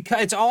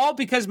 It's all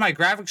because my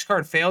graphics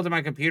card failed in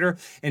my computer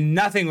and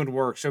nothing would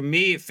work. So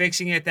me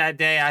fixing it that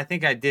day, I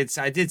think I did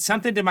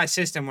something to my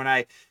system when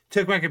I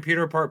took my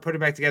computer apart, put it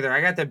back together.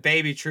 I got the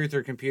baby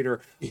Truther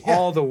computer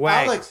all the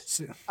way.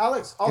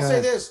 Alex, I'll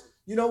say this.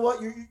 You know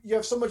what? You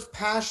have so much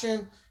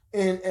passion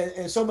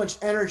and so much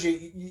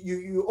energy.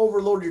 You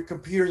overload your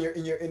computer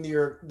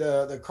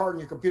the card in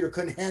your computer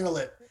couldn't handle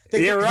it.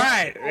 You're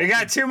right. We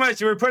got too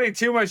much. We're putting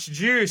too much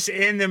juice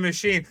in the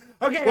machine.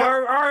 Okay,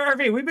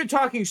 RV, we've been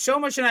talking so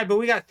much tonight, but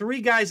we got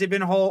 3 guys that have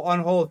been on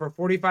hold for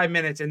 45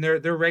 minutes, and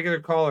they're regular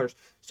callers.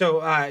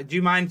 So, do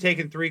you mind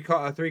taking 3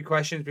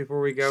 questions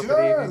before we go?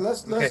 Sure.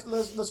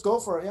 Let's go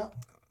for it. Yeah.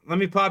 Let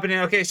me pop it in.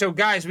 Okay, so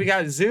guys, we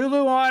got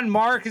Zulu on.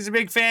 Mark is a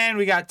big fan.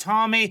 We got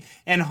Tommy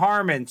and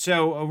Harmon.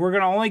 So we're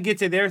gonna only get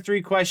to their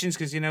 3 questions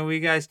because we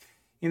guys.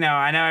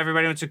 I know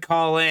everybody wants to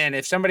call in.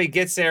 If somebody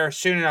gets there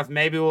soon enough,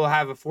 maybe we'll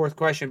have a 4th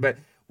question. But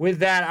with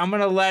that, I'm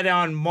going to let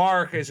on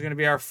Mark is going to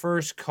be our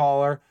first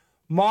caller.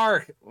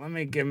 Mark, let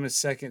me give him a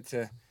second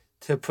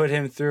to put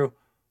him through.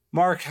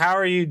 Mark, how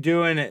are you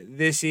doing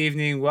this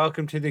evening?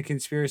 Welcome to the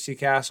Conspiracy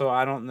Castle.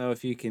 I don't know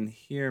if you can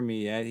hear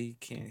me yet. He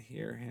can't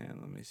hear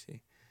him. Let me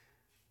see.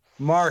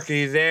 Mark, are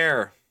you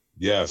there?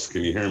 Yes.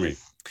 Can you hear me?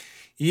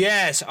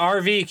 Yes.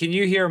 RV, can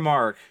you hear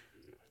Mark?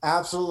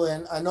 Absolutely.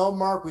 And I know,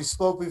 Mark, we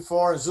spoke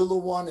before. Zulu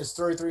 1 is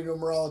 33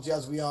 numerology,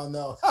 as we all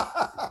know.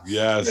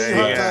 Yes.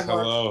 Yes.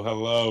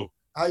 Hello.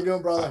 How you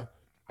doing, brother?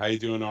 How you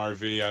doing,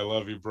 RV? I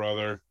love you,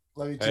 brother.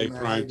 Love you too, hey, man.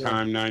 Prime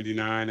Time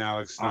 99,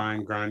 Alex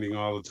Stein, grinding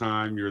all the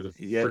time. You're the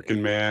freaking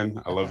man.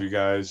 I love you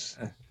guys.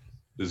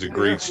 This is a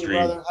great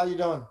stream. Brother. How you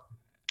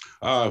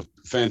doing?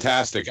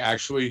 Fantastic.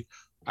 Actually,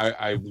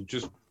 I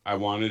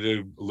wanted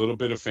a little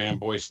bit of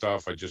fanboy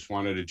stuff. I just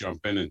wanted to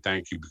jump in and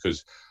thank you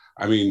because,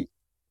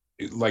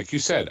 like you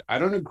said, I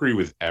don't agree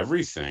with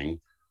everything,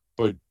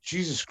 but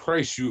Jesus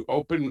Christ, you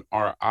open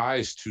our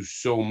eyes to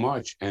so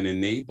much and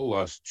enable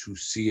us to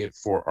see it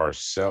for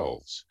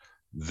ourselves.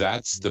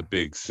 That's the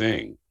big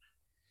thing.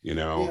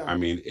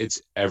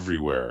 It's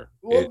everywhere.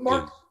 Well,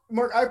 Mark,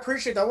 Mark, I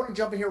appreciate that. I want to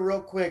jump in here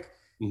real quick.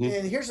 Mhm.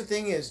 And here's the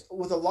thing is,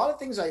 with a lot of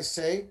things I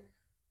say,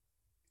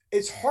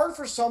 it's hard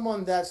for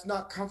someone that's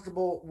not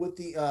comfortable with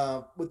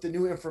the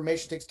new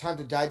information. It takes time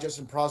to digest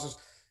and process.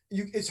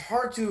 It's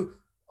hard to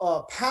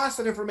pass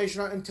that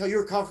information on until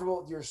you're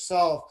comfortable with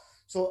yourself.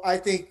 So I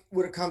think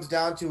what it comes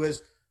down to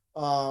is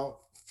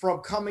from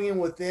coming in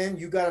within,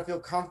 you got to feel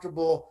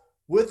comfortable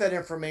with that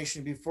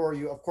information before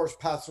you, of course,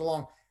 pass it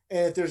along.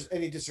 And if there's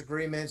any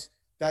disagreements,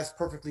 that's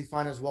perfectly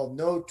fine as well.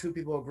 No two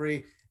people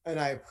agree, and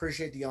I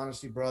appreciate the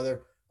honesty,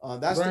 brother.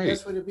 That's the Right.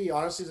 best way to be.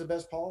 Honesty is the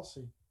best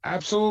policy.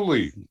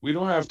 Absolutely. We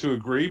don't have to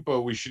agree,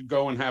 but we should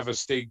go and have a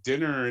steak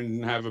dinner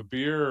and have a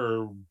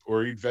beer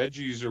or eat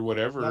veggies or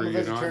whatever. I'm a You know,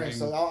 I vegetarian, mean,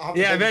 so I'll have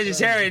Yeah,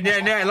 vegetarian.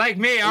 Yeah, like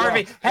me,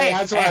 Harvey. Hey,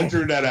 that's why I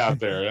threw that out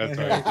there. That's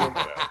why I threw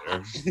that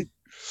out there.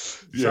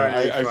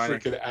 Sorry, Yeah, I funny.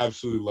 freaking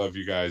absolutely love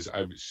you guys.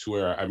 I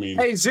swear. I mean,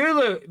 Hey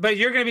Zulu, but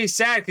you're gonna be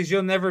sad because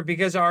you'll never,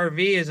 because RV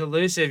is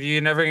elusive.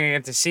 You're never gonna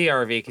get to see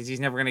RV because he's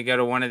never gonna go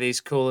to one of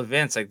these cool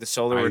events like the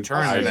Solar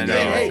Return I event.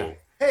 know.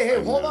 Hey,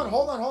 I hold know.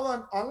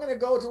 on. I'm gonna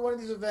go to one of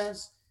these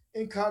events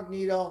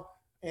incognito,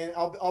 and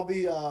I'll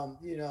be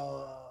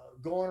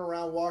going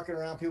around, walking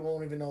around. People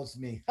won't even know it's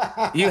me.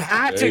 You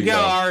have There to you go,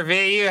 go.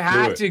 RV. You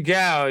have it. to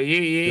go. Do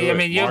I it.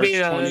 mean, you'll be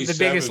March the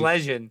biggest 27th.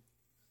 legend.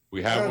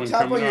 we have On one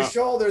top of coming your up.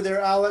 shoulder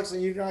there, Alex,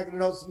 and you're not gonna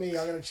know it's me.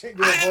 I'm gonna change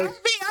your voice.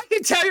 I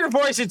can tell your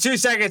voice in 2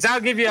 seconds. I'll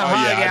give you a Oh,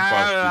 hug. yeah, I'd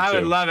bust you I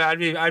would too. love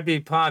it. I'd be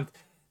pumped.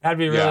 That'd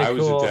be Yeah, really I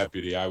was cool. a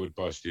deputy. I would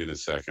bust you in a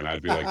second.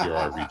 I'd be like your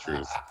RV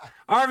Truth.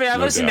 RV, I've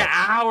No listened doubt. to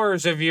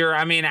hours of your,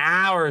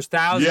 hours,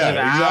 thousands Yeah, of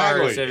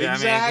hours. exactly,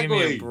 Give me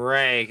a exactly.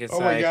 break. It's Oh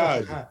like,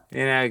 my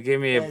God. give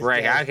me a Thanks,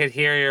 break. guys. I could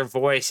hear your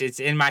voice. It's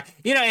in my,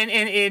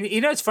 and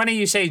it's funny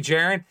you say,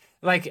 Jaron,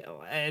 like,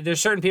 there's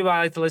certain people I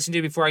like to listen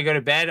to before I go to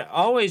bed.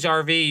 Always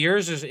RV.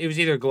 It was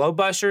either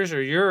Glowbusters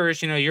or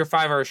yours, your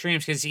 5-hour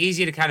streams, because it's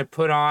easy to kind of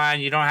put on.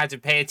 You don't have to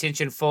pay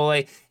attention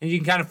fully, and you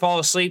can kind of fall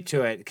asleep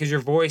to it because your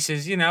voice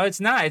is, it's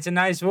nice. It's a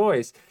nice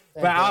voice.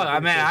 Thank But you, I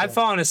appreciate I've that.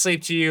 fallen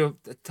asleep to you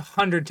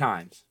 100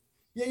 times.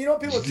 Yeah, you know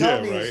what people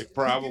tell Yeah, me right. is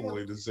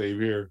Probably the same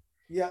here.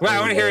 Yeah. Well, I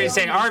want to hear you people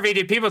say, tell me- RV,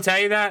 did people tell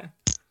you that?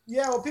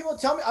 Yeah, well, people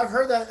tell me. I've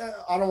heard that.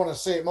 I don't want to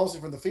say it, mostly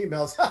from the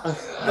females.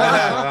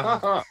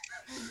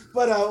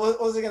 But what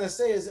was I gonna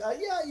say is,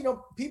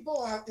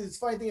 people have. This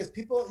funny thing is,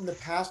 people in the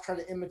past try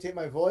to imitate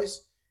my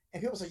voice,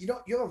 and people say,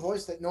 you have a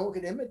voice that no one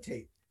can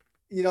imitate.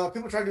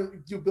 People try to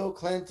do Bill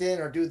Clinton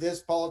or do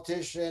this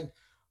politician,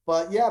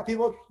 but yeah,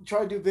 people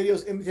try to do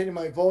videos imitating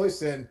my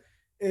voice, and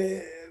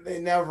they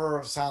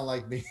never sound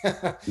like me.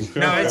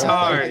 No, it's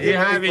hard. You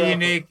have a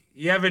Forever.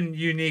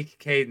 unique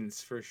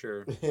cadence for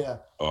sure. Yeah,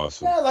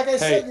 Awesome. yeah. Like I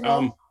said,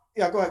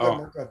 yeah. Go ahead.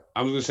 Mark, go ahead.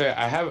 I was gonna say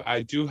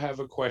I do have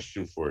a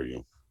question for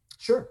you.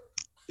 Sure.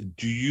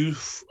 Do you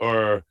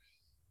or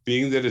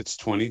being that it's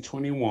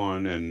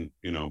 2021 and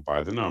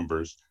by the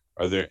numbers,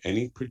 are there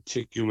any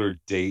particular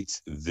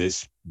dates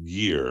this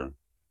year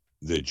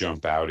that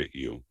jump out at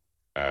you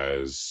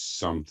as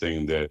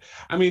something that,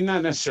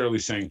 not necessarily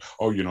saying,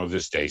 oh,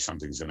 this day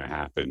something's going to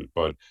happen,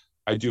 but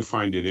I do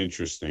find it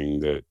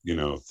interesting that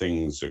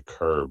things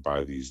occur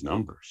by these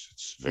numbers.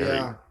 It's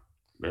very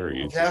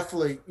very interesting.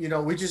 Definitely.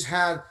 We just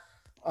had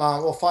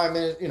 5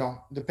 minutes,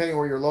 depending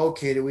where you're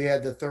located, we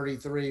had the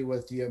 33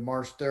 with the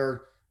March 3rd,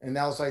 and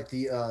that was like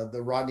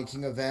the Rodney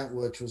King event,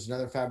 which was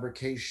another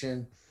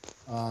fabrication.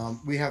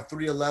 We have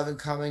 311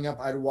 coming up.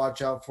 I'd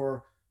watch out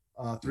for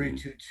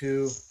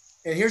 322.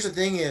 And here's the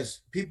thing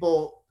is,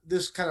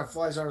 this kind of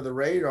flies under the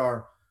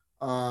radar.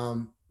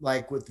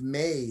 Like with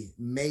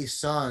May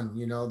Sun,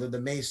 they're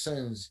the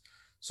Masons.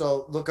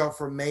 So look out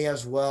for May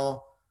as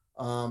well.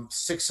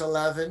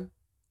 611,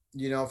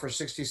 for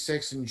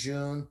 66 in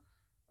June.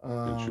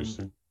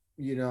 Interesting.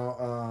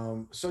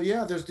 So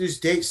yeah, there's these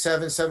dates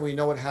 7/7. We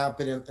know what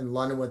happened in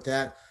London with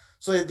that.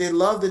 So they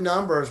love the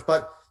numbers,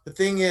 but the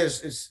thing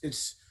is,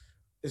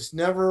 it's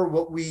never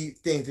what we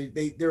think.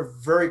 They're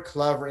very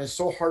clever, and it's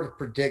so hard to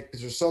predict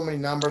because there's so many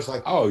numbers.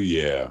 Like, oh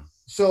yeah.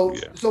 So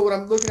what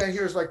I'm looking at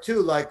here is like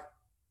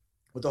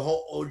with the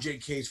whole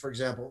OJ case, for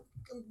example.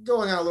 I'm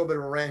going on a little bit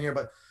of a rant here,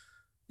 but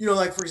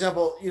like for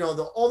example,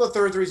 all the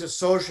 33s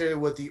associated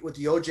with the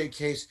OJ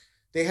case.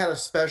 They had a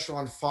special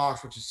on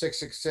Fox, which is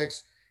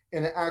 666,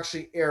 and it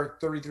actually aired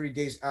 33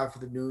 days after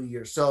the New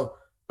Year. So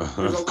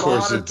there's Of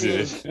course it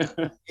things.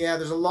 did. Yeah,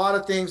 there's a lot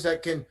of things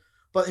that can.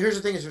 But here's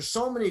the thing: is there's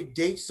so many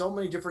dates, so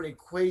many different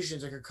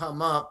equations that could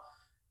come up.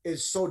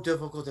 It's so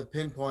difficult to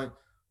pinpoint.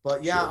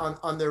 But yeah, Sure.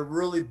 on their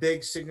really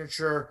big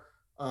signature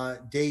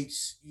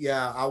dates,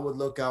 yeah, I would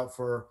look out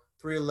for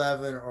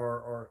 311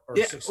 or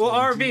Yeah. 617. Well,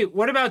 RV,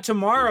 what about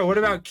tomorrow? What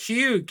about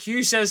Q?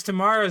 Q says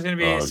tomorrow is going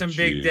to be Oh, some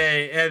big geez.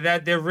 day.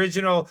 That the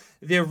original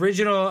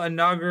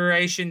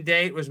inauguration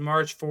date was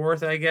March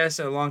 4th, I guess,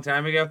 a long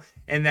time ago,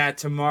 and that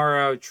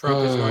tomorrow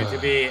Trump is going to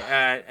be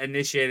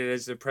initiated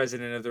as the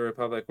president of the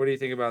republic. What do you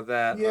think about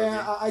that?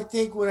 Yeah, RV? I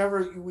think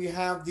whenever we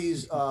have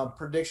these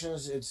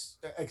predictions, it's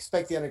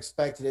expect the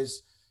unexpected.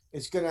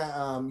 It's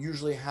gonna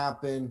usually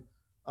happen.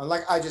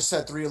 Like I just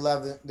said,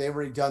 311. They've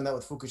already done that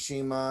with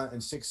Fukushima,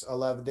 and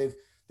 611. They've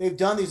they've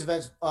done these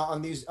events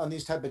on these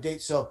type of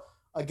dates. So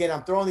again,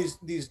 I'm throwing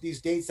these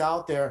dates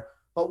out there,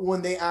 but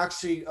when they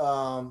actually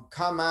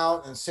come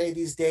out and say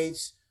these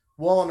dates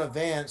well in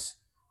advance,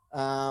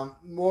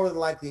 more than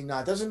likely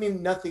not. Doesn't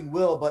mean nothing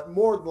will, but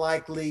more than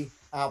likely,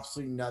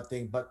 absolutely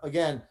nothing. But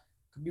again,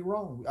 could be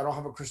wrong. I don't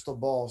have a crystal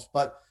balls,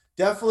 but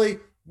definitely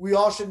we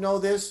all should know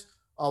this.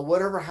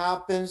 Whatever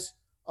happens,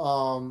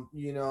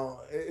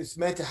 it's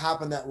meant to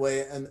happen that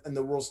way in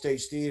the World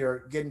Stage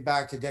Theater. Getting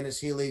back to Dennis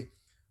Healy,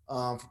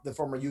 the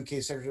former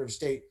UK Secretary of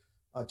State,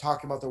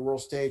 talking about the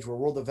world stage where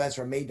world events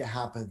are made to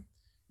happen,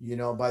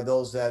 by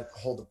those that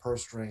hold the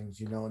purse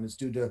strings, and it's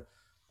due to,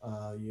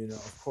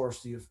 of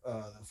course, the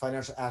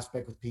financial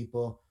aspect with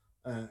people,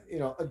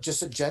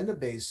 just agenda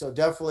based. So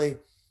definitely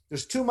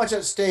there's too much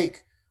at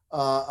stake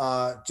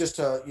just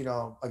to,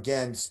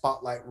 again,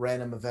 spotlight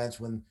random events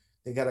when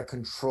they got to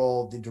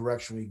control the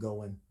direction we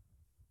go in.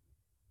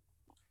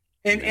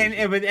 And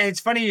it's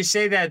funny you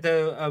say that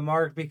though,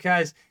 Mark,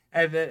 because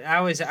I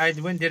went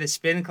and did a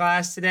spin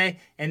class today,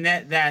 and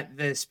that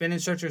the spin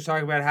instructor was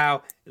talking about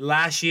how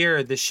last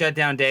year the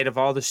shutdown date of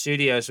all the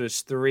studios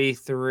was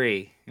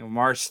 3/3,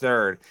 March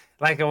 3rd.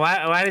 Like,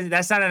 why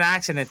that's not an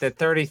accident that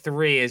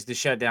 33 is the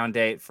shutdown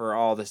date for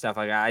all the stuff.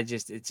 Like, it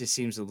just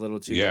seems a little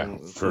too. Yeah,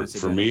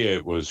 for me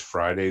it was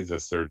Friday the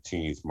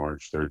 13th,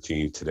 March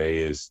 13th. Today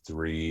is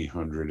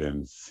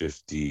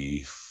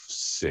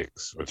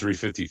 356 or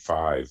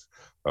 355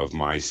 of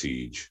my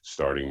siege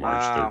starting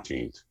March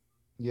 13th.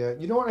 Yeah,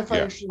 you know what I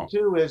find interesting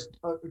too is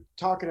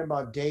talking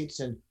about dates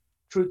and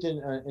truth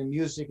in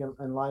music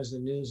and lies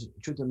in the news,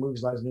 truth in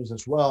movies, lies in the news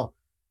as well,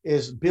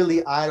 is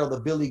Billy Idol, the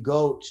Billy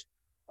Goat.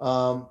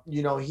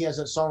 He has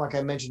that song, like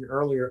I mentioned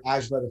earlier,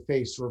 Eyes Without a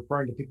Face,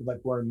 referring to people like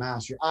wearing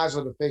masks. Your eyes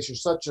without a face, you're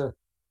such a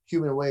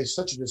human waste,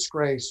 such a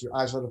disgrace. Your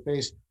eyes without a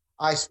face.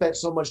 I spent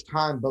so much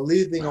time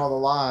believing all the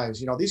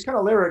lies. These kind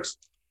of lyrics,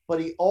 but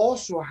he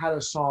also had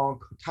a song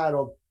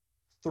titled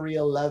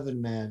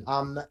 311 Man.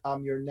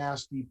 I'm your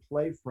nasty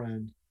play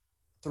friend,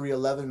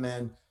 311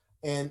 Man.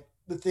 And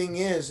the thing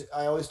is,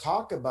 I always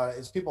talk about it,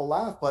 is people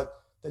laugh,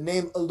 but the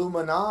name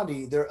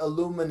Illuminati, they're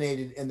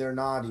illuminated and they're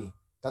naughty.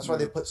 That's why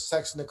they put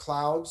sex in the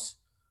clouds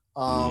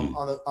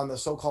on the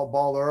so-called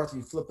ball earth.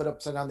 You flip it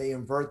upside down, they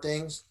invert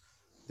things.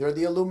 They're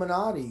the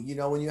Illuminati.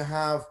 When you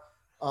have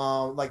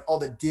like all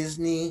the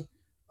Disney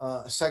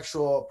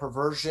sexual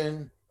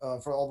perversion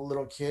for all the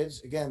little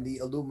kids, again, the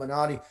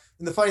Illuminati.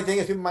 And the funny thing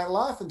is, people might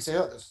laugh and say,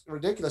 oh, that's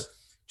ridiculous.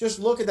 Just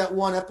look at that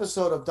one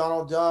episode of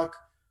Donald Duck,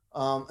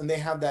 and they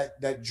have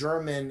that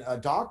German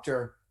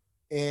doctor,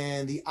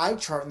 and the eye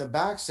chart in the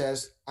back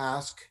says,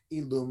 ask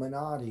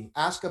Illuminati.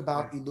 Ask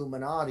about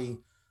Illuminati.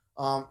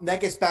 That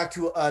gets back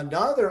to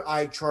another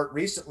eye chart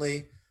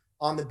recently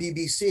on the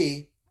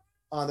BBC.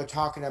 They're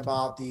talking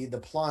about the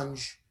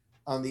plunge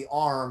on the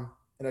arm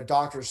and a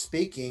doctor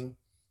speaking,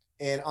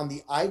 and on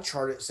the eye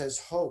chart it says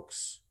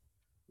hoax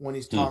when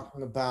he's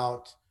talking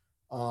about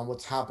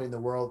what's happening in the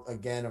world,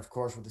 again, of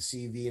course, with the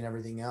CV and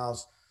everything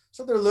else.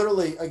 So they're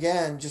literally,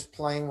 again, just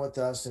playing with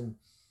us and,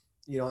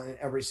 in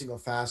every single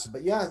facet.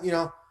 But yeah,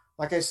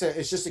 like I said,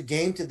 it's just a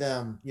game to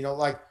them,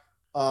 like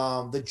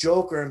the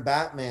Joker and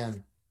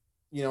Batman,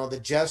 the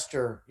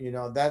Jester,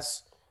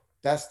 that's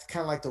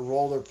kind of like the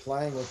role they're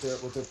playing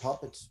with their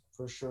puppets,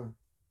 for sure.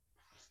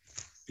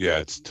 Yeah,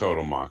 it's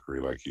total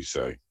mockery, like you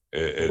say.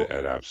 It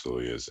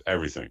absolutely is.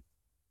 Everything.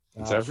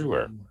 It's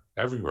everywhere.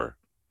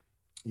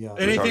 Yeah.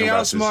 Anything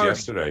else, Mark?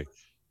 Yesterday.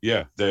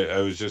 Yeah, I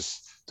was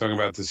just talking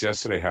about this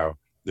yesterday, how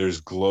there's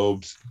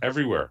globes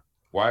everywhere.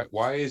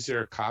 Why is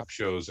there cop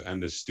shows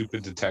and the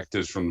stupid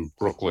detectives from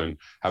Brooklyn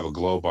have a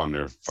globe on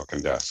their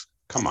fucking desk?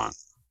 Come on.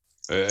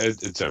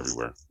 It's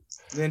everywhere.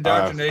 The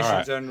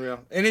indoctrination's unreal.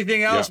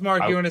 Anything else,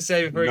 Mark, you want to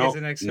say before we get to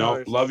the next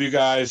callers? Love you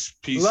guys.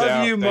 Peace out.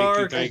 Love you,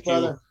 Mark. Thank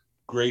you.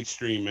 Great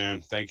stream,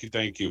 man. Thank you.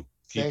 Keep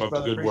up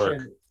the good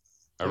work.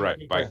 All right.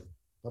 Bye.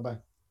 Bye-bye.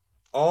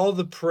 All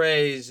the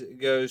praise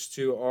goes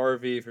to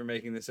RV for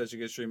making this such a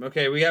good stream.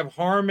 Okay, we have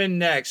Harmon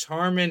next.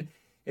 Harmon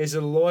is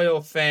a loyal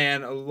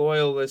fan, a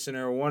loyal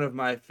listener, one of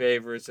my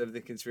favorites of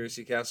the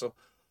Conspiracy Castle.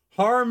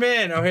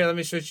 Harmon! Oh, here, let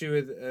me switch you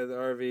with the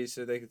RV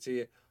so they can see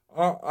you.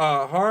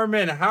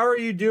 Harmon, how are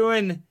you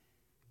doing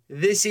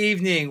this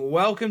evening?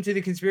 Welcome to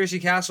the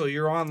Conspiracy Castle.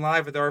 You're on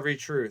live with RV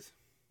Truth.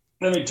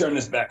 Let me turn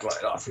this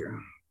backlight off here.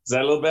 Is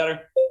that a little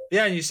better?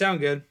 Yeah, you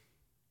sound good.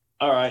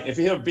 All right. If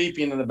you hear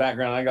beeping in the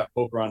background, I got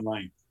poker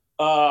online.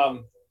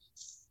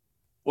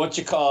 What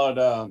you call it?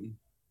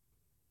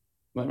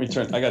 Let me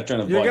turn. I got to turn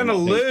the. You're gonna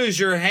lose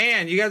your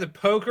hand. You got the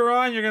poker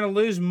on. You're gonna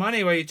lose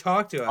money while you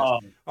talk to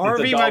us.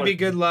 RV might be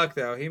good luck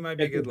though. He might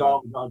be good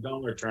luck.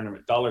 Dollar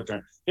tournament. Dollar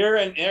tournament.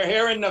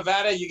 Here in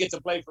Nevada, you get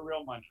to play for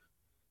real money.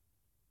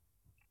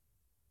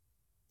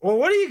 Well,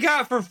 what do you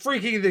got for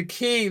freaking the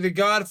king, the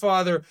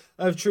godfather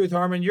of truth,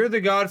 Harmon? You're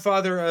the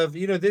godfather of,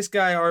 this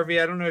guy,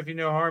 RV. I don't know if you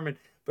know Harmon,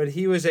 but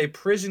he was a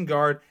prison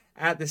guard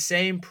at the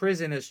same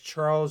prison as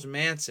Charles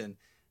Manson.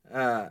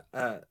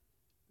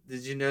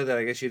 Did you know that?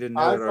 I guess you didn't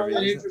know that, RV. I find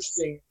that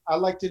interesting. I'd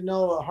like to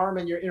know,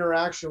 Harmon, your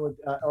interaction with,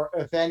 or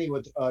if any,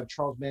 with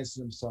Charles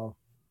Manson himself.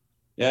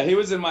 Yeah, he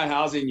was in my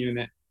housing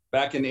unit.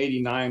 back in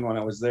 '89 when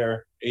I was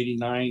there,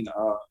 '89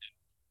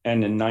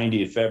 and in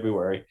 '90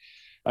 February.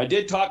 I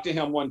did talk to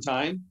him one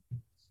time.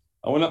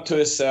 I went up to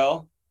his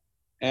cell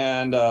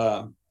and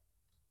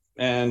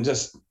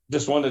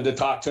just wanted to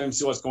talk to him,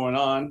 see what's going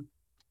on.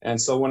 And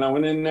so when I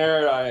went in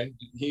there,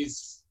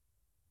 he's,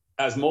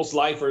 as most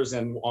lifers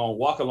and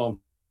walk alone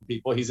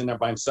people, he's in there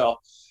by himself.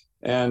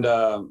 And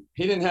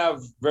he didn't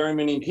have very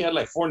many. He had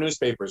like 4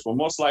 newspapers. Well,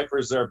 most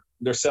lifers,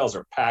 their cells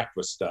are packed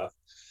with stuff.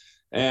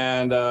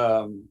 And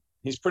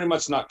he's pretty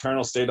much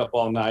nocturnal, stayed up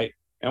all night.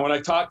 And when I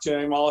talked to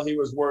him, all he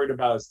was worried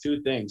about is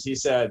 2 things. He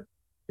said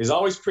he's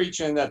always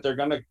preaching that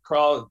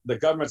the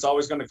government's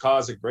always going to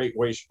cause a great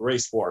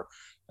race war.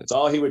 That's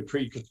all he would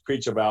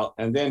preach about.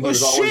 And then he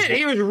was always.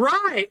 He was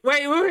right.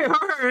 Wait, I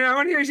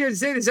want to hear you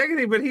say the second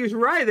thing, but he was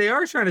right. They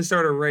are trying to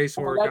start a race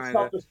war, That's kind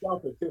of.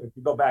 self-shelter too. If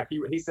you go back,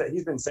 he said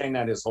he's been saying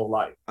that his whole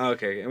life.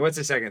 Okay, and what's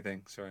the second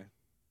thing? Sorry.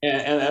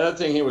 And another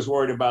thing, he was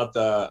worried about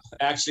the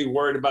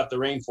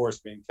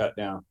rainforest being cut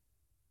down.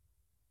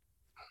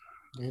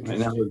 And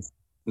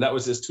that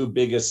was his 2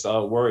 biggest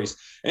worries.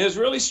 And it's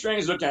really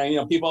strange looking at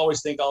him. People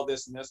always think all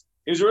this and this.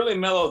 He was a really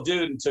mellow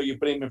dude until you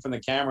put him in front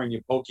of the camera and you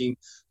poke him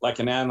like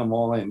an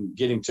animal and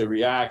get him to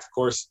react. Of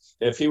course,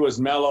 if he was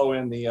mellow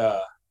in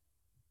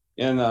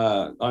front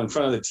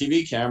of the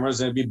TV cameras,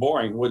 then it'd be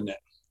boring, wouldn't it?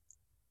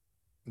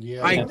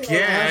 Yeah, I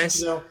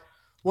guess.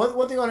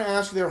 One thing I want to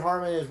ask you there,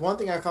 Harmon, is one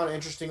thing I found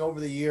interesting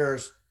over the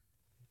years.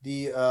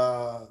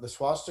 The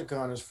swastika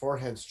on his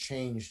forehead's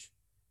changed.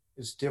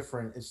 It's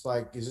different. It's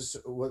like, is this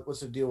what's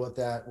the deal with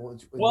that?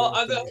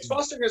 The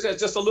swastika is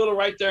just a little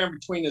right there in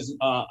between his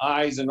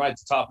eyes and right at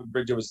the top of the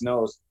bridge of his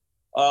nose.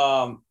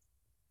 I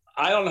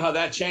don't know how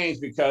that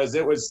changed because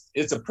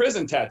it's a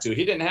prison tattoo.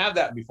 He didn't have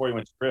that before he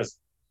went to prison.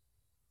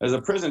 There's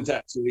a prison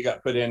tattoo he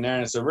got put in there,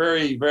 and it's a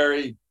very,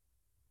 very.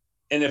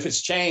 And if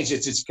it's changed,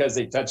 it's just because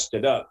they touched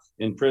it up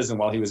in prison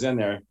while he was in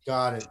there.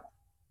 Got it.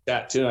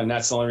 Tattoo, and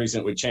that's the only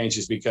reason it would change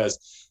is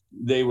because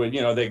they would,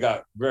 they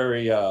got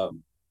very.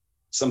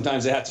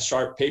 Sometimes they have to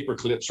sharpen paper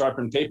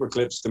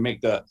clips to make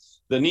the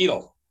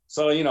needle.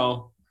 So,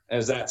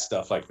 as that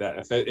stuff like that.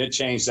 If it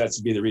changed, that's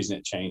to be the reason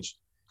it changed.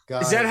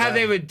 Is that how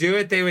they would do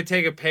it? They would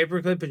take a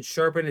paper clip and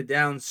sharpen it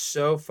down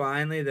so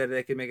finely that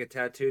they could make a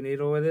tattoo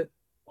needle with it?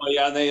 Well,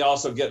 yeah, and they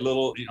also get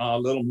little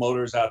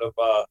motors out of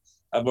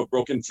a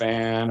broken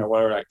fan or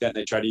whatever like that, and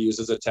they try to use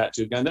as a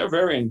tattoo gun. They're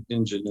very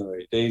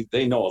ingenuity.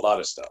 They know a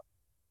lot of stuff.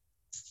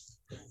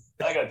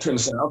 I got to turn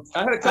this out.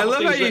 I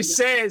love how you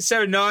say it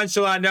so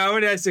nonchalant. No, I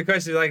want to ask the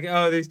question like,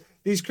 oh,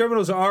 these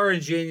criminals are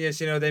ingenious.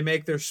 They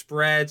make their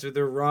spreads with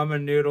their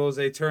ramen noodles.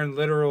 They turn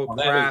literal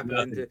crap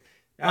into.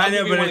 I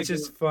know, but it's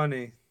just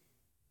funny.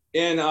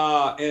 In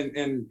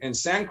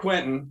San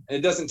Quentin, it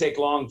doesn't take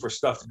long for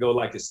stuff to go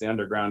like it's the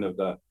underground of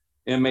the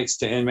inmates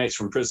to inmates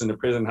from prison to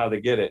prison. How they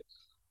get it?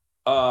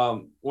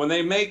 When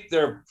they make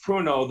their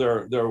pruno,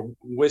 their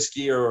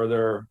whiskey or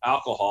their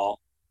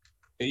alcohol.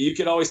 You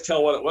could always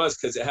tell what it was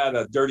because it had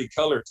a dirty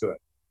color to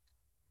it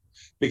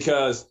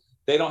because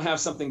they don't have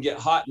something get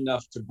hot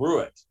enough to brew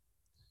it.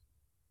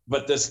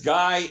 But this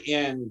guy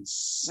in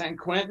San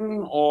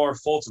Quentin or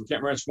Folsom,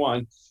 can't remember which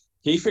one,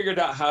 he figured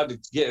out how to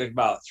get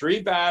about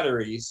 3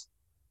 batteries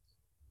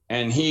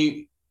and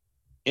he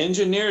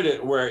engineered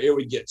it where it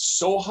would get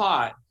so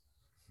hot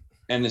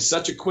and at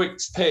such a quick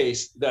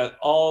pace that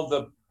all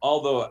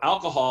the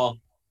alcohol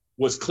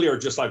was clear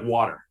just like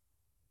water.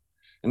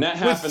 And that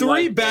happened with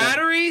 3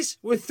 batteries?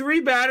 With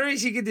 3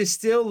 batteries, he could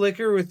distill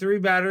liquor with 3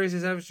 batteries.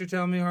 Is that what you're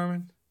telling me,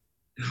 Harmon?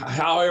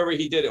 However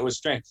he did it was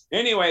strange.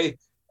 Anyway,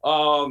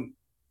 that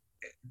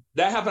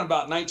happened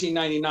about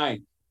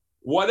 1999.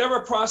 Whatever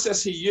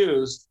process he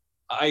used,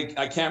 I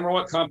can't remember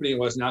what company it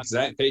was now because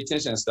I didn't pay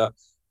attention to stuff.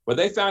 But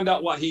they found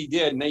out what he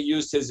did, and they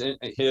used his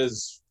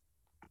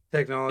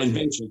technology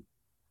invention.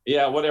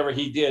 Yeah, whatever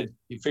he did,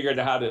 he figured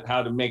out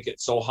how to make it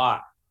so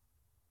hot.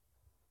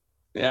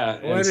 Yeah.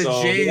 What a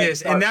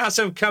genius. And now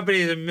some company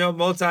is a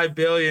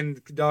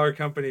multi-billion-dollar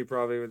company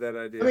probably with that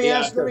idea.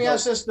 Let me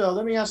ask this though.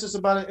 Let me ask this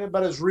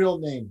about his real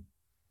name.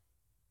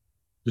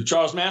 The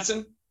Charles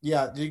Manson?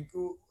 Yeah,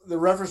 the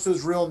reference to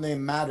his real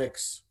name,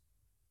 Maddox.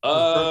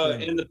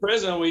 In the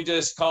prison, we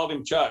just called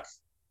him Chuck.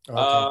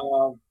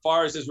 Okay.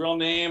 Far as his real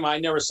name, I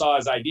never saw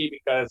his ID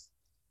because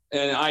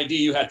in ID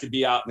you had to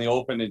be out in the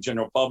open and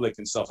general public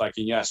and stuff like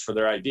that. You asked for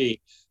their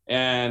ID.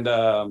 And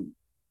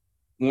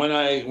when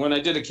I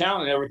did a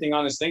count and everything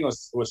on this thing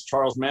was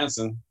Charles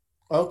Manson.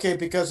 Okay,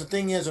 because the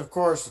thing is, of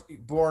course,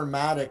 born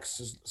Maddox,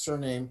 his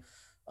surname,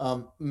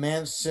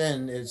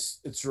 Manson,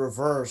 it's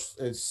reversed.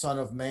 It's son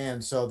of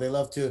man. So they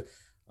love to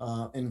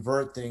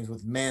invert things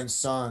with man's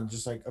son,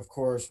 just like, of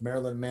course,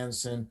 Marilyn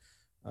Manson.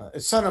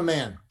 It's son of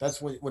man.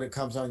 That's when it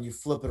comes on. You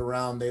flip it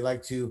around. They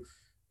like to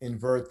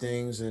invert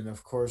things, and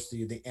of course,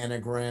 the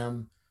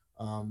anagram.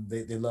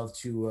 They love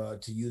to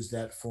use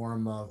that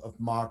form of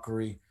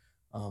mockery.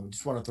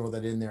 Just want to throw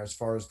that in there as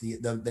far as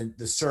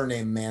the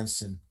surname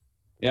Manson.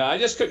 Yeah, I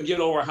just couldn't get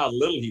over how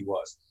little he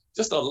was.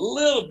 Just a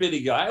little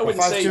bitty guy. I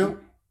wouldn't say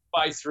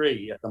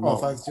 5'3" at the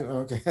moment. 5'2",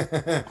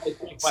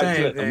 okay.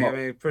 Same thing. I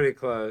mean, pretty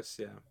close,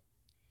 yeah.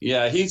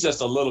 Yeah, he's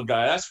just a little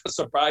guy. That's what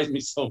surprised me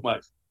so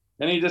much.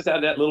 And he just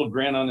had that little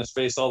grin on his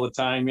face all the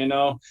time, you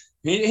know.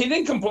 He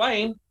didn't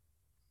complain.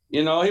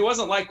 You know, he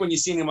wasn't like when you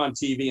seen him on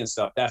TV and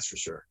stuff, that's for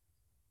sure.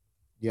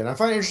 Yeah, and I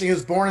find it interesting. He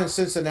was born in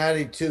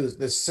Cincinnati too.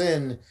 The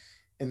sin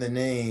in the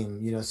name,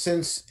 you know,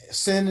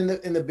 sin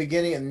in the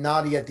beginning and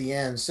naughty at the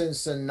end.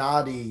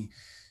 Cincinnati,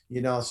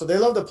 you know. So they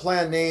love to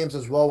plan names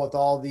as well with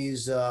all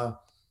these,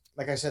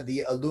 like I said,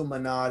 the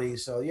Illuminati.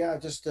 So yeah,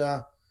 just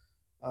find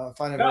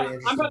it very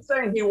interesting. I'm not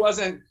saying he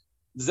wasn't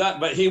that,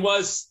 but he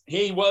was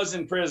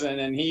in prison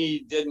and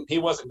he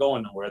wasn't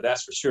going nowhere.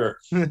 That's for sure.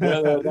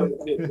 Whether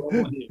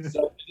he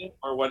accepted it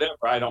or whatever,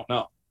 I don't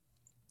know.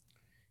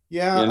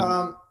 Yeah, You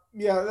know?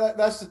 Yeah,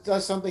 that's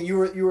something. You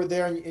were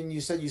there, and you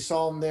said you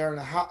saw him there.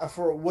 And how,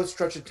 for what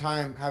stretch of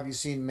time have you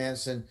seen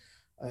Manson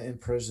in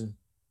prison?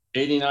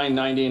 89,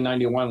 90, and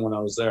 91 when I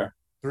was there.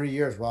 3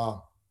 years.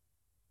 Wow.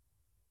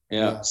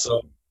 Yeah.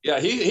 So yeah,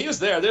 he was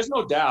there. There's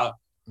no doubt.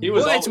 He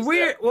was. Well, it's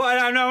weird. There. Well,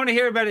 I want to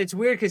hear about it. It's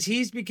weird because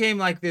he's became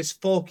like this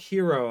folk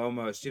hero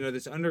almost. You know,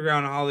 this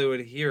underground Hollywood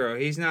hero.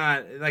 He's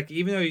not like,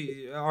 even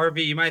though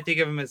RV, you might think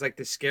of him as like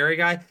the scary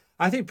guy.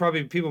 I think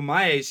probably people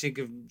my age think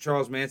of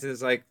Charles Manson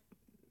as like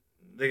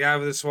the guy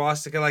with the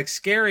swastika, like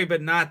scary, but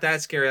not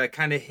that scary, like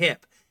kind of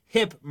hip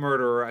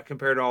murderer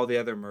compared to all the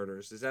other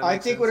murders. Does that? I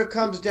think sense? what it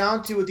comes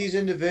down to with these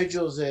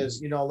individuals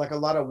is, you know, like a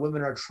lot of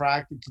women are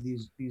attracted to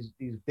these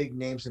big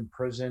names in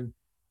prison,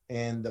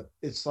 and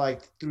it's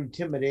like through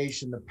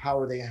intimidation, the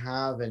power they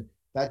have, and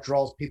that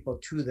draws people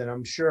to them.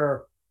 I'm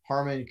sure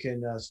Harmon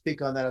can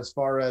speak on that as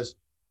far as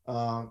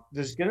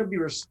there's going to be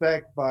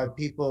respect by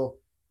people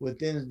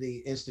within the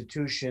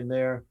institution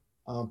there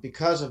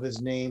because of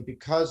his name,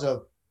 because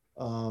of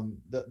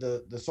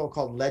the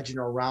so-called legend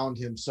around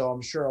him. So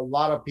I'm sure a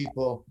lot of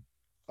people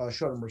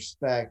showed him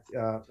respect.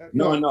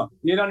 No,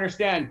 you don't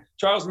understand.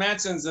 Charles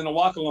Manson's in a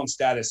walk-alone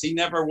status. He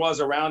never was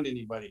around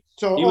anybody.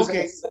 So he was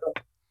okay,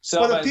 so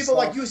but the people,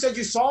 like you said,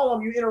 you saw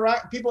them,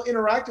 people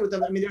interacted with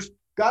them. I mean, there's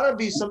got to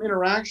be some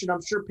interaction.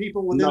 I'm sure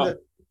people within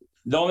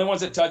the only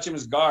ones that touch him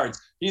is guards.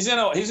 He's in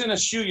a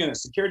SHU unit,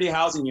 security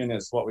housing unit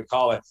is what we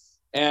call it,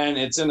 and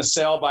it's in a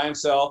cell by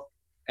himself.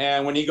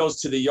 And when he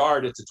goes to the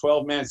yard, it's a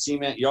 12-man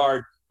cement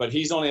yard, but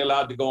he's only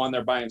allowed to go on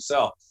there by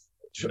himself.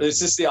 It's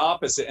just the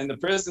opposite. In the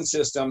prison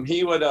system,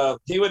 he would have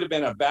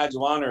been a badge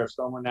of honor if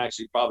someone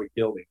actually probably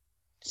killed him.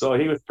 So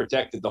he was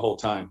protected the whole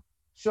time.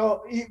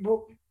 So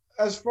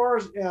as far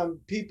as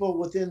people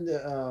within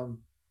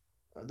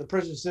the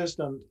prison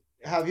system,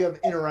 have you had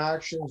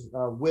interactions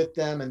with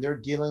them and their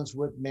dealings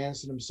with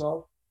Manson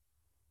himself?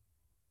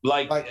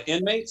 Like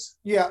inmates?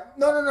 Yeah,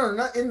 no,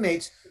 not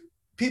inmates.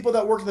 People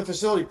that work in the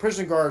facility,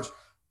 prison guards.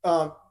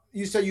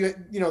 You said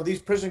you know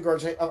these prison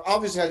guards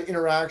obviously had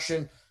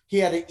interaction. He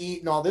had to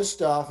eat and all this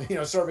stuff, you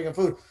know, serving him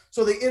food.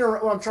 So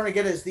what I'm trying to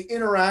get is the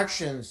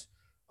interactions.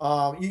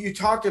 You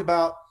talked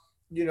about,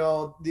 you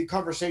know, the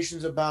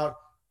conversations about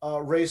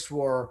race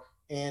war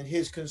and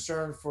his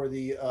concern for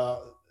the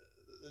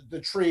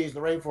trees, the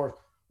rainforest,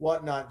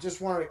 whatnot.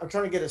 I'm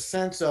trying to get a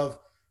sense of.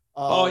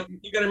 You got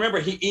to remember,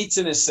 he eats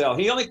in his cell.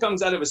 He only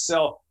comes out of his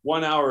cell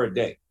 1 hour a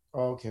day.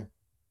 Oh, okay.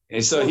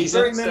 And so he's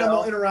very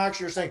minimal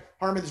interaction. You're saying,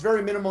 Harmon, there's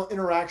very minimal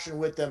interaction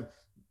with them.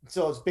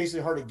 So it's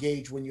basically hard to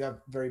gauge when you have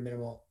very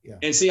minimal. Yeah.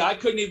 And see, I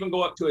couldn't even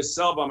go up to his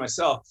cell by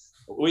myself.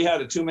 We had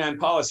a 2-man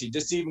policy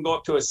just to even go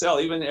up to his cell.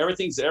 Even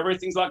everything's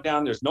locked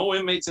down. There's no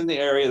inmates in the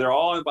area. They're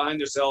all behind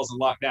their cells and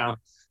locked down.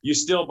 You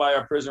still, by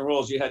our prison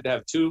rules, you had to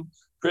have 2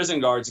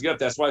 prison guards to get up.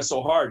 That's why it's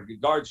so hard. The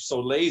guards are so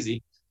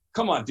lazy.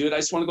 Come on, dude. I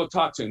just want to go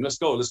talk to him. Let's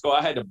go.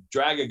 I had to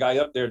drag a guy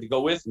up there to go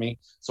with me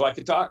so I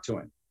could talk to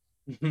him.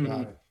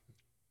 Got it.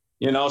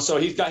 You know, so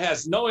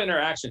has no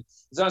interaction.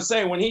 As I'm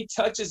saying, when he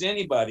touches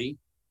anybody,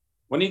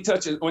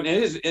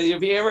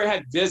 if he ever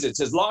had visits,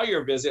 his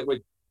lawyer visit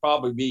would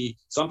probably be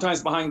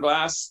sometimes behind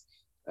glass,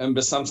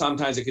 but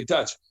sometimes it could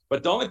touch.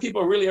 But the only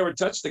people who really ever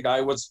touched the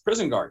guy was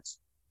prison guards.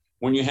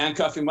 When you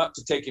handcuff him up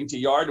to take him to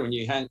yard, when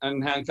you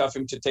unhandcuff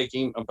him to take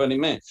him and put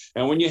him in.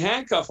 And when you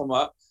handcuff him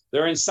up,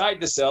 they're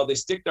inside the cell. They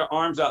stick their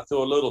arms out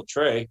through a little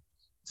tray,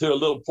 to a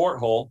little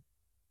porthole,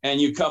 and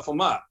you cuff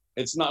him up.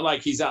 It's not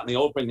like he's out in the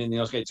open and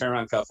okay, turn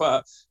around, cuff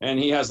up. And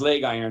he has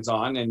leg irons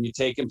on, and you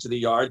take him to the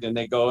yard, then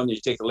they go and you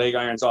take the leg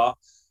irons off.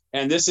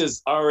 And this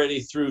is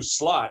already through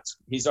slots.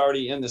 He's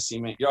already in the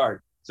cement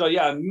yard. So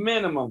yeah,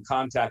 minimum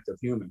contact of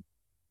human.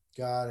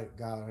 Got it.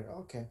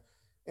 Okay.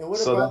 And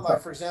what about,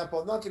 like, for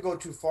example, not to go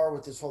too far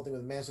with this whole thing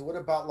with Manson, what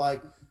about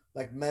like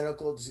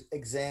medical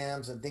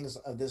exams and things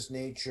of this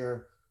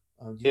nature?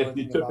 If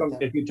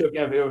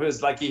it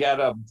was like he had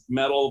a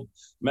medical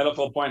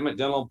appointment,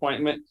 dental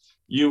appointment,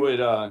 you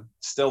would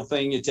still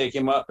you take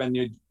him up and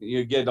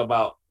you get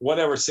about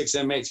whatever 6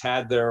 inmates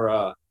had their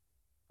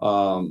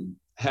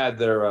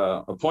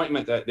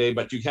appointment that day,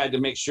 but you had to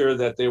make sure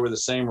that they were the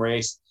same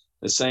race,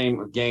 the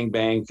same gang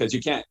bang, because you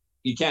can't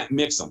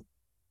mix them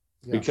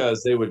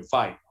because they would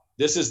fight.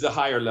 This is the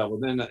higher level.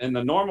 Then in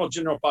the normal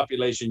general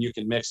population, you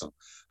can mix them,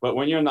 but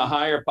when you're in the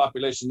higher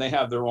population, they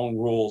have their own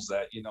rules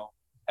that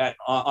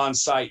on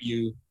site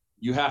you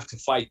have to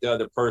fight the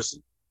other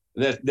person.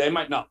 That they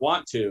might not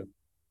want to,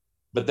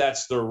 but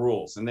that's their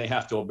rules, and they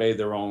have to obey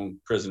their own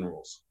prison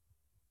rules.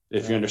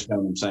 If you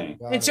understand what I'm saying.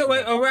 And so,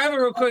 I have a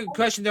real quick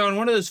question though. In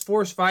one of those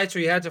forced fights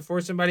where you had to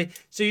force somebody,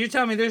 so you're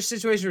telling me there's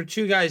situations where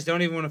two guys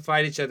don't even want to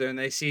fight each other, and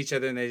they see each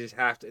other and they just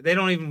have to. They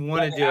don't even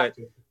want to do it.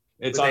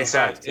 It's on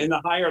site in the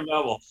higher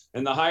level.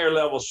 In the higher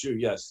level, shoot,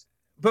 yes.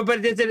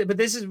 But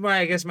this is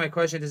my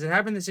question. Does it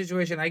happen in the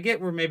situation? I get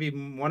where maybe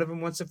one of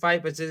them wants to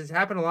fight, but does it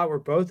happen a lot where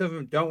both of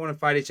them don't want to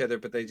fight each other,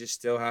 but they just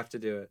still have to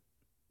do it?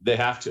 They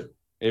have to.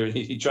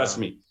 Trust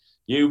me.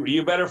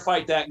 You better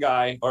fight that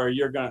guy, or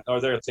they're gonna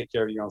take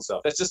care of your own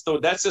self. That's just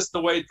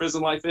the way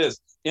prison life is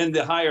in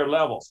the higher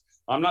levels.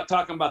 I'm not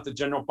talking about the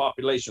general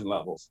population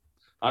levels.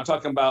 I'm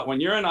talking about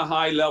when you're in a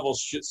high level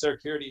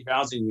security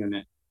housing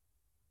unit.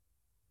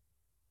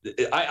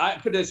 I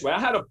put it this way: I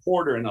had a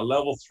porter in a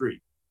level 3,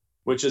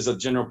 which is a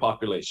general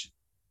population,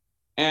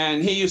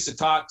 and he used to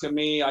talk to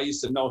me. I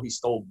used to know he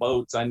stole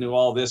boats. I knew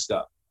all this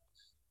stuff.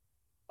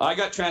 I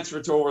got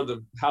transferred to over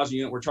the housing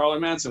unit where Charlie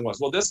Manson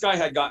was. Well, this guy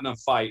had gotten a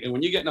fight, and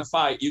when you get in a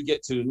fight, you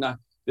get to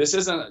this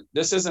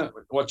isn't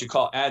what you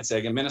call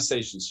ADSEG,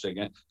 administration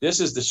again. This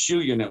is the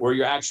SHU unit where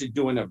you're actually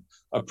doing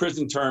a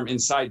prison term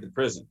inside the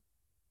prison.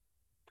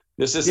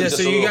 This isn't just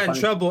so you got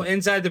in trouble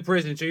inside the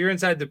prison. So you're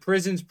inside the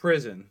prison's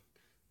prison.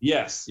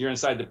 Yes, you're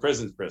inside the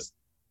prison's prison.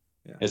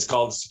 Yeah. It's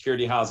called the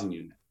security housing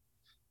unit.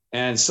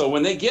 And so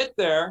when they get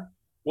there,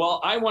 well,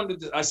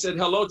 I said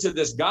hello to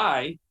this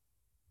guy.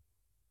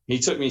 He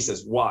took me, he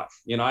says, walk.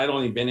 I'd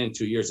only been in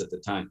 2 years at the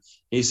time.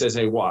 He says,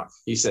 hey, walk.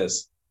 He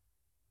says,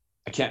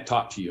 I can't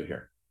talk to you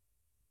here.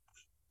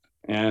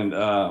 And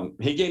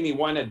he gave me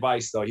one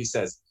advice though. He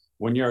says,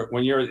 when you're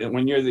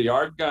the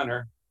yard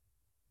gunner,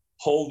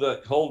 hold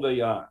the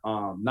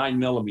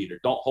 9mm.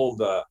 Don't hold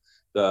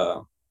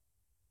the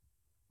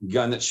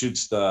gun that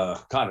shoots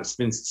it's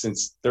been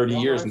since 30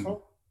 years.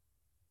 Rifle?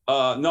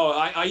 No,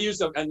 I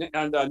used and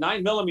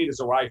 9mm is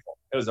a rifle.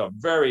 It was a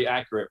very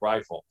accurate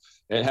rifle.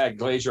 It had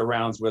glacier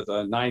rounds with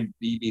 9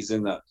 BBs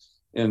in the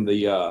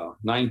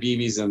 9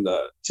 BBs in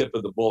the tip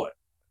of the bullet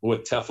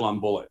with Teflon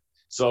bullet.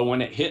 So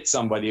when it hit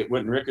somebody, it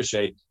wouldn't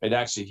ricochet. It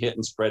actually hit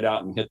and spread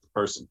out and hit the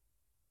person.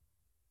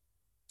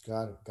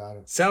 Got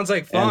it. Sounds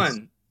like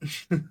fun.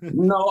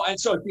 No, and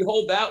so if you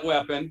hold that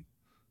weapon,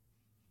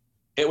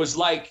 it was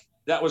like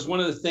that was one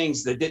of the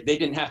things that they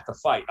didn't have to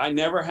fight. I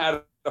never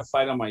had a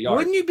fight on my yard.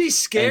 Wouldn't you be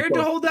scared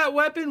to hold that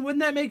weapon?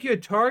 Wouldn't that make you a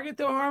target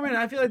though, Harmon?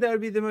 I feel like that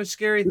would be the most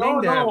scary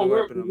thing to have a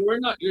weapon. We're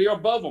not. You're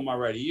above them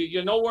already.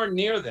 You're nowhere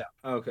near them.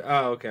 Okay.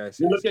 Oh, okay.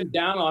 You're looking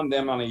down on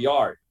them on a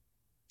yard.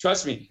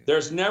 Trust me.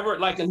 There's never,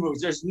 like in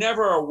movies, there's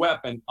never a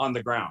weapon on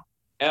the ground.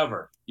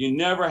 Ever. You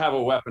never have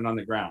a weapon on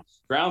the ground.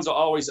 Weapons are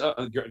always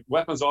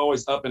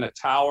up in a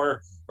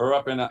tower or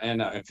up in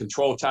a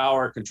control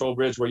tower, control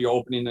bridge where you're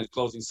opening and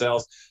closing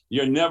cells.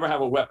 You never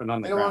have a weapon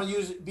on the ground. They don't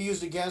want to be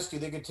used against you.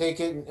 They could take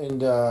it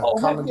and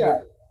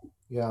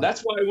yeah.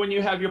 That's why when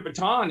you have your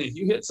baton, if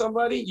you hit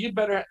somebody,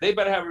 they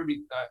better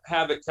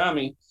have it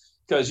coming,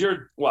 because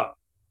there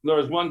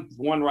was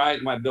one riot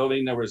in my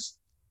building. There's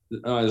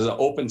an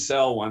open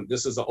cell one.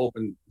 This is an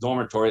open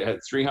dormitory. It had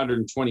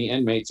 320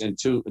 inmates and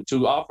two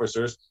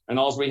officers, and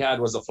all we had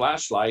was a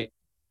flashlight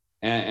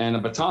and a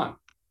baton.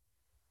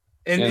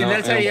 And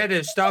that's how you had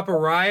to stop a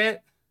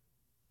riot?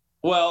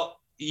 Well,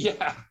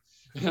 yeah.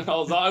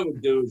 All I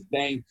would do is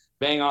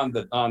bang on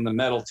the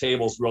metal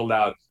tables real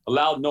loud. A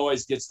loud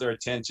noise gets their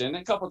attention. And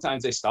a couple of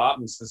times they stop,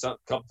 and a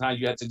couple of times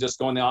you have to just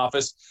go in the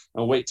office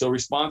and wait till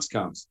response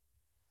comes.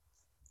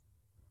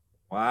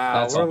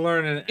 Wow, we're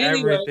learning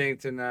everything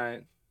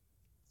tonight.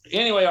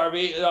 Anyway,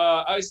 RV,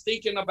 I was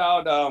thinking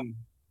about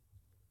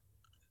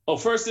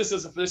first this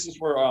is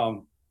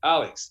for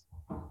Alex.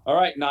 All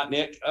right, not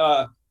Nick.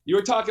 You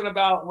were talking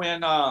about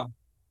when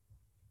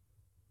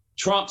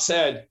Trump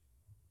said,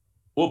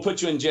 we'll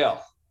put you in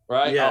jail,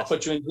 right? Yes. I'll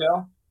put you in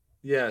jail.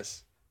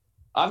 Yes.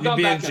 I've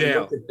gone back and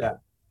looked at that.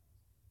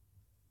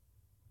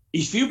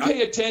 If you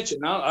pay attention,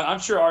 now I'm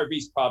sure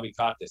RV's probably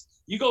caught this.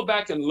 You go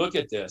back and look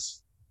at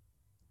this.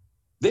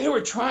 They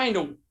were trying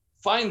to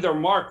find their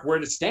mark where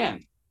to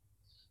stand.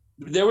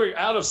 They were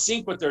out of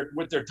sync with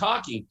their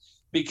talking,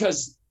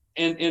 because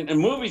in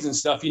movies and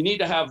stuff, you need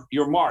to have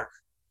your mark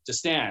to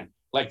stand.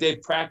 Like they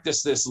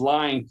practice this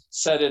line,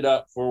 set it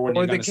up for when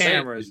you're going to say it. Or the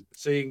cameras,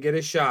 so you can get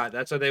a shot.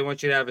 That's why they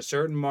want you to have a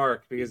certain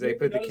mark, because they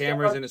put the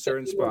cameras in a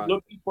certain spot.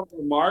 Looking for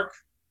the mark.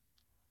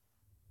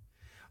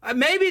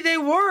 Maybe they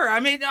were. I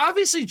mean,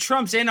 obviously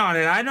Trump's in on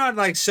it. I'm not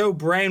like so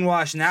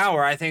brainwashed now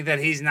where I think that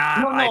he's not.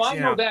 No, I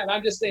know that.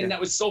 I'm just saying that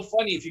was so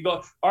funny. If you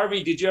go,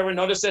 RV, did you ever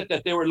notice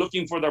that they were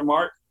looking for their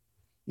mark?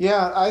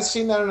 Yeah, I've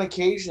seen that on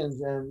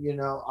occasions,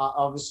 and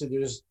obviously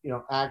there's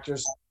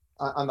actors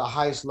on the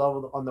highest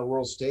level on the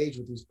world stage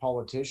with these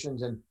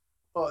politicians, and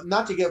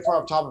not to get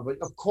far off topic,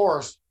 but of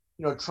course,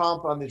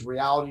 Trump on these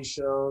reality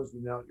shows,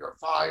 you're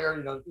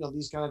fired,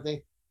 these kind of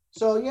things.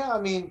 So yeah, I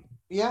mean,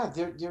 yeah,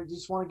 they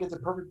just want to get the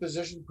perfect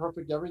position,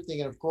 perfect everything,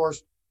 and of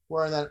course,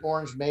 wearing that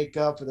orange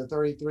makeup for the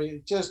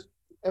 33, just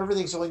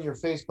everything's so in your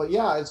face. But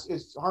yeah,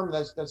 it's Harmon,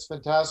 that's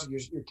fantastic.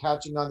 You're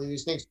catching on to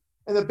these things.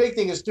 And the big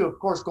thing is too, of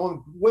course,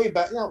 going way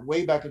back, not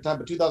way back in time,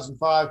 but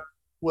 2005,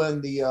 when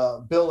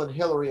the Bill and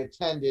Hillary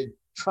attended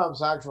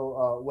Trump's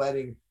actual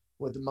wedding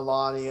with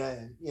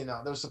Melania, and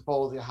they're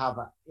supposed to have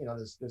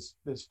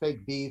this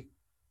fake beef.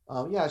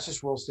 Yeah, it's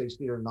just world stage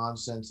theater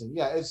nonsense, and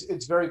yeah,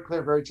 it's very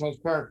clear, very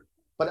transparent.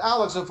 But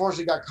Alex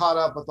unfortunately got caught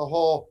up with the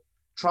whole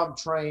Trump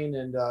train,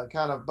 and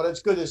but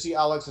it's good to see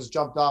Alex has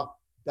jumped off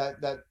that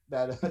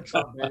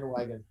Trump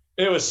bandwagon.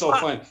 It was so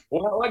fun.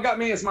 Well, what got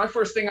me is my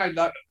first thing I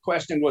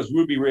questioned was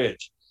Ruby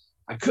Ridge.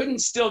 I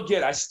still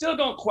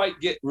don't quite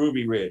get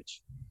Ruby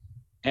Ridge,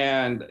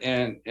 but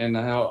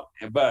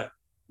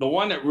the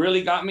one that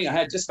really got me, I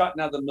had just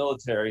gotten out of the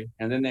military,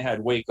 and then they had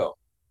Waco.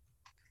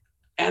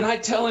 And I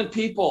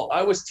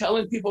was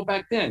telling people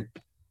back then,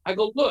 I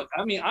go, look,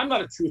 I mean, I'm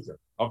not a truther.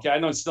 Okay.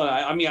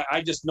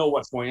 I just know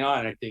what's going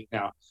on, I think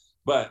now,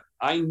 but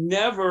I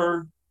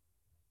never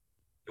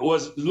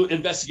was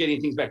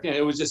investigating things back then.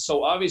 It was just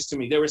so obvious to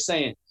me. They were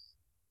saying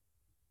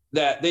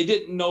that they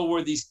didn't know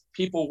where these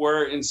people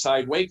were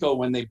inside Waco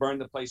when they burned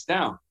the place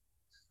down.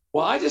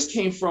 Well, I just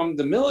came from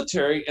the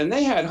military, and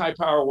they had high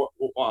power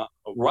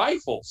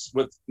rifles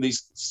with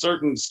these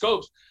certain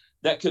scopes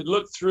that could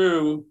look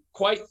through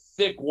quite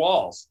thick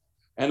walls.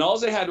 And all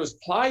they had was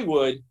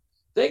plywood.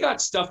 They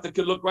got stuff that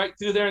could look right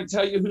through there and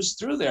tell you who's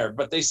through there,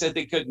 but they said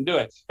they couldn't do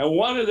it. And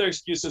one of their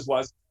excuses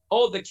was,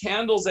 the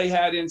candles they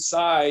had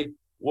inside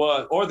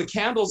or the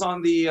candles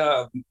on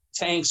the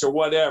tanks or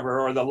whatever,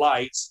 or the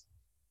lights,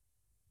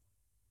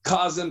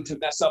 caused them to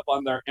mess up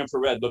on their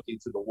infrared looking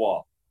through the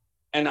wall.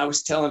 And I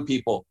was telling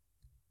people,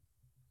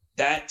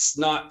 that's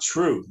not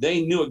true.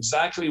 They knew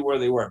exactly where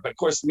they were. But of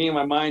course, me in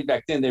my mind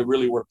back then, they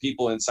really were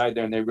people inside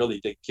there, and they really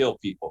did kill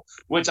people,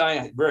 which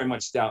I very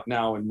much doubt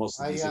now in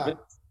most of these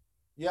events.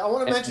 Yeah, I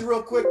want to mention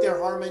real quick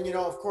there, Harmon,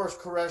 of course,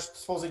 Koresh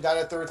supposedly died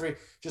at 33,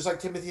 just like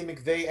Timothy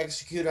McVeigh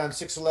executed on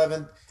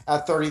 6/11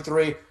 at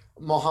 33,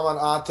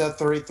 Muhammad Atta,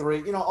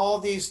 33. All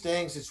these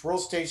things, it's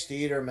world stage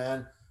theater,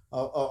 man,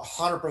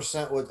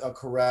 100% with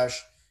Koresh.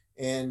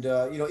 And,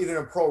 even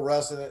in pro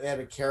wrestling, they had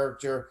a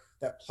character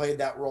that played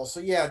that role. So,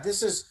 yeah,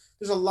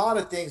 there's a lot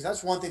of things.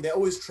 That's one thing. They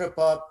always trip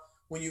up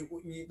when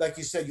you like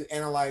you said, you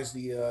analyze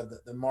the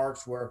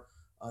marks where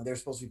they're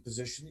supposed to be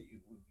positioned.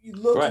 You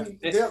look,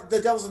 right.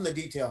 The devil's in the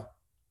detail.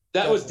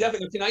 That was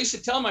definitely. I used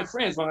to tell my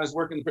friends when I was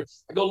working,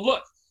 I go,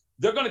 look,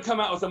 they're going to come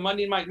out with a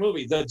Monday night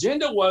movie. The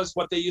agenda was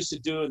what they used to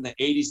do in the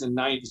 80s and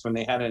 90s when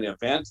they had an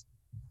event.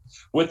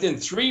 Within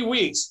 3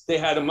 weeks, they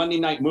had a Monday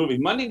night movie.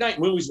 Monday night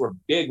movies were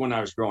big when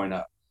I was growing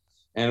up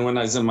and when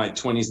I was in my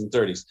 20s and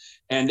 30s.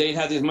 And they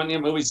had these Monday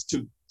night movies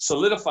to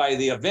solidify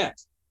the event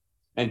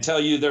and tell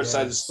you their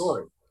side of the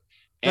story.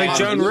 Like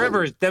Joan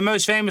Rivers. The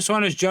most famous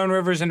one is Joan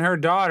Rivers and her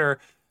daughter,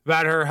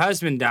 about her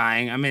husband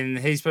dying. I mean,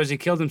 he supposedly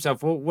killed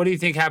himself. What do you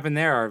think happened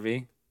there,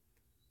 RV?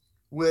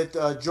 With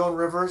Joan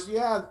Rivers?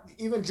 Yeah,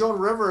 even Joan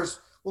Rivers.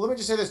 Well, let me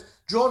just say this.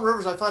 Joan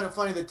Rivers, I find it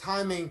funny, the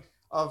timing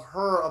of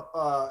her,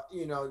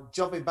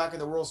 jumping back in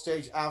the world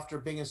stage after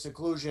being in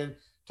seclusion,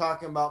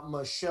 talking about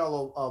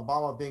Michelle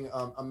Obama being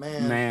a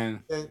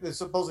man. That's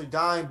supposedly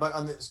dying. But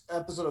on this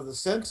episode of The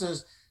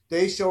Simpsons,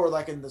 they show her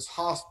like in this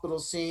hospital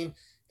scene.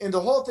 And the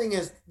whole thing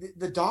is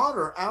the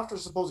daughter, after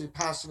supposedly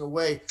passing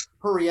away,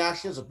 her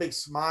reaction is a big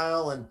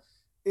smile. And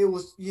it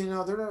was, they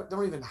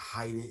don't even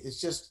hide it. It's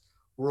just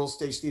world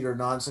stage theater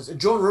nonsense. And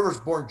Joan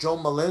Rivers, born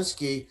Joan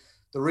Malinsky.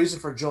 The reason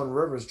for Joan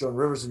Rivers in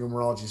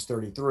numerology is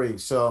 33.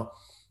 So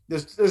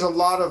there's a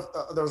lot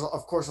of, there's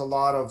of course a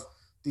lot of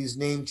these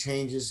name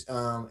changes.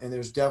 And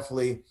there's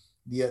definitely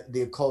the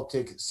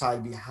occultic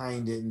side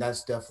behind it. And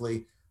that's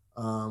definitely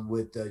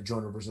with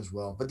Joan Rivers as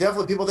well. But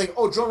definitely people think,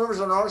 oh, Joan Rivers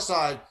on our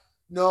side.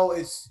 No,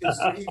 it's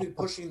even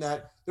pushing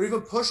that. They're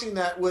even pushing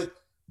that with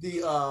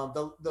the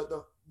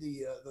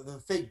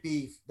fake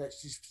beef that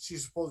she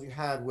supposedly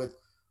had with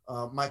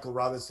Michael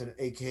Robinson,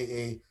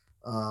 aka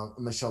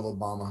Michelle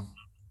Obama.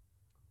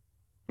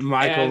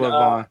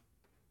 Obama.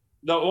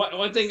 The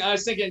one thing I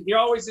was thinking, you're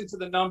always into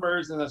the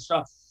numbers and the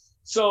stuff.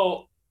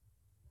 So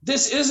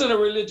this isn't a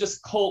religious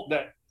cult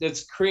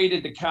that's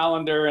created the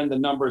calendar and the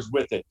numbers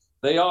with it.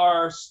 They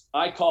are,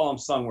 I call them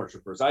sun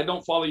worshipers. I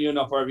don't follow you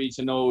enough, RV,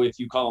 to know if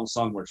you call them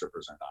sun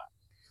worshipers or not.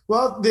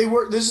 Well,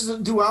 this is a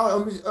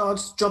duality.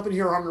 Let's jump in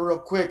here, Harmon, real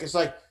quick. It's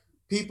like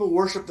people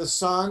worship the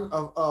Son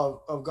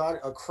of God,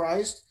 of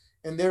Christ,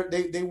 and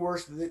they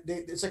worship.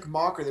 It's like a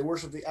mockery. They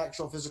worship the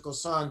actual physical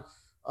Son.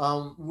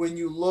 When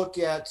you look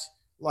at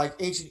like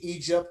ancient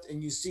Egypt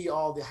and you see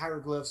all the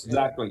hieroglyphs,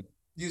 exactly,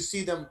 you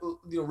see them,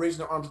 raising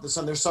their arms to the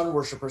sun. They're sun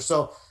worshipers.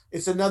 So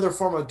it's another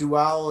form of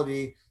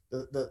duality.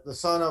 The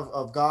Son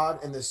of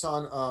God and the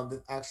Son of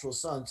the actual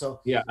Son. So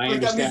yeah, I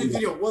understand that music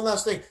video. One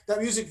last thing,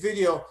 that music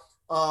video.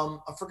 I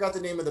forgot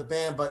the name of the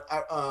band, but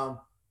I'd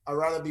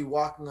rather be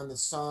walking on the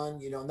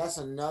sun. And that's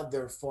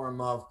another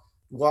form of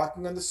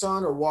walking on the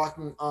sun or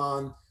walking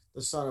on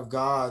the Son of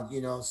God.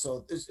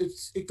 So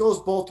it goes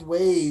both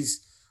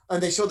ways.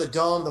 And they show the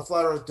dome, the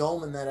flat Earth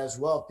dome, in that as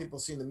well. People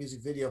seeing the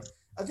music video.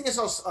 I think I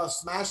saw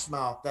Smash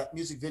Mouth, that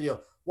music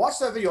video. Watch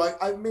that video.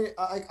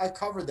 I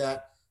covered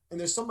that. And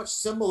there's so much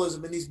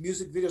symbolism in these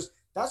music videos.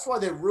 That's why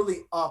they really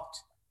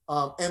upped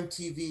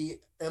MTV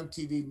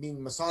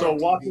being Masonic So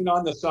TV. Walking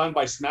on the Sun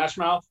by Smash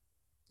Mouth.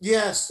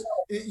 Yes,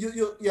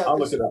 yeah. I'll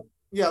look it up.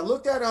 Yeah,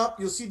 look that up.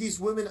 You'll see these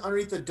women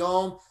underneath the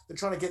dome. They're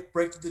trying to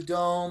break through the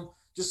dome,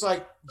 just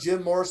like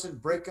Jim Morrison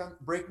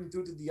breaking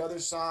through to the other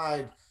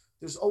side.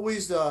 There's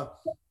always the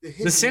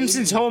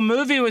Simpsons whole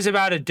movie was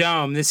about a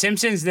dome. The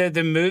Simpsons,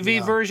 the movie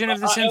version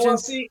of the Simpsons. Well,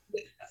 see,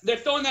 they're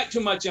throwing that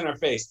too much in our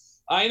face.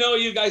 I know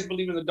you guys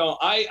believe in the dome.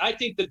 I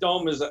think the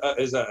dome is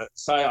a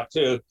psyop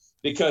too,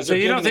 because so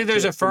you don't think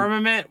there's a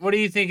firmament? What do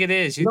you think it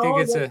is? You think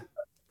it's a?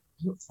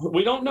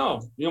 We don't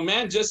know.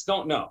 Man, just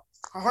don't know.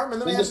 Hartman,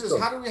 let me ask you this: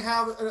 how do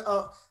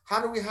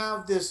we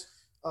have this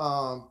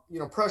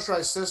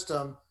pressurized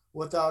system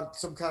without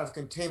some kind of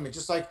containment,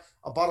 just like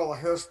a bottle of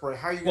hairspray?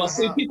 How are you going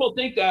to have? People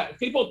think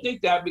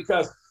that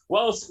because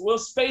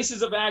space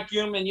is a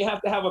vacuum and you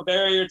have to have a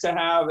barrier to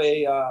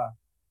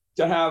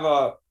have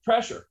a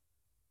pressure.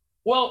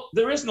 Well,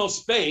 there is no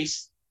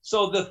space,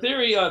 so the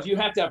theory of you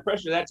have to have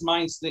pressure, that's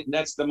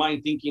the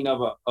mind thinking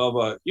of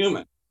a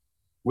human.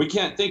 We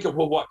can't think of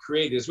what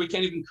create is. We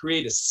can't even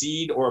create a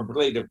seed or a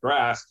blade of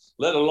grass,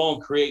 let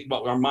alone create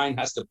what our mind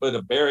has to put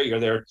a barrier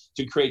there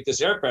to create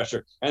this air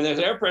pressure. And this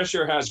air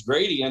pressure has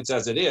gradients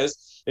as it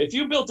is. If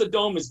you built a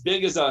dome as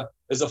big as a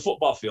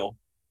football field,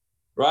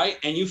 right,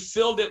 and you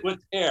filled it with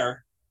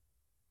air,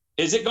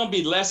 is it going to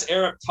be less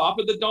air up top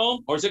of the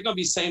dome, or is it going to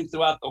be same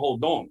throughout the whole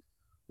dome?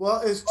 Well,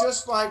 it's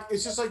just like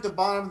the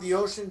bottom of the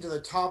ocean to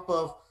the top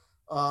of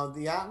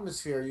the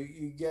atmosphere.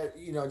 You get,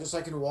 just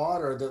like in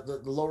water,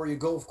 the lower you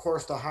go, of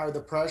course, the higher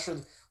the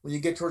pressure. When you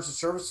get towards the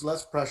surface,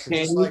 less pressure.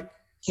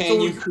 Can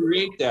you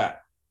create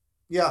that?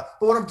 Yeah,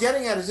 but what I'm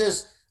getting at is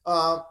this.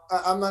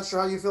 I'm not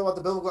sure how you feel about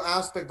the biblical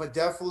aspect, but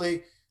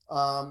definitely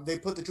they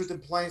put the truth in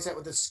plain sight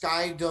with the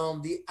sky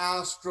dome, the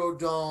astro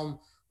dome,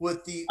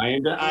 with the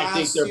I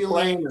think they're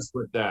playing us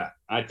with that.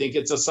 I think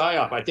it's a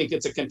psyop. I think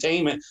it's a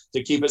containment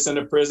to keep us in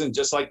a prison,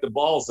 just like the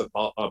balls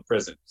of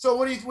prison. So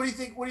what do you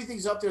think? What do you think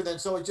is up there then?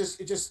 So it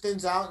just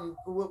thins out, and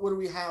what do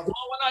we have? Well,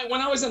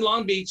 when I was in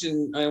Long Beach,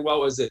 and what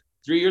was it,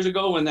 3 years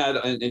ago, when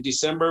that in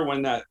December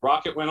when that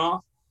rocket went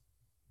off.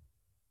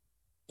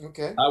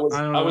 Okay. I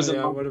was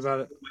in. What about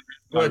it?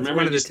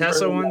 One of the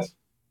Tesla ones.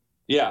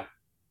 Yeah,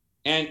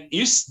 and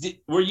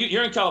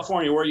you're in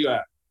California. Where are you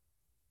at?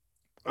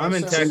 I'm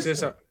in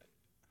Texas.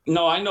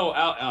 No, I know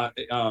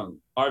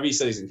RV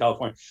says he's in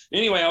California.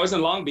 Anyway, I was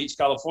in Long Beach,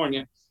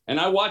 California, and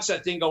I watched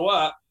that thing go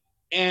up,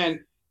 and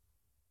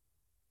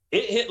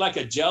it hit like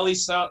a jelly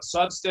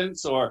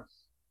substance, or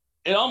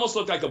it almost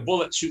looked like a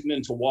bullet shooting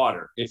into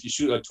water. If you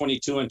shoot a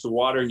 22 into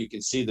water and you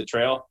can see the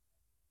trail.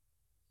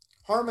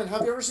 Harmon,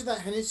 have you ever seen that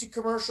Hennessy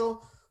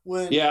commercial?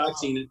 Yeah, I've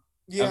seen it.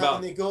 Yeah,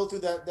 and they go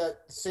through that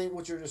same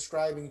what you're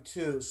describing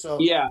too. So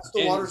yeah,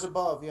 the water's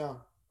above. Yeah.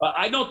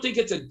 I don't think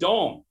it's a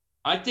dome.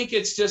 I think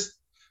it's just.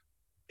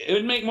 It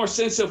would make more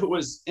sense if it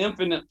was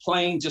infinite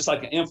plane, just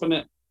like an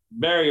infinite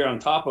barrier on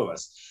top of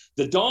us.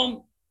 The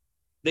dome,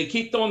 they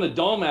keep throwing the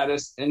dome at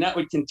us, and that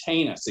would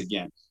contain us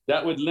again.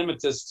 That would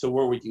limit us to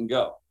where we can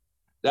go.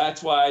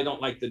 That's why I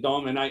don't like the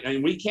dome.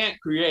 And we can't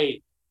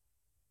create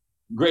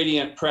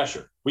gradient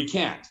pressure. We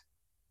can't.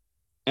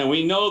 And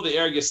we know the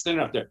air gets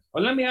thinner up there.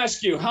 Well, let me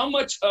ask you, how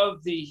much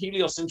of the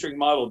heliocentric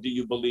model do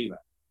you believe in?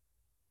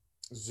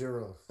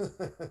 0.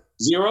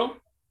 0?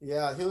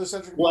 Yeah,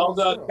 heliocentric model. Well,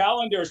 the 0.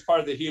 calendar is part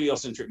of the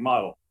heliocentric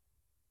model.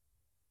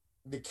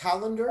 The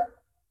calendar?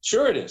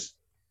 Sure it is.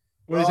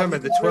 What are you talking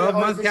about? The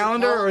 12-month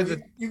calendar or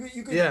the?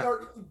 You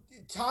could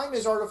time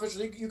is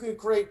artificial. You could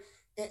create,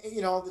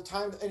 the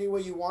time any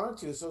way you wanted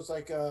to. So it's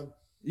like.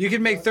 You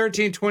could make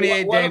 13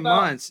 28-day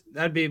months.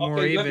 That'd be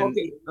more even.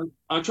 Okay,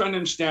 I'm trying to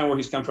understand where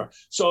he's coming from.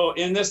 So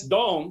in this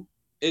dome,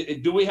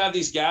 do we have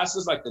these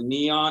gases like the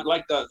neon,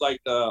 like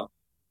the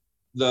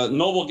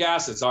noble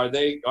gases? Are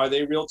they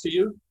real to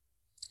you?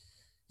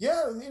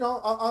 Yeah,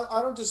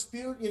 I don't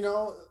dispute,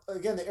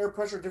 again, the air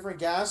pressure, different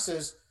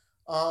gases.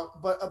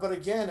 But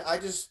again, I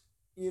just,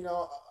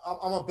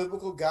 I'm a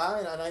biblical guy,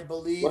 and I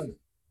believe,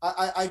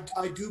 right.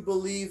 I do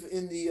believe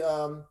in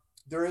the,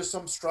 there is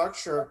some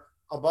structure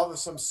above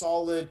some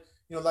solid,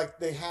 like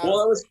they have.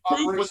 Well, it was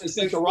proof when they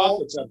sent the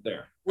rockets up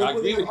there. I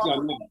agree with you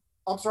on that.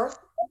 I'm sorry?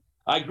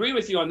 I agree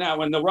with you on that.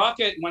 When I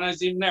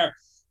was even there,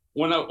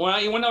 when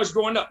I was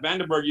growing up,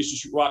 Vandenberg used to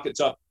shoot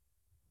rockets up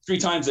three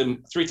times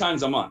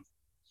a month.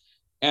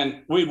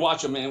 And we'd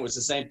watch them, and it was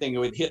the same thing. It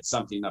would hit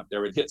something up there.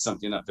 It would hit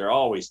something up there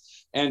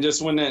always. And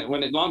just when at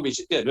Long Beach,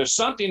 it did. There's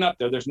something up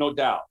there. There's no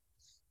doubt.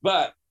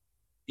 But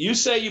you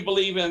say you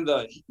believe in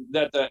that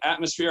the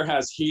atmosphere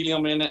has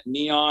helium in it,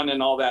 neon,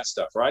 and all that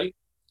stuff, right?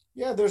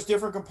 Yeah, there's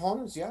different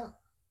components. Yeah.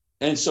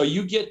 And so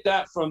you get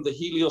that from the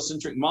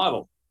heliocentric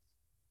model.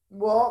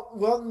 Well,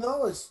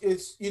 no, it's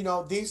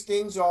these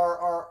things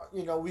are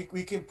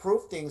we can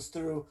prove things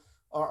through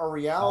a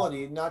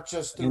reality, not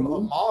just through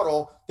a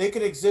model. They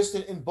could exist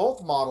in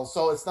both models.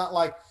 So it's not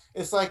like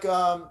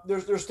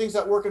there's things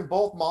that work in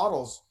both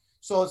models.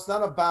 So it's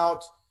not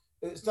about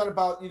It's not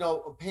about, you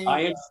know, painting.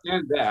 I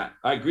understand that.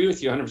 I agree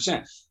with you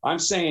 100%. I'm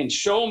saying,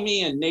 show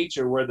me in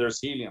nature where there's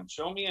helium.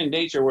 Show me in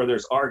nature where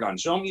there's argon.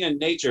 Show me in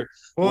nature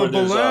Well, where a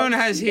there's balloon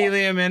has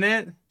helium in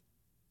it.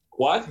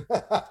 What?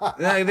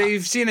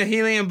 You've seen a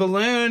helium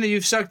balloon.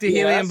 You've sucked a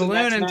helium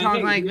balloon and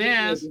talked like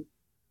this.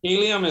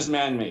 Helium is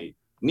man-made.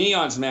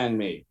 Neon's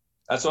man-made.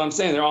 That's what I'm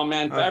saying. They're all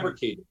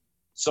man-fabricated.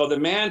 So the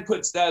man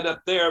puts that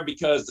up there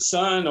because the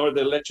sun or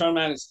the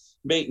electromagnets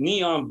make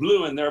neon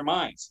blue in their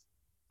minds.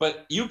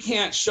 But you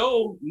can't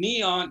show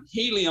neon,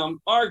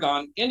 helium,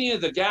 argon, any of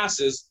the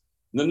gases,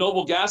 the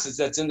noble gases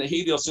that's in the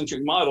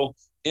heliocentric model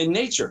in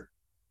nature.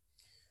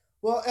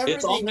 Well,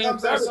 everything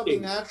comes out of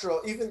something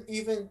natural. Even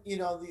you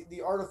know, the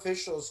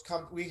artificials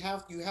come. You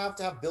have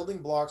to have building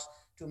blocks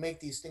to make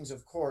these things,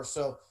 of course.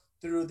 So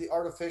through the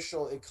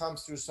artificial, it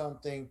comes through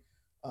something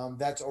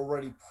that's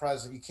already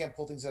present. You can't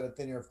pull things out of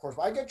thin air, of course.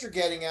 But I get what you're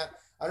getting at.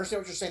 I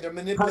understand what you're saying. They're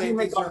manipulating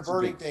things, they're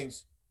inverting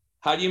things.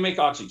 How do you make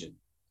oxygen?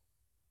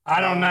 I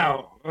don't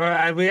know.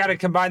 We got to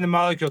combine the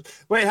molecules.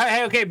 Wait,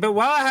 hey, okay. But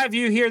while I have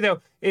you here,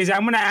 though, I'm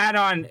going to add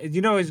on.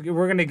 You know,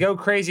 we're going to go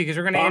crazy because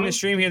we're going to end the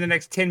stream here in the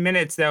next 10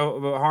 minutes, though,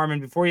 Harmon.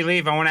 Before you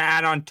leave, I want to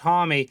add on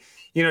Tommy.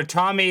 You know,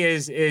 Tommy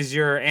is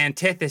your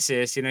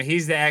antithesis. You know,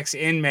 he's the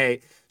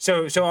ex-inmate.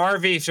 So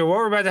RV. So what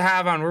we're about to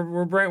have on,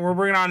 we're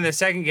bringing on the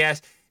second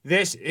guest.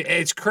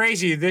 It's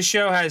crazy. This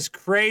show has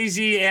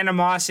crazy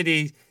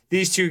animosity.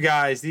 These two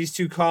guys, these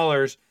two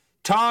callers.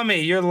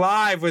 Tommy, you're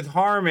live with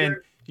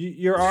Harmon.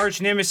 Your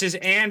arch nemesis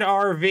and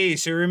RV.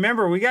 So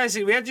remember, we have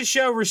to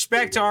show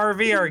respect to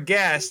RV, our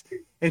guest,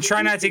 and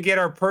try not to get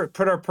put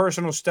our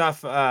personal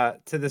stuff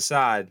to the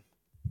side.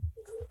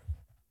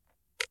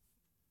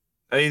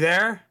 Are you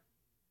there?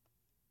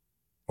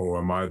 Oh,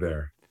 am I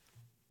there?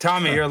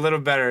 Tommy, you're a little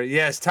better.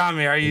 Yes,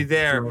 Tommy, are you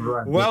there?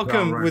 Right.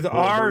 Welcome with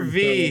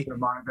RV.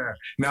 Am I there?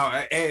 Now,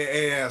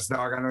 hey,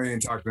 dog. I know you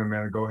ain't talking to me,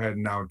 man. Go ahead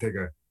and now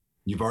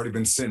you've already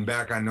been sitting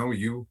back. I know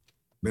you've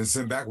been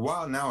sitting back a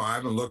while now. I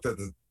haven't looked at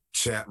the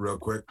chat real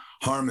quick.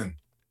 Harmon,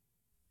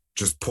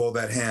 just pull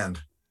that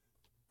hand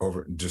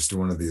over. Just do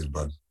one of these,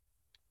 bud.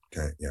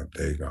 Okay, yeah,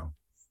 there you go.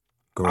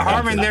 Go ahead.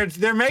 Harmon,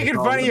 they're making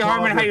fun of you,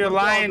 Harmon, how you're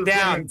lying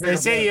down. They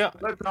say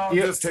let's all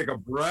just take a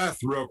breath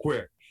real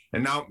quick.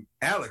 And now,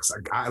 Alex,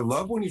 I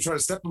love when you try to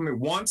step on me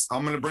once.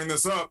 I'm going to bring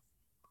this up.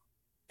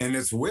 And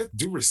it's with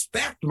due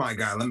respect, my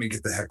guy. Let me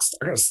get the heck.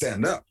 I got to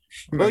stand up.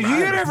 Well, you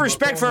got to have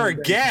respect for our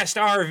guest,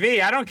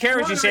 RV. I don't care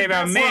what you say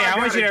about me. I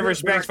want you to have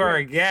respect for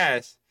our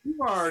guest. You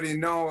already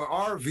know.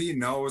 RV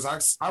knows.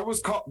 I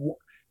was called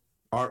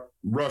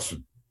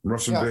Russian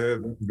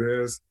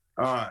Vids.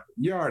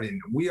 You already know.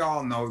 We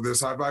all know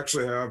this. I've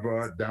actually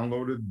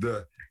downloaded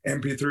the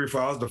MP3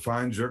 files to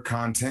find your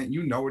content.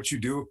 You know what you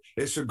do.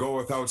 It should go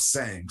without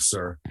saying,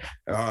 sir.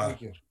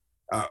 Thank you.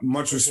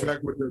 Much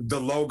respect with the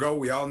logo.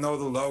 We all know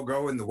the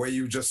logo and the way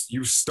you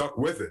stuck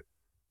with it.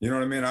 You know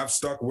what I mean? I've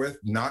stuck with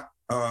not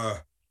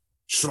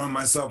showing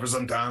myself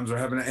sometimes or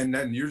and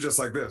then you're just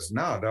like this.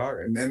 Nah, dog.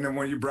 And then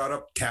when you brought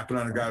up tapping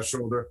on a guy's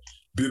shoulder,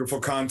 beautiful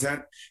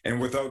content. And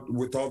with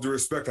all due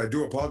respect, I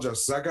do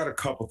apologize. I got a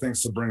couple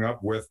things to bring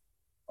up with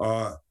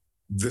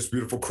this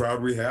beautiful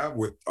crowd we have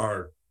with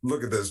our,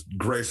 look at this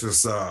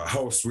gracious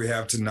host we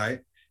have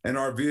tonight. And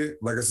RV,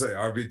 like I say,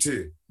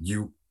 RVT,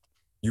 you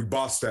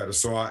boss status.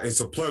 So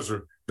it's a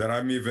pleasure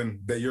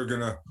that you're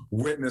going to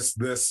witness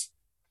this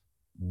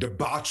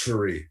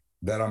debauchery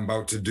that I'm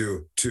about to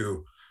do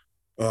to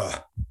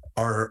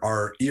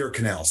our ear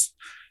canals.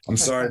 I'm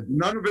sorry.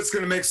 None of it's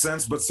going to make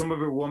sense, but some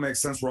of it will make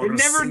sense. It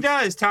never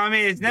does,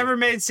 Tommy. It's never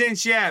made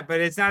sense yet,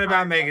 but it's not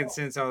about making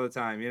sense all the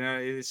time. You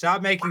know,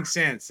 stop making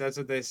sense. That's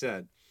what they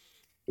said.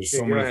 There's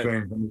so many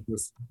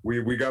things.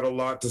 We got a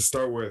lot to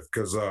start with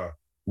because,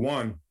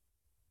 one,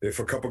 if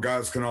a couple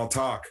guys can all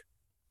talk,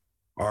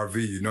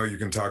 RV, you know you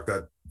can talk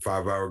that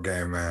 5-hour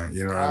game, man.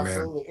 You know what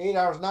Absolutely. I mean? 8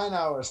 hours, 9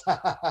 hours.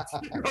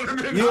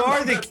 You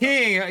are the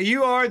king.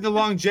 You are the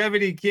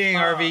longevity king,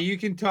 RV. You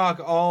can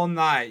talk all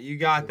night. You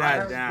got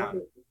that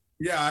down.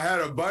 Yeah, I had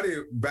a buddy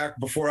back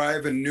before I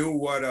even knew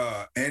what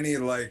any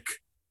Ritalin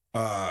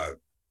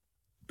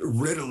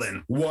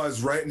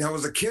was, right? And I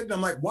was a kid, and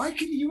I'm like, why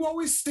can you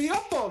always stay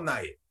up all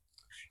night?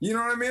 You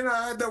know what I mean?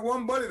 I had that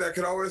one buddy that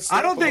could always stay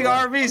I don't think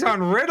RV's on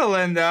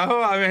Ritalin,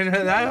 though. I mean,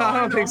 I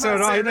don't think so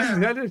at all.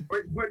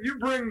 But you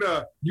bring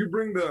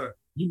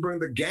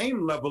the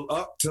game level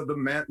up to the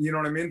man. You know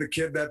what I mean? The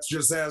kid that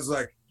just has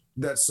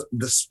that's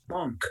the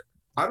spunk.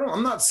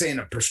 I'm not saying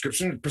a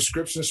prescription.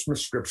 Prescription is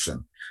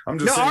prescription. I'm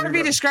just saying.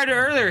 RV described it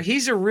earlier.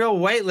 He's a real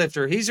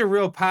weightlifter. He's a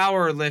real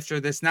power lifter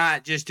that's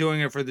not just doing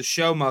it for the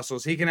show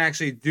muscles. He can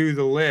actually do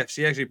the lifts.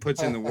 He actually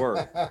puts in the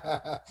work.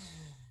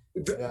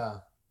 Yeah.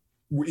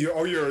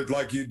 You're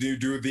like you do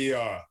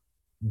the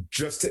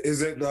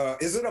is it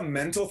a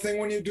mental thing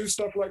when you do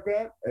stuff like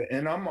that?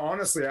 And I'm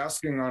honestly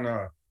asking on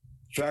a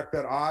fact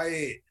that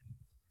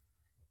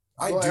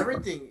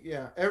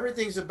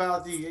everything's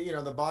about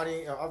the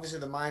body. Obviously,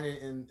 the mind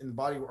and the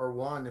body are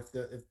one. If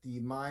the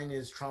mind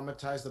is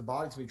traumatized, the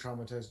body's will be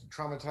traumatized.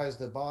 Traumatize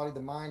the body,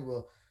 the mind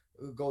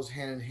goes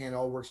hand in hand,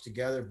 all works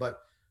together. But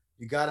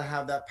you got to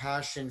have that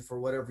passion for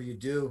whatever you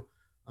do.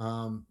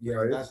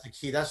 Right. That's the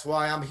key. That's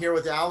why I'm here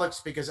with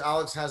Alex, because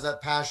Alex has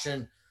that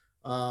passion.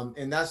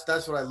 And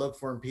that's what I look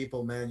for in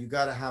people, man. You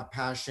got to have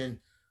passion.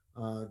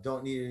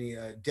 Don't need any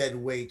dead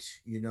weight,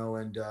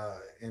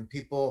 and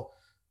people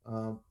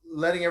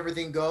letting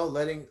everything go,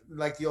 letting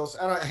like the old.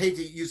 I hate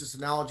to use this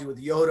analogy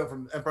with Yoda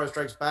from Empire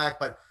Strikes Back,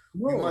 but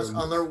we must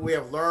unlearn what we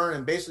have learned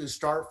and basically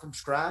start from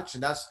scratch.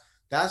 And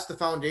that's the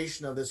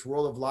foundation of this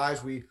world of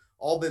lies we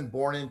all been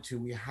born into.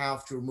 We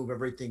have to remove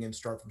everything and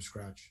start from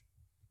scratch.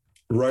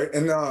 Right.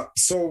 And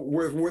so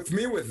with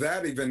me with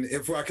that, even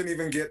if I can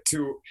even get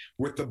to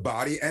with the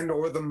body and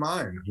or the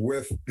mind,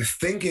 with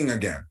thinking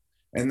again.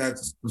 And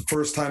that's the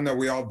first time that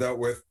we all dealt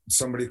with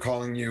somebody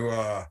calling you,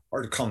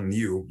 or calling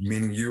you,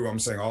 meaning you, I'm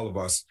saying all of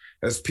us,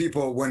 as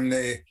people when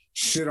they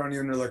shit on you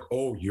and they're like,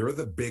 oh, you're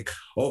the big,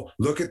 oh,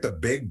 look at the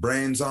big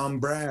brains on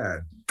Brad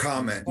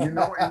comment, and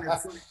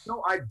it's like,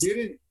 no, I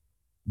didn't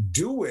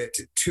do it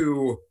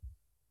to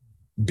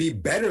be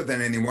better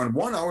than anyone.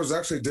 One, I was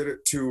actually did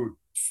it to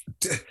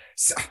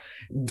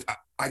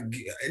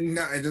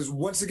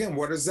once again,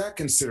 what is that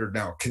considered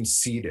now?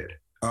 Conceited.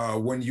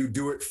 When you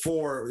do it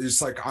for,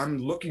 it's like I'm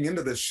looking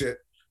into this shit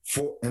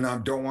for, and I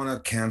don't want to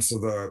cancel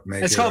the.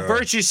 It's called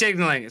virtue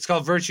signaling. It's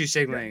called virtue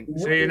signaling.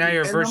 So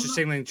you're a virtue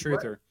signaling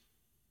truther.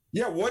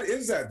 Yeah, what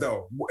is that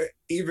though?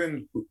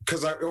 Even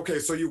because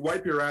so you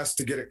wipe your ass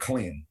to get it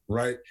clean,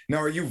 right? Now,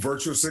 are you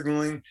virtue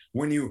signaling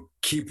when you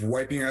keep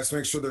wiping your ass to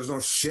make sure there's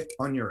no shit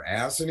on your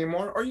ass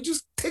anymore? Or are you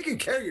just taking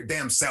care of your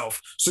damn self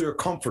so you're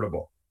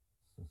comfortable?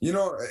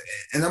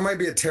 And that might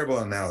be a terrible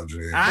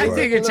analogy. I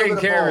think you're taking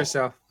care of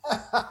yourself.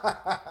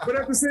 But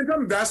at the same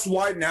time, that's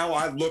why now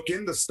I look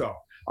into stuff.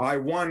 Now I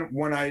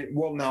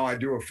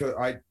do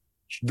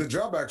the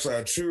job actually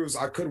I choose.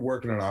 I could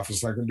work in an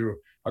office. I can do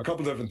a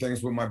couple different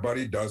things, but my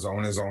buddy does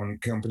own his own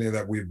company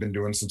that we've been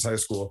doing since high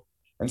school.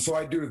 And so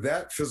I do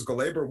that physical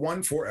labor,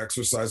 one for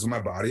exercise of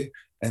my body.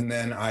 And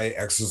then I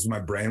exercise my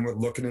brain with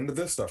looking into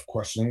this stuff,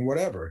 questioning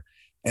whatever.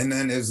 And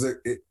then is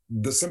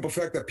the simple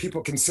fact that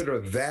people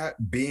consider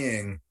that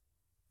being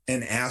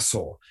an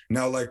asshole.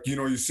 Now, like,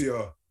 you see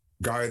a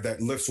guy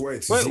that lifts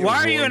weights. Wait,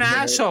 why are you an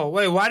asshole?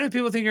 Wait, why do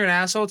people think you're an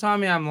asshole,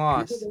 Tommy? I'm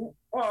lost.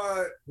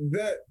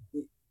 That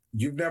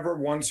you've never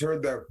once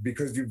heard that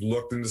because you've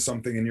looked into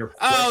something and you're.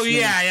 Oh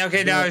yeah,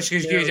 okay, no,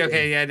 excuse.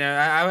 Okay, yeah, no,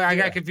 I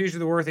got confused with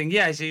the word thing.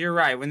 Yeah, so you're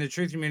right. When the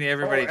truth community,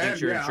 everybody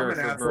thinks you're a jerk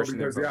for bursting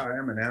their bubble. Yeah, I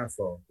am an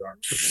asshole.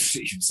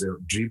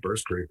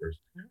 Jeepers creepers.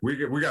 We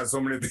got so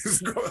many things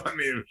to go. I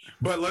mean,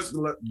 but let's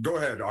go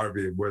ahead,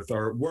 RV, with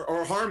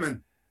or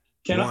Harmon.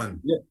 Can I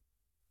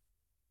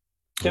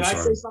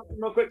say something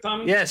real quick,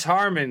 Tommy? Yes,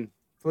 Harmon.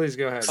 Please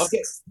go ahead.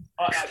 Okay.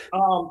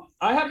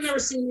 I have never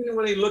seen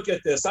anybody look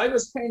at this. I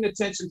was paying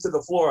attention to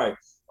the fluoride.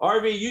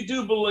 RV, you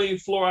do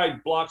believe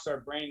fluoride blocks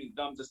our brain and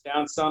dumbs us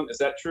down some. Is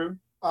that true?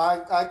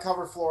 I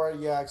cover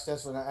fluoride,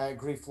 extensively. I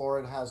agree.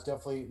 Fluoride has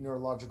definitely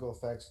neurological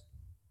effects.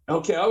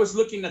 Okay. I was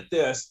looking at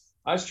this.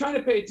 I was trying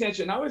to pay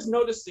attention. I was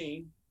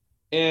noticing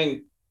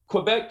in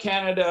Quebec,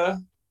 Canada,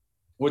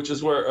 which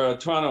is where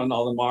Toronto and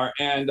all them are,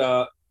 and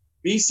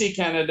BC,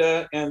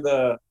 Canada, and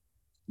the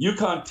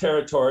Yukon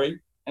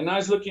Territory. And I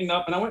was looking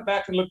up, and I went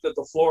back and looked at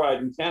the fluoride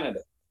in Canada.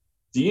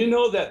 Do you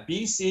know that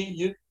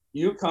BC,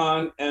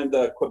 Yukon, and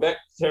the Quebec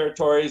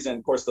territories, and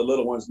of course the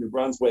little ones, New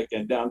Brunswick,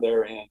 and down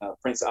there in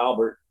Prince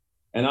Albert,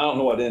 and I don't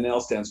know what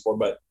NL stands for,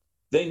 but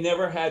they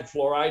never had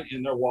fluoride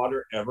in their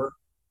water ever?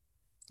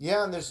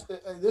 Yeah, and this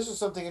is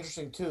something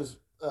interesting too.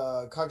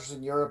 Countries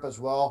in Europe as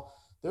well.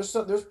 There's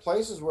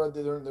places where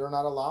they're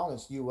not allowing.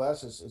 It's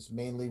U.S. It's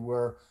mainly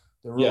where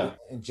they're really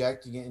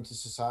injecting it into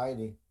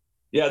society.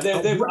 Yeah,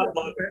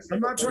 I'm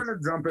not trying to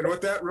jump in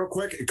with that real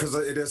quick because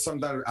it is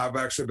something that I've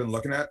actually been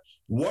looking at.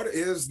 What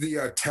is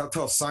the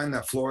telltale sign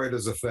that fluoride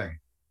is a thing?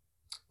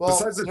 Well,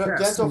 besides the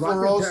dental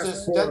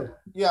fluorosis.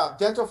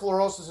 Dental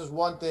fluorosis is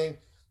one thing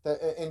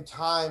that in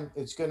time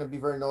it's going to be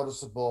very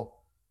noticeable.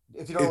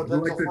 If you don't know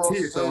what dental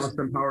fluorosis is,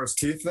 Austin Powers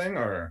teeth thing,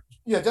 or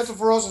dental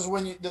fluorosis is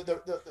when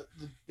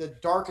the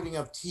darkening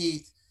of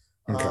teeth.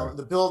 Okay.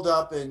 The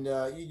buildup, and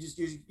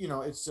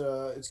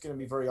it's going to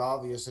be very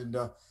obvious. And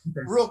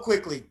real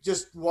quickly,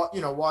 just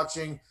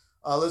watching,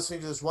 listening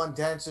to this one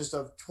dentist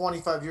of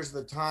 25 years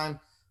at the time,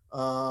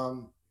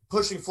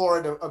 pushing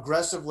fluoride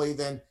aggressively.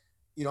 Then,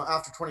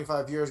 after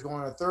 25 years,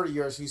 going on 30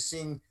 years, he's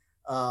seeing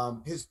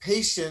his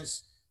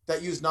patients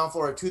that use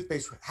non-fluoride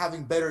toothpaste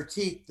having better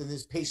teeth than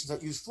his patients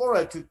that use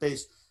fluoride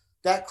toothpaste.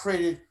 That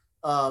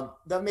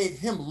made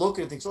him look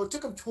at things. So it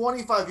took him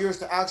 25 years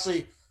to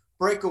actually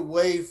break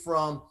away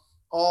from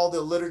all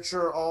the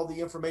literature, all the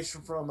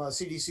information from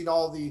CDC, and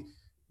all the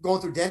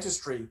going through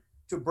dentistry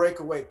to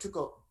break away. It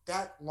took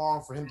that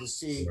long for him to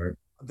see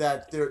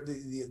that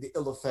the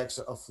ill effects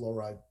of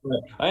fluoride.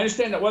 Right. I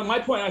understand that. Well, my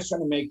point I was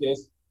trying to make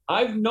is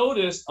I've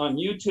noticed on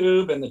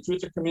YouTube and the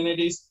Truther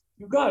communities,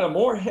 you've got a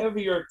more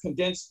heavier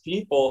condensed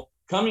people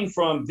coming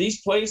from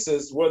these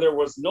places where there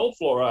was no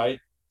fluoride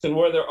than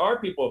where there are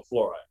people with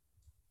fluoride.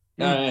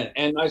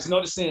 And I was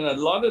noticing a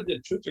lot of the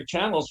Truther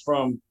channels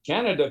from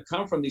Canada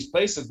come from these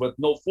places with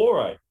no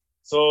fluoride.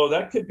 So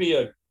that could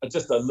be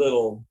just a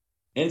little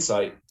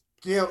insight.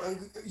 Yeah,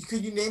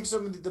 could you name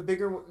some of the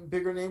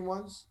bigger name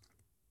ones?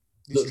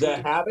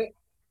 The habit.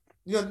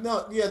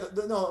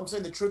 No, I'm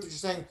saying the truth. You're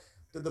saying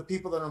the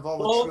people that are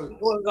involved with Oh, truth.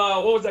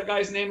 what was that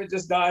guy's name that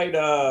just died?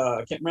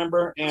 I can't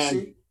remember.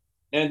 And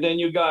then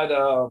you got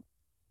that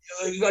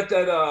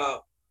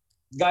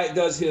guy that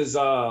does his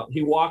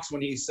he walks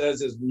when he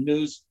says his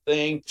news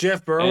thing.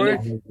 Jeff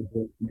Berwick.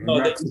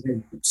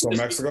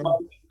 Mexico.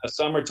 A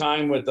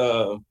summertime with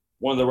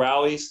one of the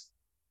rallies.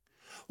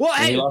 Well,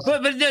 hey,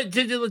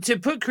 but to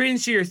put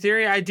credence to your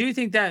theory, I do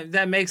think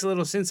that makes a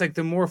little sense. Like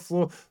the more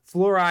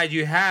fluoride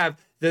you have,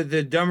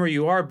 the dumber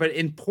you are. But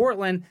in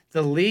Portland,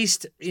 the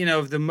least,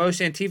 the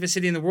most Antifa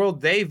city in the world,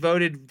 they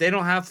voted. They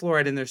don't have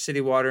fluoride in their city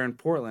water in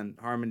Portland.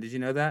 Harmon, did you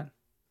know that?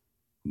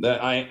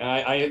 That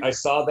I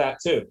saw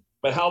that too.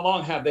 But how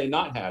long have they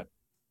not had?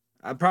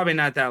 Probably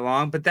not that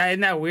long, but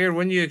isn't that weird?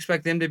 Wouldn't you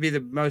expect them to be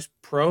the most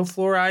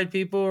pro-fluoride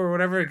people or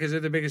whatever? Because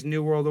they're the biggest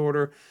New World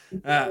Order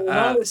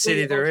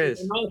city there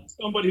is.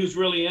 Somebody who's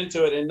really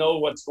into it and know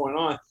what's going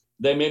on,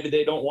 maybe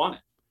they don't want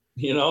it.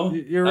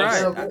 You're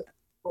right.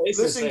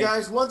 Listen,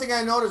 guys. One thing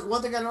I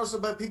noticed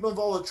about people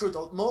involved with truth.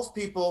 Most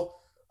people,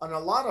 and a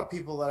lot of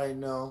people that I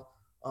know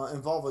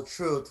involved with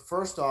truth.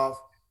 First off,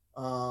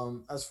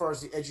 as far as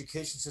the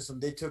education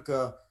system, they took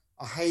a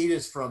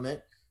hiatus from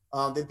it.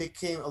 A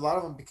lot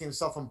of them became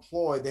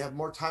self-employed. They have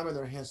more time in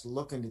their hands to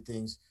look into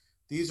things.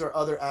 These are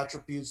other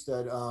attributes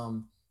that,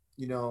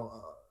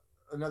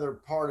 another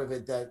part of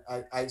it that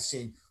I've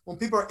seen. When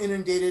people are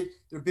inundated,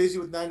 they're busy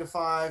with 9 to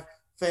 5,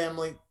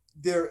 family.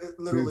 They're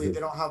literally,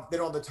 they don't have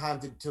the time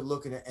to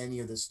look into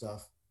any of this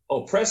stuff.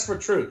 Oh, press for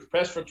truth.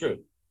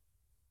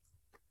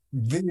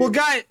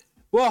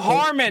 Well,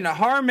 Harmon,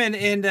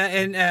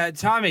 and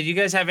Tommy, do you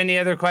guys have any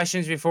other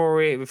questions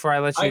before I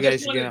let you guys go? I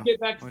just want to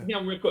get back to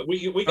him real quick.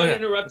 We got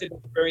interrupted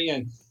at the very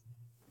end.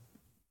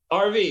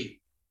 RV,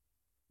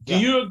 do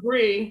you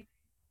agree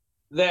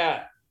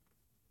that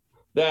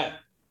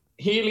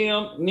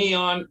helium,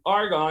 neon,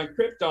 argon,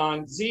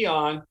 krypton,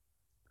 xenon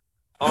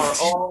are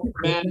all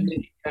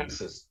man-made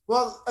gases?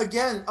 Well,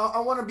 again, I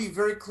want to be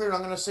very clear. I'm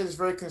going to say this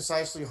very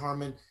concisely,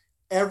 Harmon.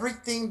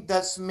 Everything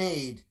that's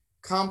made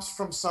comes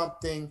from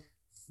something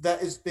that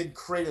has been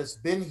created, it's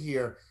been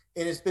here,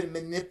 and it's been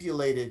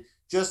manipulated.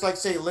 Just like,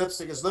 say,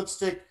 lipstick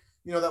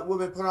that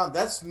woman put on,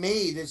 that's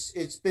made,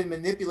 it's been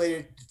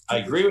manipulated. I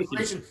agree with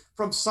you.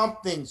 From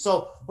something.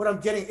 So what I'm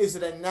getting, is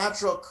it a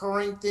natural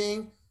occurring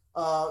thing?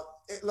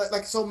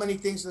 Like so many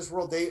things in this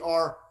world, they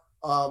are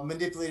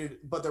manipulated,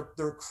 but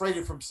they're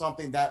created from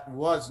something that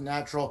was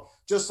natural.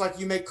 Just like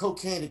you make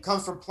cocaine, it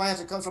comes from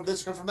plants, it comes from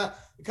this, it comes from that.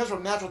 It comes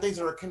from natural things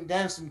that are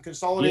condensed and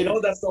consolidated.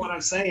 That's not what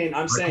I'm saying.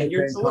 I'm saying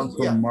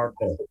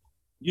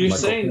you're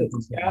saying that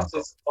these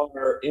gases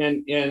are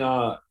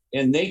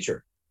in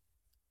nature.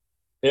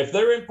 If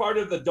they're in part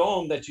of the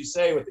dome that you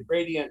say with the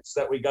gradients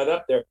that we got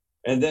up there,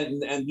 and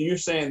you're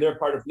saying they're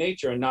part of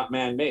nature and not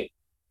man-made.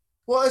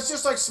 Well, it's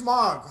just like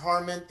smog,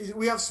 Harmon.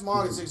 We have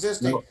smog. It's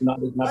existing. Not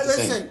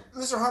listen,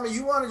 Harmon.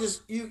 You want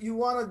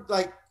to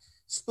like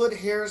split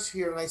hairs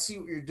here, and I see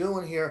what you're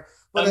doing here.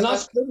 But I'm not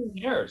splitting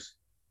hairs.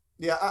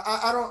 Yeah,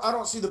 I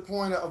don't see the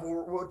point of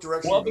what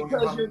direction. Well,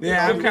 because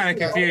I'm kind of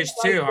confused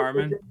too,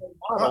 Harmon.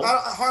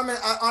 Harmon,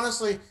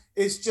 honestly,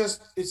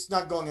 it's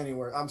not going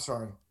anywhere. I'm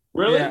sorry.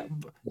 Really?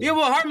 Yeah.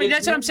 Well, Harmon,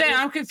 that's what I'm saying.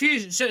 I'm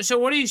confused. So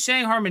what are you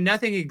saying, Harmon?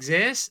 Nothing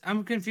exists?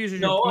 I'm confused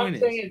with your point.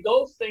 No, I'm saying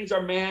those things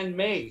are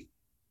man-made.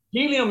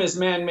 Helium is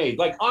man-made.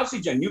 Like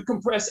oxygen, you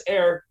compress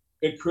air,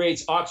 it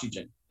creates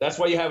oxygen. That's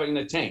why you have it in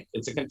a tank.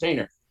 It's a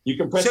container. You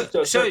compress it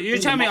to a So you're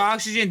telling me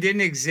oxygen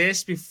didn't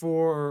exist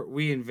before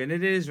we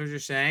invented it, is what you're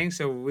saying?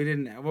 So we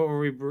didn't, what were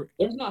we?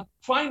 There's not.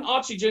 Find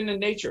oxygen in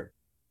nature.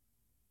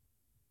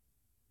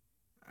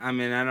 I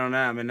mean, I don't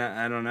know. I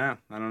don't know.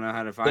 I don't know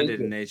how to find it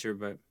in nature,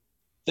 but.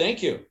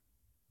 Thank you.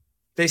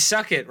 They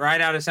suck it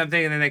right out of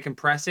something and then they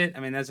compress it. I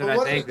mean, that's what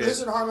I think.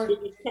 Listen, Harmon.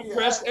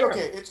 Compressed air.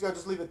 Okay, it's good.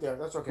 Just leave it there.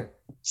 That's okay.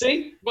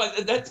 See,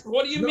 but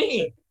what do you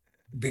mean?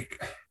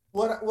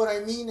 What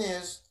I mean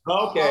is.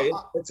 Okay.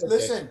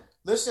 Listen.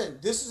 This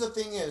is the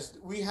thing: is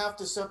we have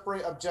to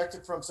separate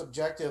objective from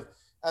subjective.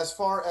 As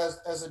far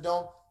as a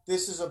dome,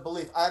 this is a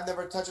belief. I've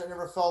never touched it,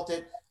 never felt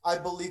it. I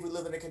believe we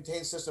live in a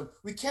contained system.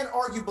 We can't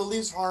argue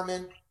beliefs,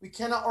 Harmon. We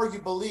cannot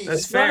argue beliefs.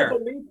 That's fair. Not a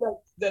belief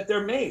that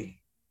they're made.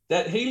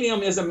 That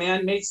helium is a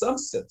man-made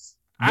substance.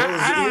 I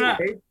don't know.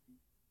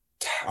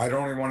 I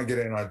don't even want to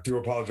get in. I do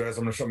apologize.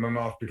 I'm going to shut my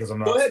mouth because I'm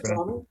not. Go ahead,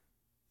 Tommy.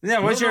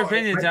 Yeah, what's your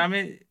opinion,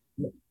 Tommy?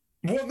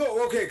 Well,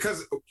 no, okay,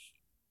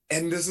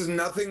 and this is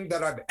nothing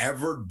that I've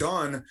ever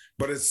done,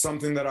 but it's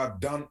something that I've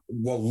done,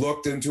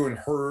 looked into and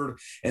heard,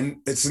 and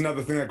it's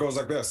another thing that goes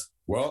like this.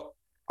 Well,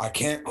 I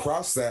can't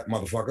cross that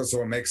motherfucker,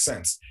 so it makes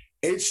sense.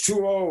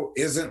 H2O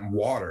isn't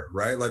water,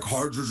 right? Like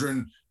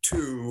hydrogen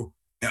 2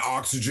 and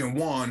oxygen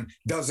 1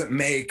 doesn't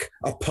make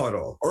a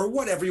puddle or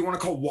whatever you want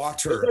to call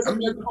water.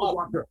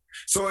 Water.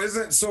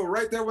 So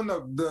right there when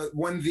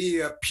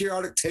the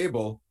periodic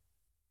table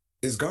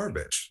is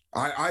garbage.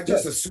 I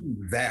just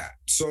assume that.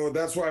 So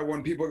that's why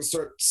when people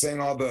start saying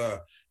all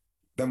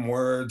them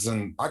words,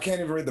 and I can't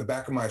even read the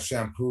back of my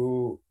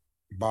shampoo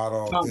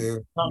bottle,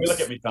 dude. Tommy, look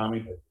at me,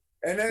 Tommy.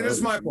 And then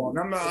it's my fault.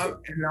 I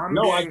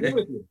agree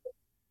with you.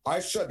 I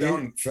shut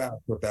down fast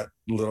with that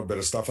little bit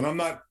of stuff, and I'm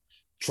not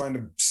trying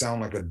to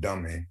sound like a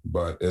dummy,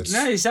 but it's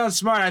no, you sound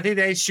smart. I think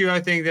the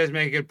H2O thing does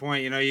make a good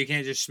point. You know, you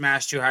can't just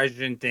smash two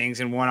hydrogen things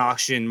in one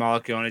oxygen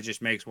molecule and it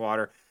just makes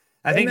water.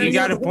 I think you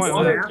got a point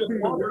with it. The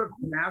word of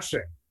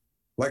smashing,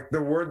 like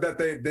the word that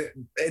they,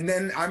 and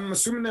then I'm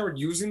assuming they were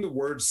using the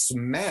word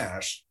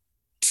smash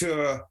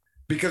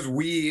because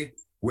we,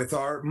 with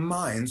our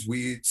minds,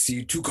 we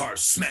see two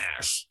cars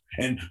smash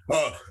and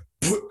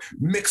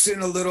mix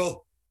in a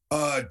little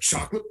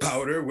chocolate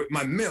powder with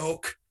my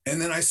milk, and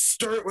then I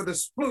stir it with a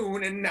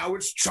spoon, and now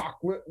it's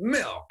chocolate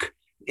milk.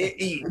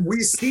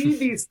 We see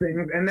these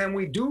things, and then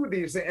we do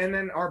these, and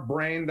then our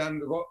brain then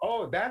go,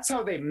 oh, that's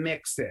how they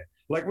mixed it.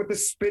 Like with the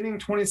spinning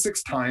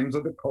 26 times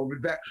of the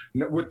COVID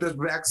with the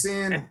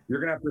vaccine, you're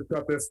gonna have to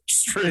cut this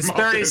straight. It's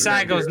 30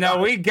 cycles. No,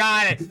 we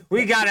got it.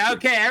 We got it.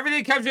 Okay,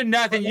 everything comes with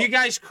nothing. You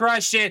guys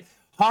crushed it.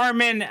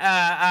 Harmon,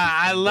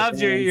 I loved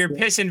your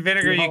piss and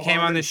vinegar you came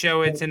on the show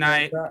with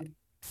tonight.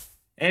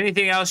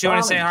 Anything else you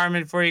want to say,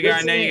 Harmon, before you go?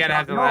 I know you got to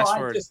have the last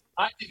word.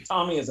 I think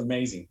Tommy is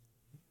amazing.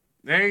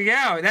 There you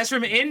go. That's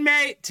from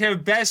inmate to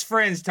best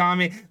friends,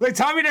 Tommy. Look,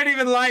 Tommy doesn't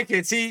even like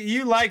it. See,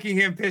 you liking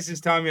him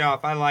pisses Tommy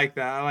off. I like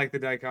that. I like the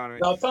dichotomy.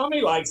 No, Tommy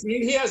likes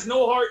me. He has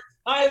no heart.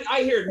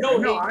 I hear no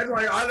hate.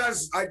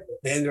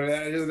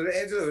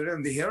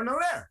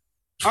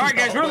 All right,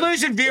 guys, we're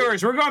losing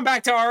viewers. We're going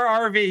back to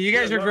our RV. You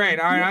guys are great.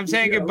 All right, I'm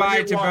saying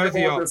goodbye to both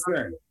of y'all.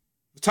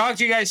 Talk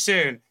to you guys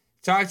soon.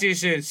 Talk to you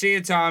soon. See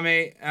you,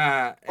 Tommy.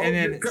 And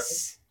then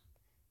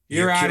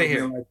you're out of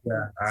here.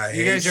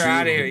 You guys are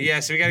out of here.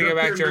 Yes, we got to go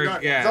back to our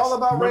guests. It's all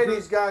about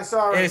ratings, guys.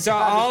 Sorry. It's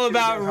all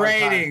about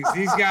ratings.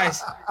 These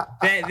guys,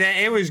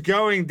 it was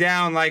going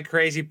down like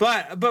crazy.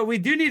 But we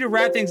do need to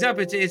wrap things up.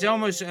 It's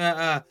almost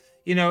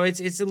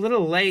it's a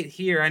little late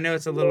here. I know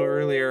it's a little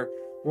earlier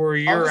where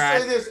you're at. I'll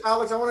just say this,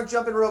 Alex. I want to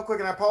jump in real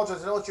quick, and I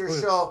apologize. I know it's your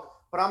show,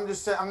 but I'm going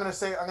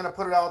to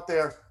put it out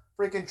there.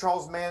 Freaking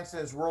Charles Manson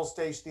is World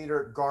Stage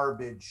Theater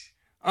garbage.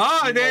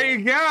 Oh, there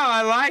you go.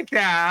 I like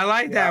that.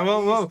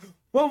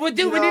 Well, we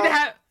need to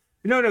have.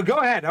 No. Go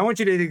ahead. I want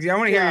to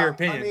hear your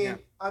opinion.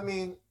 I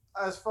mean,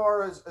 as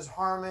far as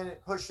Harmon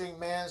pushing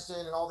Manson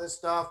and all this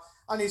stuff,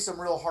 I need some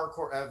real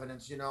hardcore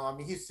evidence. I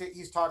mean,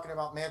 he's talking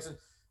about Manson.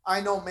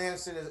 I know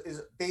Manson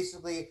is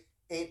basically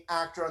an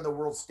actor on the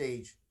world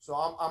stage. So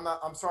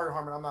I'm sorry,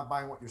 Harmon. I'm not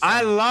buying what you're saying.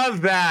 I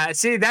love that.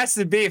 See, that's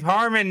the beef.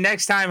 Harmon,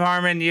 next time,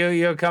 Harmon,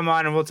 you'll come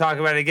on and we'll talk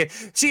about it again.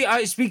 See,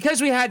 it's because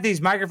we had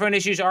these microphone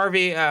issues,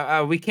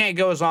 RV, we can't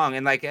go as long.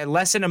 In like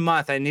less than a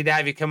month, I need to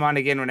have you come on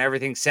again when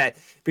everything's set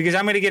because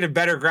I'm going to get a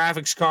better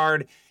graphics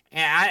card.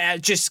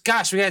 And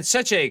we had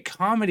such a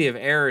comedy of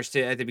errors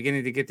at the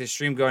beginning to get this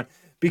stream going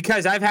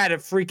because I've had a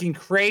freaking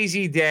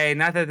crazy day.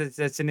 Not that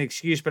that's an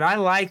excuse, but I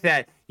like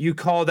that you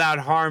called out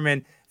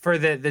Harmon for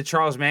the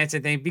Charles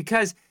Manson thing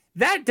because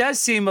that does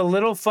seem a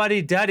little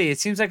fuddy-duddy. It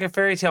seems like a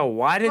fairy tale.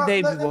 Why did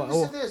they... Let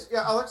me say this.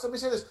 Yeah, Alex, let me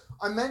say this.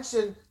 I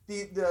mentioned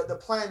the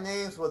planned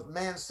names with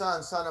man,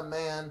 son of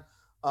man.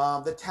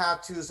 The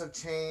tattoos have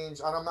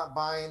changed. And I'm not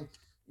buying,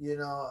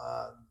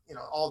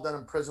 all done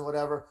in prison,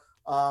 whatever.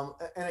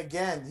 And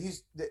again,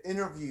 the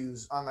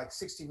interviews on like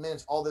 60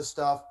 Minutes, all this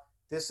stuff,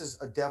 this is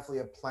definitely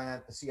a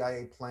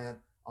CIA plant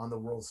on the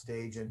world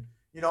stage. And,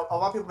 a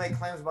lot of people make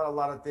claims about a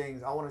lot of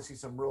things. I want to see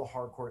some real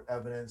hardcore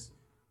evidence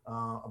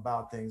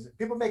about things.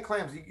 People make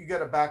claims. You got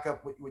to back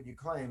up what you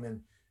claim.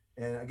 And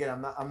again,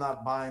 I'm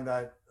not buying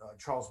that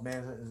Charles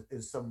Manson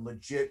is some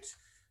legit,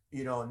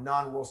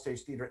 non-world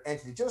stage theater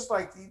entity. Just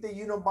like the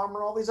Unabomber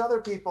and all these other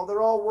people,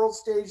 they're all world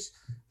stage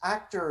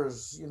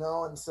actors,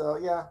 And so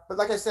yeah. But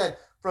like I said,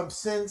 from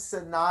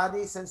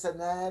Cincinnati,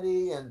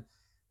 and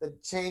the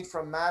change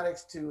from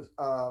Maddox to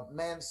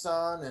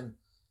Manson, and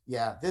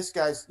yeah, this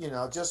guy's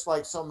just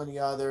like so many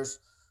others,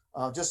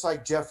 just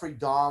like Jeffrey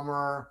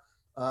Dahmer.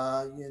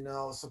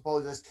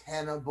 Supposed as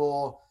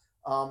cannibal,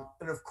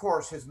 and of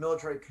course his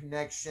military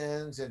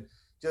connections, and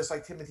just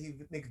like Timothy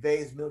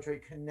McVeigh's military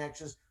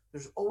connections,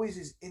 there's always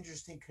these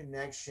interesting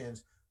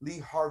connections. Lee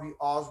Harvey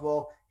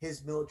Oswald,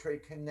 his military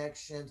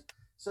connections.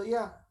 So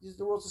yeah,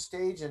 the world's a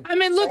stage. And I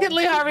mean, look at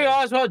Lee Harvey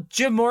Oswald.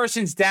 Jim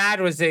Morrison's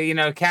dad was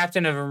the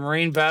captain of a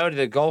Marine boat,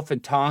 the Gulf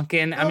of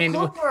Tonkin.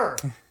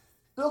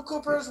 Bill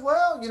Cooper as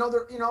well.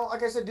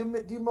 Like I said,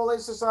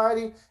 demolition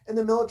society and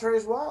the military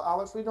as well.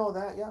 Alex, we know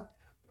that. Yeah.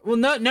 Well,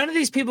 none of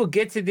these people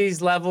get to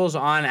these levels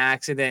on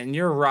accident, and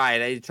you're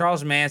right.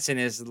 Charles Manson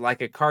is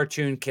like a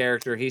cartoon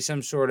character. He's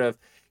some sort of,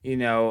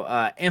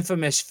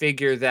 infamous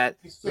figure that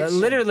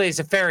literally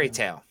is a fairy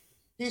tale.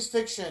 He's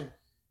fiction,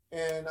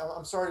 and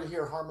I'm sorry to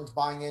hear Harmon's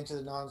buying into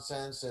the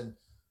nonsense. And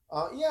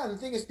and the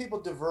thing is, people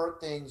divert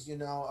things.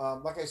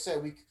 Like I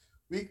said,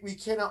 we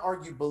cannot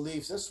argue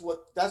beliefs.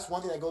 That's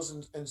one thing that goes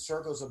in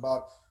circles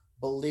about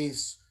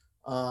beliefs.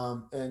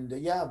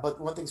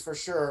 But one thing's for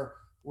sure.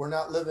 We're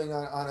not living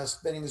on a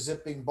spinning,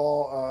 zipping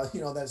ball,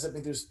 that's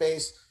zipping through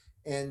space.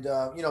 And,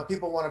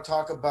 people want to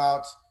talk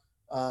about,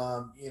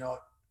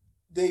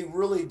 they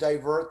really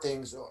divert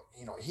things,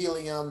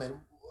 helium. And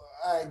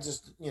I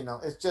just,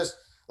 it's just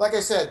like I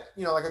said,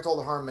 like I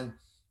told Harmon,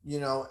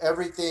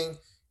 everything,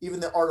 even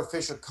the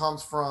artificial,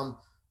 comes from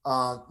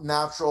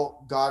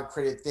natural God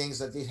created things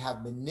that they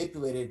have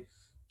manipulated.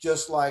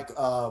 Just like,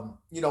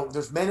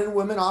 there's men and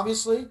women,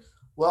 obviously.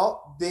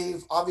 Well,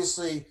 they've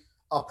obviously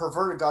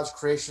perverted God's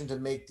creation to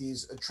make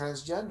these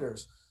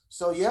transgenders.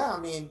 So, yeah, I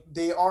mean,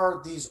 they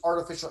are these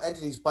artificial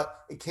entities,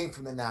 but it came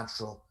from the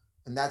natural.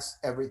 And that's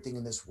everything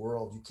in this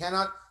world. You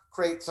cannot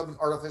create something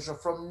artificial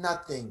from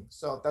nothing.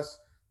 So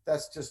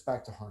that's just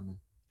back to Harmon.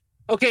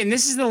 Okay, and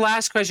this is the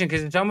last question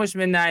because it's almost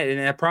midnight,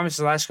 and I promise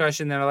the last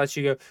question, then I'll let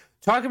you go.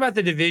 Talk about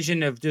the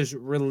division of, does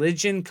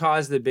religion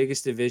cause the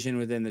biggest division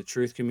within the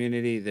truth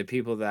community? The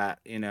people that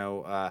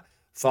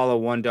follow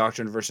one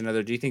doctrine versus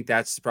another. Do you think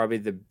that's probably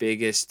the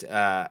biggest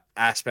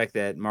aspect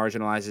that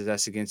marginalizes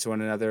us against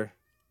one another?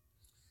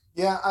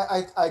 Yeah,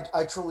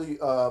 I truly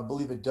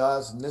believe it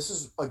does, and this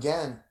is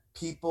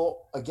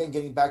people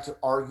getting back to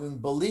arguing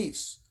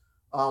beliefs.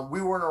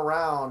 We weren't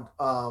around,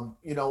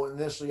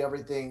 initially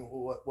everything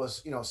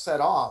was,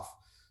 set off.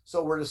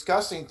 So we're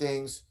discussing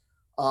things,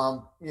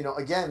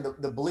 again,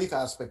 the belief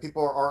aspect.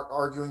 People are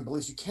arguing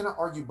beliefs. You cannot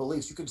argue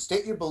beliefs. You can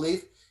state your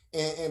belief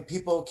and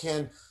people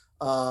can,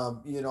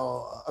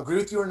 agree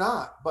with you or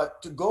not.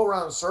 But to go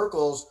around in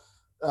circles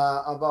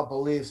about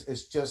beliefs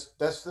is just,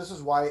 this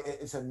is why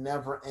it's a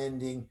never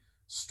ending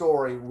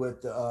story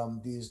with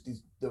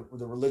the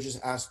religious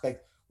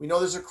aspect. We know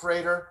there's a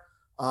creator.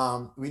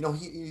 We know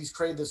he's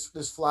created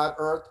this flat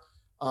Earth.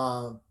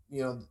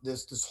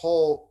 This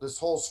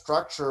whole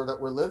structure that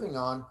we're living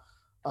on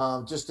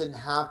just didn't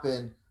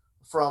happen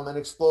from an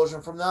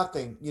explosion from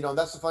nothing.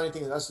 That's the funny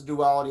thing. That's the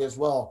duality as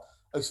well.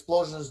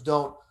 Explosions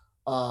don't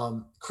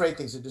create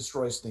things; it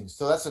destroys things.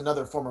 So that's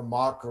another form of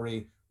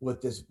mockery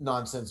with this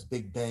nonsense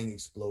Big Bang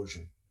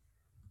explosion.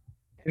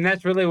 And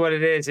that's really what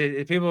it is.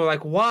 People are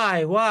like,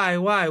 why?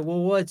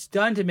 Well, it's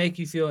done to make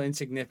you feel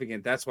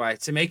insignificant. That's why.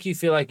 It's to make you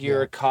feel like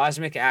you're a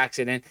cosmic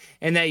accident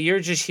and that you're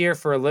just here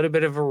for a little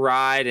bit of a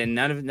ride and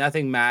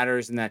nothing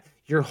matters and that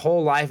your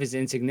whole life is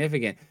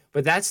insignificant.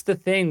 But that's the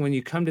thing. When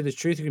you come to the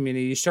truth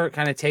community, you start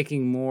kind of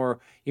taking more,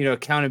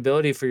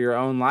 accountability for your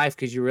own life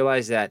because you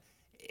realize that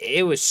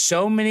it was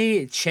so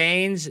many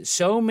chains,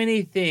 so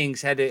many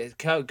things had to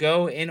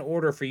go in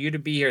order for you to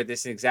be here at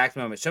this exact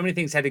moment. So many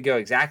things had to go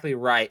exactly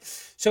right.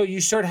 So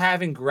you start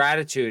having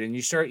gratitude and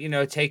you start,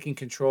 taking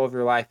control of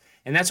your life.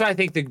 And that's why I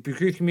think the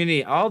truth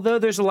community, although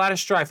there's a lot of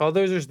strife,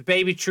 although there's the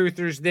baby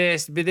truthers,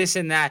 this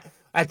and that,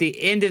 at the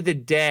end of the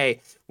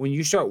day, when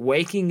you start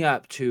waking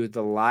up to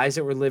the lies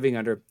that we're living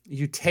under,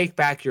 you take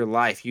back your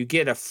life. You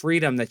get a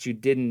freedom that you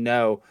didn't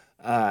know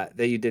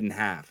that you didn't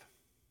have.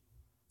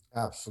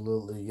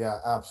 Absolutely. Yeah,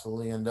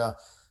 absolutely. And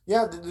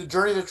the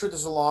journey to truth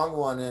is a long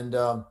one. And,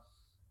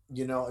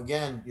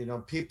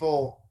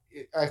 people,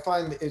 I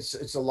find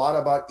it's a lot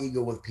about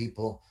ego with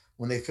people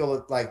when they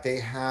feel like they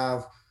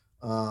have,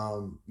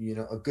 a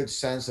good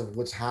sense of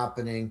what's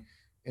happening.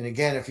 And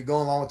again, if you're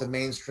going along with the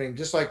mainstream,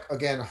 just like,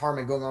 again,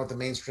 Harmon going along with the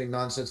mainstream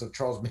nonsense of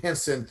Charles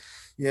Manson,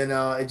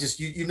 it just,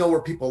 you know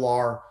where people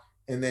are.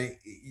 And then,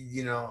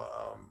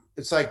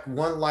 it's like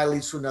one lie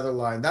leads to another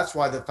lie. And that's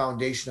why the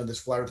foundation of this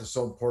flat earth is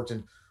so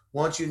important.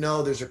 Once you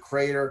know there's a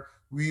creator,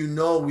 we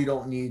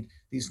don't need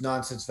these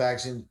nonsense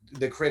vaccines.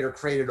 The creator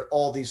created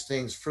all these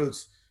things,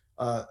 fruits,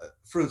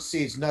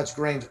 seeds, nuts,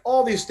 grains,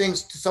 all these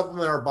things to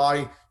supplement our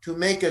body, to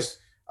make us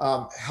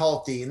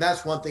healthy. And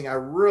that's one thing I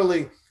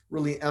really,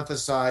 really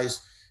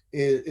emphasize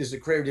is the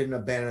creator didn't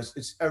abandon us.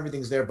 It's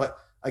everything's there. But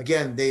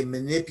again, they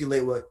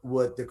manipulate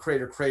what the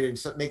creator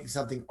created and making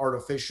something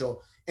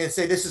artificial and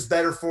say, this is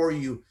better for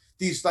you.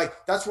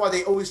 That's why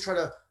they always try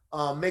to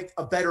make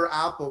a better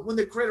apple when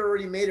the creator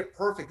already made it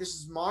perfect. This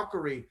is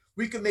mockery.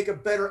 We can make a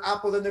better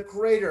apple than the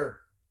creator.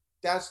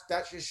 That's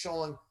just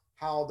showing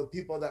how the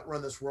people that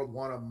run this world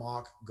want to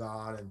mock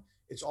God, and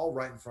it's all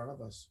right in front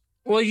of us.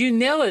 Well, you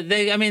nail it.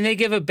 They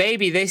give a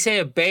baby. They say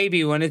a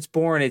baby when it's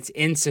born, it's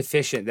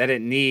insufficient, that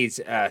it needs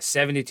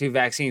 72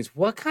 vaccines.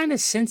 What kind of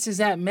sense does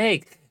that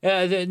make?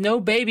 No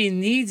baby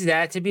needs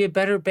that to be a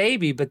better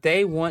baby, but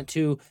they want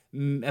to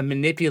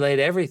manipulate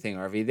everything,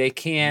 RV. They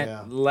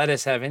can't let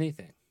us have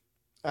anything.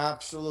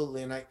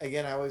 Absolutely. And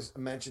I always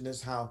mention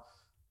this, how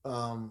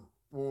when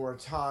we're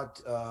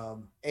taught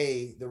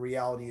the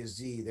reality is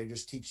Z, they're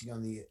just teaching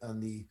on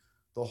the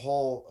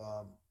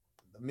whole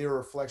mirror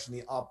reflection,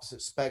 the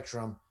opposite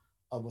spectrum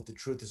of what the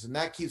truth is. And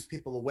that keeps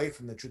people away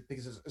from the truth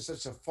because it's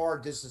such a far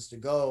distance to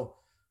go.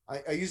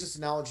 I use this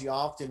analogy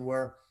often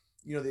where,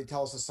 they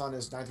tell us the sun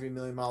is 93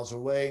 million miles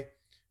away.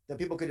 Then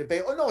people could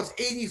debate, oh no, it's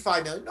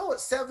 85 million. No,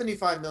 it's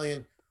 75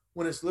 million,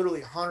 when it's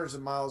literally hundreds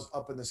of miles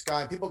up in the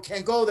sky. And people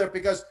can't go there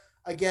because,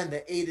 again,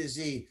 the A to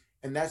Z.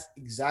 And that's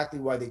exactly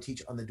why they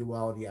teach on the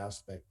duality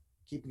aspect,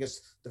 keeping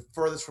us the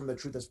furthest from the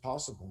truth as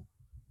possible.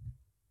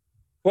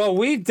 Well,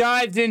 we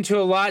dived into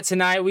a lot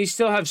tonight. We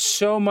still have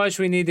so much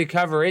we need to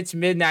cover. It's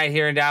midnight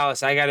here in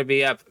Dallas. I got to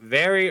be up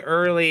very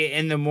early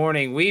in the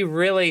morning. We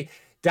really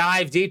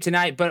dive deep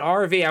tonight. But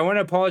RV, I want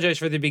to apologize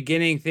for the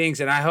beginning things,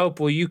 and I hope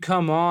will you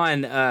come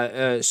on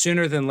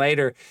sooner than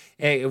later.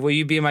 Will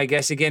you be my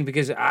guest again?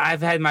 Because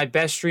I've had my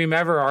best stream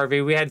ever,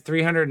 RV. We had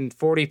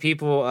 340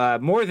 people,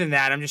 more than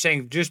that. I'm just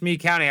saying, just me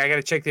counting. I got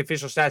to check the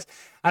official stats.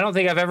 I don't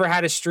think I've ever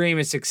had a stream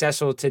as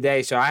successful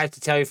today. So I have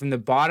to tell you from the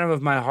bottom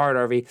of my heart,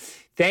 RV,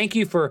 thank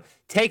you for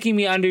taking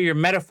me under your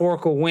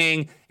metaphorical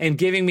wing and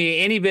giving me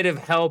any bit of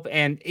help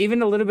and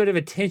even a little bit of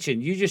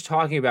attention. You just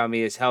talking about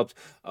me has helped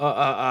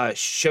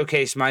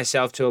showcase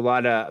myself to a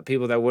lot of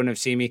people that wouldn't have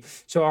seen me.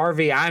 So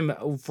RV,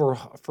 I'm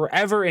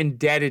forever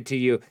indebted to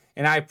you,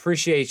 and I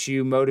appreciate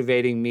you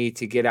motivating me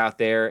to get out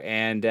there.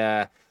 And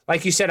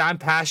like you said, I'm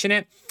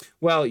passionate.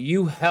 Well,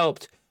 you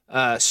helped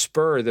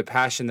spur the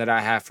passion that I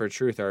have for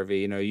truth, RV.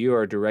 You know, you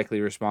are directly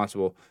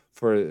responsible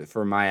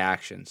for my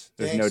actions.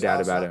 There's no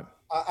doubt about it.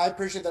 I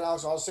appreciate that,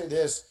 Alex. I'll say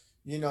this,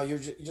 you know, you're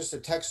just a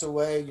text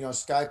away, you know,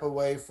 Skype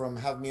away from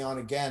having me on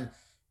again.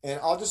 And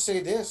I'll just say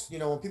this, you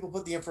know, when people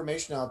put the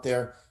information out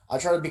there, I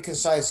try to be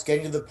concise,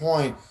 getting to the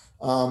point.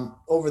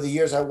 Over the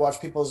years, I watch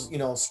people's, you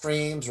know,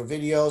 streams or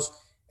videos,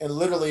 and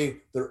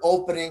literally their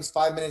openings,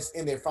 5 minutes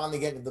in, they finally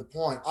get to the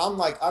point. I'm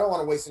like, I don't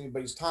want to waste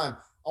anybody's time.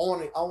 I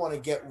want to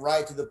get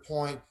right to the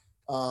point,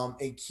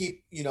 and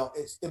keep, you know,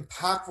 as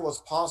impactful as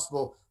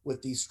possible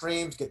with these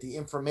streams, get the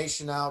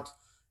information out.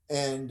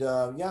 And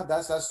yeah,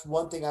 that's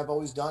one thing I've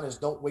always done is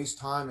don't waste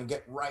time and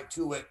get right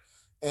to it.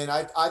 And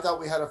I thought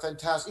we had a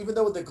fantastic, even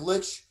though with the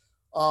glitch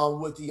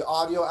with the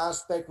audio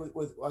aspect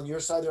with on your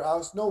side there,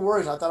 Alex, no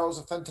worries. I thought it was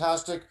a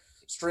fantastic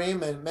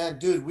stream. And man,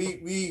 dude,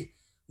 we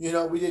you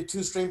know, we did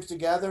 2 streams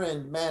together,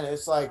 and man,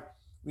 it's like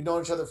we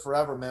know each other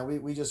forever, man.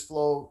 We just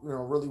flow, you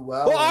know, really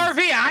well. Well, RV,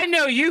 I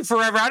know you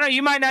forever. I know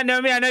you might not know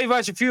me. I know you've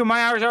watched a few of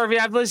my hours, RV.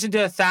 I've listened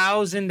to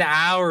 1,000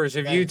 hours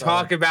of you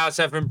talk about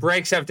stuff and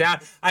break stuff down.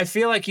 I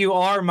feel like you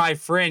are my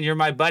friend. You're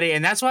my buddy.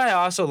 And that's why I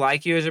also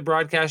like you as a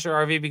broadcaster,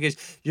 RV,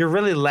 because you're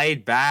really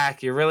laid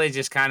back. You're really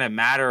just kind of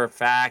matter of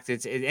fact.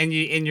 And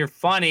you're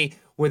funny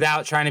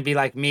without trying to be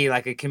like me,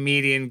 like a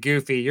comedian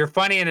goofy. You're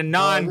funny in a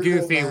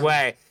non-goofy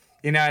way.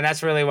 You know, and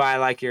that's really why I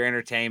like your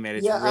entertainment.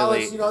 It's really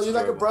Alex, you know, you're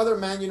like a brother,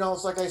 man. You know,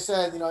 it's like I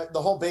said, you know, the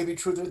whole baby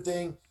truther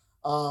thing.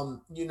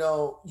 You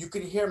know, you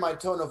can hear my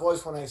tone of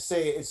voice when I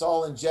say it. It's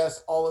all in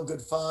jest, all in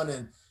good fun,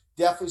 and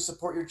definitely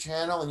support your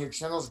channel. And your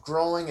channel's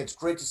growing. It's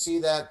great to see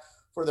that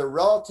for the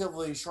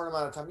relatively short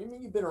amount of time. You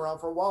mean you've been around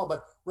for a while,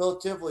 but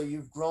relatively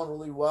you've grown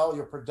really well.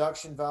 Your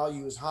production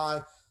value is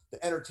high,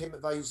 the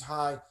entertainment value is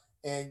high,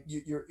 and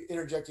you're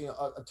interjecting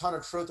a ton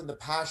of truth and the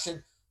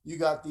passion. You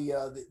got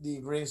the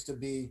ingredients to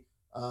be.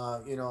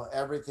 You know,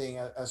 everything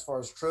as far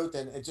as truth,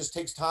 and it just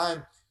takes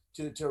time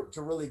to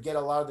really get a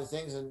lot of the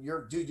things. And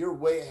you're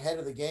way ahead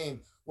of the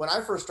game. When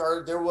I first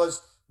started, there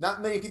was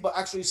not many people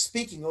actually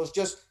speaking. It was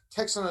just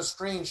text on a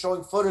screen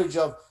showing footage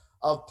of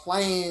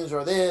planes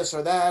or this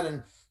or that,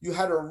 and you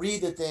had to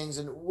read the things,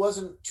 and it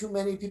wasn't too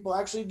many people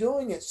actually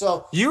doing it.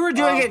 So you were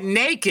doing it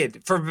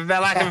naked, for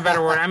lack of a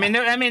better word. I mean,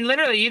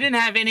 literally, you didn't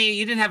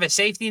have a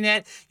safety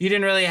net. You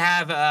didn't really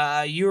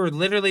have. You were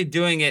literally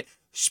doing it,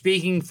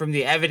 speaking from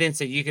the evidence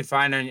that you could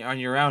find on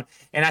your own.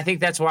 And I think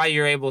that's why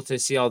you're able to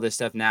see all this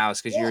stuff now, is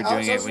because you were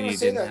doing it when you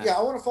didn't. Yeah,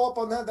 I want to follow up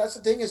on that. That's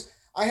the thing is,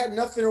 I had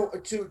nothing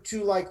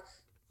to like,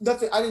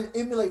 nothing. I didn't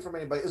emulate from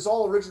anybody. It's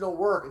all original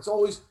work. It's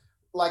always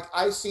like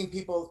I've seen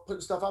people putting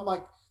stuff. I'm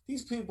like,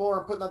 these people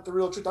are putting out the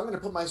real truth. I'm going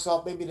to put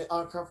myself maybe in an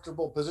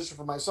uncomfortable position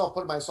for myself,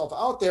 putting myself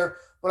out there,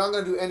 but I'm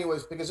going to do it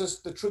anyways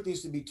because the truth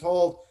needs to be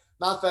told.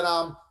 Not that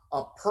I'm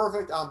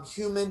perfect. I'm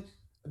human.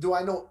 Do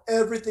I know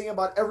everything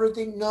about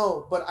everything?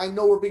 No, but I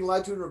know we're being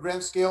lied to on a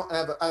grand scale,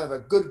 and I have a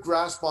good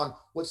grasp on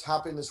what's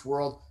happening in this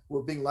world.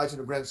 We're being lied to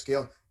on a grand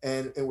scale,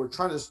 and we're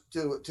trying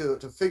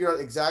to figure out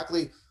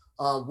exactly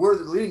where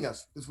they're leading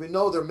us, because we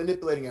know they're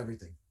manipulating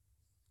everything.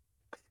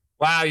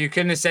 Wow, you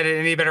couldn't have said it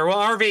any better. Well,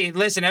 RV,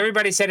 listen,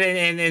 everybody said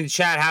it in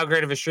chat how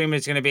great of a stream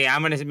it's going to be.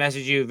 I'm going to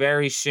message you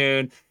very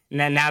soon.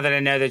 Now that I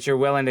know that you're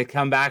willing to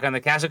come back on the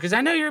castle, because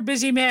I know you're a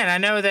busy man. I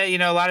know that, you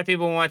know, a lot of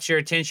people want your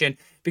attention,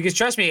 because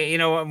trust me, you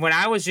know, when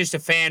I was just a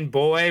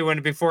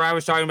fanboy, before I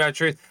was talking about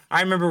truth,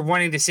 I remember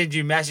wanting to send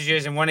you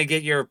messages and want to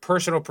get your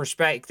personal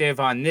perspective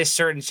on this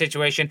certain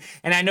situation.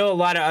 And I know a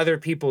lot of other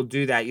people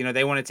do that. You know,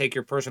 they want to take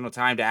your personal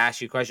time to ask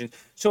you questions.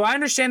 So I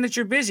understand that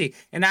you're busy,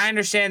 and I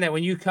understand that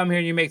when you come here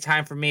and you make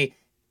time for me,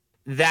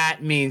 that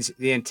means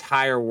the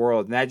entire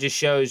world. And that just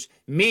shows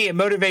me, it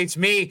motivates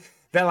me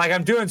that, like,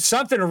 I'm doing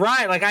something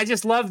right. Like, I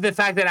just love the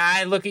fact that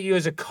I look at you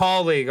as a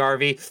colleague,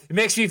 RV. It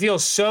makes me feel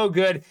so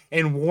good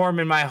and warm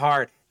in my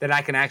heart that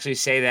I can actually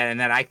say that, and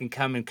that I can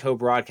come and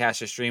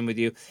co-broadcast a stream with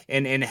you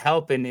and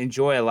help and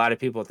enjoy a lot of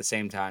people at the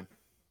same time.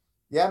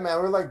 Yeah, man,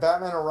 we're like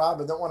Batman or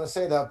Robin. Don't want to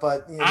say that,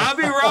 but you know. I'll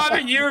be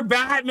Robin, you're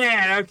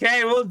Batman.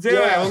 Okay, we'll do it.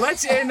 Well,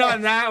 let's end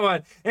on that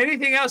one.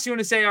 Anything else you want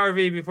to say,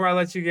 RV, before I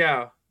let you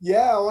go?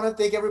 Yeah, I want to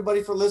thank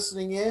everybody for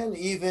listening in,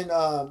 even,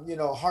 you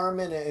know,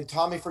 Harmon and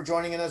Tommy for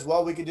joining in as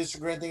well. We could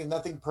disagree on things,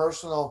 nothing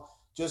personal,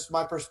 just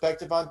my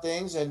perspective on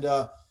things. And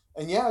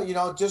yeah, you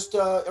know, just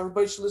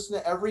everybody should listen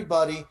to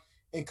everybody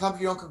and come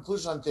to your own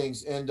conclusion on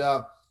things. And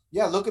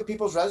yeah, look at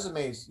people's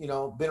resumes. You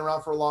know, been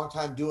around for a long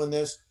time doing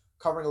this,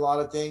 covering a lot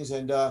of things,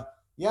 and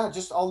yeah,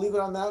 just I'll leave it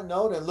on that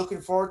note. And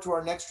looking forward to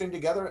our next stream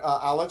together,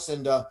 Alex.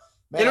 And man,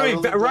 It'll I be really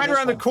enjoyed right this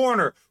around the one.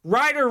 corner.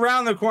 Right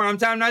around the corner.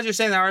 I'm not just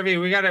saying that,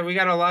 RV. We got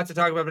a lot to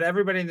talk about, but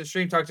everybody in the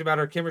stream talks about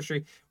our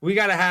chemistry. We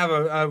got to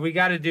have we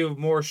got to do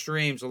more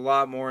streams, a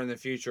lot more in the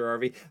future,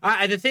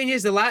 RV. The thing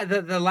is, the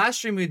last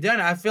stream we've done,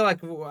 I feel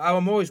like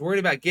I'm always worried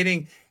about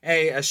getting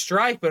a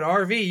strike, but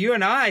RV, you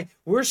and I,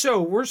 we're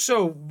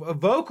so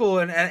vocal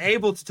and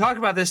able to talk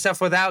about this stuff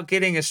without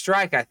getting a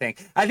strike. I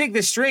think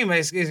the stream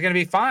is going to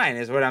be fine,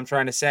 is what I'm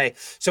trying to say.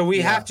 So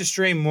we have to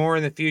stream more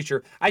in the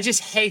future. I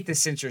just hate the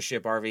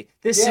censorship, RV.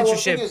 This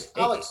censorship.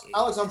 Well, the thing is,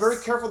 Alex, I'm very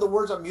careful the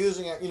words I'm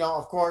using. You know,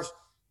 of course,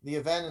 the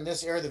event in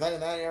this area, the event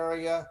in that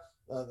area,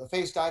 the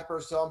face diaper.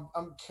 So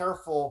I'm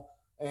careful,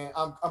 and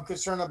I'm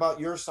concerned about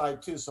your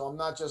side too. So I'm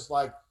not just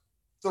like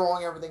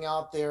throwing everything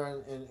out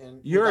there and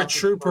you're a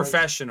true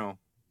professional.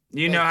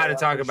 You know how to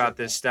talk about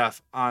this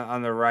stuff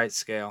on the right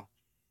scale.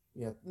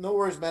 Yeah, no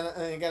worries, man.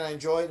 And again, I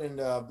enjoyed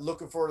and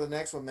looking forward to the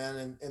next one,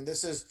 man. And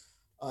this is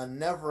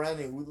never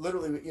ending. We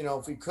literally, you know,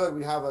 if we could,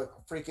 we'd have a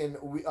freaking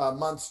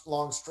months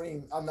long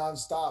stream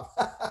nonstop.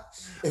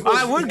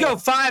 I would go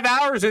 5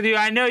 hours with you.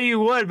 I know you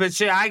would, but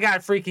shit, I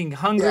got freaking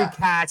hungry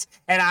cats,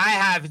 and I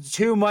have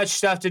too much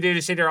stuff to do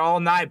to sit here all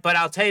night. But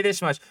I'll tell you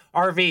this much,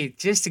 RV,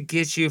 just to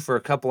get you for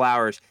a couple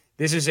hours.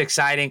 This is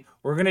exciting.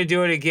 We're going to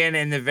do it again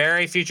in the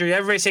very future.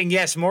 Everybody's saying,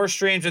 yes, more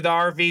streams with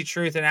RV,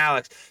 Truth, and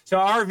Alex. So,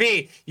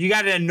 RV, you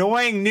got an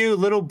annoying new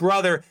little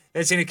brother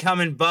that's going to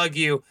come and bug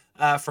you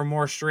for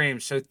more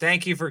streams. So,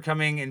 thank you for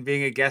coming and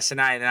being a guest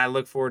tonight, and I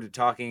look forward to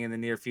talking in the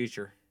near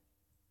future.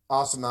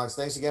 Awesome, Alex.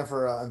 Thanks again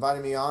for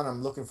inviting me on.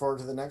 I'm looking forward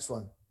to the next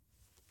one.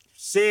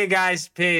 See you guys. Peace.